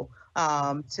valuable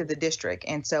to the district.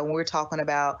 And so when we're talking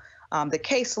about the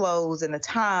caseloads and the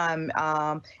time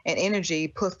and energy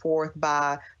put forth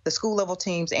by the school level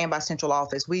teams and by central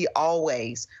office, we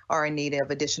always are in need of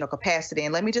additional capacity.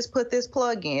 And let me just put this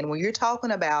plug in. When you're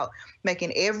talking about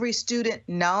making every student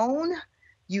known,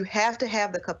 you have to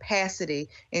have the capacity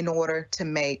in order to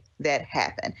make that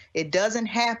happen. It doesn't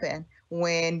happen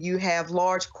when you have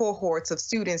large cohorts of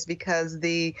students, because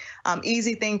the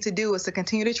easy thing to do is to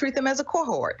continue to treat them as a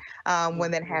cohort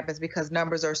when that happens, because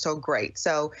numbers are so great.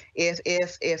 So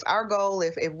if our goal,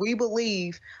 if we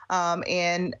believe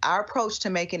in our approach to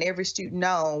making every student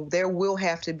know, there will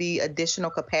have to be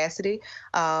additional capacity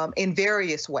in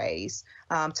various ways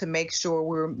to make sure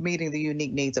we're meeting the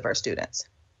unique needs of our students.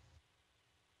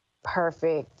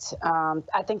 Perfect.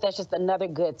 I think that's just another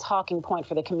good talking point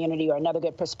for the community, or another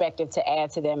good perspective to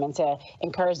add to them and to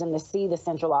encourage them to see the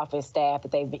central office staff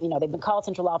that they've been called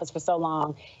central office for so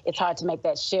long. It's hard to make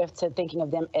that shift to thinking of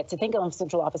them, to think of them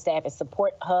central office staff as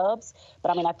support hubs.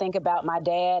 But I mean, I think about my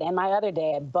dad and my other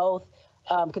dad, both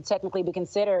could technically be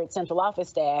considered central office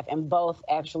staff, and both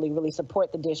actually really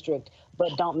support the district,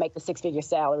 but don't make the six-figure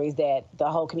salaries that the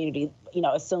whole community,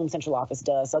 assumes central office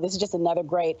does. So this is just another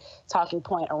great talking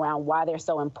point around why they're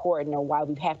so important, or why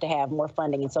we have to have more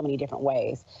funding in so many different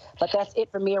ways. But that's it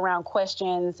for me around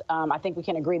questions. I think we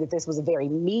can agree that this was a very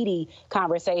meaty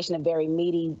conversation, a very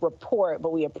meaty report,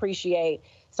 but we appreciate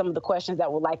some of the questions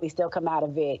that will likely still come out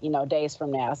of it, days from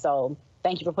now. So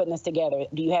thank you for putting this together.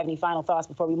 Do you have any final thoughts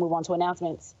before we move on to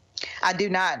announcements? I do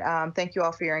not. Thank you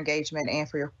all for your engagement and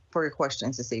for your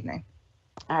questions this evening.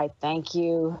 All right, thank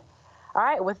you. All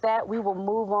right, with that, we will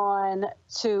move on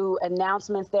to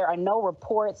announcements. There are no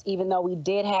reports, even though we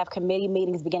did have committee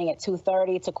meetings beginning at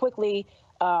 2:30. To quickly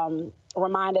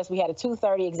remind us, we had a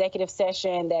 2:30 executive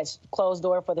session that's closed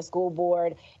door for the school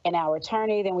board and our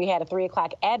attorney. Then we had a 3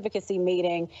 o'clock advocacy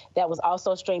meeting that was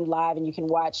also streamed live, and you can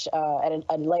watch at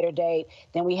a later date.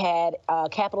 Then we had a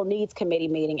capital needs committee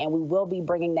meeting, and we will be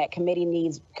bringing that committee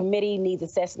needs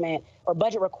assessment or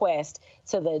budget request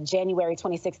to the January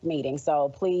 26th meeting. So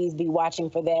please be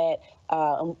watching for that.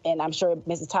 And I'm sure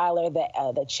Mrs. Tyler,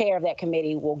 the chair of that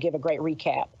committee, will give a great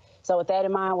recap. So with that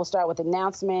in mind, we'll start with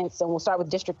announcements, and we'll start with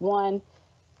District 1.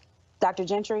 Dr.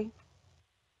 Gentry?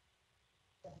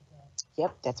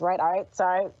 Yep, that's right. All right,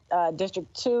 sorry.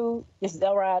 District 2, Mrs.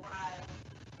 Elrod.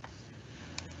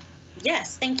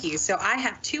 Yes, thank you. So I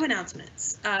have two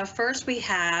announcements. First, we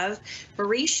have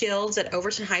Marie Shields at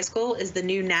Overton High School is the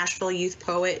new Nashville Youth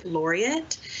Poet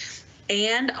Laureate.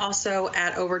 And also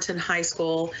at Overton High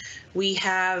School, we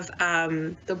have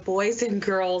the boys and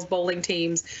girls bowling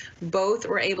teams. Both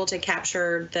were able to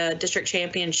capture the district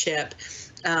championship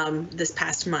this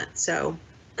past month. So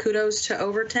kudos to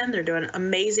Overton. They're doing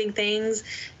amazing things,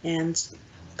 and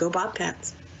go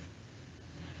Bobcats.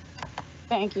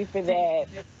 Thank you for that.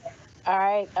 All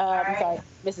right, I'm sorry,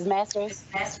 Mrs. Masters.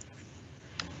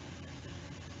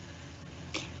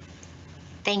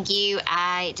 Thank you.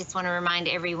 I just want to remind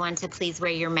everyone to please wear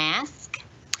your mask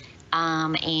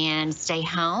and stay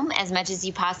home as much as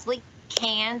you possibly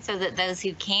can, so that those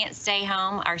who can't stay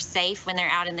home are safe when they're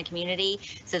out in the community,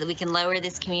 so that we can lower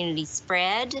this community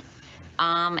spread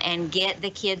and get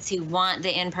the kids who want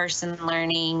the in-person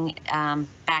learning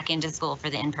back into school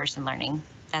for the in-person learning.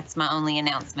 That's my only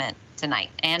announcement tonight.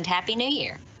 And Happy New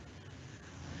Year.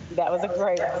 That was a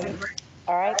great one.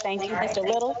 All right, thank you, Mr.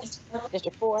 Little,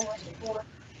 District 4.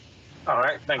 All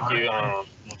right, thank you,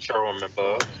 Chairwoman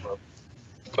Buggs.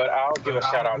 But I'll give a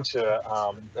shout out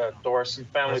to the Thorson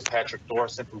family, Patrick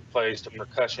Thorson, who plays the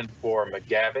percussion for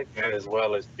McGavick, as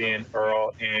well as Ben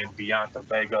Earl and Bianca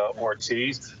Vega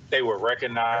Ortiz. They were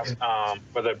recognized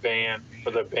for their band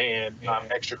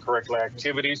extracurricular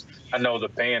activities. I know the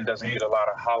band doesn't get a lot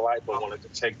of highlight, but wanted to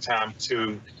take time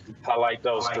to highlight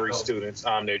those three students.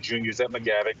 They're juniors at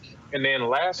McGavick. And then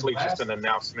lastly, just an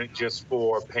announcement just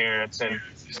for parents and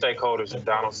stakeholders in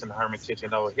Donaldson, Hermitage,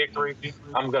 and Old Hickory.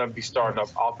 I'm going to be starting up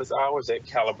office hours at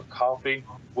Caliber Coffee.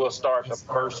 We'll start the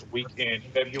first week in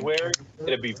February.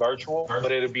 It'll be virtual,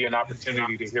 but it'll be an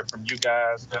opportunity to hear from you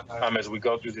guys as we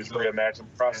go through this Reimagine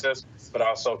process, but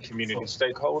also community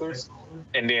stakeholders.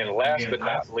 And then last but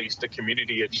not least, the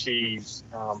Community Achieves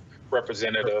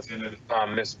representative,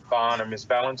 Ms. Bond or Ms.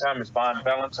 Valentine, Ms. Bond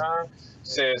Valentine,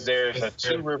 says there's a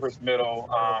Two Rivers Middle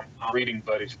Reading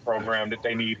Buddies program that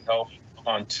they need help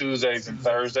on Tuesdays and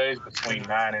Thursdays between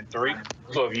 9 and 3.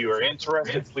 So if you are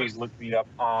interested, please look me up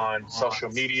on social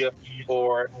media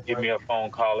or give me a phone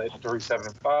call at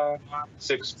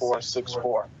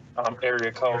 375-6464,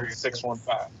 area code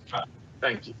 615.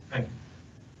 Thank you.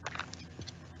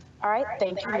 All right,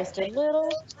 thank you, Mr.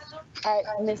 Little. All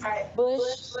right, Ms.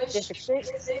 Bush, District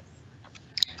 6.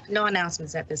 No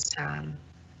announcements at this time.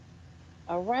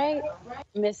 All right,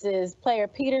 Mrs. Player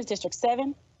Peters, District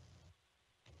 7.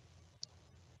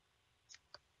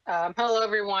 Hello,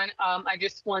 everyone. I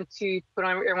just want to put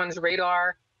on everyone's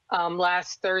radar.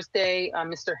 Last Thursday,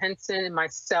 Mr. Henson and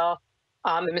myself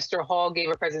and Mr. Hall gave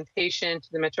a presentation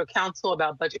to the Metro Council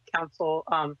about Budget Council,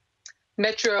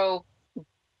 Metro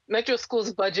Metro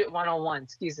Schools Budget 101,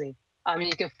 excuse me.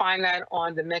 You can find that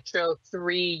on the Metro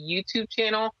 3 YouTube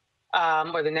channel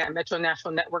or the Metro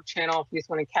National Network channel if you just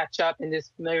want to catch up and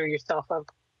just familiar yourself of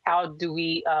how do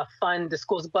we fund the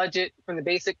school's budget from the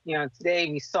basic. Today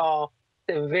we saw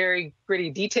the very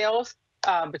gritty details,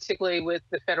 particularly with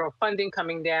the federal funding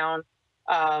coming down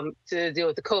to deal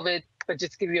with the COVID, but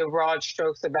just give you a broad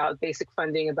strokes about basic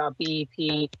funding, about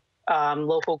BEP,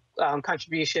 local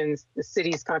contributions, the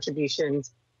city's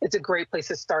contributions. It's a great place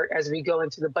to start as we go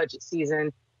into the budget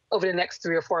season over the next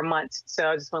 3 or 4 months. So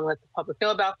I just want to let the public know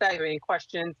about that. If you have any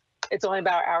questions, it's only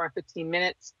about an hour and 15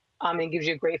 minutes and gives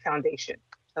you a great foundation.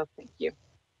 So thank you.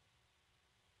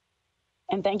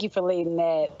 And thank you for leading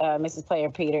that, Mrs. Player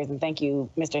Peters, and thank you,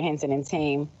 Mr. Henson and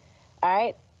team. All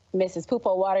right, Mrs.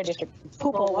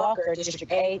 Walker,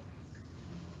 District 8.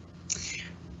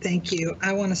 Thank you.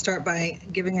 I want to start by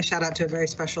giving a shout out to a very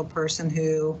special person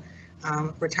who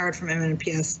retired from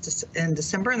MNPS in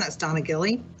December, and that's Donna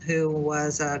Gilly, who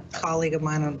was a colleague of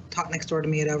mine and taught next door to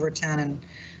me at Overton and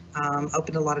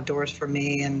opened a lot of doors for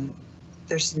me. And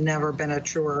there's never been a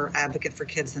truer advocate for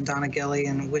kids than Donna Gilly,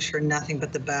 and wish her nothing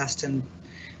but the best and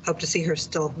hope to see her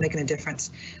still making a difference.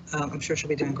 I'm sure she'll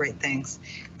be doing great things.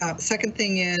 Second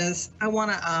thing is I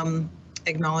want to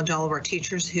acknowledge all of our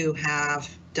teachers who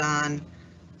have done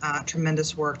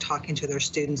tremendous work talking to their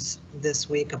students this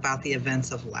week about the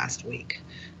events of last week.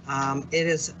 It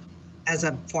is, as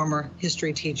a former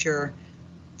history teacher,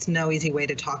 it's no easy way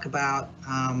to talk about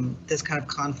this kind of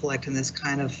conflict and this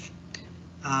kind of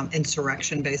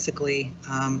insurrection, basically,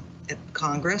 at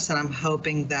Congress. And I'm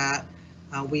hoping that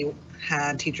we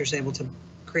had teachers able to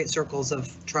create circles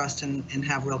of trust and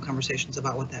have real conversations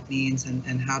about what that means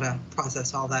and how to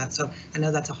process all that. So I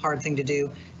know that's a hard thing to do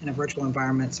in a virtual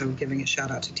environment, so giving a shout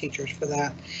out to teachers for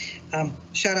that.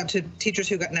 Shout out to teachers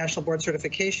who got national board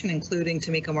certification, including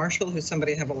Tamika Marshall, who's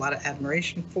somebody I have a lot of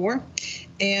admiration for.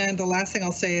 And the last thing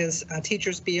I'll say is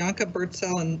teachers Bianca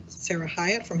Birdsell and Sarah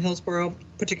Hyatt from Hillsborough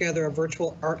put together a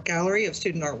virtual art gallery of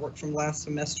student artwork from last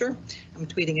semester. I'm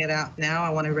tweeting it out now. I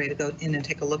want everybody to go in and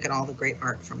take a look at all the great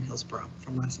art from Hillsborough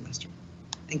from last semester.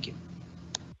 Thank you.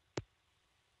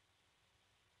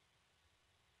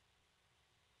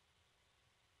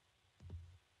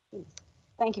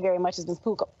 Thank you very much, Mrs.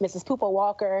 Pupo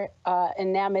Walker.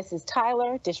 And now Mrs.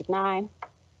 Tyler, District 9.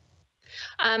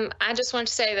 I just want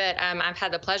to say that I've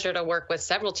had the pleasure to work with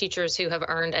several teachers who have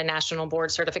earned a national board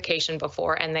certification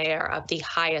before, and they are of the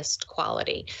highest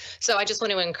quality. So I just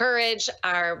want to encourage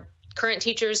our current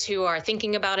teachers who are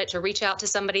thinking about it to reach out to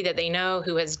somebody that they know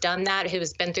who has done that, who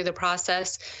has been through the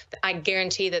process. I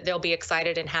guarantee that they'll be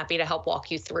excited and happy to help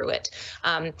walk you through it.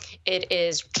 It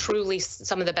is truly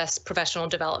some of the best professional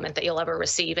development that you'll ever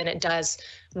receive, and it does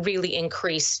really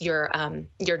increase your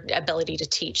ability to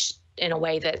teach in a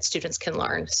way that students can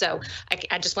learn. So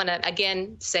I just want to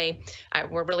again say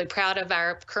we're really proud of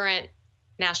our current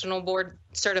national board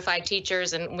certified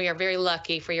teachers, and we are very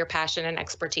lucky for your passion and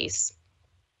expertise.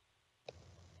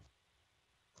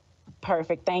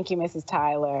 Perfect. Thank you, Mrs.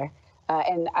 Tyler.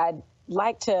 And I'd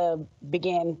like to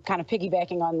begin kind of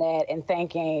piggybacking on that and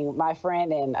thanking my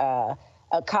friend and a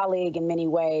colleague in many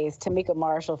ways, Tamika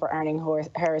Marshall, for earning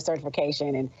her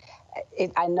certification. And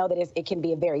I know that it can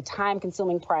be a very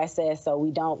time-consuming process, so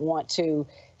we don't want to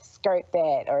skirt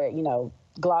that or,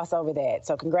 gloss over that.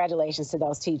 So congratulations to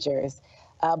those teachers.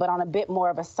 But on a bit more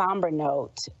of a somber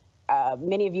note,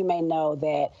 many of you may know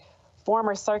that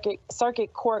former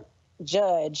circuit court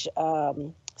Judge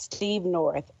Steve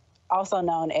North, also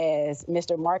known as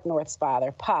Mr. Mark North's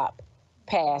father, Pop,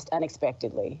 passed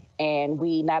unexpectedly. And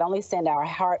we not only send our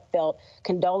heartfelt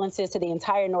condolences to the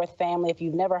entire North family. If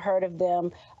you've never heard of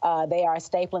them, they are a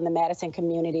staple in the Madison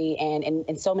community and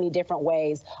in so many different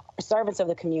ways, servants of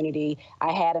the community.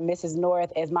 I had a Mrs.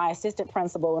 North as my assistant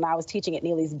principal when I was teaching at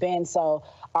Neely's Bend. So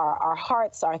our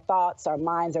hearts, our thoughts, our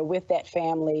minds are with that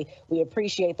family. We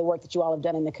appreciate the work that you all have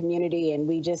done in the community, and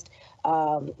we just,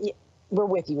 we're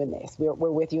with you in this. We're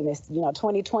with you in this.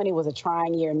 2020 was a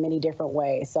trying year in many different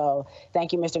ways. So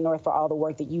thank you, Mr. North, for all the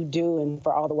work that you do and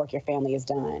for all the work your family has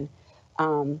done.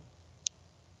 I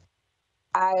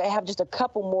have just a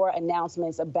couple more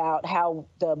announcements about how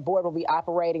the board will be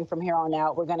operating from here on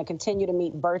out. We're going to continue to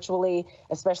meet virtually,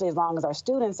 especially as long as our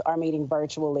students are meeting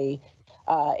virtually.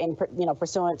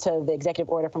 Pursuant to the executive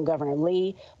order from Governor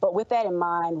Lee. But with that in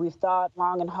mind, we've thought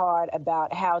long and hard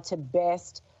about how to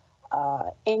best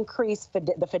increase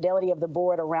the fidelity of the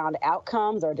board around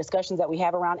outcomes or discussions that we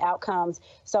have around outcomes.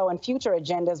 So in future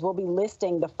agendas, we'll be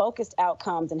listing the focused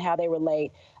outcomes and how they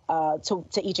relate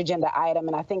to each agenda item.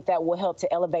 And I think that will help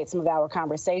to elevate some of our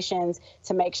conversations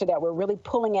to make sure that we're really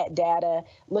pulling at data,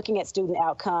 looking at student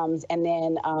outcomes, and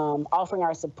then offering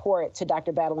our support to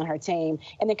Dr. Battle and her team,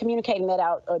 and then communicating that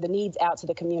out, or the needs out to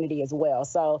the community as well.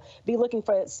 So be looking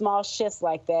for small shifts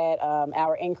like that,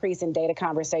 our increase in data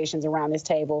conversations around this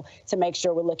table, to make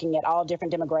sure we're looking at all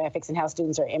different demographics and how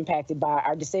students are impacted by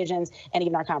our decisions and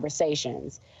even our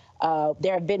conversations.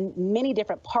 There have been many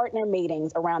different partner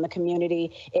meetings around the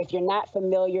community. If you're not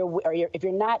familiar or if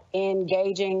you're not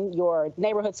engaging your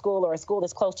neighborhood school or a school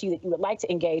that's close to you that you would like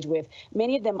to engage with,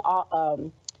 many of them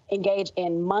engage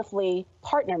in monthly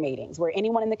partner meetings where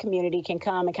anyone in the community can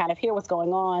come and kind of hear what's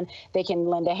going on. They can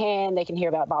lend a hand. They can hear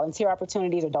about volunteer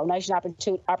opportunities or donation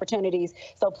opportunities.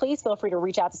 So please feel free to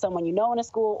reach out to someone you know in a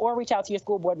school, or reach out to your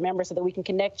school board member so that we can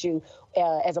connect you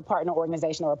as a partner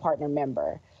organization or a partner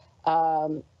member.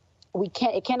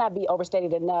 It cannot be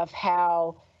overstated enough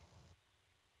how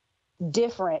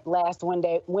different last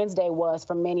Wednesday was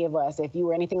for many of us. If you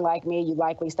were anything like me, you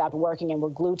likely stopped working and were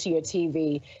glued to your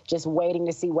TV, just waiting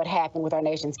to see what happened with our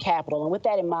nation's capital. And with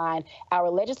that in mind,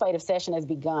 our legislative session has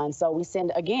begun. So we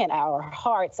send, again, our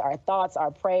hearts, our thoughts,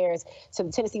 our prayers to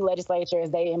the Tennessee legislature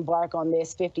as they embark on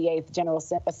this 58th General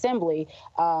Assembly.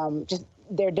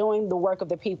 They're doing the work of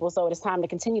the people, so it is time to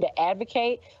continue to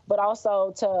advocate, but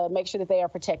also to make sure that they are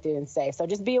protected and safe. So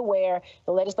just be aware,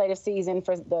 the legislative season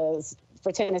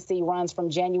for Tennessee runs from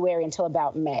January until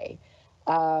about May.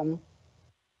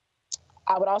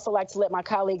 I would also like to let my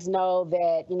colleagues know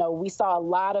that, we saw a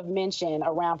lot of mention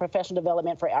around professional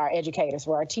development for our educators,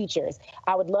 for our teachers.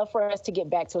 I would love for us to get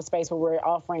back to a space where we're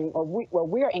offering, or where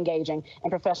we're engaging in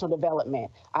professional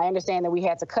development. I understand that we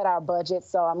had to cut our budget,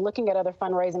 so I'm looking at other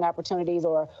fundraising opportunities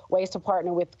or ways to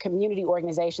partner with community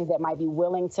organizations that might be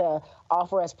willing to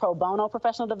offer us pro bono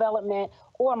professional development,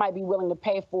 or might be willing to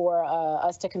pay for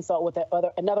us to consult with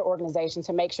another organization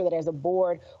to make sure that as a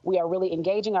board, we are really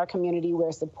engaging our community,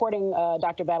 we're supporting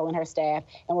Dr. Battle and her staff,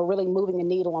 and we're really moving the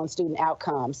needle on student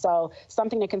outcomes. So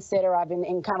something to consider. I've been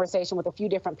in conversation with a few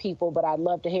different people, but I'd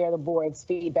love to hear the board's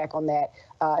feedback on that,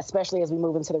 especially as we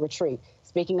move into the retreat.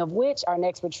 Speaking of which, our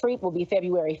next retreat will be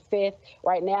February 5th.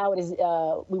 Right now, it is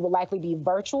we will likely be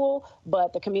virtual,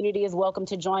 but the community is welcome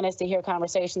to join us to hear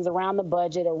conversations around the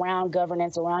budget, around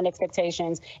governance, around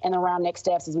expectations, and around next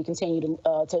steps as we continue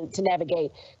to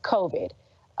navigate COVID.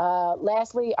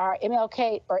 Lastly, our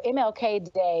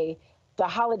MLK Day, the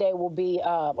holiday will be,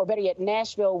 or better yet,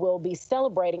 Nashville will be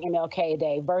celebrating MLK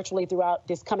Day virtually throughout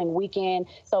this coming weekend.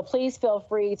 So please feel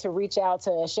free to reach out to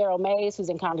Cheryl Mays, who's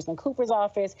in Congressman Cooper's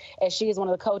office, as she is one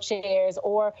of the co-chairs,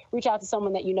 or reach out to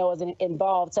someone that you know is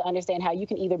involved to understand how you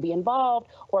can either be involved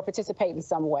or participate in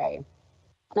some way.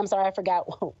 And I'm sorry, I forgot.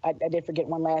 I did forget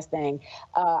one last thing.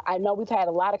 I know we've had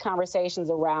a lot of conversations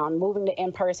around moving to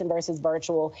in-person versus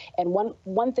virtual. And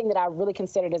one thing that I really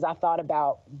considered as I thought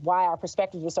about why our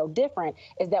perspectives were so different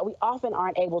is that we often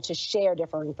aren't able to share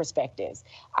differing perspectives.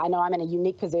 I know I'm in a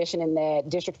unique position in that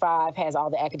District 5 has all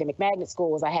the academic magnet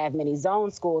schools. I have many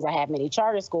zone schools. I have many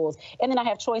charter schools. And then I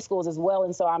have choice schools as well.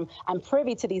 And so I'm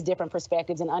privy to these different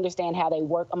perspectives and understand how they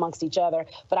work amongst each other.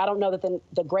 But I don't know that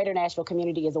the greater Nashville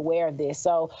community is aware of this.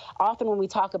 So often when we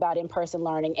talk about in-person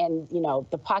learning and,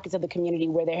 the pockets of the community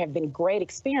where there have been great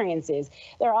experiences,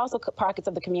 there are also pockets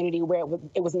of the community where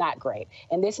it was not great.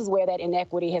 And this is where that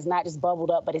inequity has not just bubbled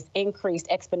up, but it's increased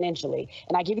exponentially.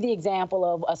 And I give you the example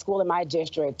of a school in my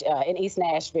district in East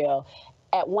Nashville.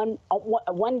 At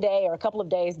one day or a couple of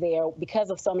days there, because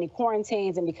of so many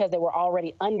quarantines and because they were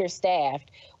already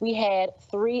understaffed, we had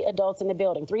 3 adults in the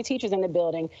building, 3 teachers in the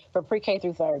building for pre-K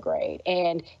through 3rd grade.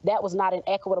 And that was not an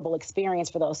equitable experience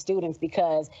for those students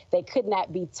because they could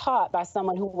not be taught by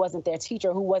someone who wasn't their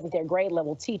teacher, who wasn't their grade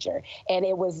level teacher. And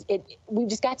we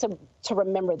just got to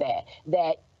remember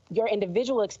that your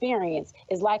individual experience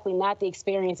is likely not the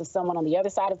experience of someone on the other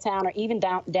side of town or even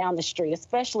down the street,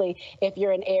 especially if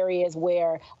you're in areas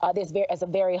where there's a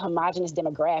very homogenous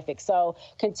demographic. So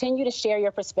continue to share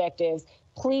your perspectives.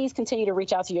 Please continue to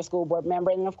reach out to your school board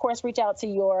member, and of course, reach out to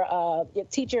your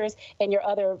teachers and your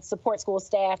other support school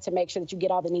staff to make sure that you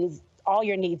get all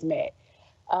your needs met.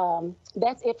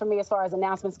 That's it for me as far as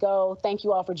announcements go. Thank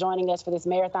you all for joining us for this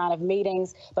marathon of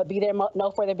meetings, but be there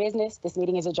no further business. This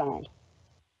meeting is adjourned.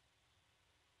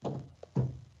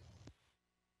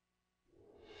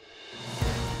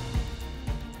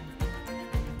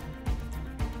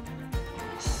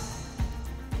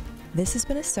 This has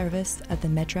been a service of the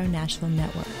Metro Nashville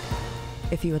Network.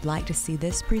 If you would like to see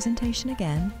this presentation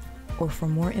again, or for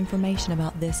more information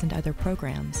about this and other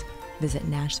programs, visit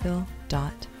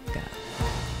nashville.gov.